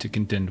us to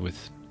contend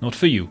with, not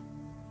for you.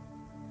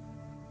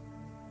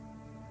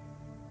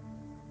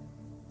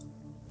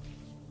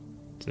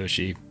 So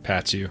she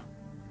pats you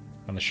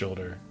on the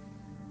shoulder,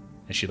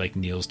 and she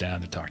kneels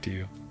down to talk to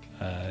you,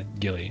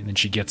 Gilly, and then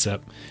she gets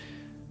up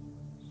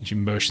and she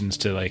motions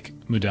to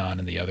Mudan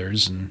and the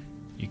others, and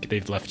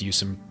they've left you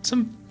some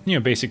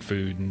basic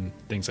food and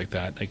things like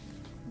that, like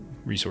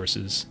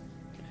resources,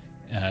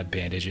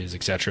 bandages,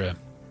 etc.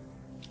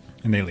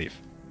 And they leave.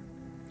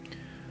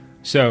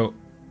 So,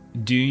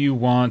 do you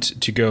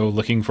want to go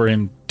looking for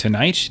him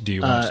tonight? Do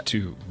you want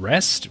to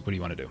rest? What do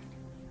you want to do?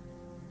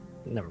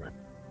 Never mind.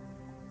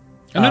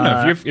 Oh,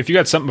 no. If you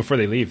got something before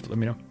they leave, let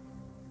me know.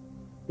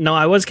 No,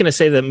 I was going to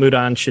say that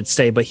Mudan should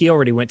stay, but he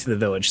already went to the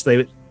village.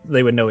 So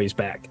they would know he's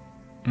back.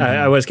 Mm-hmm.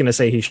 I was going to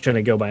say he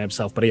shouldn't go by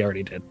himself, but he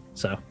already did.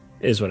 So,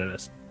 it is what it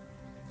is.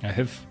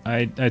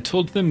 I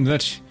told them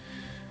that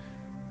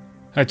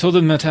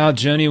our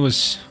journey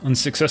was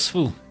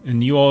unsuccessful,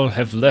 and you all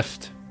have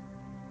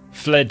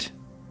fled,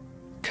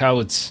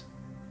 cowards.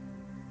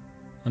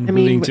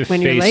 Unwilling to when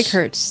face. your leg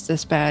hurts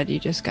this bad, you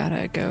just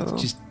gotta go. Go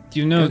get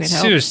help.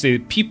 Seriously,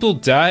 people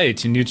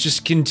died, and you're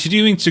just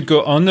continuing to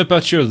go on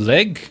about your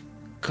leg.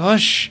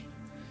 Gosh,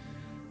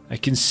 I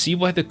can see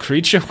why the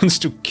creature wants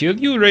to kill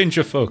you,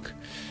 Ranger folk.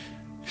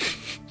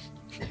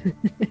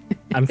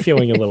 I'm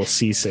feeling a little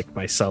seasick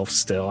myself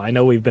still. I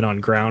know we've been on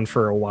ground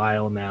for a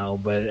while now,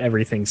 but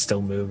everything's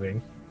still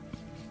moving.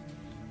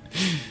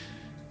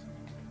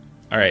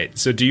 All right,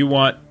 so do you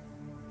want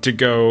to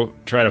go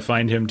try to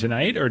find him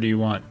tonight, or do you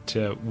want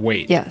to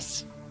wait?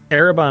 Yes.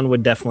 Erebon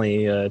would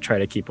definitely try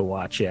to keep a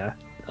watch, yeah.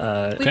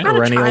 got a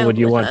Renial, child would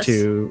you with want us,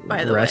 to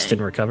by the rest way.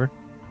 and recover?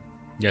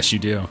 Yes, you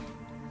do.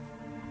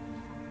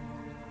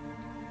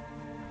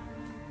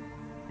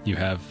 You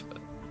have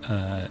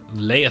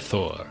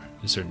Leathor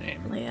is her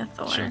name.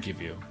 She'll Leathor.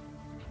 give you.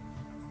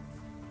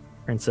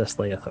 Princess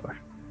Leathor.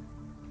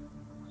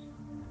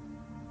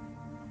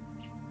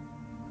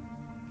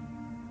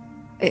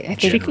 I think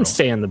She General. can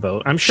stay in the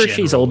boat. I'm sure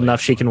she's General old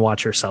enough she Leathor. can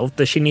watch herself.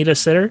 Does she need a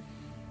sitter?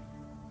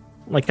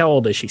 Like, how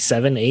old is she?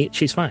 7, 8?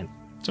 She's fine.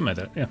 Something like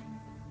that, yeah.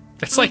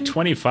 That's like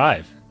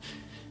 25.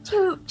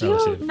 Do you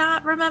Relative.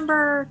 not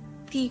remember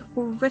the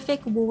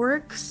horrific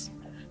wargs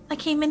that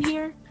came in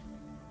here?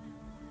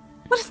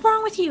 What is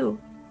wrong with you?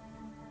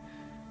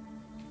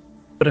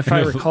 But if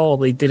I recall,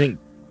 they didn't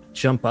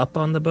jump up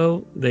on the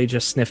boat. They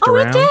just sniffed Oh,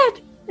 around. it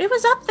did. It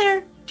was up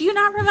there. Do you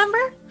not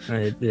remember?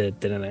 It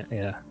didn't it?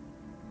 Yeah.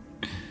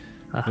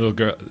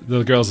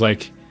 Little girl's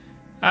like,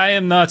 I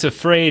am not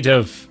afraid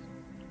of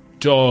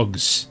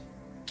dogs,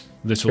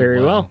 little Very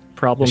one. well.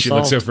 Problem She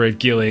solved. looks over at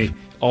Gilly,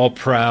 all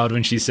proud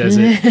when she says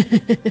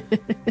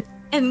it.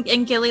 And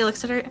Gilly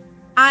looks at her.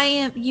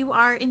 You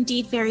are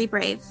indeed very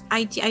brave.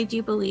 I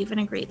do believe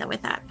and agree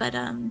with that. But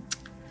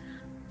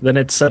Then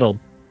it's settled.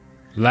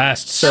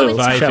 Last So it's-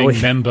 Shall surviving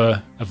we-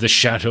 member of the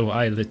Shadow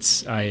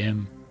Islets I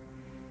am.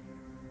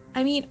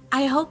 I mean,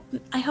 I hope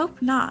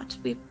not.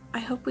 I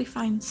hope we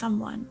find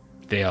someone.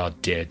 They are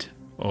dead,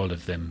 all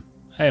of them.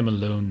 I am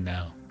alone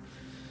now.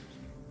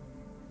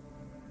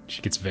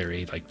 She gets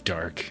very,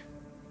 dark.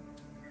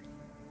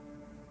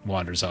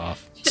 Wanders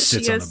off.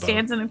 Sits She on goes, the boat.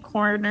 stands in a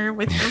corner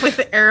with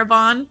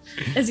Erebon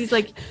as he's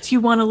like, "Do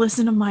you want to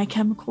listen to My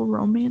Chemical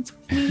Romance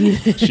with me?"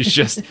 She's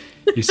just,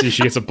 you see,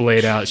 she gets a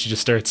blade out. She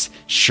just starts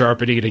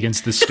sharpening it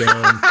against the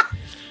stone.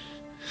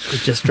 It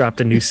just dropped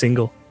a new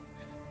single.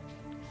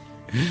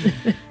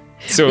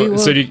 So,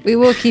 we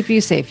will keep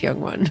you safe,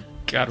 young one.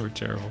 God, we're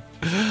terrible.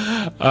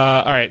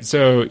 All right,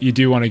 so you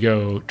do want to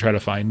go try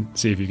to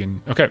see if you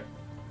can. Okay.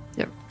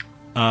 Yep.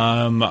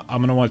 I'm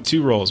gonna want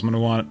 2 rolls. I'm gonna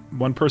want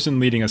one person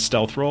leading a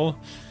stealth roll.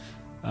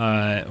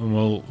 And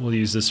we'll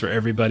use this for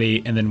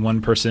everybody, and then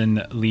one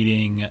person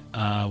leading.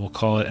 We'll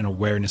call it an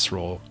awareness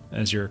roll,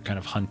 as you're kind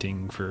of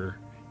hunting for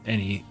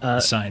any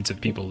signs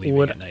of people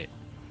leaving at night.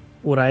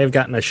 Would I have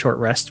gotten a short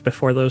rest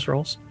before those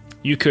rolls?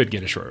 You could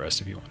get a short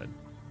rest if you wanted.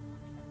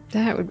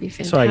 That would be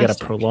fantastic. So I get a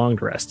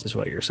prolonged rest, is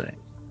what you're saying.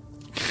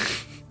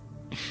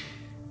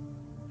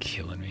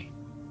 Killing me.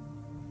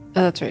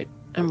 Oh, that's right.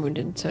 I'm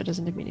wounded, so it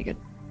doesn't do me any good.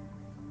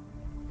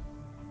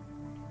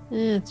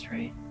 That's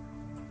right.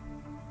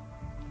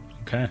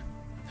 Okay.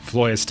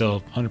 Floy is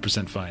still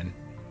 100% fine.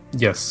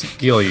 Yes,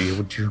 Gilly,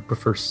 would you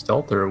prefer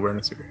stealth or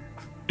awareness here?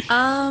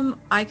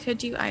 I could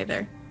do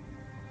either.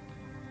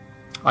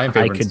 I am I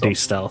favoring could do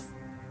stealth. stealth.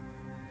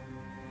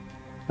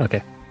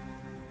 Okay.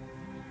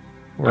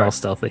 We're all Alright.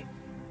 stealthy.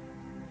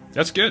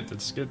 That's good.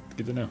 That's good.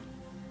 Good to know.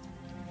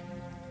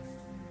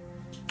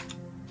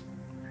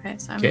 Okay,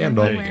 so I'm Okay, doing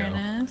there you go.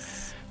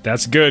 awareness.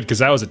 That's good, because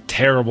that was a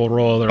terrible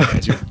roll.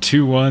 Otherwise, you have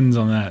 2 1s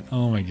on that.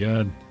 Oh my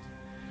god.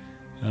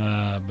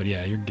 But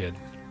yeah, you're good.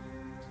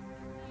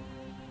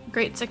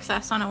 Great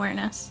success on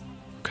awareness.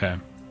 Okay.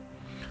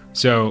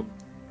 So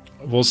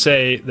we'll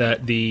say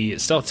that the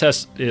stealth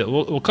test,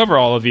 we'll cover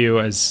all of you.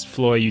 As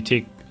Floy, you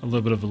take a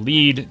little bit of a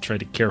lead, try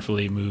to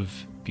carefully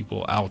move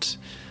people out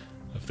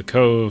of the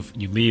cove.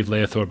 You leave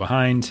Leathor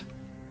behind,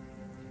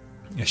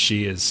 as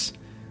she is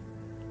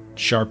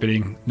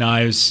sharpening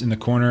knives in the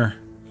corner,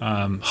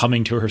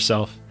 humming to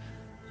herself.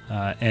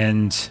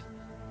 And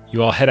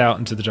you all head out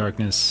into the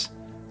darkness.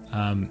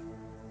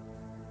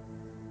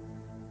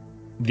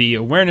 The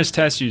awareness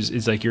test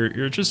is like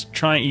you're just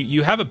trying.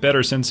 You have a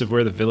better sense of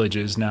where the village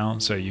is now,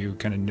 so you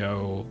kind of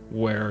know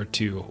where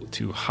to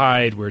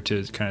hide, where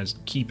to kind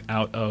of keep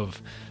out of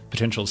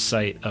potential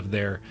sight of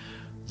their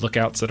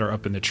lookouts that are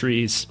up in the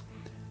trees.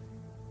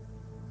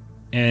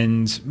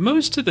 And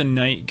most of the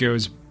night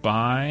goes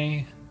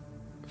by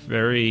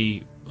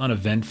very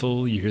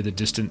uneventful. You hear the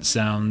distant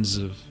sounds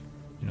of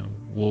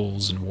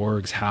wolves and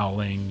wargs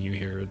howling. You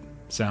hear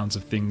sounds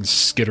of things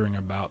skittering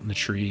about in the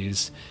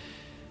trees.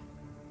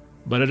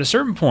 But at a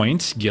certain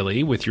point,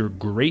 Gilly, with your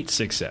great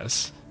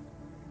success,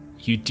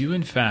 you do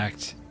in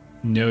fact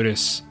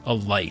notice a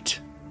light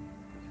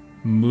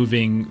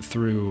moving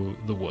through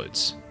the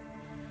woods.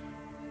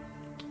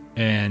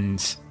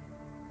 And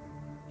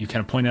you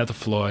kind of point out to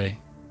Floy.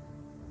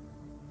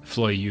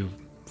 Floy, you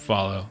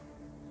follow,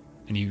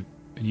 and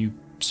you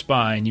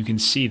spy, and you can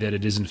see that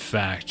it is in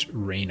fact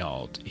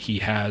Reynald. He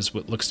has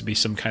what looks to be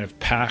some kind of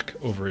pack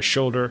over his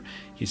shoulder.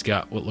 He's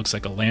got what looks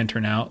like a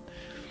lantern out.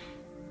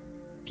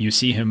 You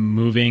see him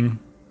moving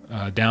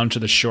down to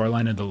the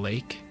shoreline of the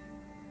lake,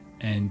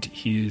 and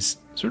he's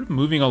sort of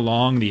moving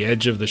along the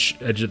edge of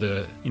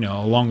the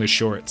along the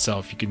shore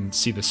itself. You can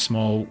see the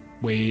small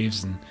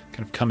waves and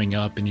kind of coming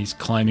up, and he's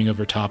climbing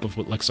over top of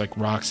what looks like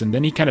rocks, and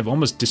then he kind of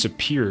almost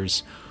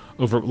disappears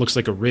over what looks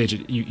like a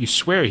ridge. You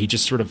swear he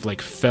just sort of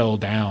like fell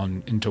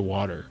down into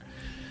water.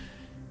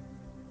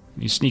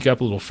 You sneak up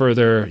a little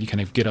further, you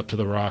kind of get up to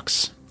the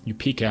rocks, you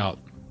peek out,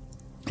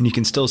 and you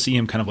can still see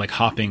him kind of like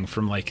hopping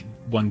from like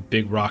one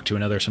big rock to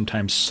another,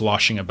 sometimes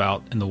sloshing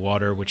about in the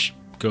water, which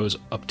goes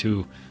up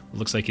to what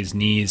looks like his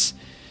knees.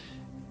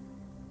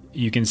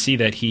 You can see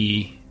that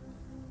he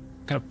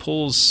kind of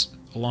pulls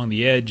along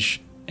the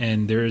edge,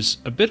 and there's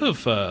a bit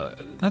of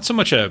not so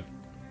much a,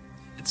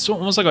 it's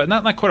almost like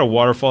not quite a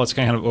waterfall, it's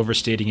kind of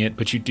overstating it,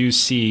 but you do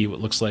see what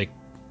looks like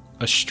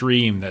a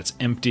stream that's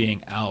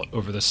emptying out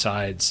over the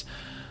sides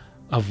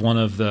of one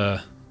of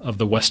the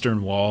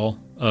western wall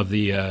of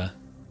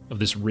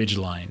this ridge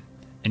line,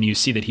 and you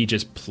see that he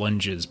just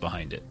plunges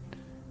behind it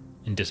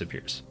and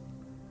disappears.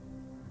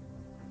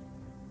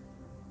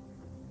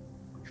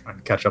 Trying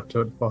to catch up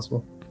to it if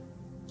possible.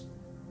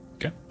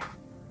 Okay.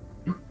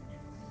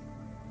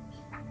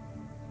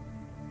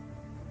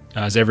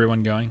 Is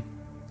everyone going?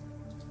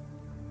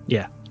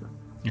 Yeah.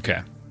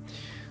 Okay.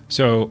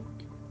 So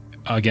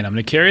again, I'm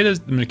going to carry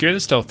the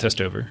stealth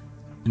test over,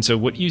 and so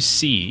what you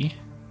see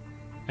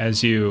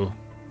as you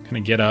kind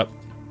of get up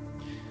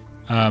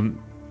a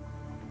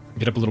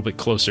little bit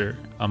closer,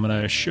 I'm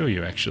going to show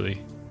you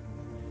actually.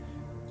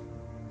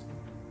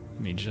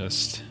 Let me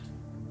just.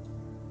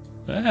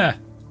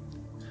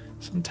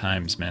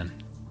 Sometimes, man.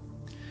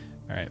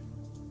 All right.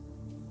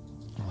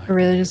 Or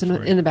really just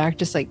in the back,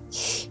 just like.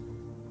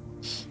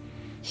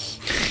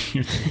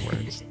 You're the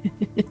worst.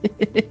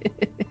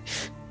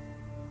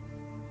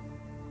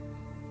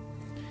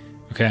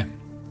 Okay.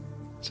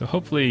 So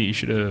hopefully you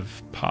should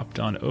have popped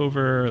on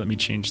over. Let me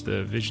change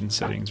the vision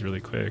settings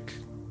really quick.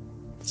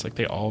 It's like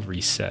they all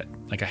reset.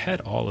 Like I had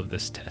all of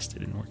this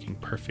tested and working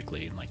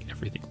perfectly, and like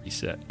everything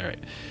reset. All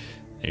right.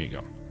 There you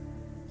go.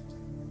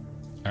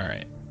 All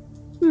right.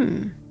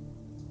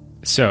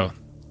 So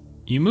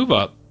you move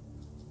up,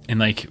 and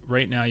like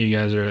right now you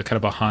guys are kind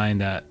of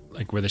behind that,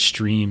 like where the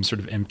stream sort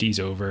of empties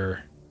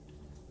over,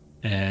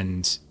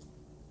 and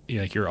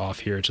like you're off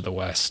here to the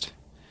west.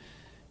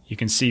 You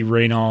can see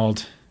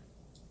Reynald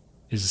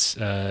is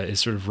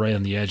sort of right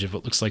on the edge of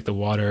what looks like the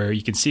water.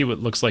 You can see what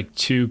looks like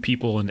two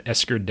people in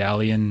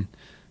Escardalian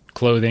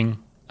clothing,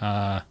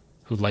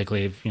 who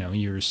likely have,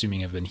 you're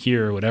assuming have been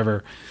here or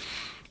whatever.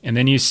 And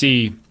then you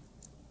see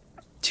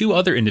two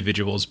other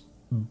individuals,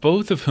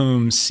 both of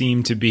whom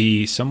seem to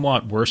be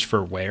somewhat worse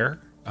for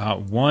wear.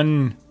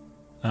 One,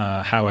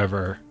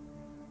 however,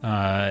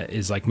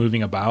 is like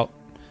moving about.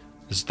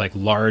 This like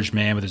large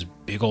man with his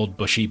big old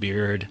bushy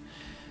beard,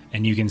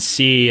 and you can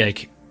see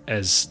like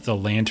as the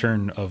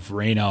lantern of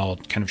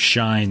Reynald kind of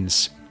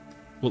shines,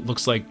 what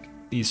looks like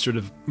these sort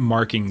of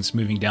markings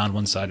moving down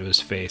one side of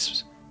his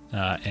face,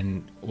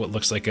 and what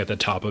looks like at the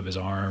top of his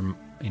arm,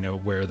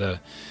 where the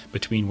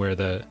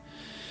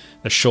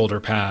shoulder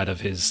pad of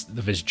his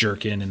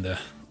jerkin and the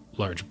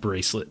large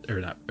bracelet,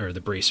 or the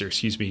bracer,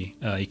 excuse me.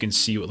 You can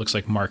see what looks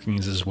like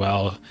markings as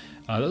well.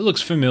 That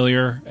looks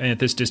familiar, and at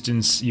this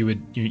distance, you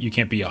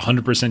can't be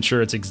 100%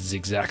 sure it's the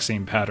exact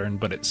same pattern,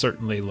 but it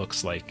certainly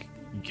looks like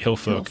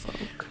hillfolk.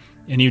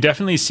 And you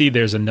definitely see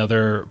there's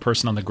another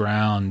person on the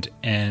ground,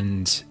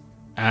 and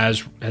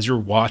as you're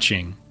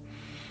watching,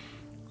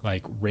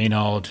 like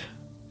Reynald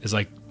is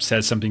like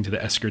says something to the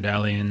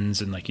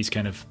Escardalians, and like he's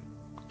kind of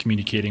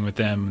communicating with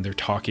them. They're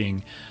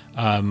talking.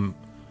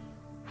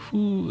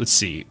 Let's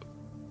see,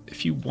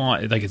 if you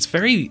want, like it's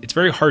very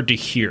hard to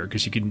hear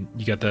because you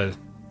got the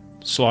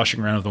sloshing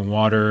around of the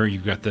water,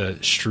 you've got the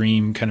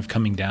stream kind of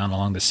coming down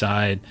along the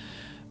side.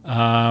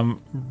 Anybody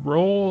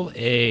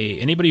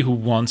who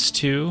wants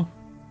to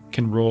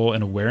can roll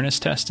an awareness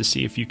test to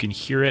see if you can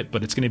hear it,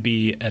 but it's going to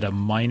be at a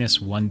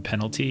 -1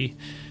 penalty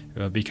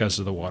because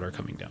of the water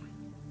coming down.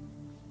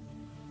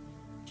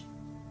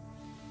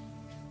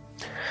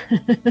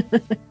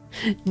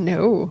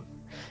 No,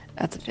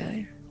 that's a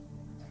failure.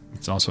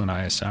 It's also an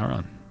Eye of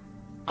Sauron.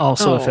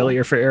 Also a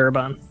failure for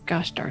Erebon.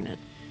 Gosh darn it.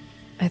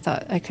 I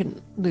thought I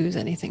couldn't lose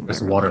anything.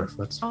 There's water.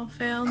 That's All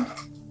failed.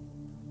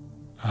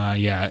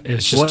 Yeah,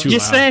 it's just What'd too you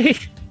loud. say?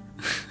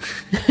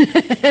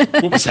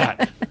 What was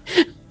that?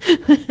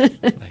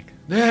 Like,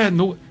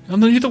 no,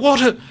 underneath the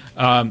water.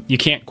 You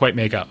can't quite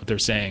make out what they're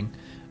saying.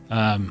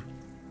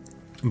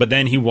 But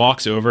then he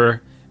walks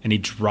over and he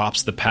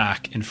drops the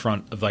pack in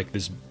front of like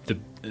the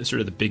sort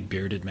of the big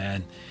bearded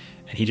man,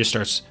 and he just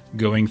starts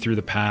going through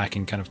the pack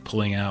and kind of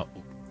pulling out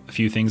a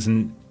few things.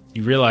 And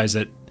you realize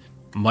that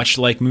much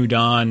like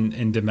Mudan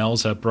and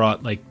Demelza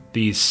brought like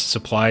these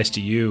supplies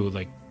to you,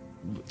 like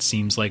it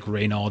seems like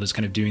Reynold is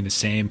kind of doing the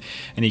same,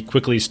 and he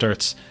quickly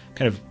starts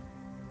kind of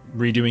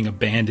redoing a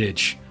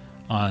bandage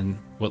on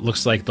what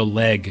looks like the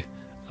leg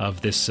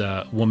of this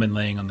woman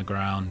laying on the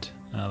ground,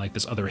 like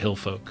this other hill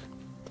folk.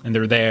 And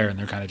they're there, and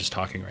they're kind of just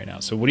talking right now.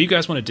 So what do you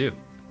guys want to do?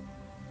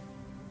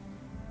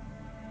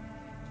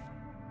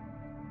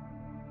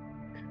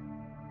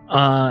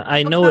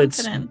 I know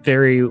it's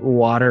very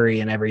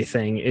watery and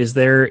everything. Is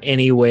there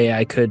any way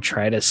I could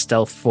try to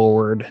stealth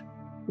forward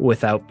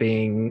without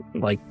being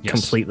like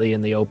completely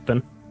in the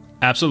open?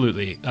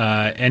 Absolutely.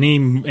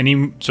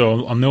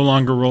 So I'm no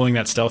longer rolling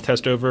that stealth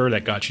test over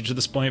that got you to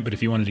this point, but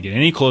if you wanted to get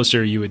any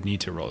closer, you would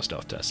need to roll a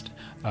stealth test.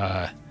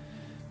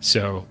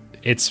 So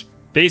it's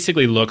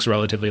basically looks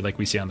relatively like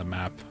we see on the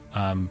map.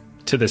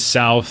 To the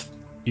south,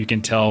 you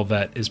can tell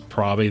that is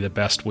probably the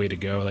best way to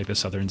go, like the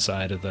southern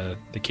side of the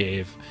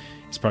cave.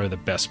 It's probably the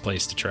best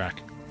place to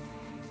track.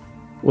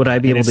 Would I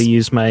be able to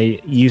use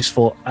my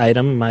useful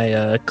item,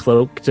 my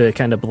cloak, to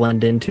kind of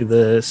blend into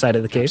the side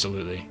of the cave?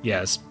 Absolutely.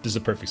 Yes, this is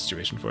a perfect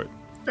situation for it.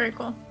 Very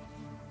cool.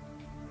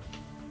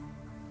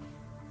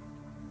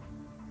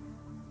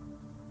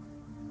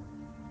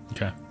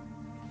 Okay.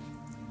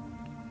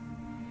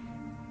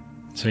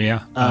 So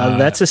yeah.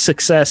 That's a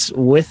success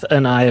with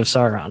an Eye of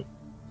Sauron.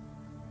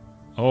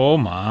 Oh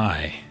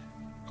my.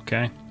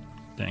 Okay.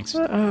 Thanks.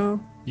 Uh-oh.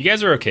 You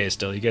guys are okay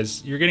still.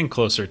 You're getting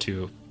closer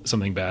to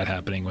something bad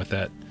happening with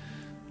that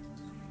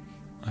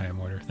I am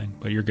order thing,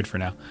 but you're good for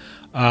now.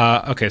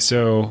 Okay,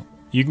 so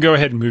you can go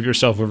ahead and move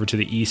yourself over to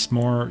the east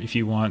more if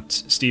you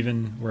want,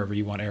 Stephen, wherever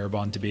you want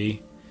Erebon to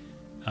be.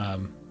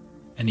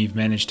 And you've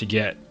managed to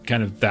get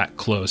kind of that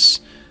close.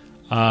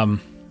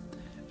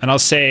 And I'll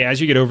say,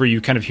 as you get over,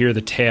 you kind of hear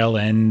the tail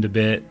end a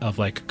bit of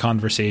like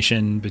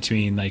conversation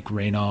between like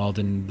Reynold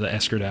and the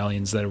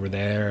Escardalians that were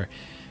there.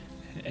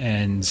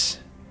 And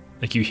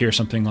like you hear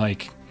something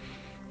like,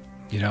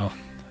 you know,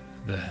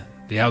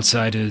 the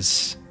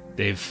outsiders,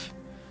 they've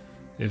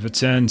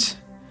returned.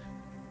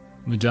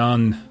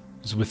 Mudan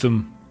was with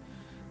them,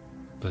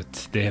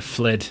 but they have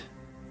fled.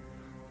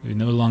 We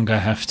no longer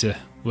have to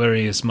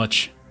worry as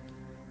much.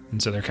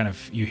 And so they're kind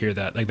of, you hear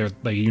that, like they're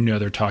like, you know,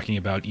 they're talking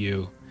about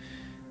you.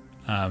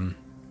 And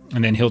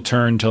then he'll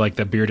turn to like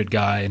the bearded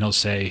guy and he'll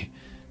say,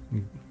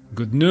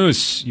 "Good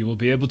news, you will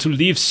be able to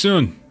leave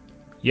soon.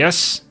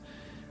 Yes,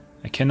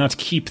 I cannot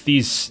keep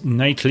these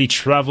nightly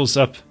travels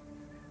up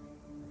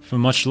for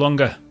much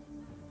longer.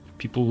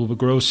 People will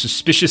grow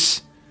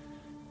suspicious.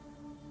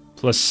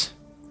 Plus,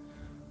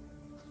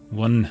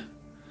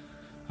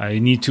 I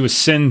need to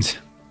ascend,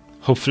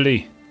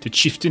 hopefully, to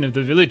chieftain of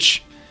the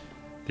village.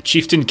 The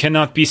chieftain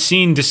cannot be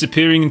seen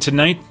disappearing into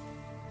night,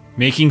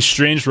 making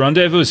strange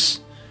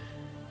rendezvous."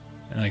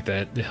 And like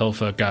that, the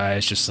Hilfa guy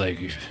is just like,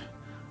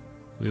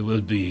 "We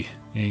will be."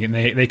 And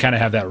they kind of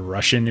have that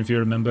Russian, if you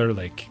remember.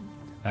 Like,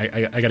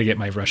 I got to get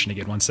my Russian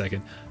again. 1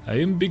 second. "I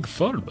am big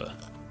farmer.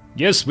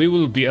 Yes, we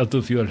will be out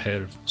of your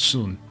hair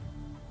soon."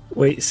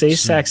 Wait, say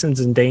Saxons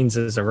and Danes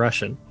as a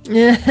Russian.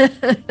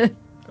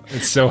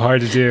 It's so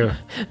hard to do.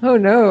 Oh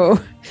no.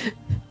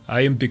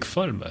 "I am big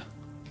farmer.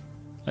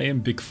 I am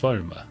big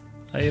farmer.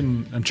 I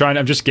want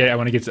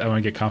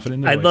to get confident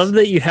in the I voice. love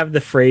that you have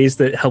the phrase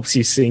that helps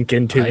you sink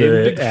into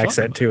the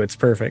accent too. It's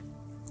perfect.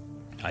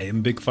 I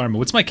am big farmer.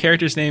 What's my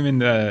character's name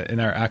in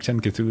our Act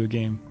 10 Cthulhu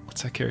game?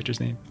 What's that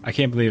character's name? I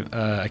can't believe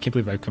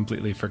I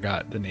completely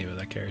forgot the name of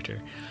that character.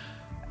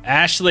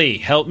 Ashley,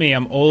 help me.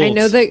 I'm old. I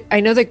know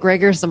that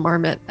Gregor's the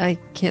marmot. I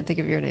can't think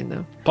of your name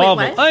though. Pavel.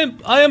 Wait,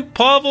 what? I am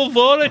Pavel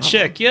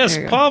Voracek. Yes,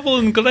 Pavel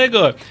and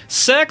Gregor.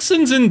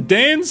 Saxons and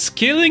Danes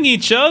killing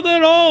each other.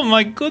 Oh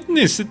my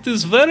goodness, it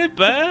is very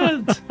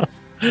bad.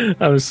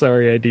 I'm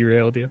sorry I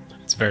derailed you.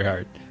 It's very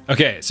hard.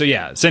 Okay, so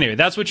yeah. So anyway,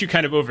 that's what you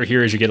kind of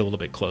overhear as you get a little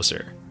bit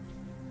closer.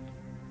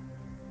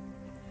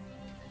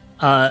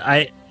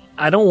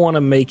 I don't want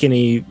to make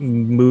any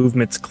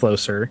movements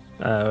closer.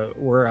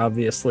 We're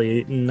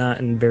obviously not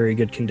in very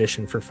good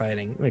condition for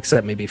fighting,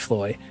 except maybe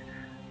Floy.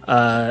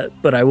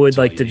 But I would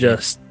like to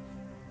just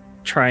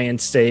try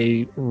and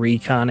stay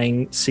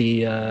reconning,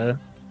 see...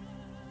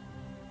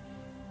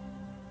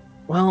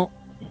 Well,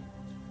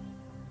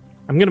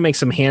 I'm going to make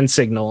some hand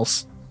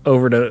signals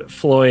over to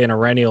Floy and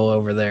Erennial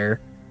over there.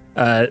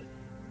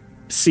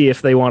 See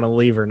if they want to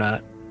leave or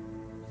not.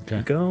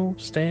 Okay. Go,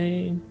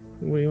 stay,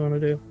 what do you want to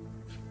do?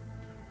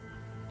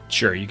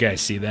 Sure, you guys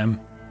see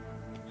them.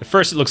 At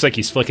first it looks like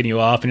he's flicking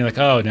you off, and you're like,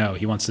 oh no,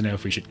 he wants to know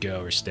if we should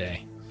go or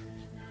stay.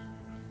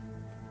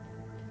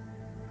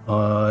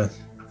 I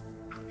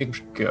think we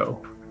should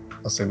go.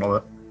 I'll signal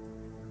it.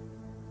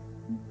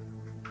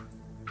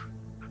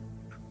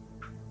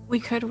 We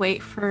could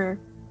wait for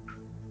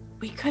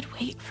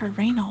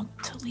Reynold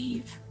to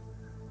leave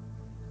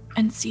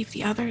and see if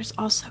the others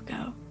also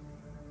go.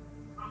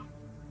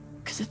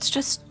 Because it's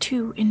just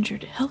 2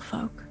 injured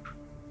hillfolk.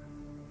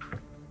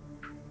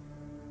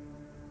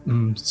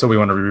 So we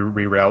want to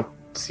reroute,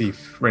 see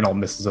if Reynold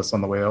misses us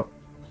on the way out.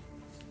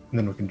 And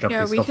then we can jump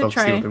these stuff up,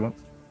 see what they want.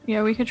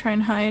 Yeah, we could try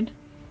and hide.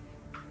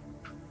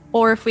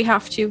 Or if we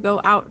have to,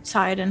 go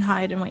outside and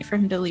hide and wait for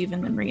him to leave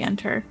and then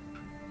re-enter.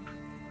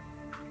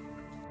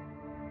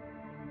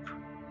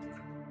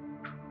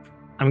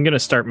 I'm going to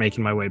start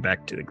making my way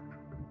back to the group.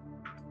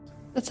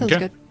 That sounds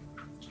Okay. good.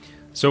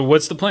 So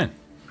what's the plan?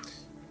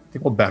 I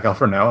think we'll back out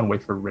for now and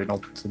wait for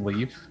Reynold to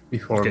leave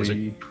before Okay, so-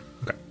 we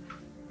okay.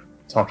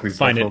 talk to these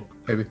Find folk,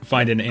 maybe.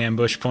 Find an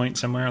ambush point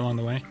somewhere along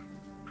the way?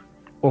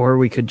 Or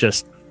we could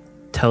just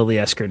tell the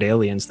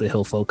Escardalians the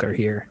hill folk are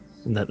here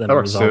and let them That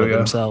works resolve too, it yeah.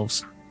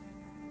 themselves.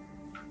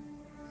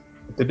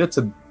 They did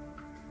say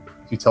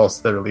if you tell us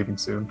they're leaving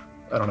soon.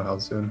 I don't know how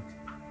soon.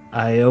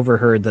 I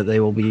overheard that they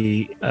will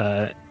be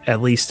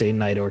at least a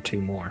night or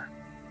two more.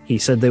 He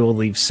said they will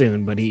leave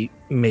soon, but he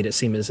made it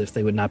seem as if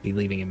they would not be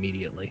leaving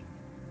immediately.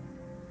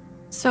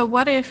 So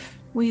what if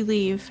we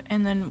leave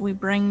and then we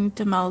bring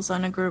Demelza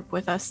in a group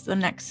with us the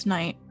next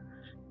night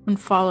and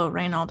follow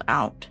Reynold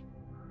out?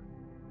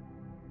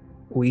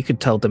 We could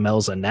tell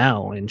Demelza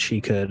now, and she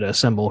could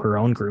assemble her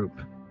own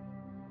group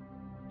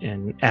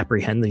and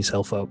apprehend these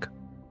hill folk.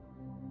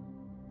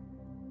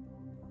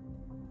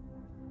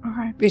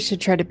 Okay. We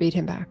should try to beat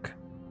him back.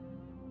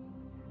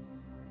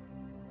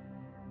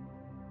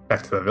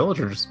 Back to the village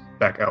or just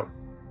back out?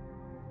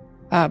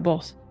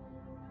 Both.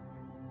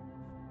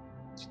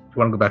 We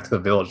want to go back to the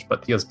village,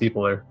 but he has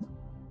people there.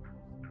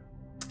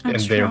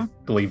 That's and they true.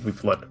 believe we've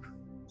fled.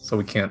 So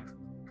we can't.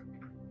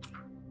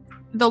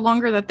 The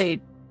longer that they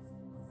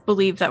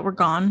believe that we're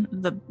gone,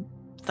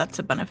 that's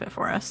a benefit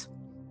for us.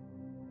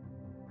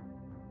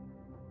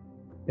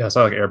 Yeah,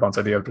 so I like Airbon's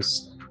idea of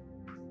just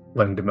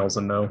letting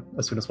Demelza know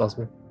as soon as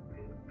possible.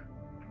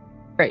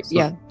 Right. So-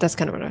 Yeah, that's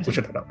kind of what I was We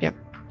thinking. should head out.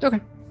 Yeah. Okay.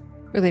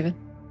 We're leaving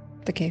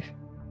the cave.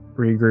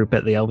 Regroup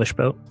at the Elvish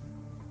boat.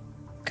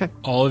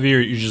 All of you,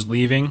 you're just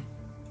leaving?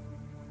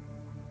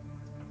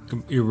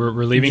 We're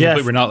leaving.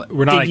 Jeff, We're not Did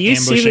like you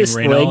see ambushing this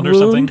Reynold leg or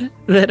something? wound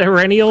that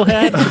Erennial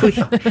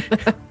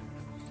had?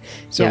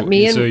 So, yeah,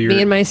 me so you're,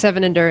 and my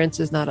 7 endurance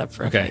is not up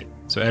for a okay. fight.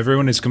 So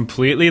everyone is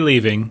completely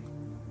leaving,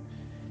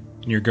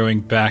 and you're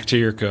going back to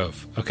your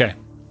cove. Okay,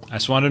 I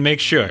just wanted to make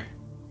sure.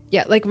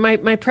 Yeah, like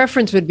my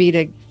preference would be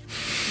to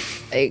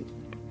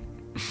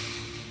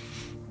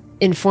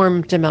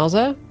inform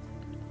Demelza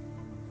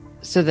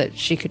so that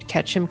she could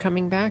catch him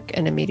coming back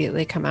and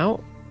immediately come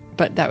out.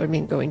 But that would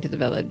mean going to the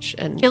village,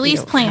 and we Gilly's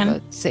don't plan. have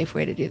a safe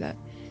way to do that.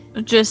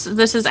 This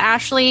is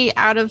Ashley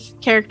out of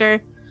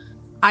character.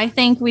 I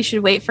think we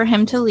should wait for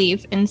him to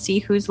leave and see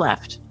who's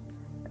left.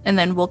 And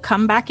then we'll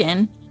come back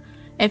in.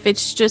 If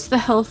it's just the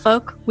hill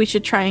folk, we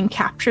should try and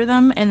capture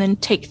them and then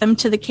take them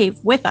to the cave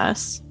with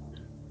us.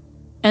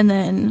 And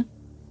then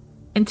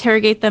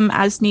interrogate them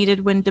as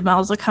needed when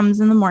Demelza comes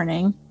in the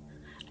morning.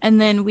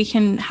 And then we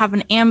can have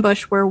an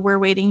ambush where we're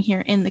waiting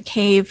here in the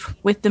cave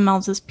with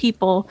Demelza's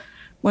people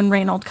when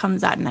Reynold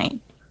comes at night.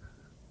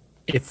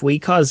 If we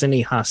cause any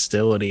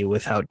hostility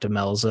without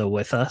Demelza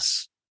with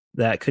us,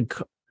 that could,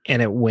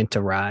 and it went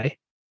awry,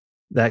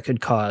 that could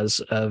cause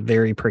a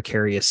very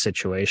precarious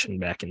situation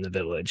back in the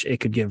village. It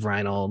could give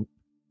Reynold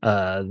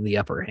the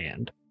upper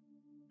hand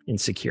in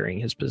securing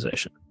his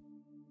position.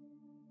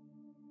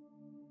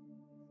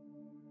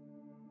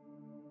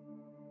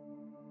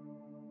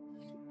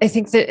 I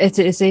think that it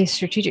is a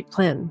strategic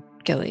plan,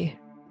 Gilly,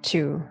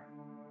 to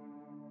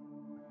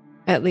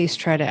at least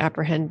try to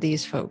apprehend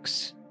these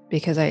folks,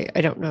 because I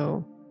don't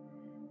know.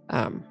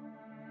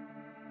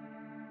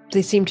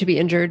 They seem to be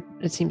injured.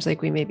 It seems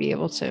like we may be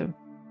able to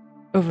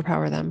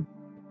overpower them.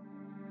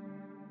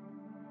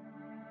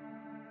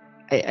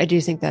 I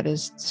do think that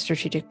is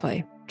strategic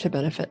play to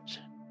benefit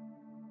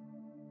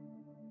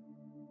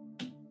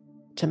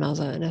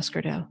Demelza and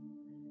Escardale.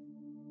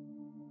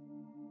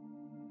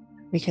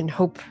 We can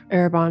hope,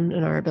 Erebon,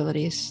 in our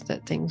abilities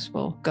that things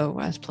will go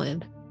as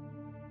planned.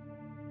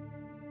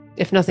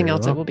 If nothing Very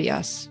else, well. it will be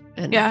us.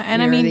 And Yeah,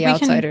 and we I are mean, the we can-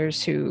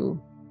 outsiders who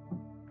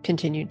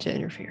continued to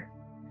interfere.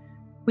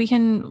 We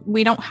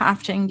don't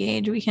have to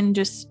engage. We can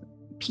just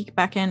peek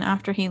back in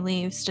after he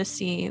leaves to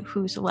see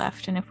who's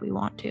left and if we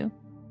want to.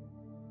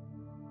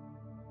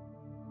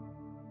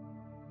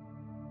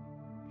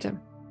 So,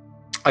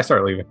 I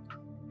start leaving.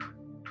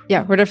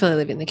 yeah, we're definitely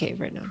leaving the cave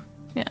right now.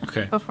 Yeah.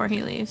 Okay. Before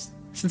he leaves.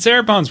 Since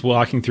Erebon's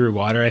walking through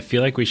water, I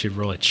feel like we should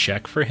roll a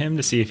check for him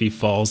to see if he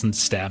falls and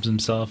stabs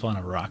himself on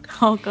a rock.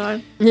 Oh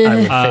god. I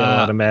will fail Uh,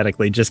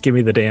 automatically. Just give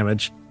me the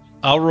damage.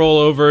 I'll roll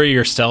over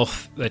your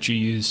stealth that you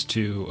use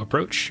to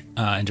approach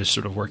and just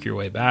sort of work your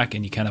way back,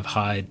 and you kind of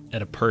hide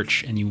at a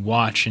perch and you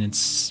watch, and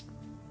it's,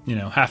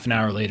 half an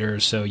hour later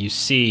or so, you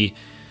see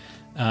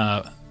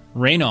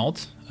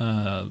Reynold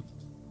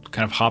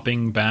kind of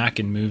hopping back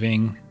and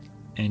moving,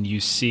 and you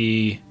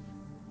see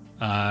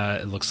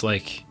it looks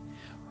like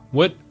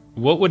what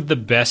would the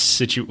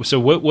best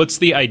what's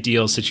the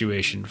ideal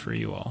situation for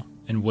you all,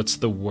 and what's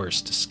the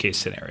worst case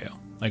scenario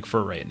like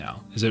for right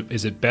now? Is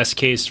it best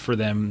case for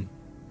them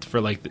for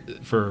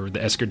the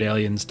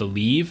Escardalians to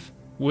leave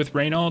with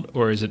Reynold,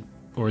 or is it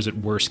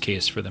worst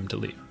case for them to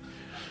leave?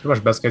 Pretty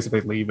much best case if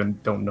they leave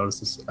and don't notice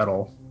this at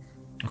all.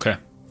 Okay.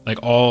 Like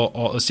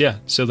all yeah.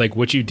 So like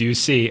what you do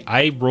see,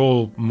 I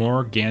roll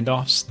more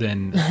Gandalfs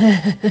than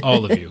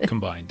all of you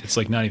combined. It's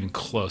like not even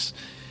close.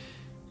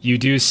 You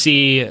do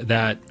see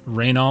that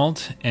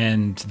Reynald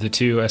and the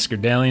two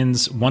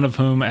Escardalians, one of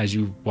whom, as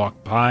you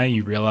walk by,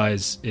 you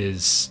realize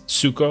is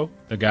Suko,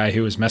 the guy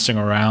who was messing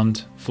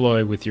around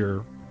Floy with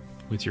your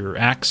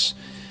axe,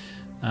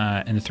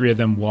 and the three of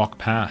them walk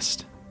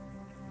past.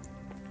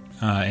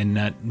 And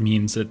that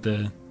means that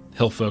the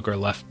hillfolk are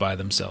left by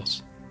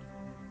themselves.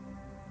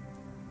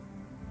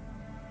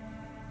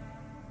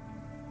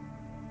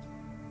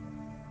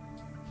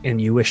 And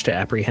you wish to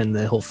apprehend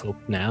the hillfolk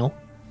now?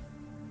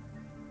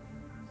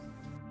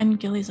 And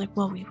Gilly's like,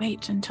 well, we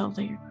wait until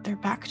they're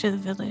back to the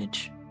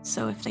village.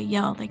 So if they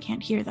yell, they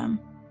can't hear them.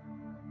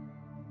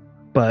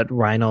 But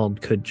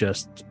Reinald could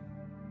just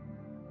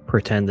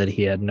pretend that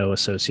he had no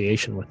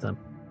association with them.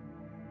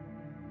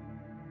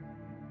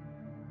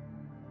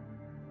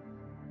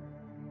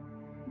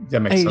 That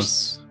makes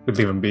sense. We'd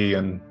leave him be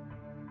and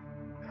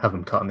have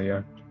him caught in the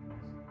act.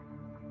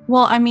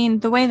 Well, I mean,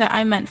 the way that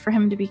I meant for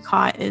him to be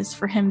caught is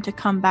for him to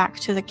come back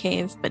to the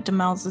cave, but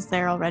Demels is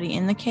there already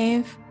in the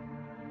cave.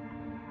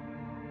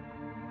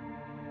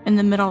 In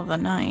the middle of the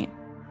night.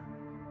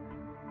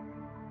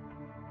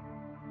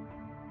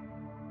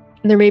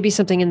 And there may be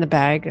something in the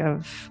bag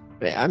of,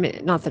 I mean,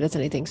 not that it's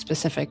anything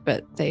specific,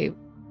 but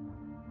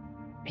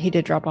he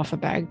did drop off a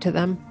bag to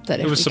them that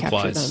it if was we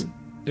supplies. capture them.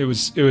 It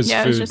was Yeah,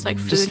 food, it was just like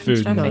food and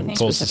stuff, I think.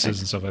 poultices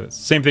and stuff like that.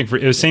 Same thing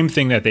it was same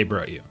thing that they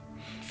brought you.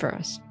 For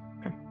us.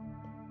 Okay.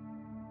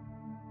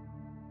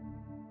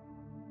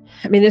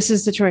 I mean, this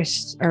is the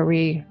choice. Are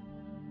we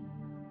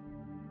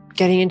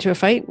getting into a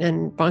fight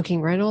and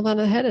bonking Reinhold on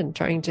the head and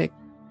trying to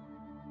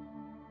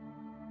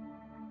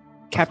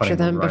capture Fighting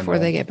them before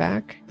they Reinhold. get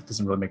back? It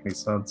doesn't really make any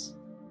sense.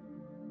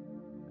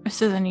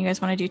 So then you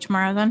guys want to do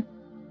tomorrow then?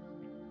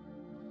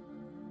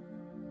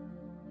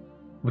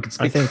 We could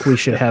I speak. think we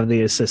should have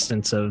the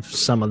assistance of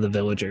some of the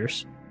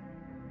villagers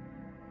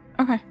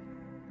Okay.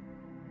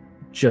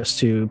 just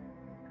to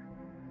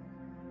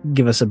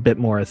give us a bit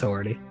more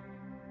authority.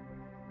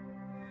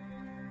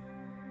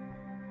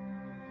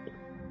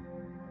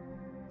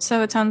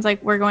 So it sounds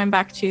like we're going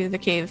back to the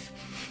cave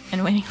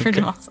and waiting for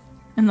Okay. Demels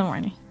in the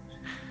morning.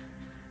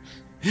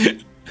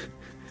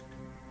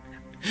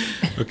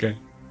 Okay.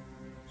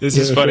 This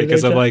You is have a funny good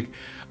because I'm idea? like,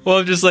 well,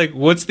 I'm just like,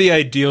 what's the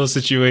ideal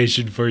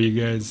situation for you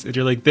guys? And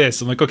you're like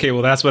this. I'm like, okay,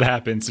 well, that's what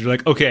happens. And you're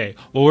like, okay,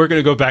 well, we're going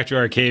to go back to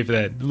our cave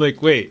then. I'm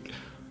like, wait,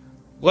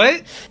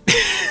 what?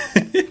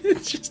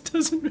 It just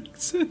doesn't make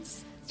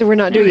sense. So we're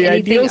not doing The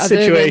anything ideal other than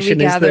we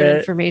situation is gather that-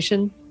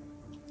 information.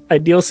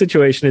 Ideal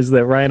situation is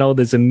that Reinald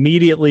is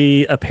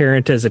immediately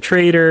apparent as a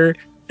traitor,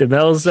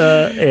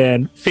 Demelza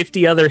and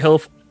 50 other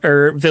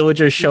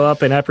villagers show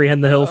up and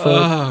apprehend the hillfolk.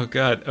 Oh,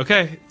 God.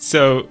 Okay.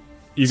 So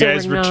you So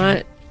guys we're return.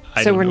 not-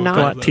 so we're not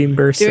SWAT team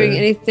burst doing in.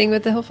 anything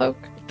with the hillfolk?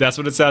 That's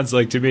what it sounds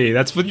like to me.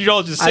 That's what you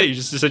all just say. You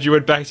just said you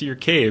went back to your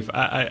cave.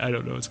 I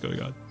don't know what's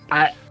going on.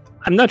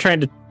 I'm not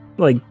trying to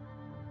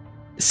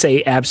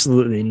say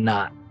absolutely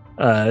not.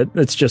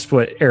 It's just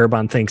what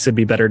Erebon thinks it'd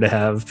be better to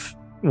have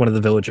one of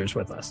the villagers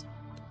with us.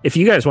 If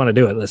you guys want to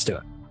do it, let's do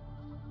it.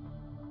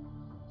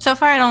 So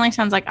far, it only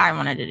sounds like I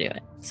wanted to do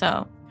it.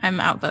 So I'm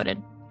outvoted.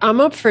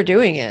 I'm up for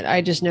doing it.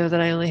 I just know that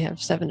I only have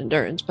 7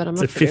 endurance, but I'm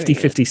It's up a for doing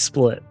 50-50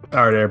 split.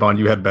 All right, Airbond,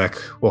 you head back.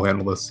 We'll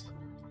handle this.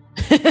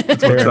 it.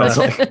 Fair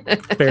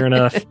enough. Fair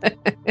enough.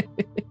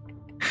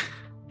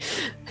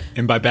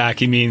 And by back,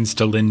 he means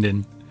to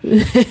Linden.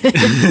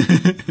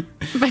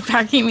 By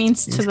back, he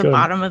means to He's the good.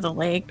 bottom of the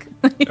lake.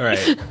 All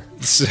right.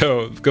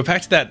 So go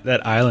back to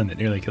that island that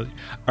nearly killed you.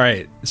 All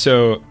right.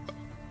 So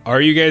are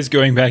you guys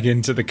going back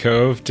into the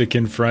cove to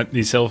confront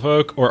these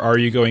hillfolk, or are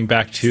you going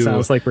back to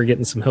Sounds like we're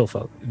getting some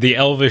hillfolk. the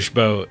elvish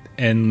boat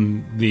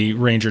and the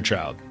ranger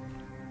child?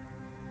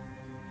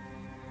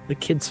 The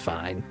kid's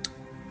fine.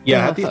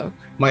 Yeah, The hillfolk.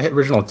 my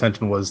original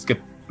intention was to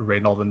get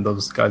Reynald and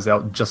those guys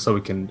out just so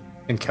we can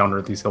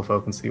encounter these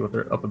hillfolk and see what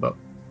they're up about.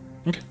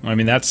 Okay. I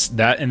mean, that's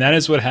that, and that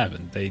is what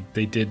happened. They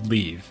did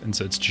leave, and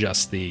so it's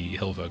just the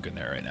hillfolk in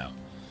there right now.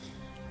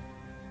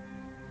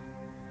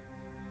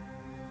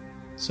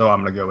 So I'm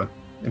gonna go in,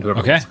 and whoever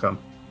Okay. wants to come,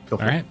 feel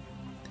free. All right.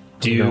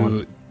 Do I'm you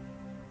going.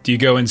 do you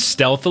go in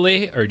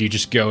stealthily, or do you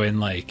just go in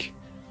like,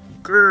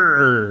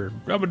 grrr,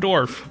 grab a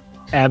dwarf?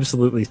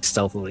 Absolutely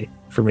stealthily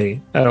for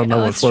me. I don't know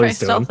what Let's try Floyd's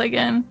doing. stealth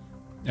again.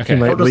 Okay.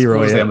 might- I'll just Leroy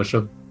close the it. ambush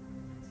him.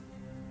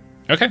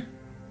 Okay.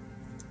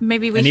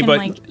 Maybe we Anybody-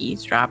 can like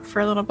eavesdrop for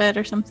a little bit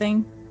or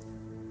something.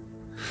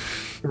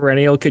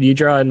 Reniel, could you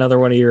draw another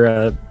one of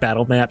your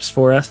battle maps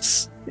for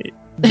us?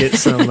 Get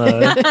some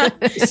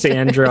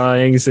sand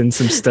drawings and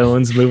some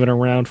stones moving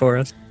around for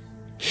us.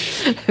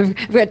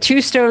 I've got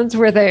 2 stones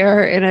where they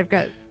are, and I've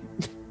got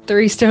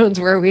 3 stones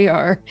where we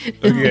are.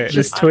 Okay.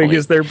 This twig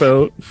is their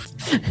boat.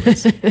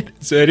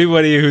 So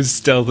anybody who's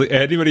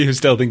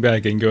stealthing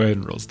back in, go ahead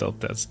and roll stealth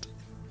test.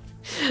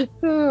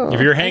 Oh, If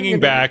you're I'm hanging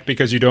gonna- back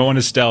because you don't want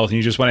to stealth and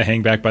you just want to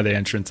hang back by the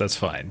entrance, that's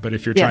fine. But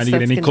if you're Yes, trying to get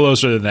that's any gonna-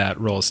 closer than that,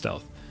 roll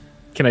stealth.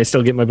 Can I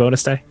still get my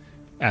bonus die?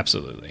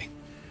 Absolutely.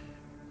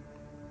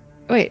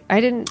 Wait,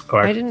 I didn't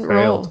Failed.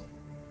 roll.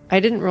 I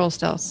didn't roll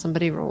stealth.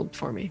 Somebody rolled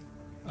for me.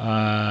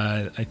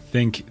 I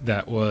think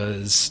that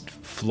was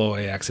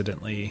Floy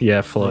accidentally.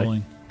 Yeah, Floy.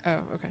 rolling. Oh,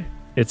 okay.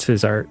 It's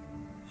his art.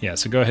 Yeah,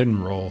 so go ahead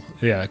and roll.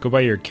 Yeah, go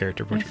by your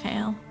character I portrait.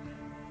 fail.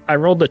 I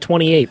rolled a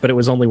 28, but it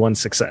was only one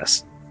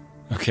success.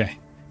 Okay,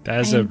 that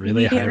is a I'm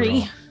really high weary.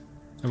 roll.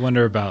 I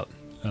wonder about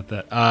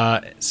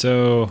that.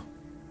 So,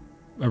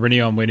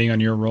 Aurelio, I'm waiting on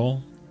your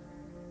roll.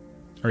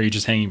 Or are you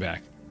just hanging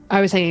back?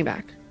 I was hanging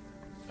back.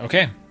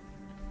 Okay.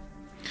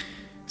 With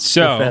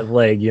So, that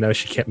leg,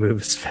 she can't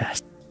move as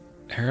fast.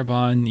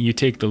 Erebon, you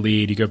take the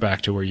lead. You go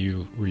back to where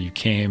you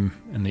came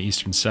on the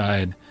eastern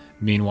side.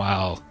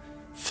 Meanwhile,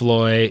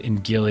 Floy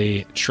and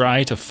Gilly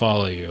try to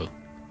follow you,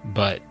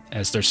 but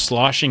as they're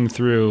sloshing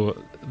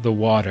through the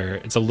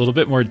water, it's a little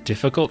bit more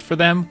difficult for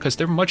them because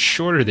they're much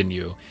shorter than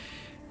you.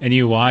 And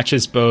you watch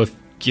as both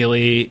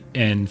Gilly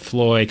and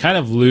Floy kind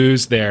of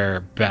lose their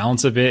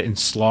balance a bit and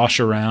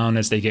slosh around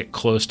as they get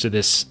close to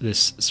this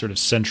sort of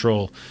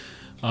central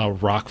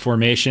rock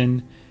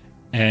formation.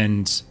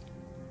 And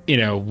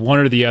one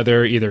or the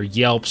other either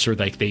yelps or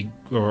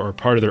or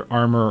part of their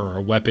armor or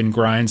a weapon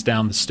grinds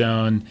down the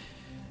stone,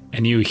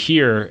 and you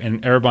hear,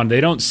 and Erebon, they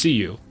don't see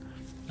you,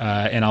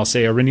 and I'll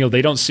say Aureliel,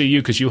 they don't see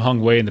you because you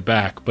hung way in the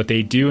back, but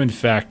they do in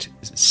fact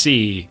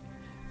see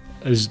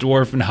this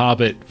dwarf and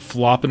hobbit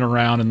flopping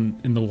around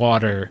in the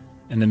water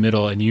in the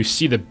middle, and you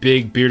see the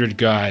big bearded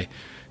guy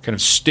kind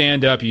of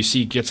stand up. You see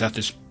he gets out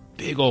this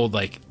big old,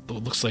 what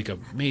looks like a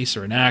mace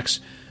or an axe,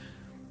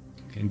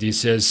 and he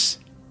says,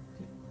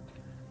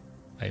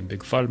 I am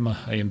Big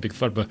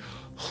Pharma.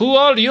 Who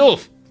are you?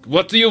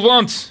 What do you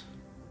want?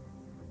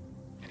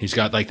 And he's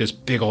got this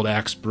big old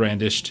axe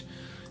brandished.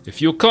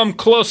 If you come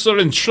closer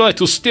and try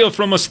to steal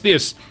from us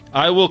this,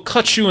 I will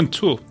cut you in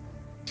two.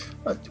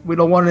 We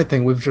don't want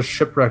anything. We've just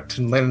shipwrecked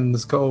and landed in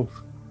this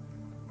cove.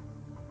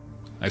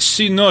 I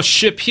see no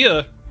ship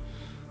here.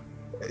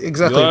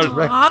 Exactly. You It's are-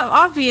 wrecked.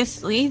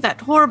 Obviously,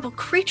 that horrible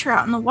creature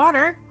out in the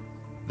water.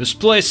 This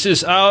place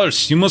is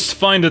ours. You must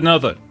find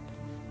another.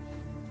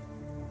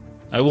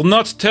 I will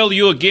not tell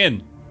you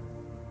again.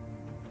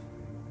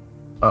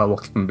 We'll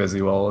keep him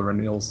busy while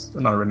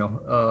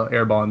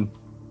Airbon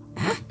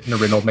and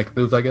Arenal make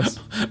moves, I guess.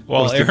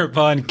 While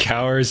Erebon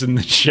cowers in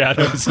the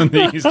shadows on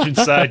the eastern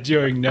side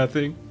doing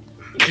nothing.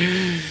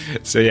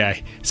 So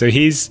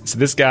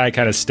this guy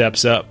kind of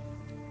steps up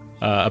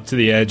to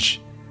the edge.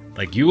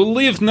 You will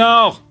leave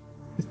now,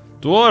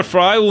 dwarf, or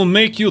I will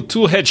make you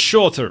 2 heads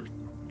shorter.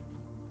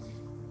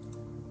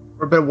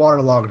 We're a bit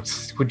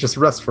waterlogged. We just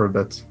rest for a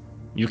bit.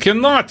 You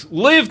cannot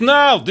leave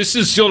now. This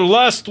is your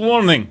last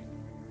warning.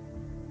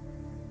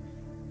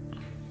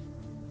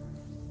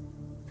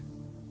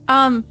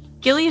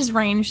 Gilly's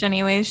ranged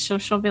anyways, so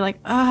she'll be like,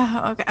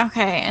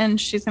 okay, and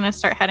she's gonna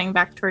start heading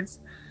back towards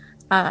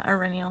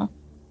Aureliel.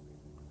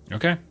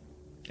 Okay.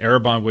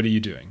 Erebon, what are you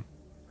doing?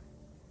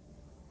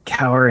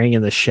 Cowering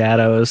in the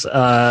shadows.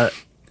 I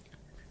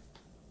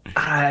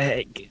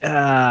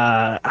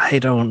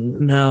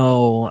don't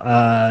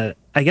know.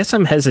 I guess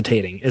I'm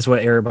hesitating is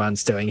what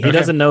Erebon's doing. He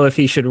doesn't know if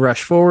he should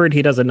rush forward.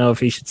 He doesn't know if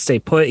he should stay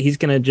put. He's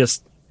going to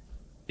just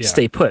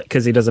stay put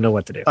because he doesn't know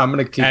what to do. I'm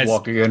going to keep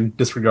walking in,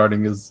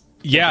 disregarding his...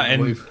 Yeah,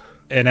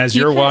 and as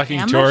You you're could walking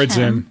ambush towards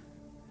him. him,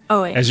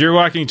 Oh wait. as you're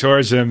walking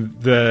towards him,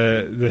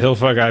 the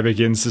hillfolk guy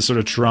begins to sort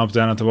of tromp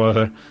down at the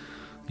water.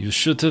 You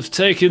should have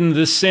taken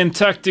the same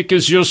tactic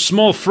as your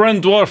small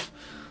friend, dwarf.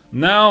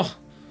 Now,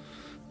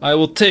 I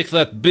will take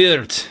that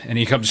beard. And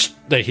he comes,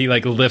 he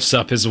lifts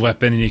up his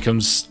weapon and he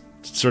comes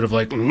sort of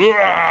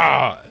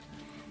 "Lua!"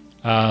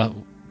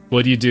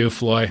 What do you do,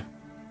 Floy?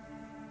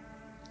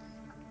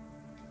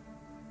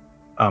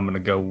 I'm going to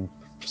go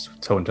just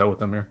toe-and-toe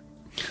with him here.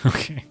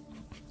 Okay.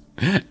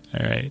 All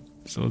right.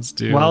 So let's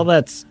do... While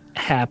that's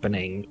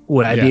happening,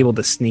 would I Yeah. be able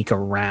to sneak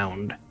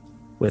around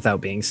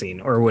without being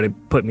seen, or would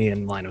it put me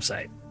in line of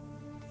sight?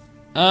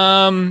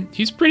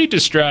 He's pretty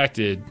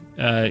distracted.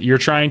 You're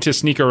trying to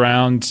sneak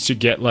around to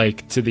get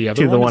to the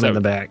other To the one. one Is in the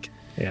that- back.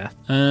 Yeah.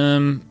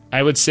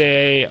 I would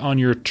say on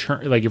your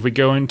turn, if we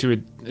go into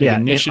an Yeah,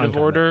 initiative on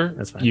combat. order,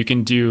 That's fine. you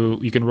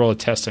can roll a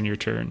test on your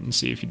turn and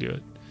see if you do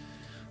it.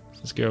 So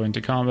let's go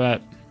into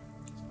combat.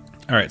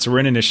 All right, so we're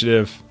in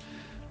initiative.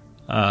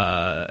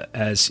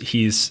 As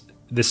he's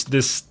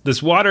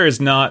this water is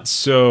not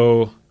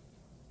so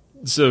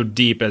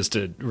deep as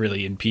to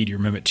really impede your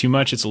movement too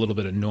much. It's a little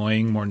bit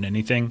annoying more than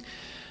anything.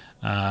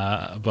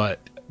 But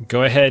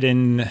go ahead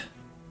and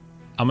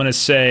I'm going to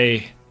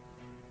say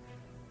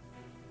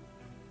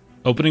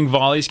opening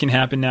volleys can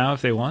happen now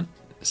if they want.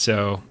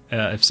 So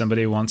if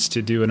somebody wants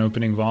to do an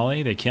opening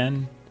volley, they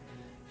can.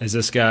 As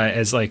this guy,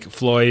 as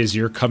Floy, as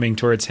you're coming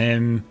towards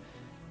him,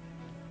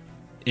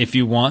 if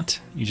you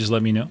want, you just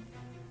let me know.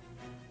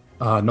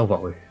 No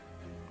volley.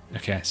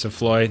 Okay, so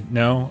Floy,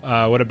 no.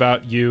 What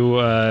about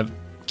you,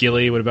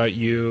 Gilly? What about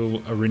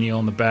you, Aureliel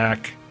in the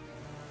back?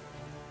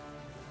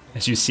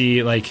 As you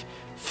see,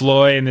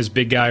 Floy and this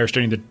big guy are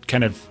starting to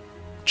kind of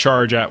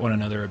charge at one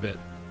another a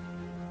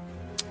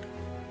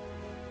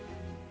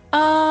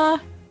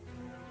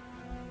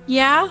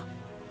Yeah.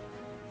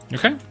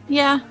 Okay.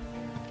 Yeah.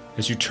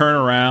 As you turn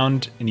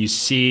around and you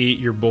see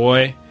your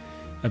boy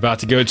about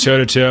to go toe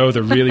to toe with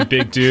a really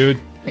big dude,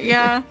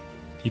 Yeah.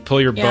 you pull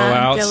your bow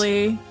out.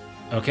 Gilly.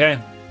 Okay.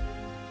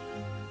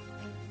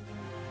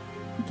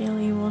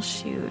 Gilly will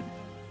shoot.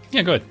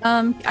 Yeah, go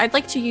ahead. I'd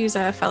like to use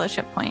a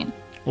fellowship point.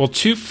 Well,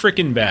 too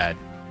freaking bad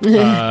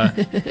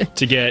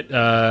to get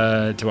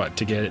to what?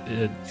 To get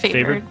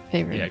favored?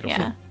 Favorite. Yeah, go for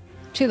Yeah. it.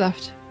 2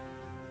 left.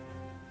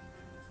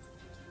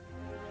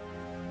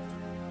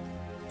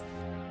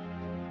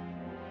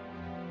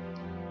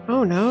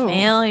 Oh no.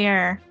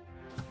 Failure.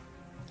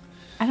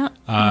 I don't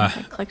know if Uh,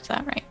 I clicked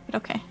that right, but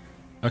okay.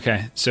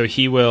 Okay, so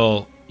he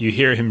will. You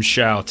hear him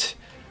shout.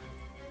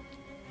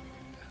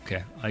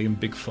 Okay, I am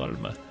big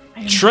pharma.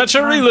 I am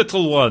Treachery, Big Pharma.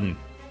 little one.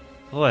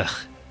 Ugh.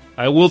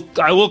 I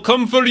will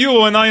come for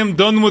you when I am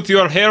done with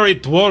your hairy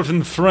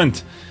dwarven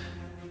friend.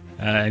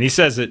 And he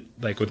says it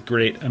like with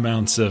great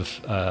amounts of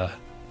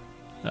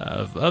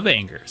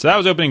anger. So that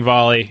was opening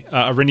volley.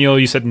 Reniel,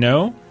 you said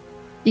no.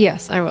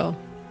 Yes, I will.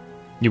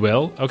 You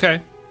will.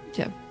 Okay.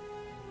 Yeah.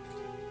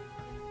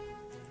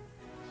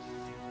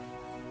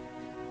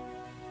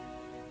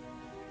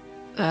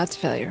 That's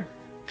failure.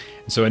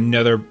 So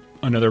another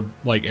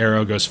like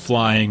arrow goes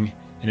flying,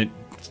 and it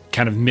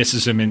kind of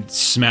misses him and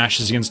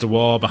smashes against the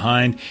wall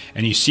behind.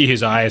 And you see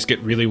his eyes get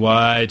really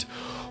wide.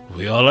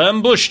 We are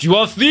ambushed. You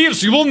are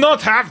thieves. You will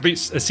not have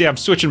these. See, I'm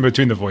switching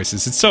between the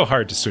voices. It's so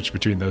hard to switch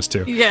between those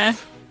two. Yeah.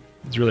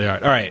 It's really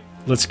hard. All right,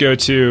 let's go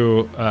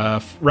to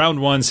round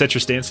 1. Set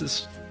your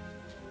stances.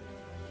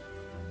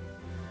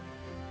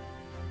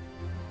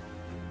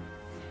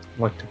 I'd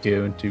like to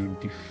go into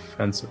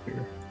defensive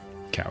here.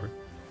 Coward.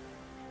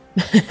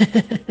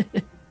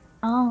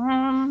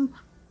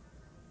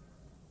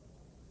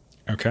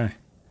 Okay.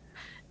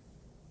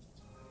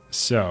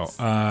 So,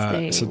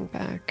 Staying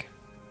back.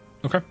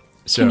 okay.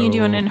 So, Can you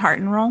do an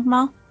Enhearten roll,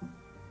 Mel?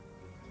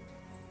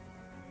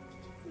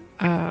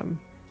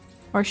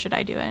 Or should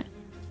I do it?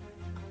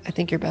 I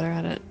think you're better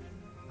at it.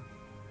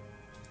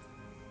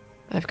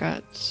 I've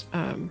got.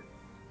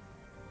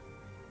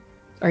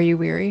 Are you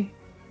weary?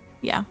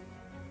 Yeah.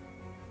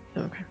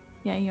 Okay.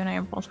 Yeah, you and I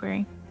are both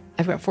weary.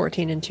 I've got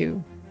 14 and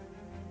 2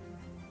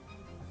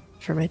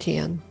 for my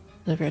TN. And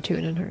I've got 2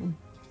 in Inherton.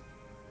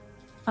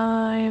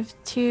 I have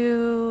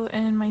 2,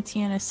 and my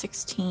TN is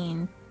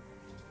 16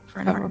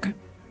 for Oh, Enhearten. okay.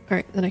 All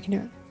right, then I can do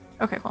it.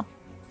 Okay, cool.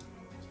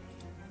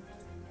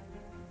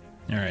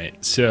 all right.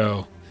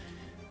 So,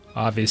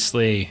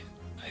 obviously,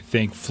 I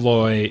think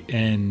Floy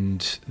and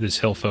this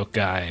Hillfolk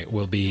guy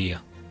will be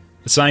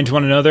assigned to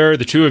one another.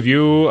 The two of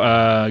you,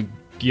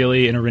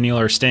 Gilly and Iriniel,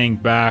 are staying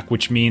back,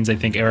 which means I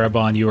think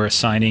Erebon, you are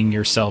assigning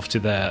yourself to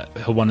the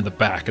one in the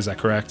back. Is that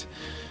correct?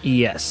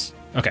 Yes.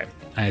 Okay.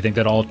 I think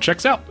that all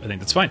checks out. I think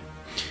that's fine.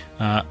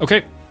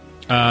 Okay.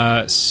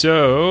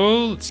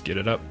 So let's get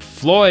it up.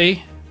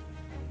 Floy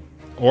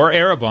or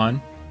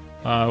Erebon,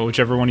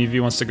 whichever one of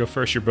you wants to go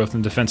first. You're both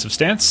in defensive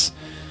stance.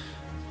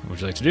 What would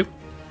you like to do?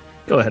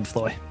 Go ahead,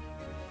 Floy.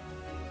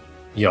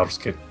 Yeah, I'll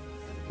just get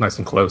nice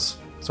and close.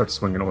 Start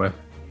swinging away.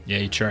 Yeah,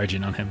 you charge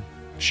in on him.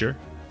 Sure.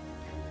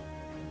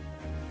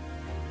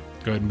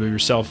 Go ahead and move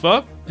yourself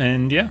up,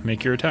 and yeah,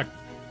 make your attack.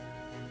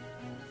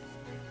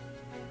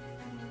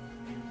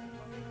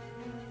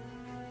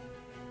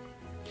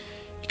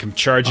 You come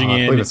charging I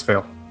in. believe it's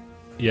fail.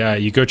 Yeah,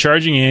 you go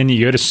charging in,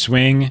 you go to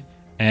swing,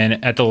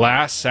 and at the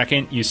last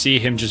second, you see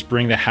him just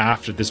bring the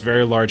haft of this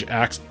very large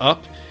axe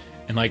up,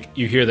 and like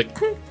you hear the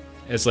clink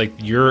as like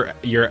your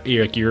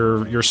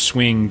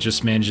swing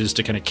just manages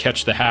to kind of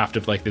catch the haft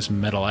of like this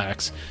metal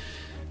axe,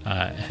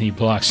 and he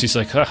blocks. He's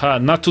like, "Haha,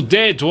 not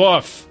today,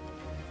 dwarf."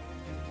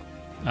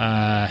 This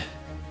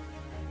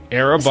isn't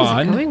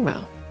Erebon, going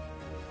well.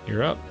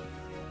 you're up.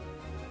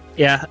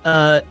 Yeah,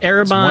 It's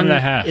Erebon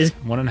 1.5. is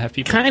 1.5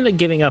 people. kind of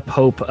giving up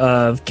hope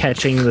of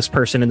catching this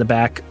person in the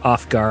back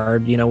off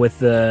guard. You know,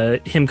 with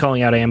him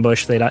calling out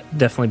ambush, they'd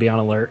definitely be on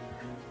alert.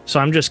 So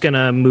I'm just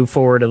gonna move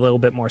forward a little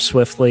bit more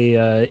swiftly,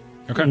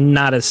 Okay.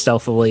 not as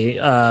stealthily.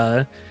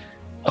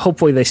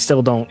 Hopefully, they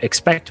still don't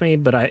expect me,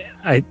 but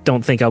I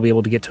don't think I'll be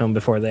able to get to them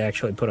before they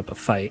actually put up a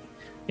fight.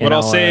 What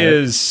I'll say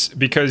is,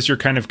 because you're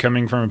kind of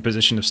coming from a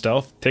position of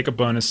stealth, take a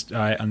bonus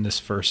die on this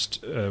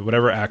first,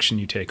 whatever action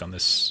you take on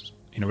this,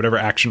 whatever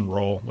action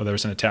roll, whether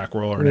it's an attack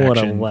roll or an what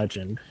action. a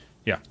legend.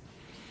 Yeah.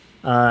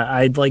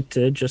 I'd like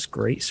to just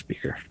Great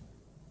Spear.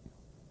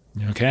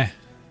 Okay.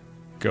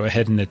 Go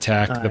ahead and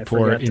attack the I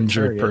poor forgot to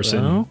injured target,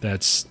 person though.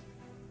 that's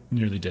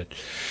nearly dead.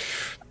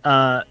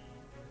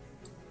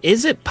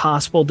 Is it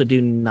possible to do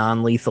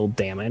non-lethal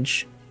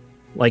damage?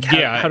 Like,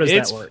 how does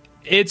that work?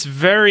 It's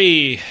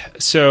very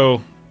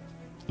so.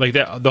 Like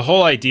the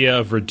whole idea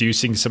of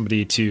reducing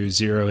somebody to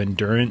 0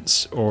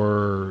 endurance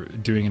or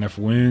doing enough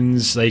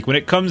wounds, like when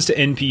it comes to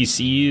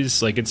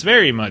NPCs, like it's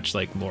very much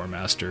like Lore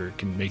Master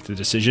can make the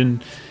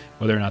decision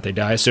whether or not they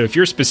die. So if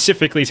you're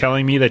specifically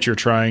telling me that you're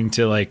trying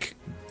to like,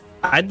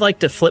 I'd like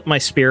to flip my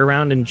spear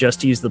around and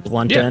just use the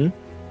blunt Yeah. end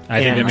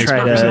I think that and makes try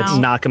perfect to sense.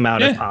 knock him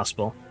out Yeah. if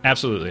possible.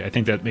 Absolutely, I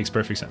think that makes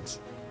perfect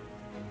sense.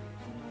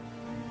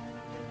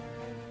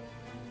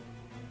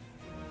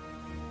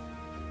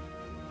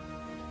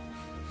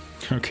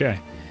 Okay.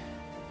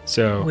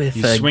 So With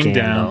you a swing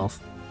Gandalf.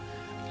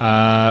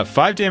 down.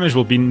 5 damage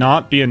will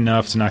not be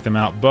enough to knock them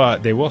out,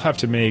 but they will have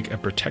to make a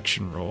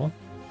protection roll.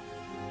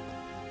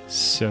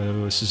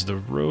 So this is the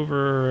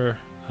rover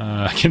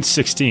against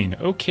 16.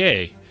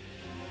 Okay.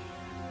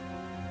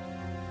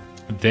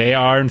 They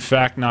are in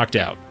fact knocked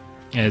out.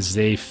 As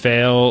they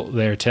fail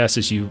their test,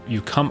 as you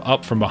come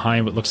up from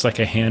behind what looks like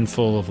a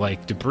handful of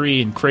like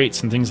debris and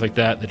crates and things like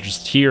that are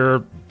just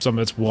here. Some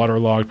of it's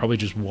waterlogged, probably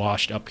just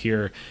washed up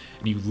here.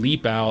 And you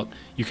leap out,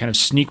 you kind of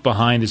sneak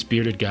behind this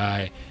bearded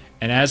guy.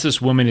 And as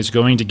this woman is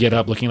going to get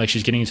up, looking like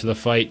she's getting into the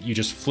fight, you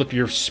just flip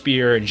your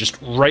spear and just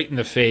right in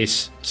the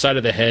face, side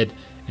of the head,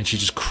 and she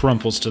just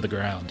crumples to the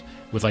ground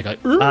with like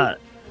a...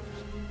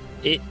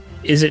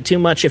 Is it too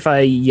much if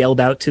I yelled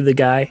out to the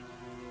guy?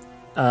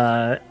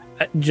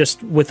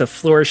 Just with a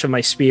flourish of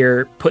my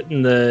spear,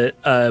 putting the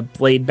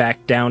blade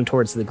back down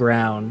towards the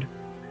ground.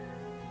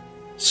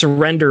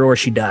 Surrender or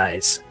she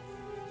dies.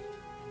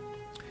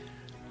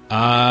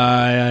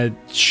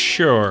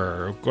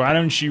 Sure. Why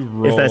don't you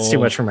roll... If that's too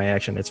much for my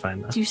action, it's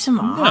fine though. Do some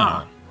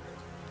awe.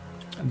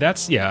 No.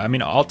 That's, yeah, I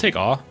mean, I'll take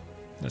awe.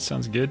 That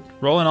sounds good.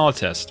 Roll an awe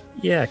test.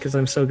 Yeah, because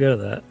I'm so good at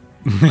that.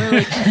 Or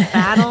like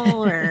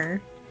battle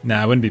or...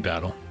 Nah, it wouldn't be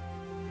battle.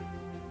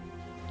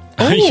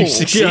 Oh, you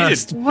succeeded.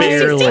 just Well,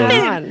 barely.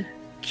 succeeded.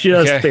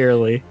 Just Okay.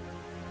 barely.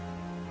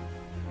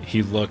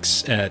 He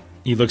looks down.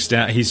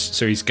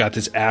 He's got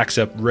this axe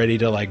up, ready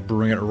to like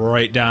bring it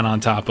right down on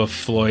top of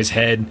Floyd's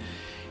head.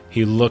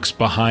 He looks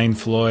behind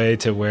Floyd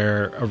to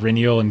where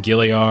Ariniel and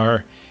Gilly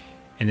are,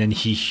 and then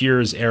he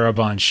hears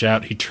Erebon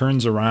shout. He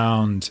turns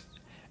around,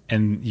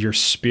 and your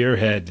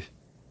spearhead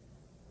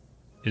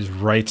is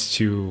right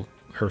to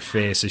her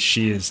face as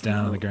she is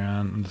down on the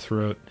ground in the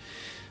throat,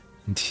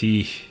 and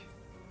he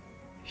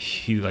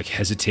like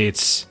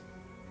hesitates,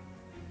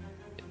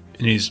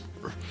 and he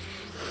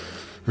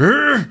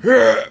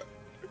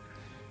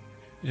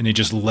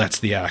just lets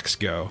the axe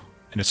go,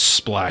 and it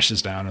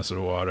splashes down into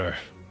the water.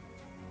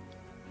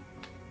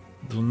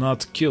 Do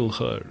not kill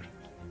her.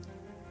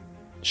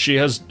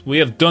 We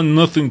have done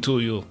nothing to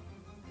you.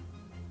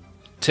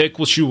 Take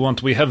what you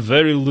want. We have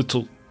very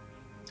little.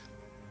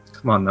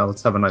 Come on now,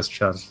 let's have a nice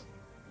chat.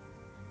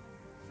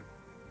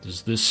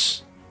 Is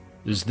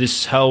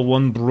this how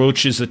one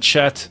broaches a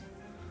chat?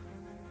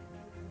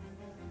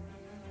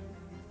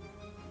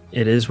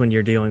 It is when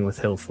you're dealing with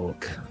hill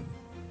folk.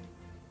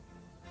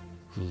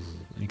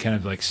 He kind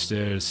of like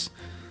stares.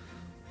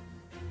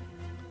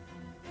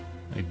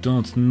 I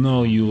don't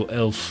know you,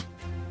 elf.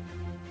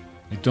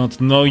 I don't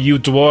know you,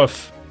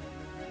 dwarf.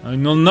 I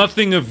know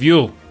nothing of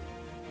you.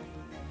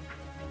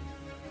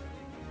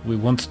 We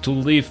want to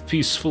live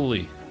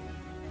peacefully.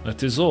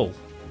 That is all.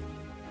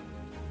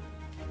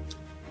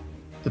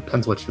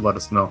 Depends what you let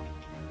us know.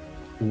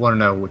 We want to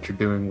know what you're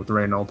doing with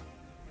Reynold.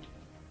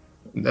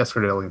 And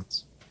escort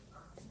aliens.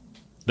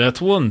 That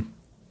one.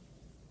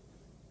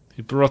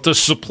 He brought us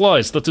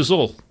supplies, that is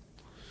all.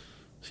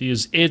 He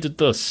has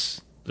aided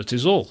us, that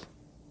is all.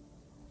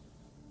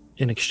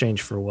 In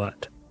exchange for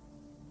what?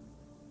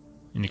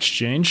 In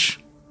exchange,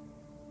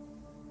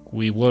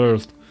 we were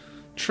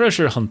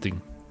treasure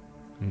hunting,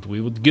 and we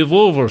would give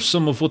over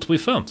some of what we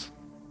found.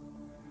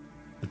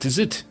 That is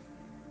it.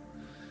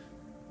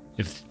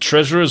 If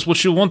treasure is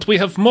what you want, we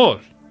have more.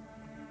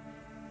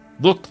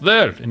 Look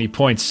there, and he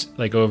points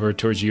like over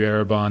towards you,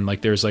 Erebon,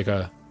 like there's like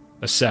a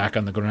sack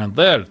on the ground.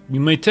 There,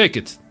 you may take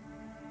it.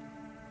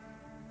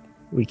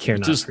 We care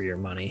not Just- for your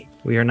money.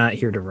 We are not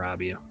here to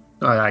rob you.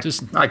 I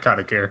kind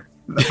of care.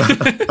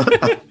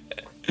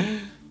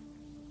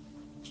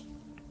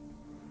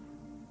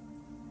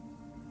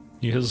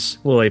 Yes.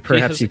 Willie,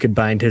 perhaps has- you could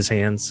bind his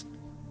hands.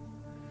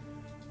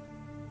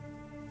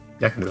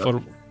 Yeah, I can do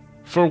that.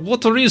 For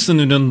what reason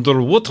and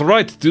under what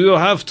right do you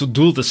have to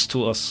do this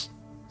to us?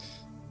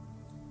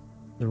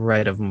 The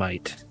right of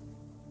might.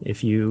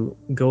 If you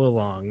go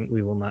along,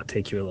 we will not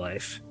take your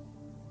life.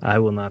 I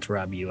will not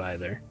rob you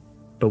either.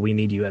 But we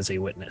need you as a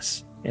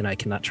witness, and I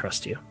cannot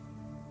trust you.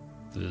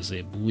 There's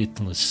a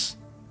witness.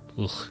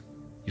 Ugh.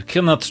 You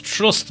cannot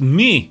trust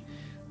me.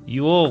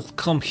 You all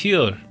come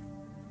here.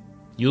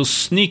 You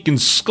sneak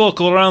and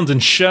skulk around in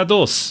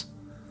shadows.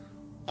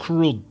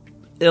 Cruel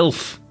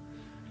elf.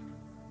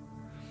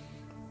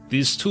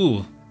 These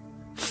two.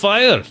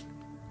 Fire!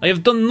 I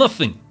have done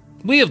nothing.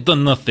 We have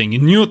done nothing,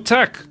 and you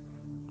attack.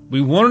 We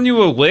warn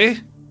you away,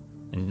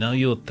 and now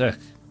you attack.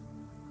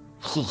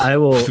 I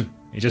will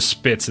He just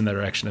spits in the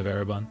direction of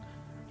Erebon.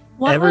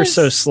 What ever was,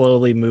 so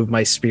slowly move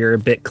my spear a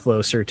bit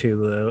closer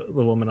to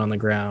the woman on the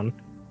ground.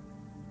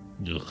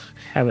 Ugh.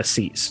 Have a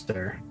seat,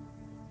 sir.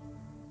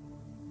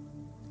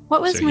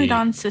 what was So he-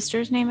 Mudon's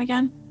sister's name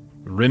again?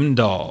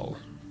 Rimdal.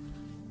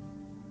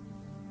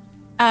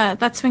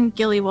 That's when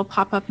Gilly will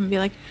pop up and be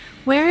like,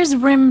 "Where is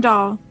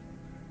Rimdal?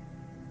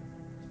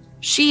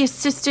 She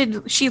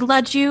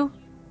led you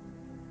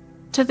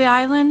to the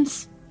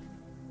islands?"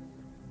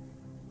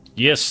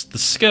 Yes, the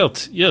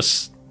scout.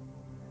 Yes,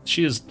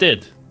 she is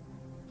dead.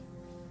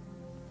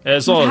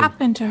 As What all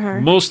happened to her?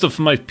 most of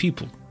my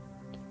people.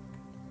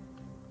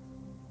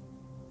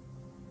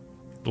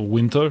 The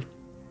winter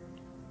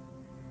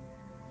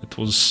It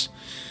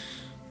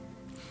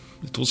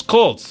was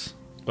caught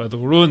by the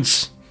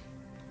ruins.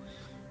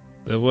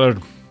 There were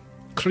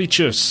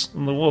creatures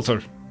in the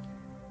water.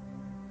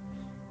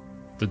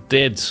 The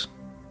dead.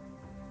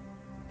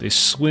 They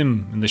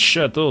swim in the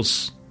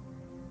shadows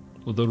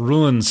where the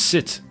ruins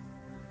sit.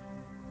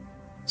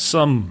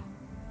 Some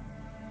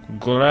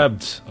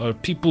grabbed our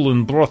people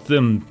and brought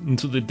them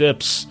into the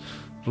depths.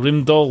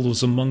 Rimdal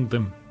was among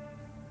them.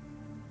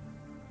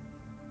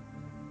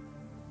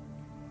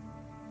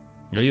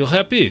 Are you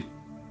happy?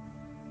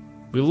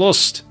 We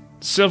lost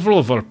several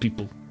of our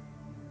people.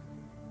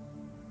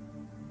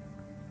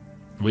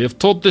 We have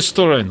told this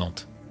to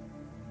Reynold.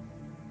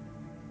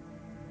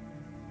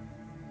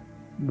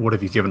 What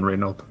have you given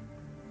Reynold?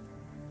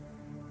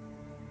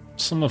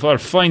 Some of our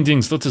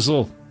findings, that is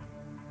all.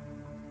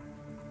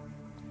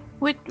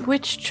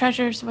 Which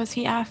treasures was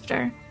he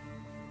after?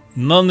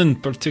 None in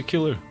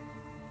particular.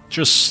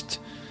 Just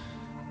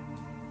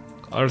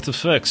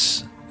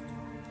artifacts.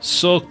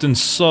 Soaked and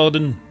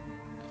sodden.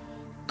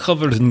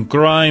 Covered in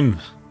grime.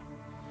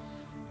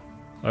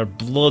 Our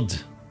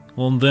blood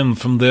on them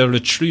from their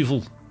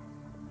retrieval.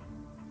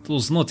 It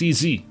was not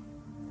easy.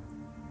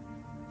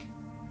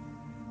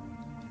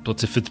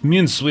 But if it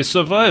means we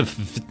survive,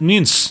 if it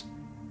means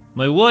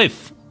my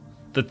wife,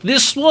 that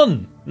this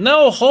one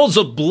now holds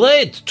a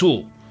blade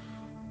to,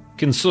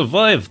 can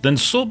survive, then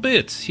so be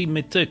it. He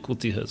may take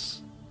what he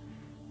has.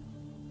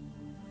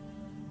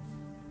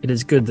 It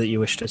is good that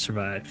you wish to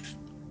survive.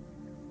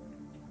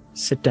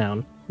 Sit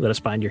down, let us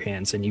bind your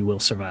hands, and you will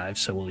survive,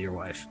 so will your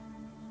wife.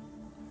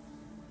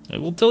 I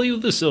will tell you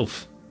this,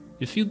 Elf.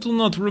 If you do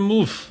not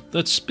remove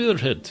that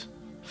spearhead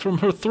from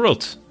her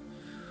throat,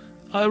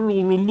 I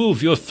will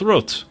remove your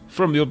throat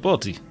from your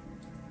body.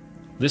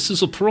 This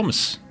is a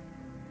promise,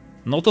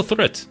 not a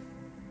threat.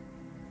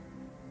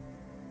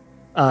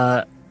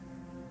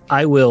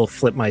 I will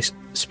flip my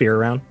spear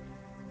around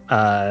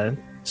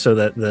so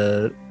that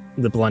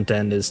the blunt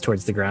end is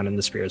towards the ground and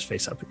the spear is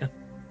face up again.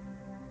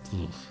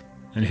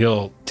 And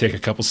he'll take a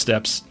couple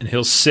steps and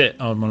he'll sit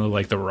on one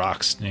of the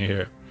rocks near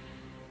here.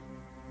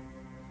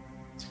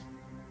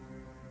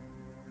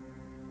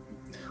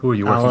 Who are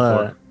you working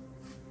for?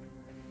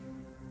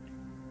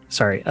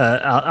 Sorry,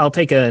 I'll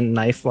take a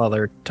knife while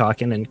they're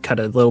talking and cut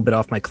a little bit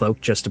off my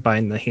cloak just to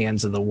bind the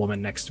hands of the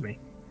woman next to me.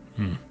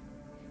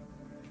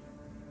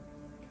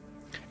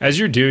 As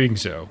you're doing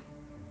so,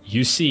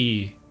 you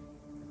see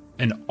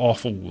an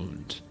awful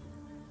wound.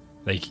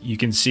 You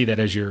can see that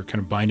as you're kind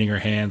of binding her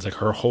hands,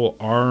 her whole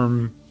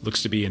arm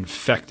looks to be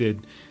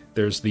infected.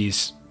 There's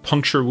these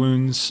puncture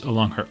wounds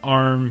along her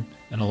arm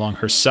and along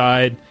her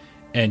side,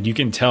 and you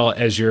can tell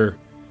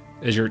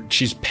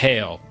she's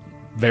pale,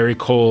 very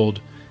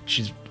cold.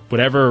 She's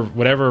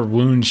whatever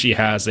wound she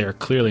has, they are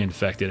clearly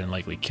infected and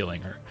likely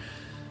killing her.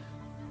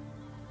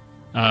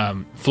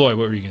 Floyd,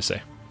 what were you going to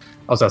say?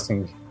 I was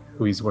asking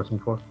who he's working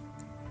for.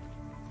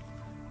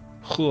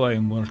 Who I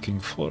am working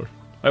for?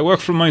 I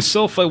work for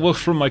myself, I work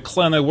for my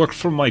clan, I work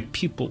for my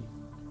people.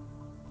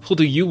 Who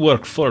do you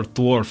work for,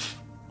 dwarf?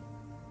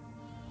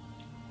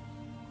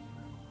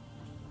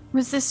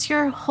 Was this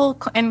your whole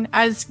and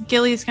as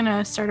Gilly's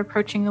gonna start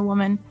approaching the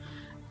woman,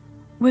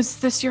 was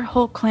this your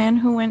whole clan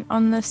who went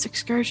on this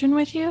excursion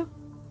with you?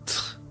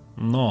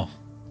 No.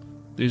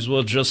 These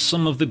were just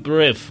some of the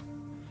brave.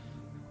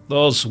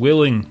 Those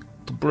willing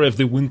to brave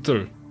the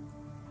winter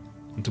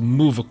and to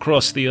move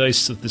across the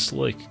ice of this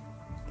lake.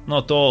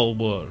 Not all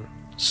were.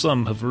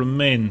 Some have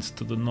remained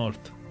to the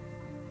north.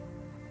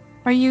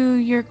 Are you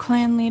your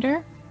clan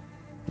leader?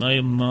 I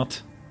am not.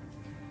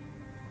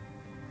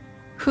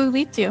 Who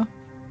leads you?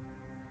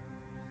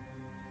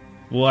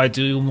 Why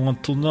do you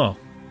want to know?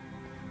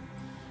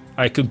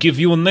 I could give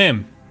you a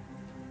name.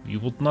 You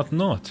would not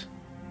know it.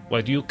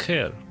 Why do you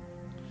care?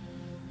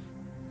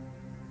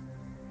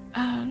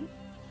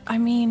 I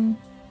mean,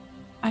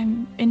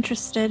 I'm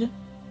interested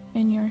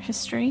in your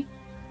history.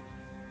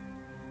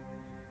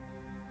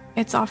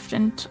 It's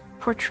often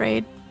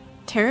portrayed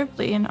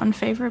terribly and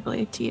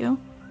unfavorably to you.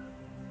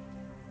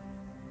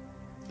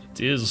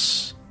 It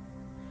is.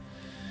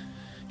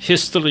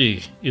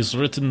 History is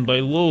written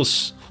by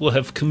those who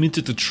have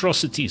committed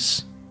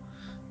atrocities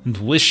and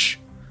wish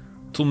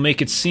to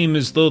make it seem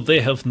as though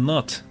they have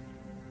not.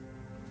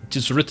 It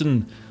is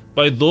written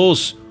by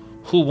those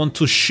who want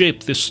to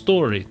shape the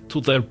story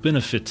to their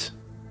benefit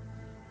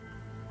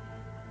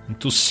and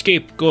to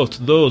scapegoat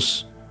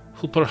those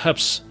who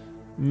perhaps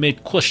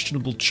made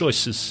questionable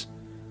choices.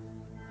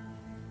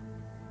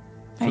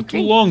 For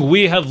too long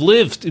we have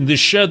lived in the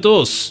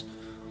shadows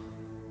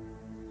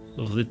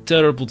of the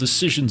terrible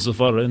decisions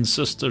of our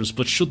ancestors,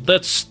 but should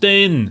that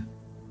stain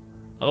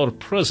our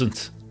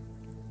present?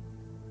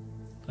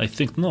 I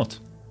think not.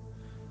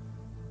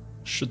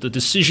 Should the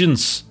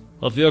decisions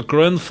of your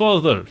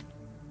grandfather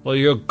or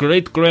your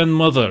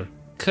great-grandmother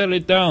carry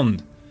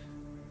down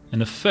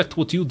and affect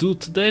what you do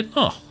today?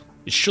 No,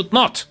 it should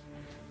not.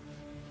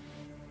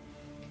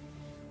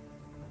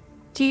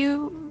 Do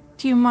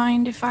you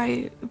mind if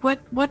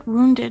what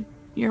wounded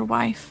your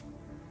wife?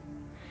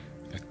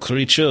 A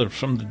creature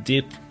from the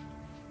deep.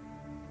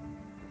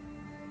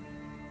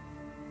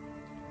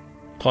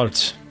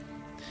 part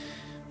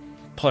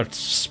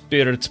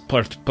spirit,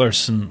 part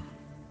person,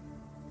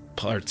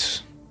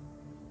 part...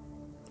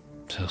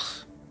 Ugh.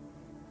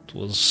 It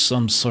was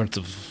some sort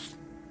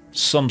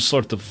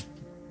of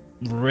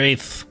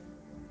wraith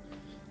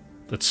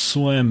that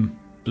swam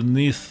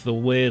beneath the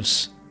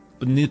waves,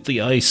 beneath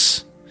the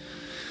ice.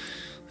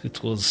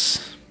 It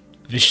was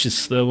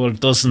vicious. There were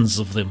dozens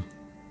of them.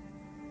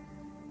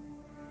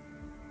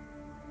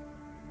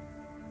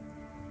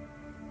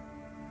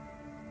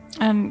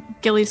 And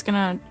Gilly's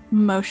gonna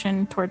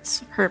motion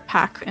towards her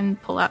pack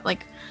and pull out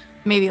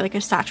maybe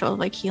a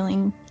satchel of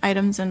healing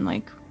items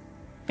and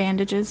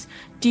bandages.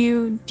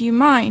 Do you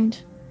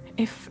mind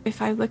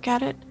if I look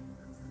at it?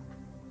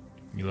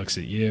 He looks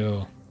at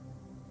you.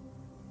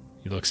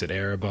 He looks at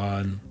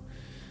Erebon.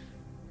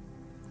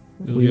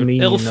 We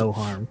mean you no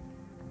harm.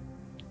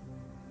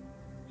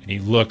 And he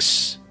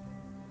looks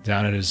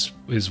down at his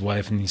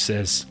wife and he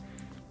says,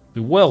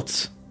 "The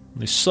welt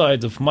on the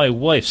side of my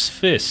wife's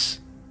face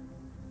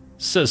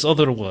says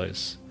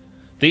otherwise.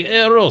 The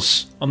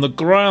arrows on the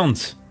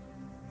ground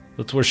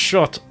that were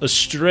shot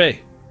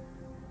astray,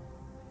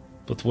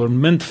 but were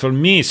meant for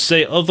me,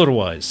 say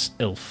otherwise,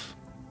 elf."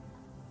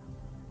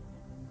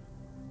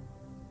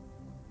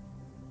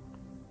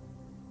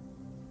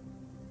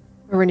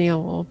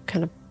 Aureliel will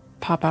kind of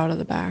pop out of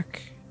the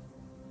back.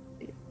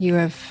 You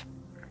have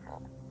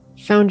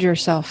found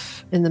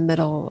yourself in the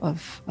middle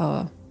of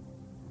a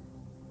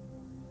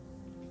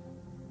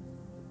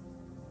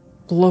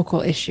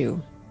local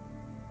issue,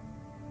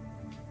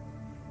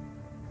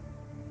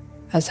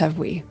 as have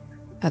we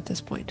at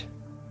this point.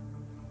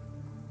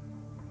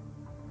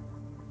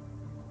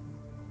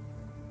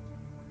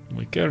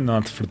 We care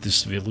not for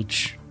this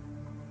village.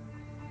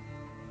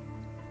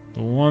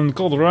 The one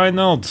called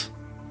Reinald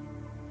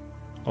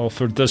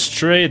offered us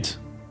trade,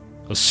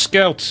 a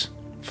scout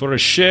for a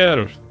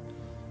share,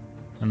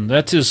 and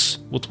that is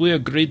what we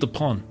agreed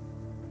upon.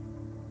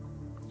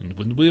 And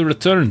when we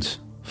returned,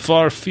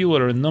 far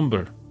fewer in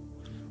number,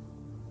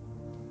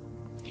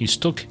 he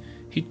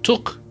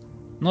took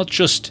not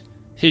just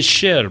his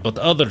share, but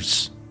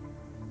others,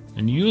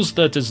 and used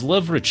that as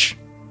leverage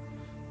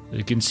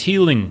against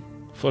healing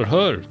for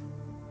her.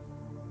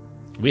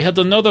 We had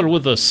another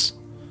with us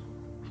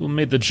who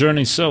made the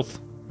journey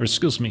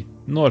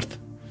north.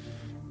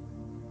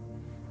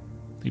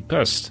 He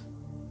passed.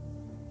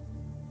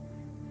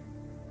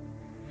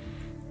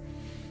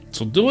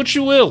 So do what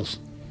you will.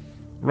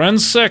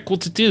 Ransack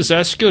what it is,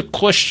 ask your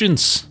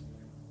questions,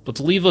 but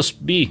leave us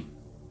be.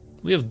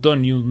 We have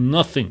done you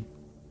nothing.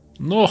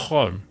 No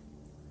harm.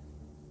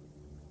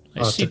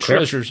 I see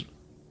treasures.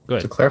 Go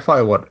ahead. To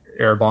clarify what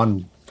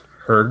Erebon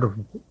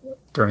heard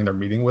during their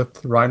meeting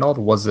with Reinald,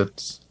 was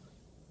it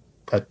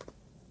that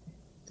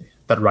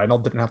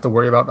Reinald didn't have to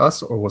worry about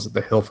us, or was it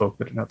the hill folk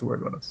that didn't have to worry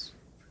about us?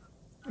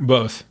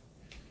 Both.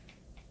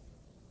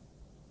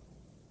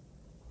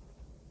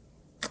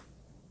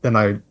 Then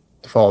I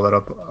follow that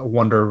up. I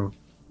wonder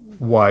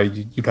why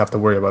you'd have to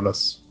worry about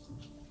us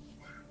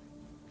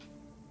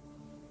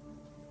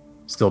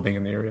still being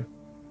in the area.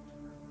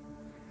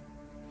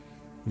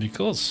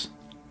 Because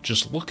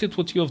just look at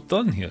what you have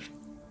done here.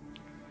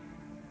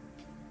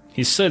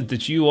 He said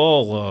that you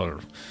all are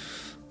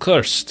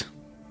cursed,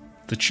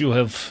 that you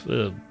have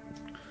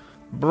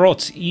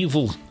brought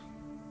evil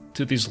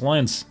to these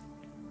lands,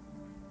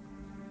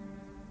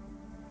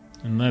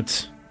 and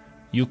that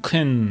you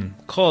can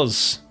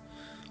cause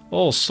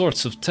all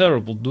sorts of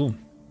terrible doom.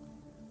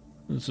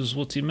 This is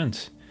what he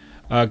meant.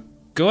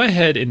 Go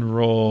ahead and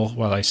roll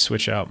while I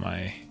switch out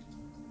my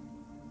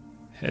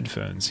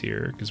headphones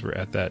here, because we're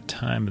at that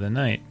time of the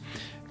night.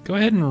 Go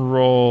ahead and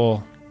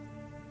roll.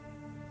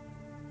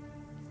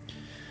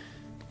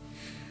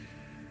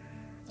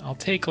 I'll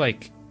take Does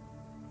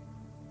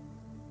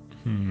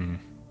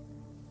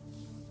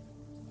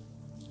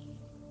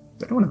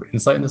anyone have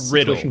insight in this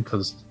situation?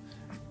 Because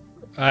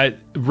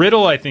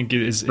Riddle, I think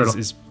is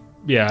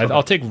yeah. Okay.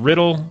 I'll take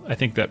Riddle. I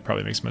think that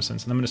probably makes most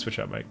sense. And I'm going to switch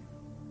out my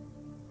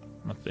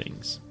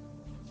things.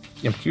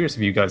 Yeah, I'm curious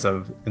if you guys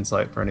have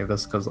insight for any of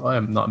this, because I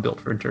am not built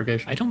for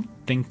interrogation. I don't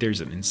think there's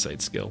an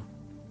insight skill.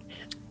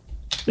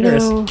 There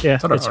is. Yeah,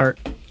 it's hard.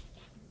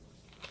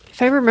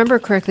 If I remember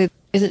correctly,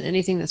 isn't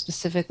anything that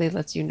specifically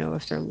lets you know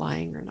if they're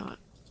lying or not.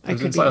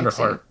 There's insight under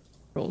heart.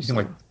 You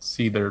can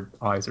see their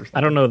eyes or something.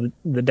 I don't know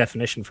the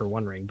definition for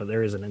One Ring, but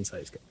there is an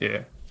insight skill.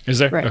 Yeah. Is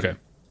there? Right. Okay.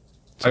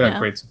 I got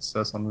great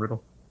success on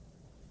Riddle.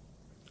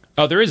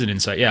 Oh, there is an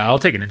insight. Yeah, I'll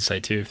take an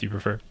insight too if you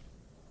prefer.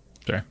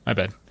 Sorry, my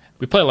bad.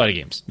 We play a lot of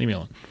games. Leave me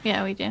alone.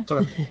 Yeah, we do.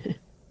 Okay.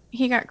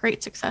 He got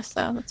great success,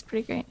 though. That's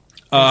pretty great.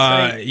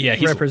 Yeah,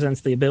 he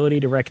represents the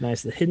ability to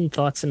recognize the hidden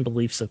thoughts and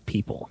beliefs of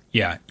people.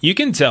 Yeah, you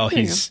can tell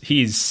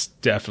he's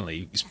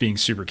definitely being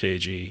super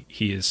cagey.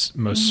 He is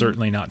most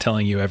certainly not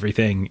telling you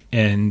everything,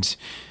 and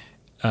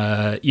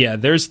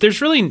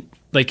there's really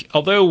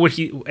although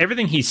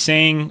everything he's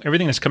saying,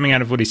 everything that's coming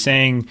out of what he's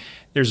saying,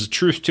 there's a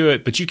truth to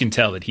it, but you can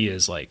tell that he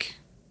is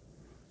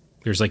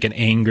there's an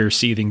anger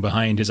seething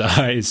behind his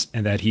eyes,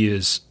 and that he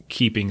is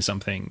keeping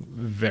something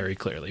very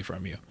clearly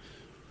from you.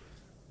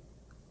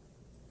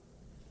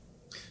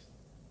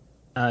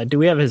 Do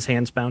we have his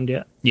hands bound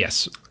yet?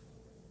 Yes.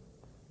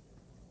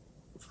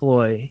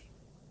 Floy,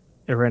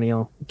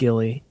 Erennial,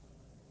 Gilly,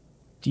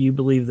 do you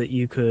believe that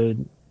you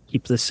could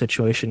keep this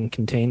situation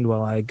contained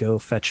while I go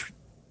fetch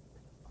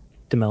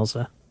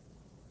Demelza?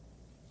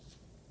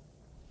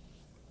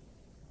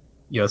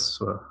 Yes,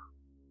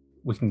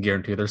 we can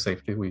guarantee their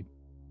safety. We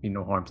mean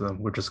no harm to them.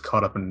 We're just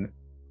caught up in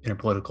a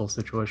political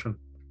situation.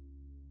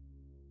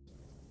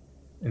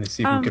 And to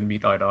see if we can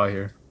meet eye to eye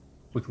here.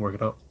 We can work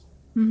it out.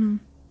 Mm-hmm.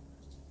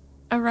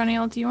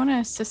 Aroniel, do you want to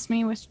assist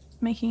me with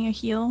making a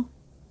heal?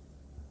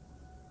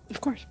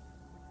 Of course.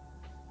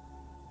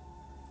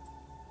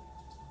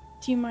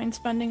 Do you mind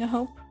spending a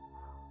hope?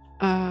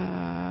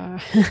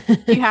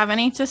 Do Do you have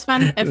any to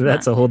spend? If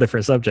That's not, a whole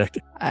different subject.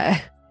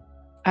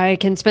 I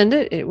can spend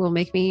it. It will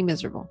make me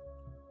miserable.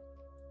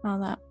 well,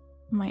 that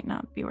might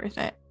not be worth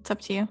it. It's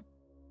up to you.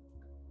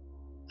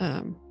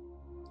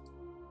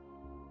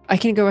 I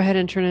can go ahead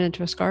and turn it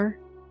into a scar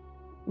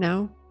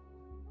now.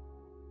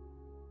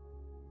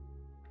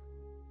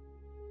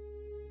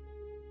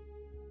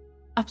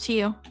 Up to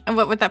you. And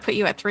what would that put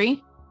you at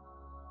 3?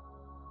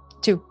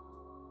 2.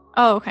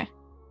 Oh, okay.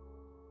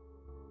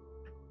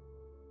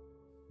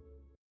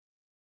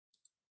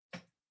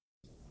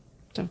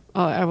 So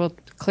I will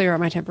clear out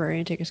my temporary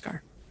and take a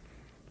scar.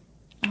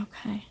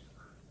 Okay.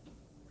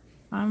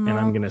 And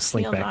I'm going to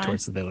slink back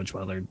towards the village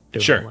while they're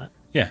doing Sure. all that.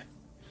 Yeah.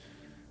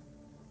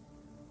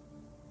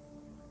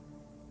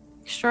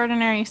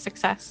 Extraordinary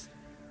success.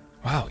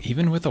 Wow,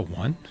 even with a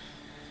 1?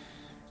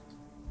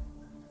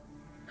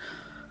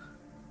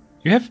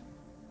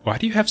 Why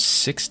do you have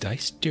 6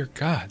 dice? Dear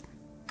God.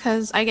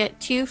 Because I get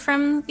 2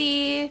 from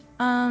the,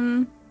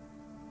 Pearl.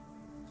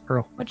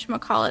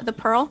 whatchamacallit, the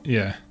pearl.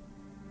 Yeah.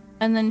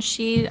 And then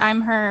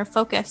I'm her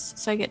focus,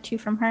 so I get 2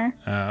 from her.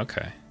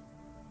 Okay.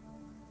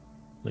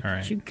 Look All at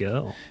right. you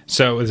go.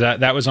 So was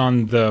that was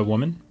on the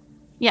woman?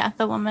 Yeah,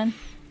 the woman.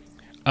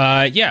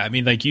 Yeah, I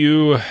mean, like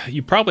you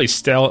probably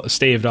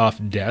staved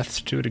off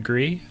death to a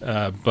degree,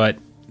 but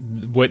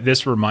what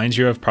this reminds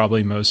you of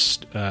probably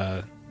most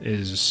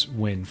is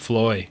when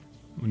Floy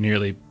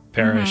nearly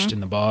perished in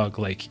the bog.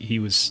 Like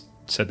he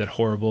said that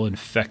horrible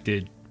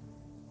infected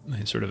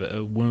sort of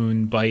a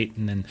wound bite,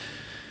 and then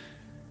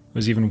it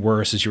was even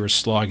worse as you were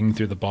slogging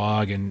through the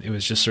bog, and it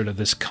was just sort of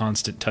this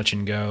constant touch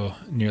and go,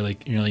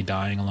 nearly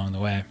dying along the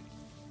way.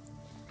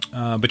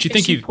 But you Is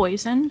think she you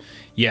poisoned?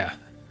 Yeah,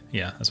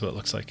 that's what it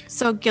looks like.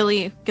 So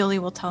Gilly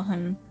will tell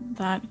him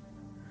that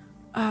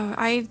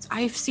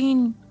I've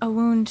seen a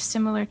wound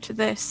similar to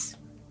this.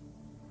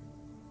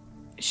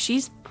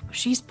 She's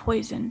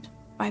poisoned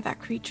by that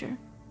creature.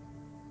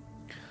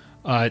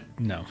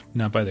 No,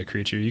 not by the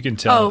creature. You can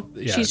tell.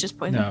 Oh, she's just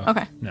poisoned. No,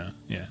 Okay. No,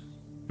 yeah,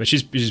 but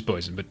she's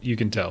poisoned. But you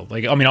can tell.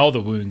 Like, I mean, all the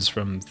wounds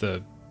from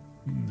the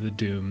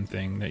doom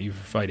thing that you were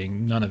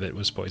fighting, none of it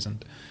was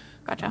poisoned.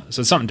 Gotcha. So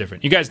it's something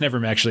different. You guys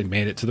never actually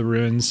made it to the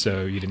ruins,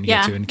 so you didn't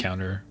get to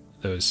encounter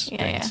those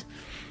things.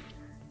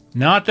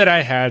 Not that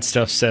I had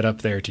stuff set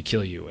up there to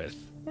kill you with.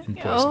 And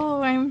poison.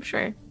 Oh, I'm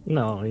sure.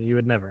 No, you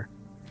would never.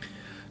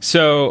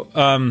 So,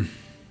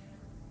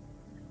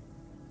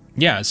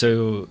 yeah,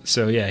 so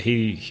yeah,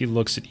 he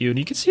looks at you, and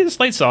you can see the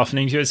slight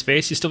softening to his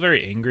face. He's still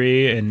very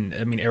angry, and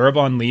I mean,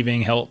 Erebon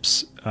leaving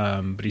helps,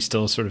 but he's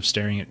still sort of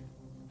staring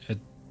at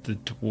the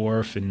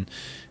dwarf and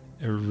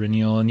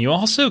Eriniel, and you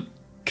also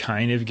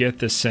kind of get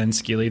the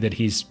sense, Gilly, that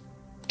he's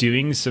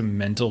doing some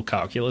mental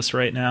calculus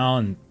right now,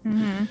 and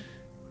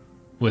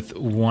with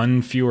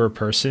one fewer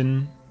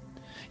person.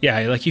 Yeah,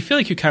 like you feel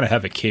like you kind of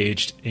have a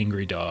caged,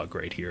 angry dog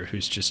right here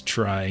who's just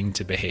trying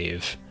to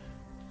behave.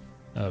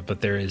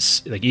 But there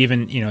is, like,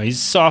 even, he's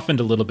softened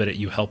a little bit at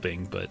you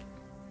helping, but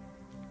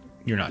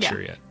you're not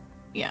sure yet.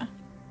 Yeah.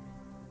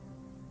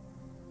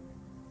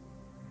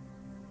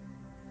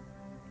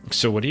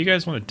 So what do you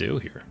guys want to do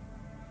here?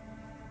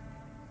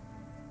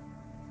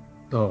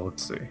 Oh,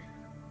 let's see.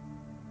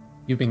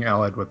 You being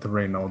allied with the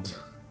Reynolds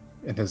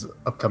and his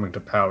upcoming to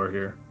power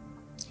here,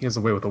 he has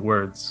a way with the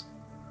words.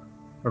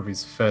 Or if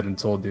he's fed and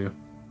told you,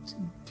 do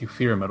you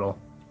fear him at all?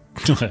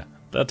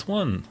 That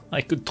one,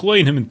 I could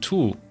twine him in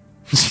 2.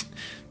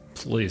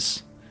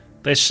 Please.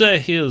 They say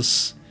he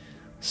is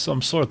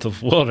some sort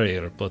of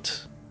warrior,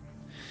 but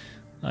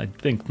I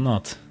think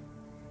not.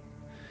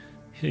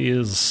 He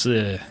is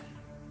he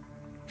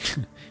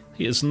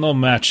is no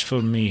match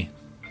for me.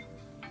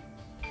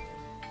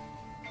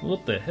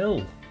 What the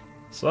hell?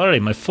 Sorry,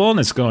 my phone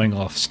is going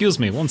off. Excuse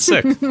me, one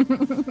sec.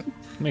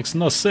 Makes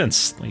no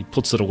sense. He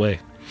puts it away.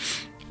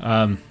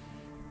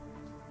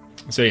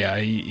 So yeah,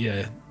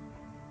 he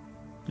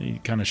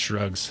kind of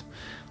shrugs.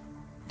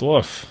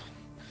 Dwarf,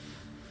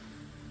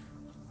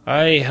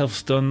 I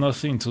have done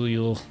nothing to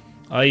you.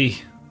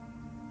 I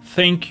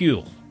thank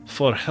you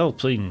for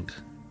helping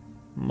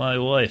my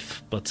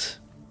wife, but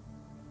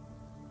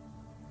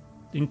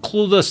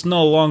include us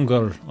no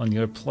longer on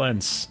your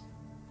plans.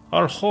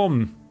 Our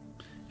home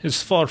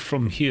is far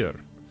from here.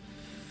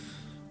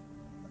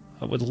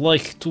 I would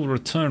like to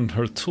return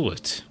her to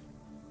it,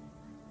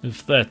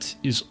 if that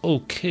is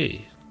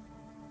okay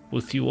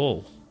with you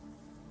all.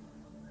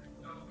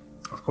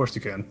 Of course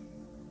you can.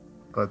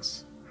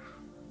 but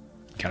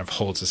Kind of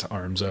holds his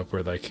arms up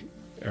where like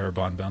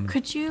Erebon bound him.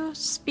 Could you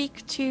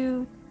speak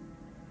to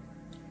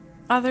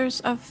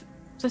others of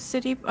the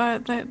city,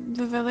 the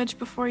village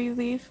before you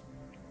leave?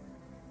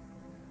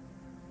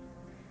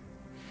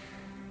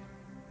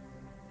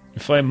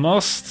 If I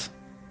must.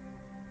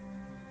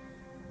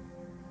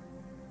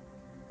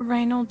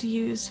 Reynold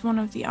used one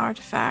of the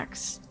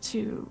artifacts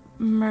to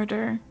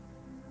murder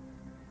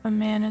a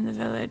man in the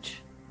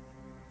village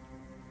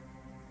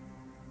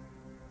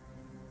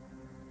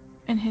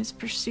in his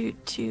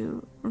pursuit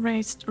to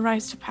rise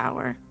to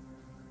power.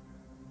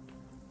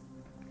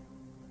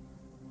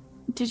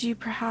 Did you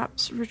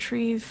perhaps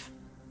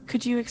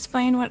could you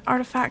explain what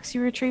artifacts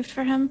you retrieved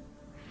for him?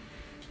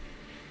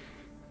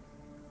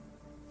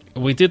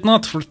 We did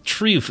not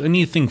retrieve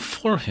anything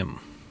for him.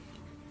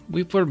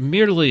 We were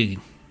merely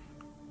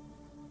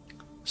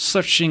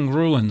searching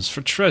ruins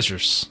for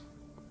treasures.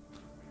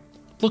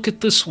 Look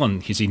at this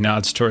one, as he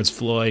nods towards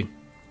Floy.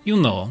 You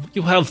know,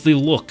 you have the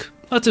look.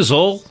 That is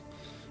all.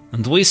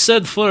 And we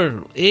said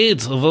for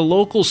aid of a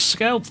local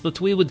scout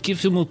that we would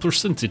give him a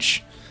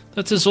percentage.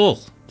 That is all.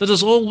 That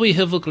is all we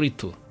have agreed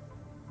to.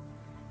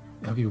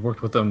 have you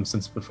worked with them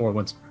since before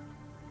winter?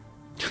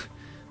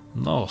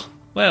 No.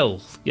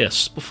 Well,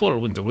 yes, before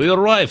winter. We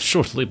arrived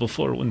shortly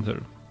before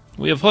winter.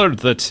 We have heard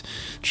that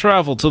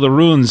travel to the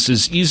ruins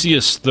is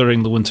easiest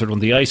during the winter when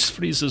the ice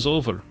freezes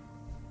over.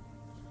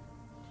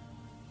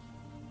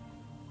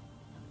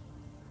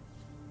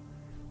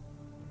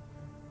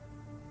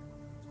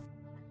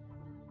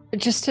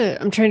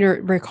 I'm trying to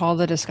recall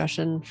the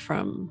discussion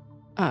from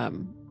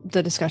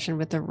the discussion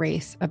with the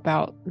Wraith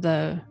about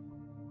the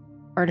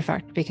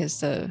artifact,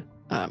 because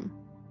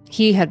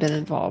he had been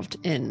involved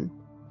in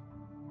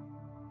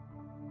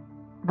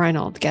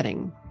Reinald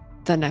getting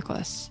the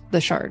necklace,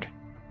 the shard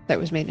that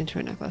was made into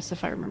a necklace,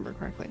 if I remember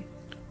correctly.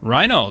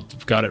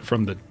 Reinald got it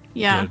from the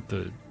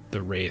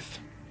Wraith.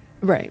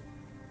 Right.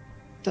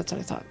 That's what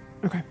I thought.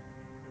 Okay.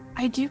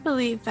 I do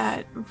believe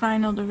that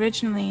Reinald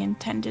originally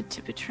intended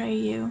to betray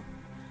you.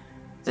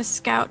 The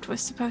scout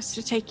was supposed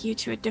to take you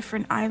to a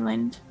different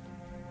island.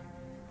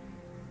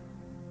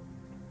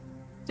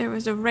 There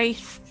was a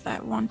wraith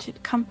that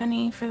wanted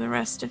company for the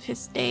rest of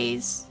his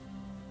days.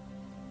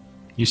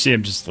 You see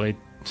him just like,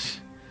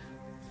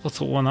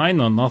 little one, I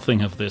know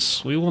nothing of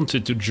this. We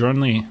wanted to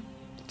journey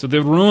to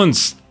the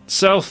ruins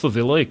south of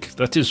the lake.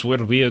 That is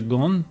where we are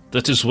gone.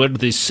 That is where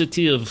the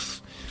city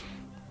of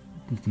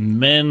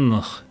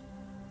men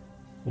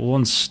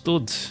once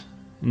stood.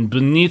 And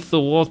beneath the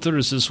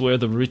waters is where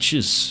the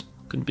riches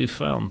can be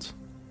found.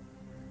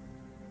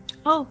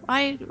 Oh,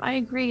 I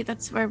agree.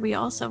 That's where we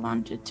also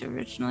wanted to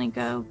originally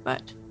go,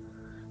 but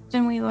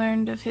then we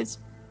learned of his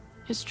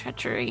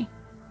treachery.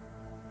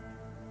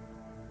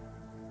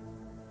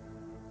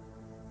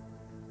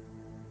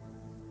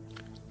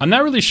 I'm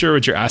not really sure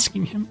what you're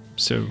asking him,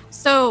 so...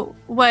 So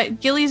what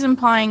Gilly's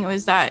implying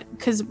was that,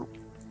 because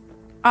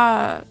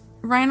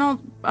Reinald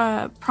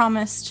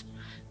promised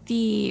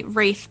the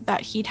Wraith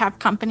that he'd have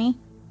company.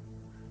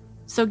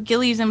 So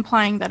Gilly's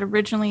implying that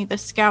originally the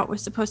scout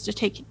was supposed to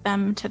take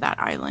them to that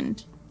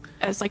island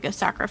as like a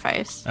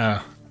sacrifice.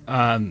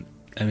 I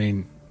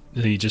mean,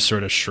 he just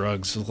sort of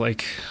shrugs,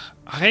 like,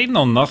 I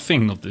know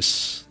nothing of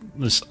this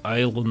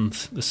island.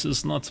 This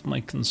is not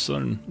my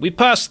concern. We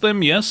passed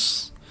them,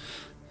 yes.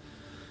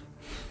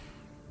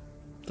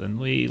 Then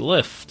we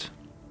left.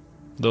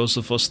 Those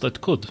of us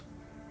that could.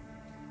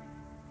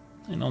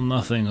 I know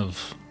nothing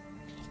of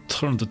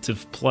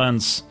alternative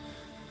plans.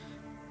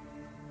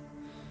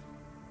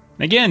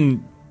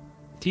 Again,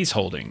 he's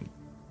holding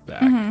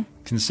back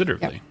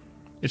considerably. Yep.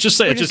 It's just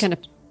we're just kind of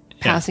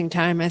passing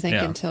time, I think,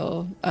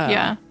 until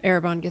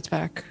Erebon gets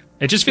back.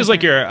 It just feels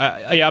like you're.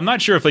 I'm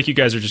not sure if like you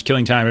guys are just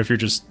killing time. If you're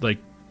just like,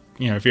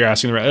 if you're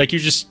asking the right, like you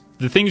just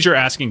the things you're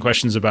asking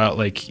questions about.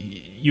 Like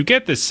you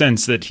get this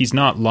sense that he's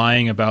not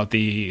lying about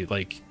the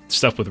like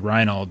stuff with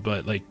Reinald,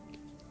 but like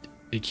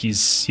he's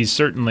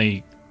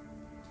certainly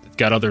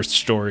got other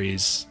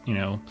stories.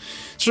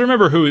 So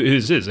remember who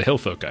is a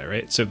Hillfolk guy,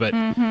 right? So, but.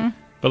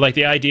 But, like,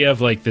 the idea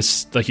of, like,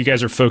 this... Like, you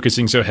guys are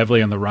focusing so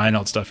heavily on the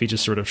Reinald stuff, he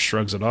just sort of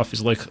shrugs it off.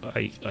 He's like,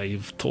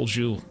 I've told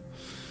you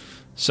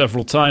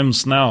several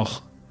times now.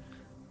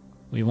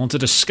 We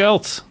wanted a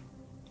scout.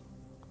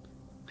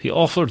 He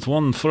offered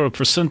one for a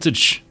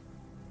percentage.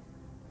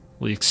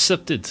 We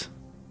accepted.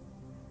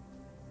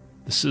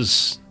 This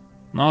is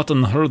not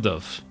unheard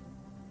of.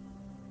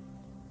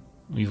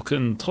 You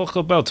can talk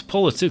about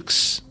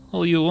politics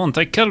all you want.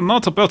 I care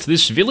not about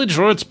this village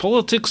or its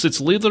politics, its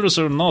leaders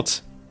or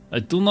not. I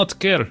do not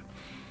care.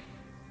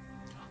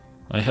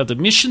 I had a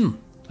mission.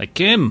 I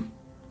came.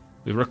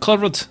 We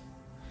recovered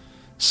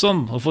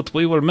some of what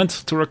we were meant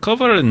to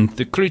recover, and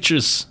the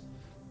creatures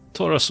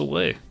tore us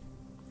away.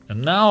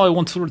 And now I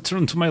want to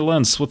return to my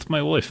lands with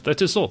my wife.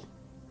 That is all.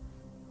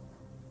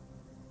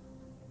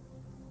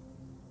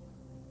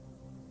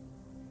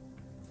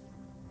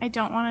 I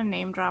don't want to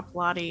name drop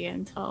Lottie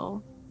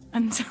until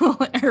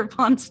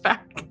Erebon's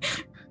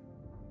back.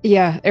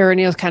 Yeah,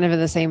 Araneal's kind of in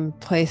the same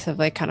place of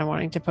like kind of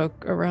wanting to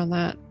poke around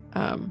that.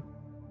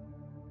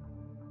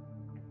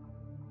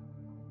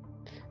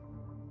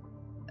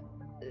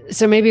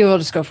 So maybe we'll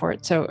just go for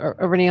it. So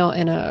Aurenial,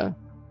 in a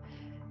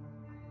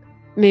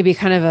maybe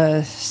kind of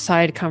a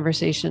side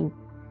conversation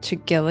to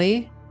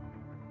Gilly,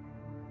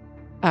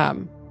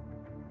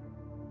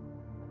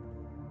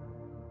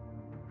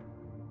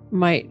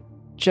 might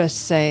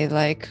just say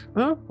like,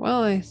 oh,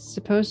 well, I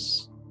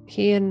suppose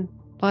he and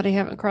Lottie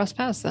haven't crossed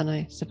paths then,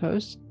 I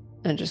suppose.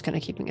 And just kind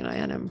of keeping an eye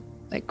on him.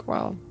 Like,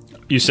 well,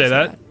 you say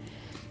that?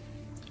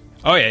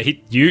 Oh yeah,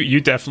 you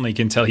definitely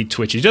can tell he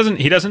twitches.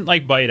 He doesn't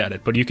like bite at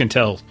it, but you can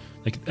tell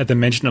like at the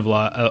mention of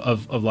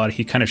Lottie,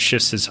 he kind of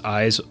shifts his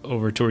eyes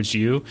over towards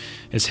you.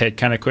 His head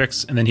kind of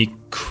quicks, and then he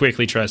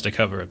quickly tries to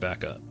cover it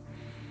back up.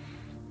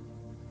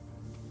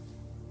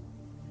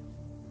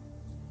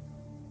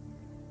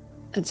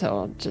 And so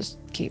I'll just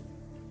keep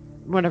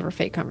whatever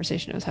fake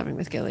conversation I was having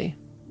with Gilly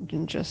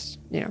and just,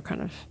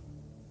 kind of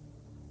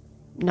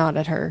nod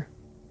at her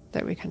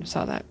that we kind of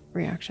saw that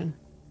reaction.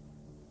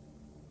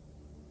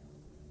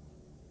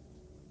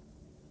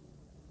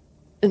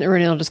 And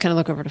Renee will just kind of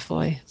look over to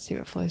Floy, see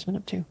what Floy's been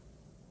up to.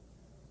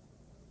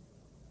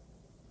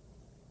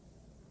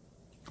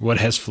 What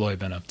has Floy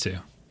been up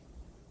to?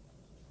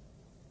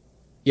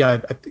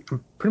 Yeah, I think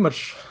I'm pretty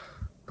much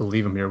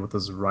believe him here with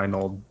this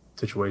Reinhold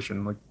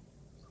situation. Like,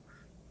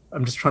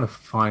 I'm just trying to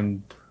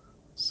find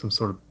some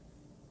sort of... I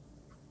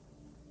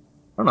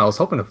don't know, I was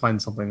hoping to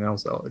find something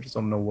else out. I just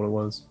don't know what it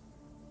was.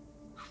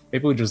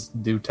 Maybe we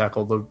just do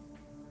tackle the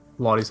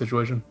Lottie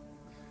situation.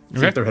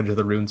 See if they're headed to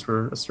the ruins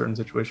for a certain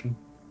situation.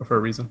 Or for a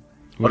reason.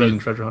 Other than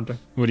treasure hunting.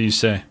 What do you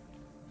say?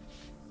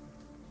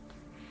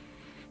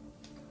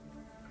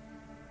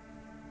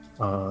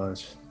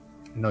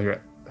 You're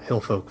at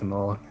Hillfolk and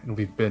all, and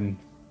we've been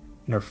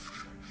in a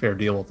fair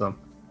deal with them.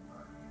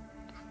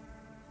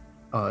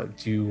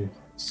 Do you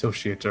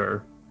associate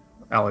or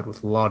allied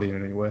with Lottie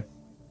in any way?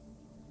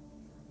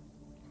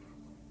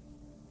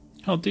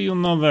 How do you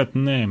know that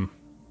name?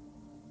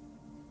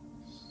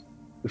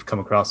 We've come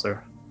across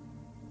her.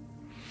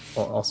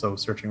 While also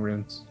searching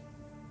ruins.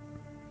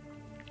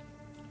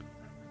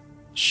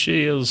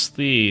 She is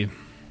the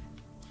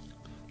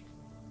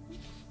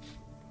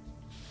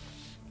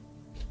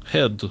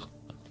head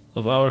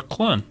of our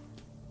clan.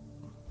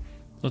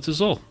 That is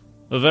all.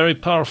 A very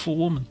powerful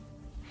woman.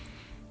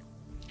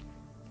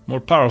 More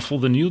powerful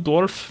than you,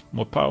 dwarf.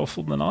 More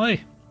powerful than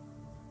I.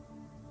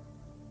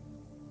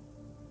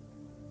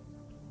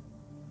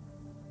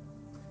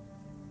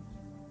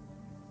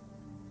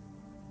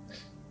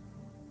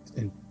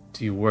 And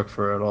do you work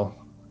for her at all?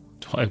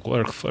 Do I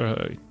work for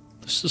her?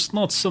 This is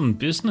not some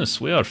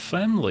business. We are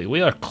family.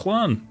 We are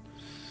clan.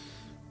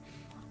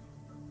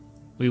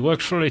 We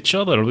work for each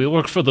other. We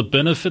work for the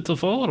benefit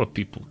of all our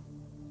people.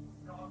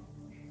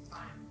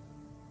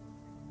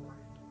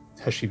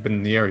 Has she been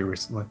in the area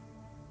recently?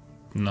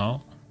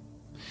 No.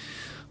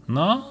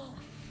 No.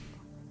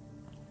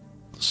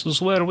 This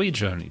is where we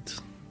journeyed.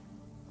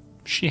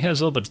 She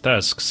has other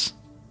tasks.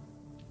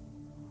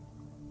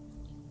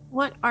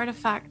 What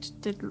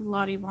artifact did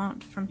Lottie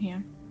want from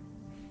here?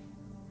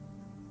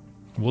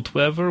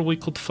 Whatever we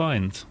could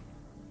find.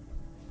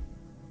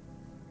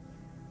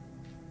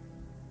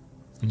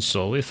 And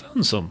so we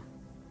found some.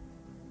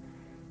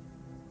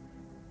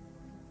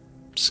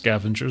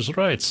 Scavenger's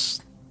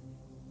rights.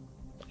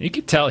 You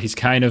can tell he's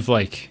kind of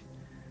like...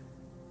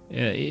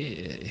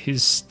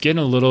 he's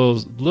getting a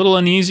little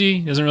uneasy.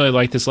 He doesn't really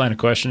like this line of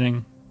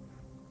questioning.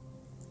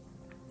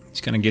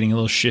 He's kind of getting a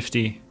little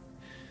shifty.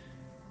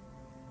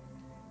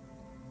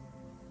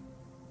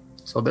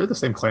 So they're the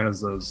same clan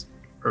as those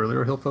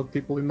earlier Hillfolk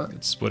people we met?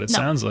 That's what it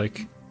sounds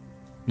like.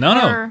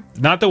 No.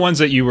 Not the ones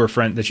that you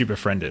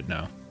befriended,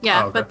 no.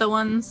 Yeah, but the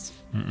ones...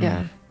 Mm-mm.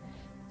 Yeah.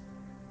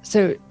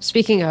 So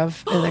speaking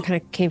of, and that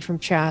kind of came from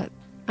chat,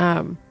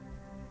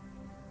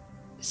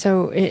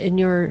 so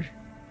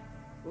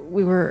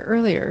we were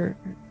earlier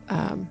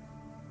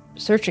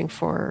searching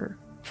for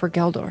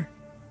Geldor.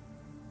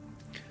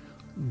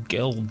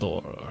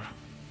 Geldor.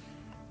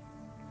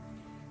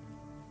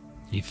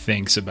 He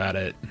thinks about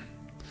it.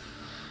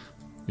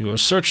 You were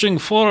searching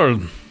for...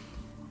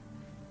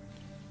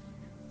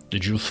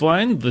 Did you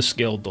find this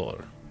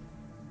Geldor?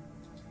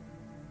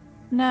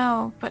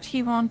 No, but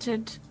he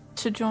wanted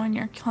to join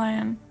your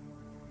clan.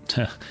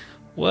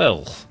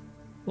 Well,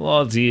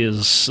 Lottie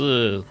is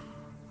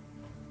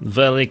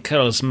very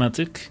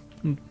charismatic.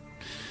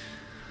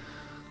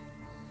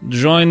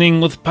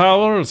 Joining with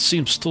power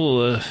seems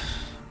to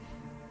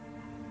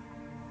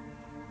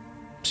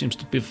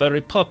be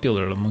very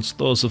popular amongst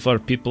those of our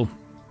people.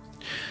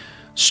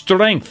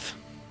 Strength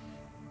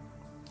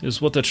is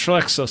what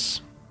attracts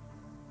us,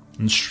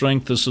 and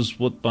strength is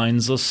what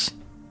binds us.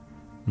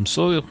 And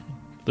so,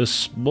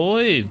 this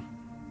boy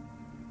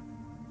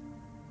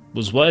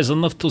was wise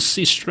enough to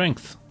see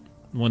strength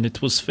when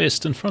it was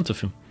faced in front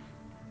of him.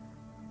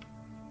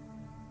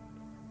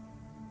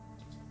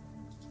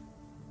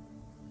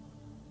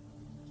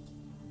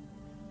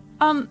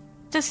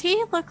 Does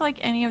he look like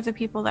any of the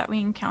people that we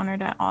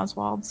encountered at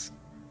Oswald's?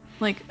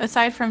 Like,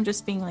 aside from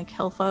just being like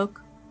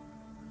Hillfolk?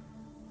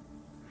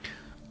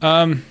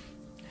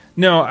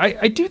 No,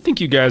 I do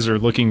think you guys are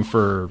looking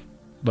for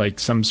like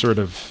some sort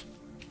of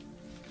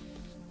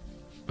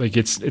like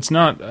it's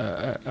not.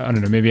 I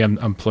don't know. Maybe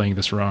I'm playing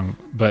this wrong,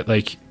 but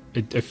like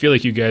I feel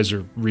like you guys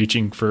are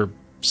reaching for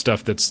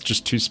stuff that's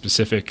just too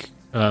specific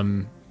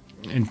and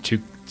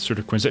too sort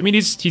of coincidental. I mean,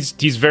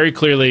 he's very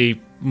clearly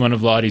one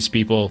of Lottie's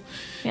people.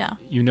 Yeah.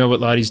 You know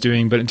what Lottie's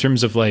doing, but in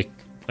terms of like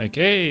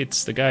hey,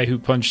 it's the guy who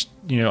punched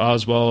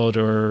Oswald,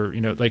 or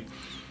like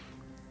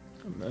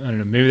I don't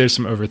know. Maybe there's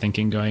some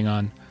overthinking going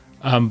on.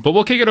 But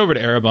we'll kick it over to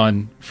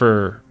Erebon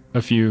for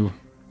a few.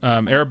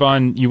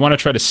 Erebon, you want to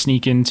try to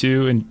sneak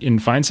into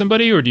and find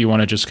somebody, or do you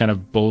want to just kind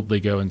of boldly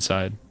go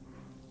inside?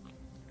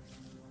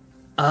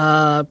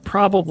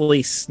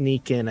 Probably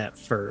sneak in at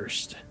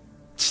first.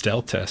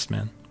 Stealth test,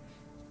 man.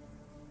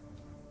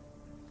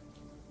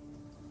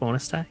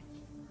 Bonus die?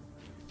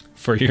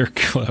 For your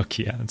cloak,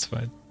 yeah, that's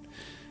fine.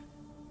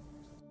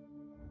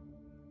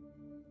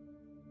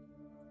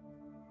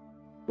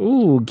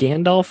 Ooh,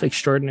 Gandalf,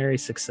 extraordinary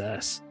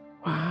success.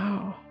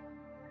 Wow.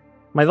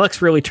 My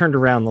luck's really turned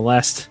around the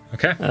last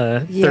Okay.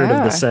 third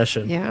of the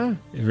session. Yeah.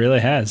 It really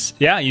has.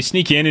 Yeah, you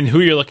sneak in, and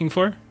who you're looking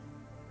for?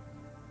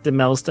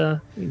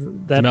 Demelza?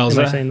 Am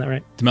I saying that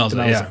right?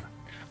 Demelza, yeah.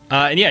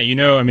 And yeah,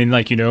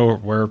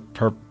 where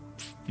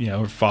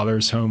her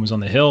father's home was on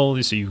the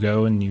hill, so you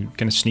go and you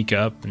kind of sneak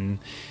up, and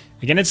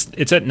again,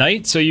 it's at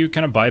night, so you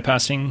kind of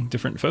bypassing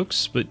different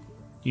folks, but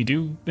you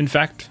do, in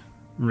fact,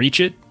 reach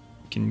it.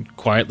 You can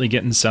quietly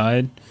get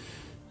inside.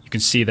 You can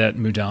see that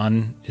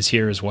Mudan is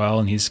here as well,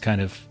 and he's kind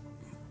of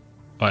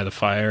by the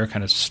fire,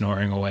 kind of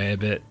snoring away a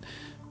bit.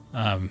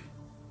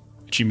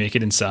 But you make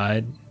it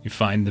inside. You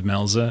find the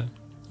Melza.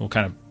 We'll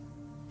kind of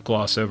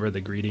gloss over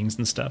the greetings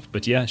and stuff,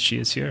 but yeah, she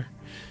is here.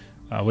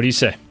 What do you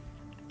say?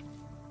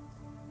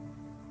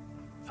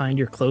 Find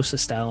your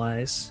closest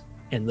allies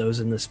and those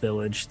in this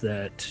village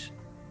that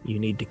you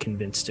need to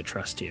convince to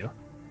trust you,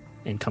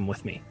 and come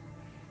with me.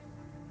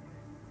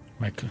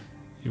 Mike,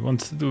 you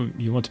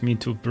want me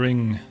to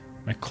bring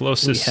my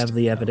closest... We have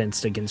the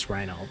evidence against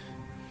Reinald.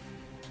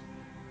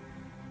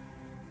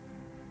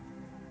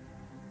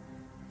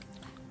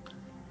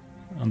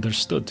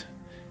 Understood.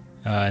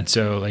 And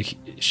so, like,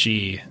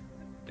 she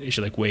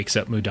like wakes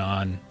up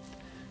Mudan,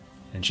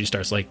 and she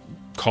starts like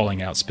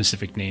calling out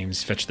specific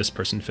names: fetch this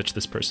person,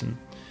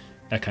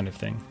 that kind of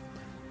thing.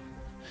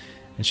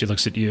 And she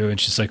looks at you, and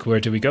she's like, "Where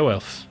do we go,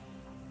 Elf?"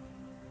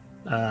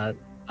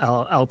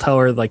 I'll tell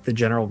her like the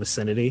general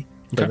vicinity,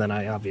 Okay. but then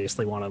I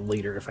obviously want to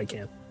lead her if I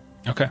can.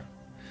 Okay.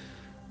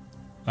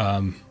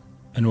 And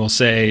we'll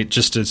say,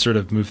 just to sort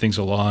of move things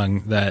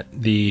along, that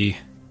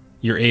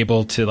you're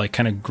able to like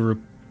kind of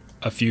group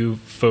a few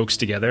folks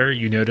together.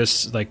 You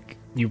notice, like,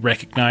 you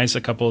recognize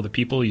a couple of the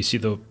people. You see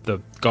the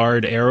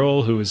guard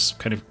Errol, who is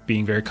kind of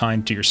being very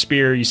kind to your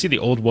spear. You see the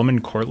old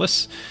woman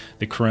Corliss,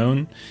 the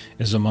crone,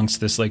 is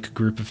amongst this like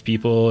group of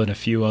people, and a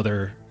few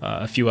others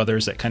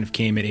that kind of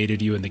came and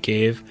aided you in the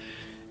cave.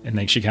 And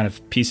like she kind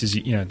of pieces,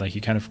 like you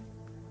kind of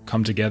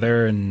come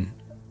together, and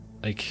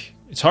like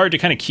it's hard to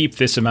kind of keep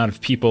this amount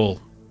of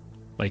people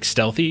like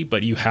stealthy,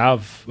 but you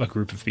have a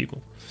group of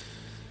people.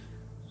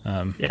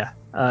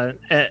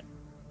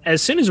 As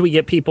soon as we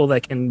get people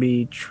that can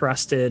be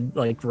trusted,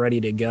 like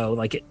ready to go,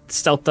 like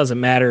stealth doesn't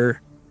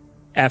matter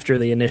after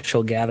the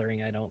initial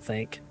gathering, I don't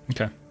think.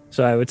 Okay.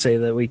 So I would say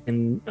that we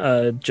can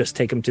just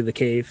take them to the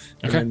cave,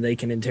 and Okay. then they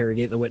can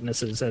interrogate the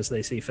witnesses as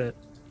they see fit,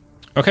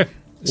 Okay.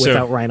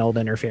 without Reinald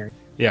interfering.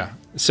 Yeah.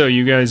 So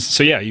you go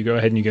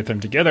ahead and you get them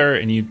together,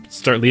 and you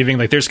start leaving.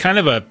 Like, there's kind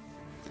of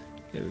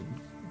it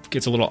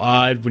gets a little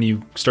odd when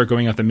you start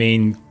going out the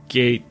main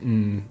gate,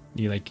 and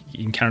you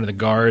encounter the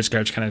guards.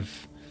 Guards kind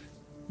of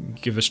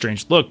give a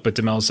strange look, but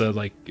Demelza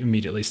like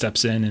immediately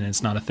steps in, and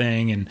it's not a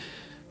thing. And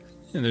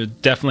there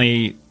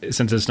definitely,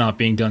 since it's not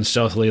being done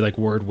stealthily, like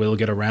word will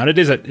get around. It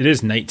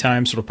is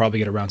nighttime, so it'll probably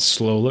get around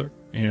slower,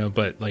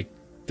 but like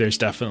there's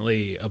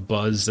definitely a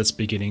buzz that's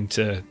beginning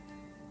to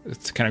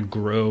kind of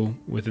grow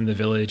within the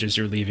village as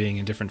you're leaving,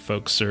 and different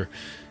folks are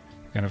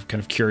kind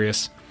of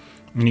curious.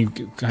 And you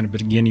kind of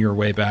begin your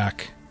way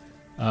back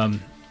in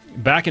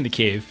the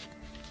cave.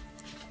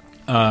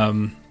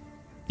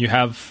 You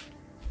have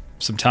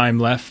some time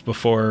left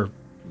before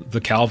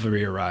the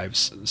cavalry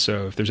arrives.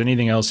 So if there's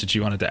anything else that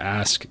you wanted to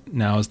ask,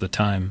 now is the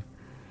time.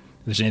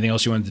 If there's anything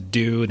else you wanted to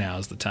do, now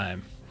is the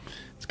time.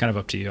 It's kind of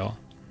up to you all.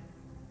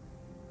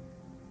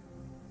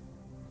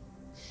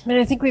 I mean,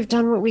 I think we've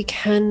done what we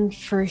can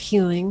for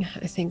healing.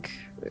 I think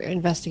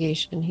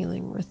investigation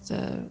healing with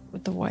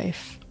the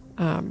wife.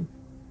 And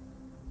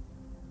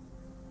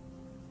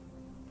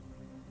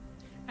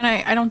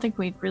I don't think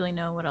we really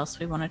know what else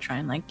we want to try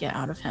and like get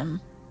out of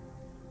him.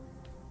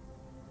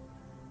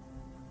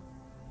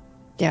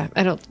 Yeah,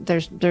 I don't.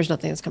 There's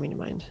nothing that's coming to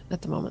mind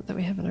at the moment that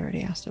we haven't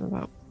already asked him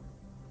about.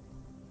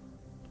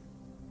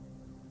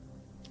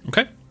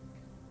 Okay.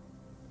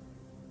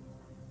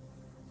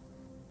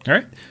 All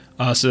right.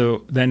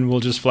 So then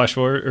we'll just flash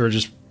forward, or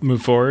just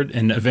move forward,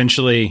 and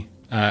eventually,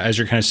 as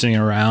you're kind of sitting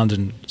around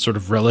in sort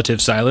of relative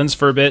silence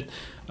for a bit,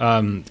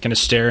 kind of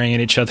staring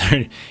at each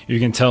other, you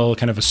can tell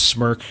kind of a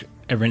smirk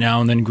every now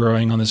and then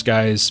growing on this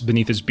guy's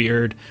beneath his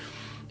beard.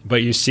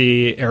 but you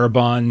see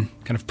Erebon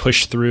kind of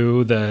push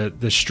through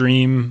the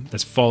stream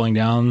that's falling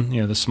down,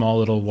 the small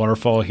little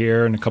waterfall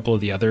here, and a couple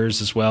of the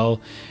others as well.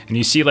 And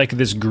you see like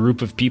this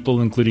group of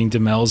people, including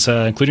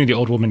Demelza, including the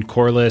old woman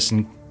Corliss,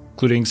 and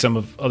including some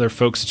of other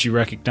folks that you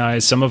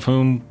recognize, some of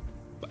whom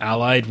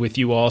allied with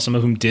you all, some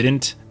of whom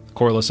didn't,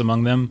 Corliss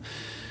among them.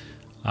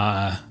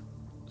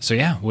 So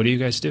yeah, what do you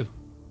guys do?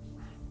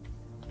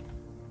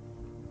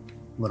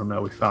 Let them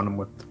know we found him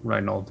with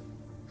Reinald.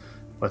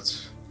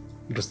 Let's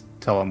just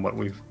tell them what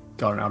we've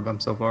gotten out of him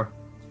so far.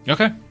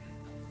 Okay.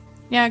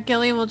 Yeah,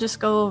 Gilly will just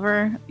go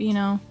over,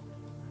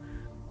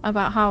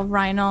 about how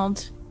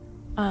Reinald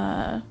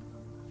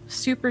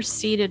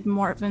superseded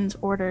Mortvin's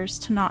orders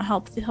to not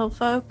help the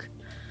Hillfolk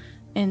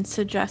and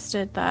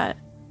suggested that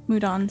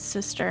Mudon's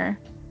sister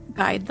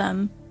guide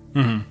them.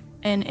 Mm-hmm.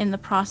 And in the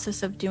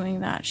process of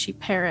doing that, she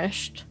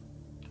perished.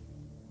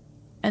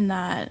 And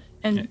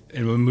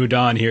when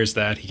Mudon hears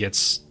that, he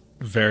gets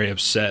very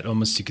upset.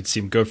 Almost you could see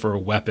him go for a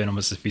weapon,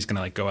 almost if he's going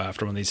to like go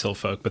after one of these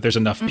Hillfolk. But there's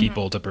enough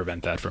people to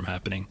prevent that from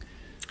happening.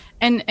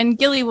 And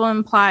Gilly will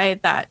imply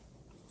that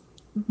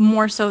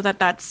more so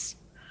that's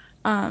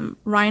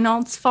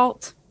Reinald's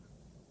fault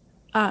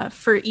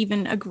for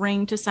even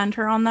agreeing to send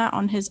her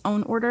on his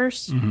own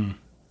orders.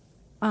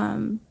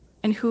 Mm-hmm.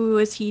 And who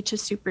is he to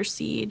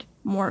supersede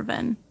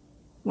Morven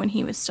when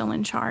he was still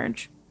in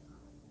charge?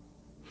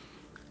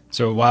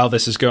 So while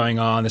this is going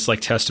on, this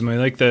like testimony,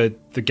 like the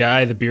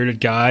guy, the bearded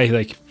guy,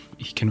 like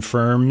he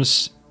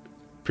confirms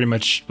pretty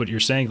much what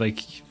you're saying. Like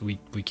we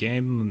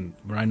came and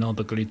Reinald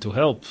agreed to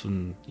help,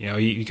 and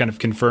he kind of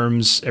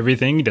confirms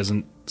everything. He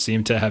doesn't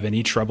seem to have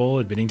any trouble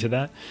admitting to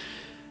that.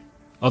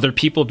 Other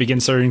people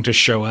begin starting to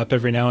show up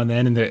every now and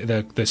then, and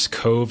this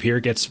cove here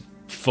gets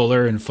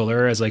fuller and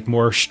fuller as like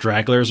more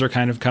stragglers are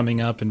kind of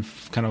coming up and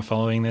kind of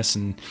following this,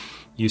 and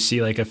you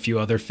see like a few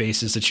other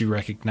faces that you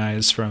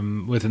recognize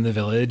from within the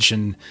village,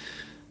 and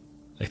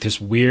like this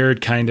weird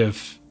kind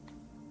of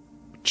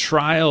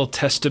trial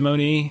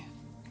testimony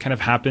kind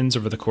of happens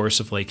over the course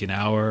of like an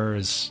hour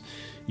as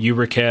you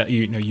recount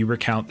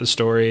the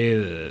story.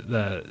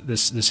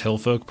 This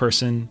Hillfolk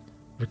person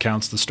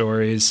recounts the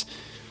stories,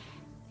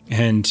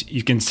 and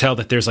you can tell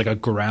that there's like a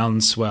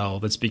groundswell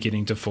that's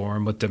beginning to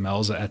form with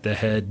Demelza at the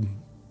head,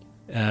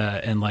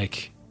 and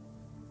like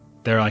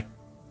they're like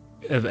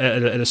at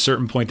a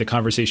certain point the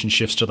conversation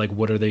shifts to like,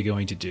 what are they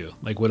going to do?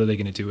 Like, what are they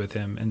going to do with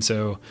him? And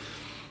so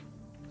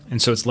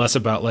it's less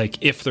about like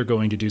if they're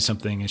going to do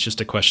something, it's just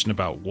a question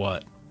about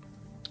what.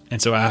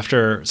 And so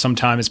after some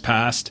time has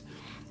passed,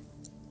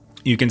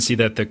 you can see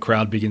that the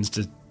crowd begins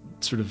to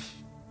sort of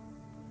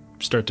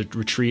start to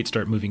retreat,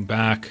 start moving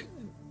back.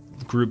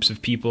 Groups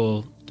of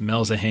people,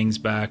 Demelza hangs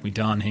back,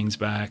 Mudon hangs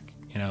back,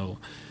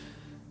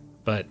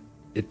 but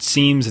it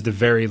seems at the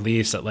very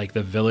least that like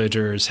the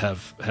villagers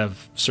have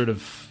sort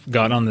of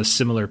got on this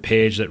similar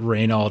page that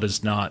Reinald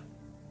is not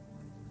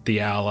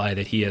the ally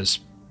that he has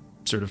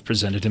sort of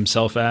presented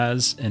himself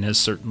as, and has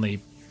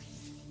certainly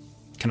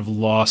kind of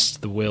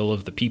lost the will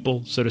of the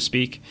people, so to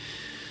speak.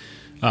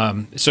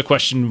 It's a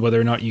question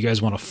whether or not you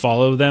guys want to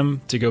follow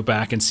them to go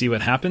back and see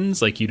what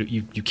happens. Like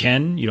you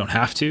can, you don't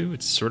have to.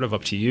 It's sort of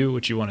up to you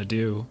what you want to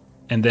do.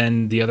 And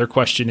then the other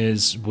question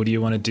is, what do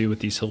you want to do with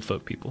these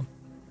Hillfolk people?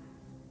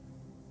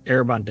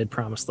 Erebon did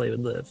promise they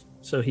would live,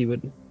 so he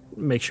would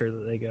make sure that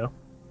they go.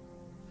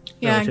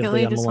 Yeah, Relatively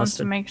Gilly just wants unmolested.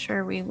 to make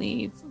sure we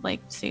leave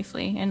like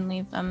safely and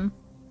leave them.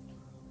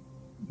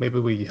 Maybe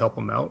we help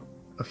him out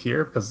of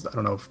here, because I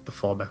don't know if the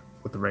fallback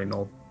with the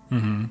Reinald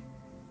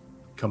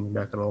coming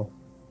back at all.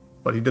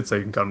 But he did say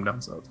he can cut him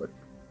down, so it's like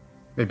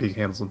maybe he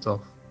handles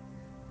himself.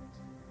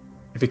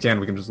 If he can,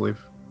 we can just leave.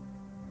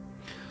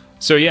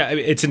 So yeah,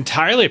 it's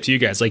entirely up to you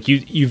guys. Like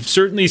you've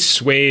certainly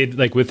swayed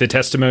like with the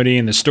testimony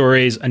and the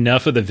stories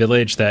enough of the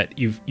village that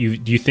you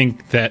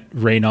think that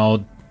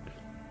Reinald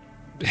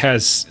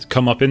has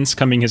comeuppance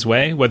coming his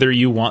way. Whether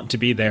you want to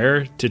be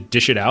there to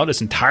dish it out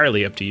is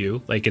entirely up to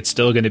you. Like it's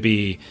still going to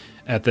be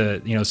at the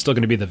it's still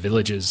going to be the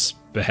village's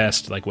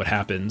behest. Like what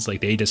happens,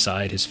 like they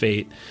decide his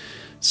fate.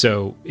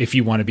 So if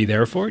you want to be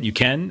there for it, you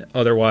can.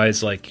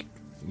 Otherwise, like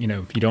you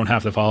don't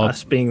have to follow.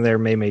 Us being there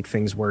may make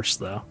things worse,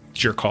 though.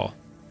 It's your call.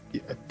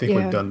 Yeah, I think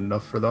we've done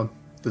enough for them.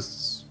 This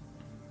is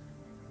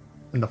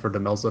enough for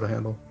Demelza to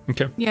handle.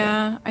 Okay.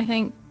 Yeah, I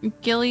think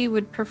Gilly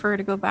would prefer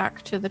to go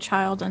back to the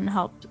child and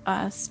help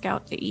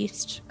scout the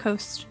east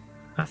coast.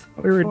 I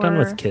thought we were done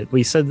with Kid.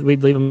 We said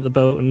we'd leave him at the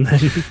boat and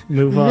then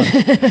move on.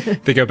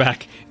 They go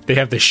back. They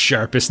have the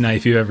sharpest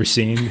knife you've ever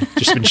seen.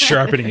 Just been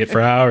sharpening it for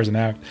hours and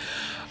hours.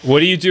 What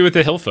do you do with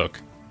the Hillfolk?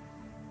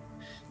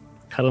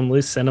 Cut them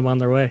loose, send them on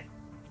their way.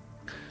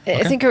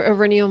 I think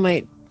Aurenial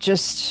might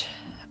just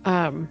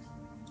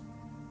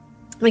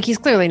like he's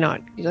clearly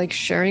not like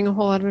sharing a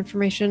whole lot of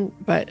information,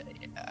 but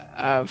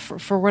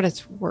for what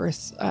it's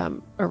worth,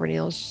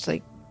 Aurenial is just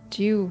like,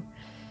 do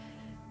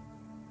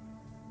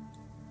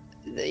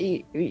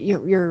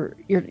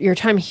your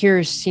time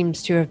here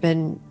seems to have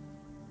been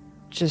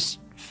just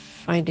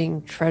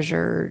finding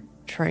treasure,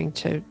 trying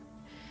to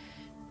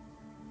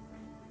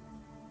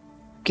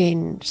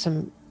gain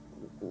some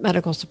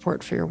medical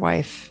support for your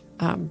wife,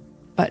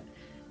 but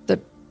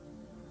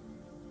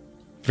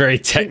Very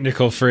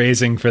technical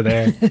phrasing for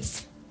there.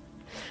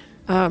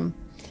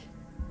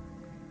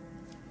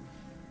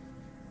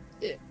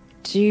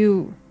 Do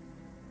you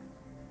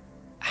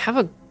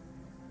have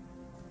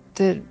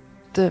the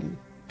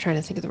trying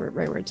to think of the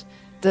right words,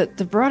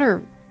 the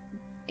broader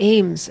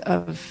aims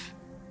of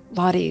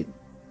Lottie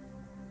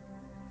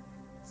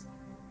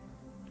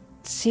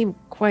seem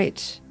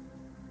quite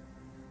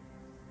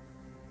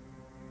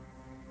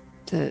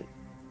the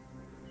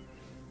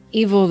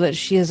evil that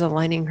she is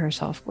aligning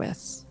herself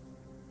with,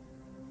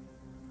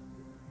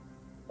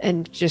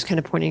 and just kind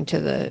of pointing to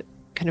the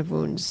kind of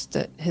wounds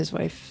that his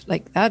wife,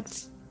 like,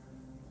 that's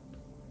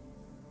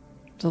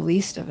the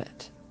least of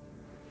it.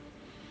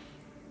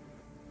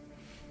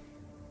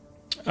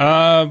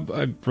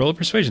 I roll a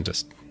persuasion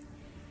test.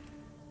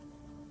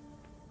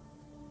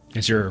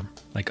 As you're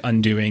like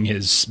undoing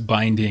his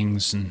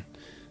bindings and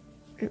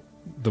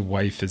the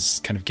wife is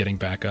kind of getting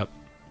back up.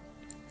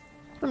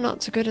 I'm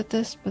not so good at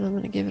this, but I'm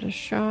going to give it a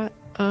shot.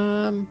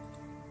 Yeah,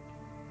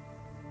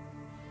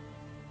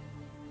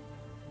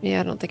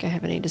 I don't think I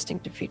have any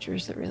distinctive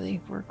features that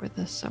really work with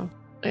this, so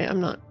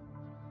I'm not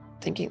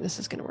thinking this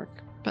is going to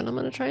work, but I'm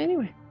going to try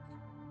anyway.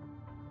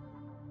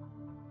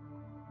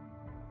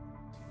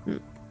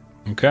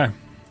 Okay.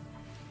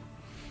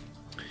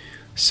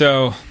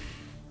 So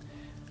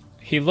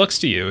he looks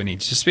to you and he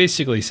just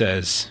basically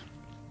says,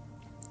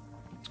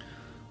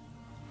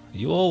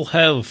 "You all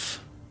have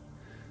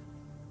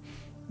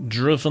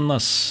driven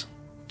us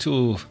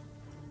to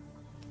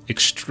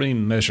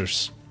extreme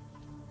measures.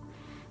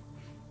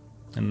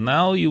 And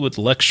now you would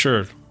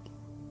lecture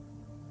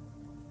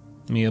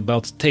me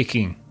about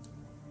taking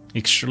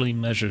extreme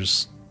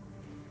measures.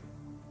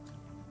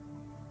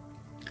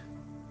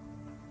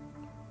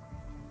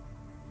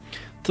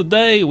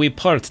 Today we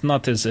part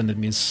not as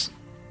enemies.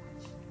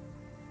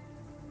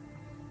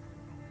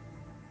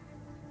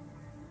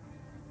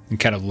 And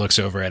kind of looks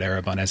over at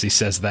Erebon as he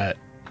says that,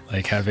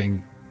 like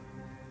having...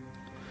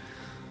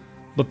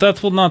 But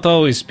that will not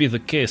always be the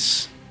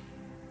case.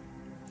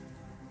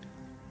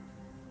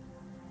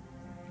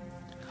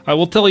 I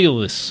will tell you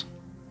this.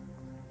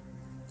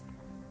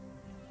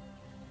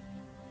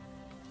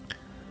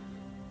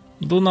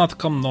 Do not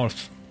come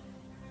north.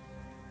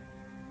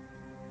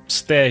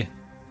 Stay.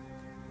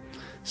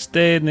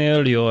 Stay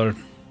near your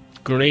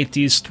Great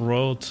East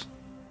Road.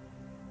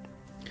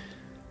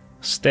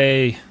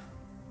 Stay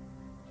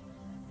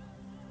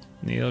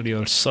near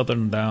your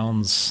southern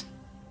downs.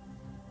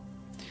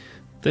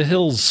 The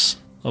hills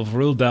of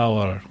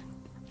Rudauer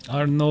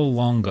are no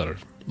longer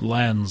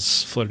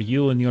lands for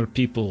you and your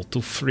people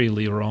to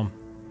freely roam.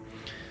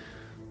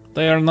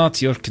 They are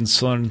not your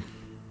concern.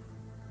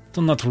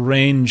 Do not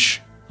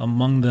range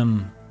among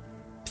them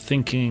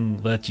thinking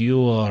that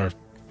you are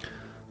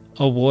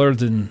a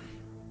warden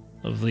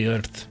of the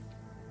earth.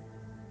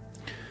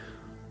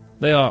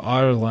 They are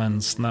our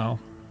lands now.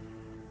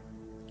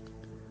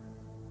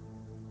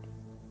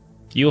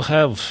 You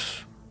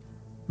have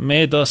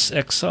made us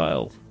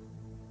exile,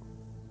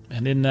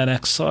 and in that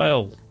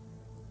exile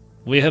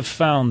we have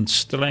found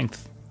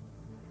strength,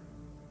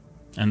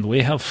 and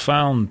we have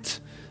found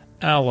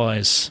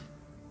allies.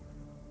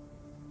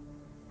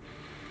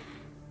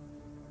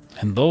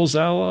 And those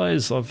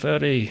allies are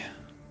very,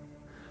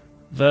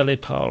 very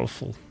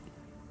powerful.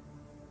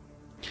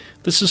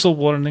 This is a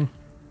warning.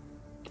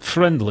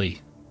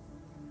 Friendly.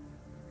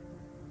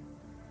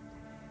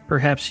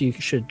 Perhaps you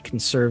should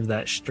conserve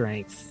that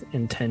strength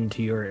and tend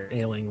to your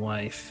ailing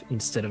wife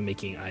instead of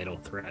making idle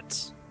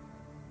threats.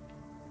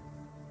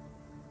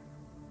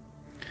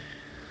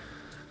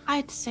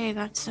 I'd say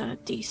that's a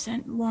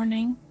decent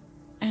warning,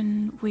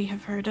 and we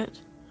have heard it.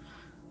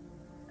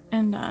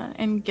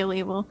 And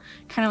Gilly will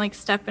kind of like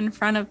step in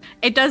front of.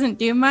 It doesn't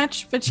do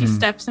much, but she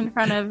steps in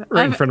front of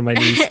Right in front of my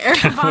knees.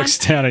 Looks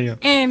down at you.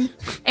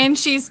 And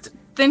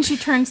she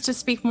turns to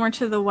speak more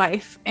to the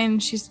wife,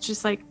 and she's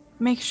just like,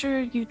 "Make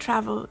sure you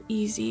travel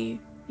easy.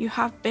 You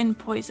have been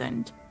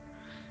poisoned,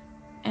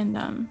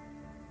 and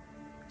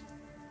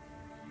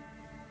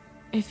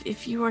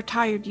if you are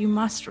tired, you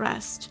must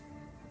rest.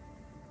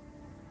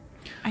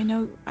 I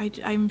know.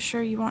 I'm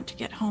sure you want to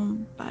get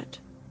home, but."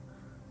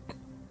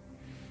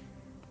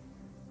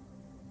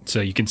 So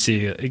you can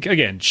see,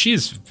 again,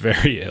 she's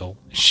very ill.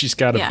 She's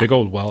got a big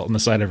old welt on the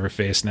side of her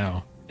face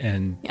now,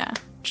 and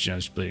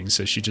she's bleeding,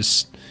 so she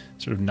just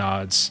sort of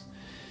nods.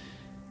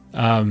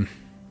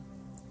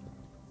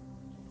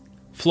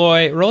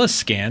 Floy, roll a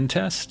scan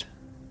test.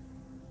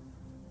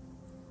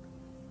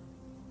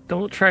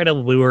 Don't try to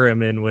lure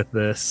him in with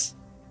this.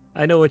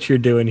 I know what you're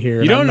doing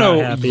here. You don't know.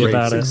 Not happy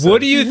about it. What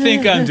do you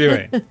think I'm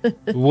doing?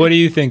 What do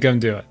you think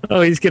I'm doing?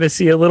 Oh, he's going to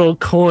see a little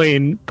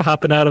coin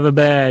popping out of a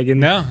bag. And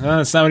No,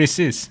 that's not what he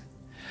sees.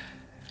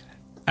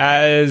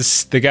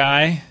 As the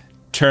guy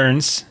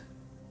turns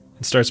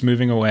and starts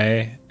moving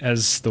away,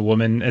 as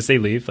they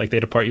leave, like they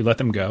depart, you let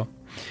them go.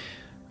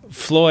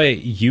 Floy,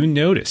 you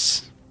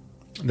notice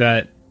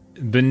that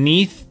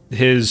beneath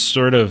his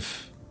sort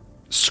of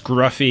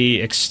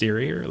scruffy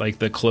exterior, like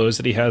the clothes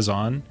that he has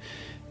on,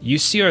 you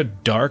see a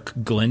dark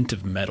glint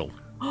of metal.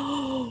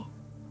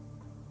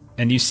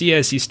 And you see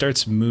as he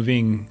starts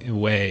moving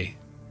away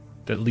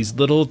that these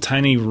little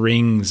tiny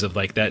rings of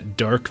like that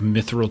dark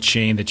mithril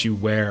chain that you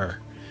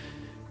wear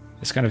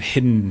is kind of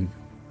hidden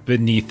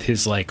beneath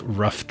his like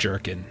rough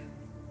jerkin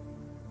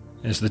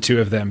as the two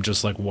of them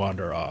just like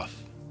wander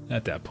off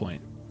at that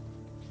point.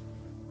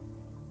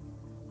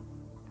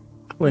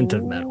 Flint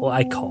of metal.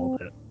 I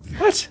called it.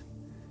 What?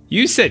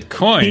 You said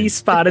coin. He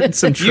spotted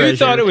some treasure. You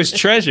thought it was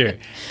treasure.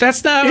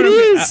 That's not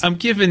what I'm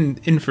giving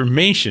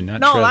information,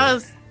 not No, treasure. that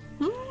was.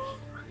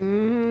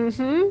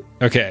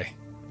 Okay,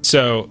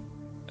 so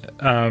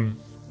what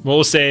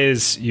we'll say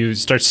is you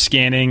start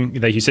scanning.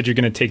 Like you said, you're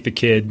going to take the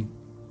kid,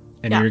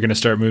 and Yeah. you're going to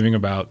start moving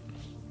about.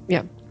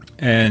 Yeah.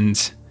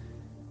 And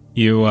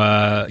you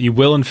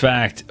will, in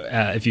fact,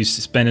 if you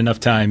spend enough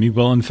time, you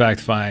will, in fact,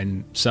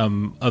 find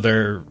some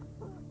other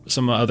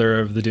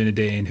of the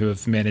Dunedain who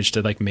have managed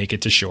to like make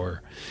it to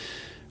shore.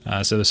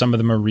 So some of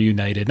them are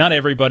reunited. Not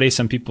everybody.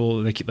 Some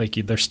people like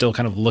they're still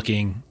kind of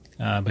looking.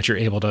 But you're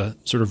able to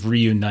sort of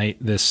reunite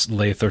this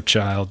Lathor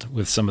child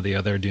with some of the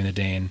other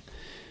Dunedain.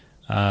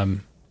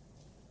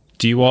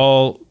 Do you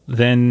all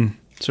then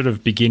sort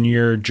of begin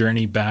your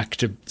journey back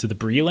to the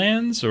Bree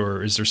lands,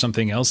 or is there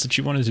something else that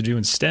you wanted to do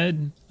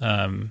instead?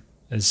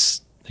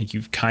 As like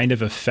you've kind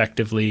of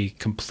effectively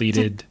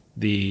completed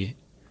the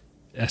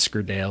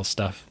Eskerdale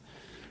stuff.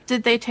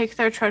 Did they take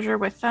their treasure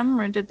with them,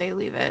 or did they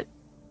leave it?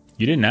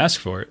 You didn't ask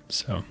for it,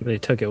 so They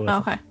took it with Oh,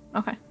 them.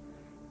 okay.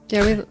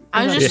 Yeah,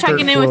 I was Yeah. just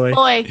checking in with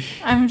Boy.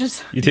 I'm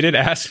just. you didn't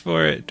ask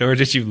for it, or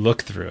did you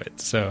look through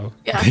it? So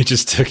Yeah. they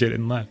just took it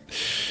and left.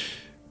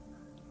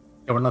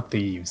 Yeah, we're not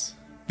thieves.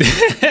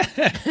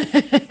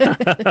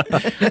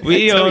 We how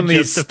he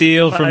only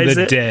steal from justifies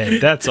the it.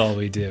 dead. That's all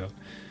we do.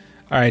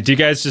 All right. Do you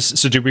guys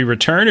do we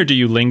return or do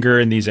you linger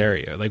in these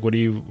areas? Like, what do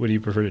you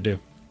prefer to do?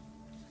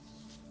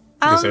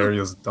 This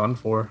area's done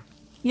for.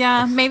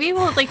 Yeah, maybe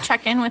we'll like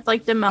check in with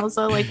like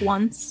Demelza like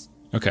once.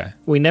 Okay.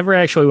 We never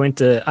actually went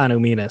to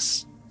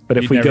Anuminas, but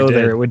if You we never go did.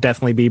 there, it would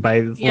definitely be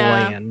by Yeah.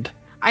 land.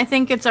 I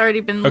think it's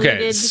already been Okay.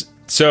 looted.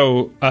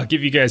 So I'll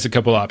give you guys a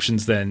couple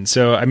options then.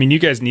 So, I mean, you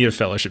guys need a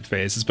fellowship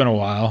phase. It's been a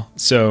while.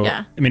 So,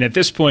 Yeah. I mean, at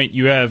this point,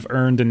 you have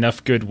earned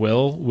enough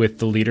goodwill with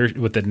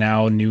the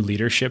now new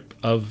leadership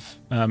of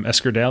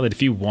Eskerdale that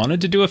if you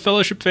wanted to do a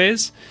fellowship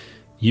phase,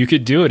 you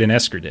could do it in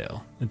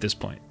Eskerdale at this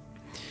point.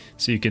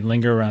 So you can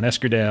linger around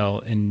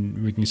Eskerdale,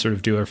 and we can sort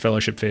of do our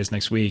fellowship phase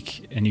next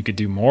week. And you could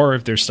do more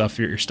if there's stuff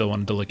you're still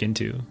wanting to look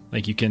into.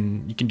 Like you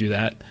can do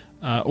that,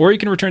 or you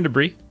can return to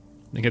Bree.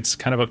 I think it's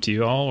kind of up to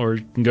you all, or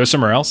you can go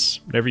somewhere else,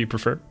 whatever you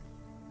prefer.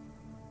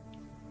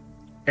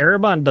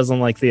 Erebon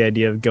doesn't like the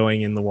idea of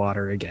going in the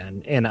water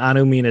again, and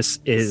Anuminas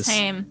is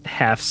Same.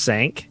 half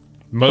sank.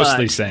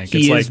 Mostly But sank. he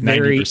It's like is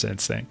very- 90%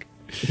 sank.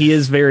 He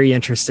is very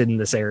interested in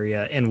this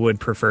area and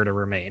would prefer to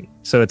remain.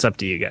 So it's up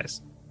to you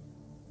guys.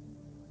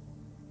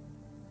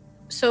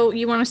 So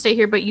you want to stay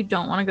here, but you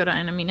don't want to go to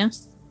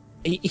Anaminas?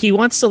 He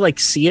wants to like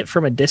see it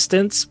from a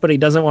distance, but he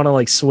doesn't want to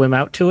like swim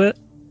out to it.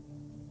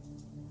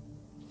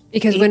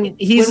 Because He's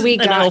when we an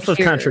got elf of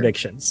here,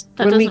 contradictions.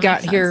 That when we doesn't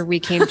got make here, sense. we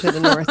came to the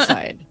north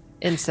side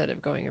instead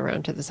of going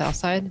around to the south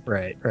side.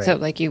 Right. So,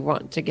 like, you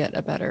want to get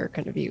a better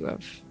kind of view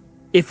of.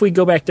 If we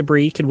go back to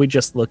Bree, could we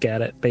just look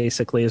at it?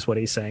 Basically, is what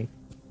he's saying.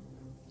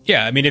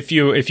 Yeah, I mean, if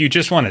you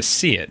just want to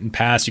see it and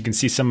pass, you can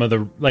see some of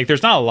the like.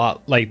 There's not a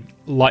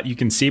lot you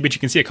can see, but you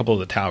can see a couple of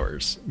the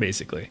towers,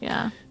 basically.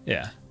 Yeah.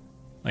 Yeah,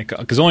 like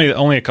because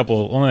only a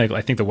couple,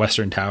 I think the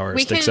western tower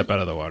We sticks can- up out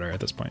of the water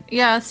at this point.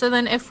 Yeah, so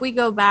then if we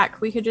go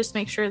back, we could just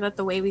make sure that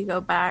the way we go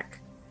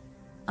back.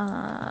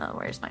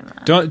 Where's my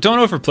map? Don't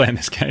overplan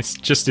this, guys.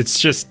 It's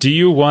just. Do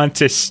you want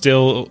to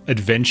still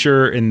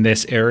adventure in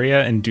this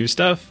area and do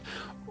stuff,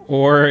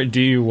 or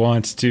do you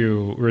want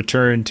to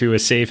return to a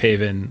safe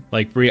haven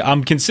like Bree?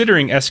 I'm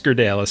considering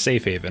Eskerdale a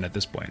safe haven at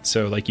this point.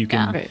 So like you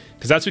can, Yeah. Right.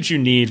 because that's what you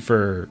need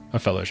for a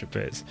fellowship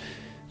phase.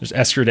 There's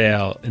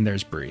Eskerdale and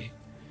there's Bree,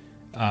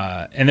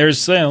 and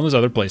there's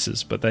other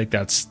places, but like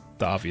that's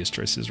the obvious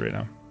choices right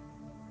now.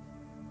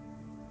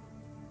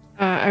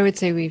 I would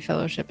say we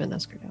fellowship in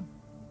Eskerdale.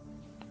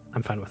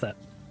 I'm fine with that.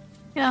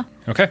 Yeah.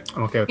 Okay.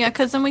 I'm okay with Yeah,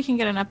 because then we can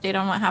get an update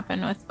on what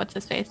happened with what's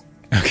his face.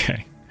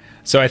 Okay.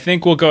 So I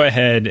think we'll go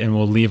ahead and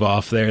we'll leave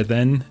off there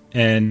then,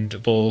 and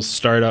we'll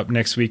start up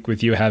next week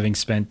with you having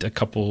spent a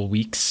couple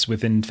weeks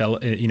within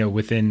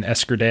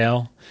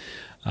Eskerdale,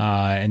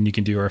 and you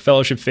can do our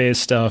fellowship phase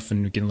stuff,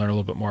 and we can learn a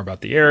little bit more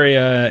about the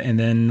area, and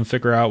then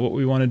figure out what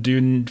we want to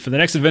do for the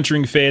next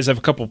adventuring phase.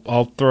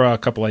 I'll throw out a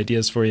couple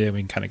ideas for you, and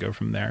we can kind of go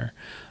from there.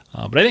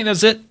 But I think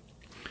that's it.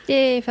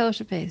 Yay,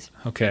 fellowship phase.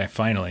 Okay,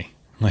 finally.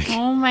 Like,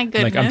 Oh my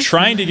goodness. like I'm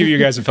trying to give you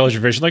guys a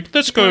fellowship vision. Like,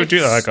 let's go do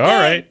that. Like, all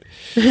right.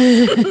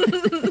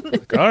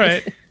 Like, all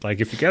right.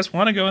 Like, if you guys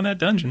want to go in that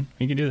dungeon,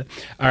 we can do that.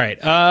 All right.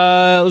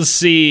 Let's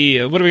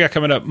see. What do we got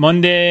coming up?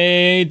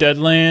 Monday,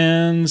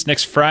 Deadlands.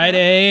 Next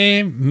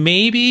Friday,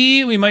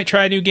 maybe we might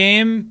try a new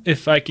game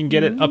if I can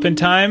get it up in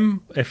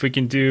time. If we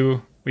can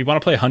do, we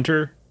want to play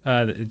Hunter.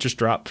 It just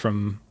dropped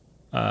from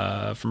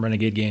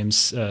Renegade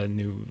Games,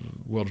 new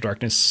World of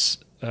Darkness.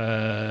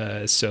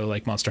 So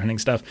like monster hunting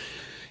stuff.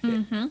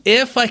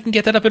 if I can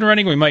get that up and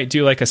running, we might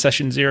do like a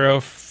session 0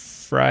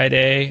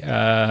 Friday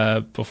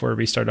before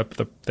we start up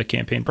the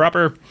campaign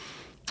proper.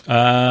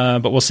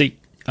 But we'll see.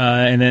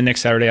 And then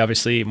next Saturday,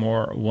 obviously,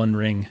 more One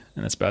Ring,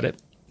 and that's about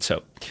it.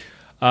 So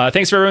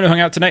thanks for everyone who hung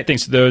out tonight.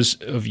 Thanks to those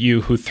of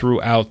you who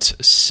threw out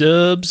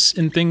subs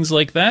and things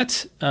like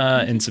that,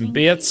 and some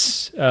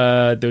bits.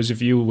 Those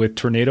of you with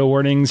tornado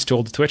warnings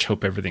told to Twitch,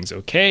 hope everything's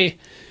okay.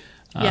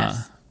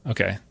 Yes.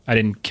 Okay. I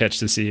didn't catch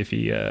to see if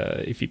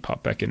he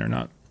popped back in or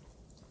not.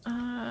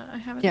 I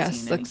haven't Yes,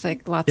 seen looks anything.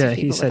 like lots of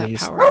he people said with that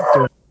he's power.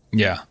 doing.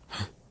 Yeah.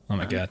 Oh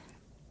my God.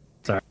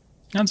 Sorry.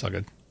 That's all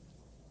good.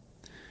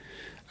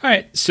 All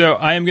right, so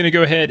I am going to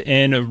go ahead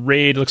and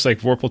raid. Looks like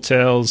Vorpal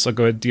Tales. I'll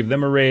go ahead and give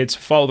them a raid. So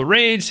follow the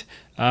raid,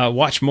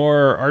 watch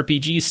more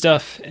RPG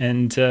stuff,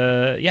 and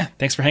yeah,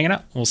 thanks for hanging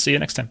out. We'll see you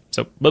next time.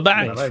 So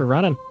bye-bye. Thanks for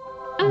running.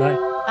 Bye.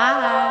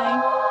 Bye.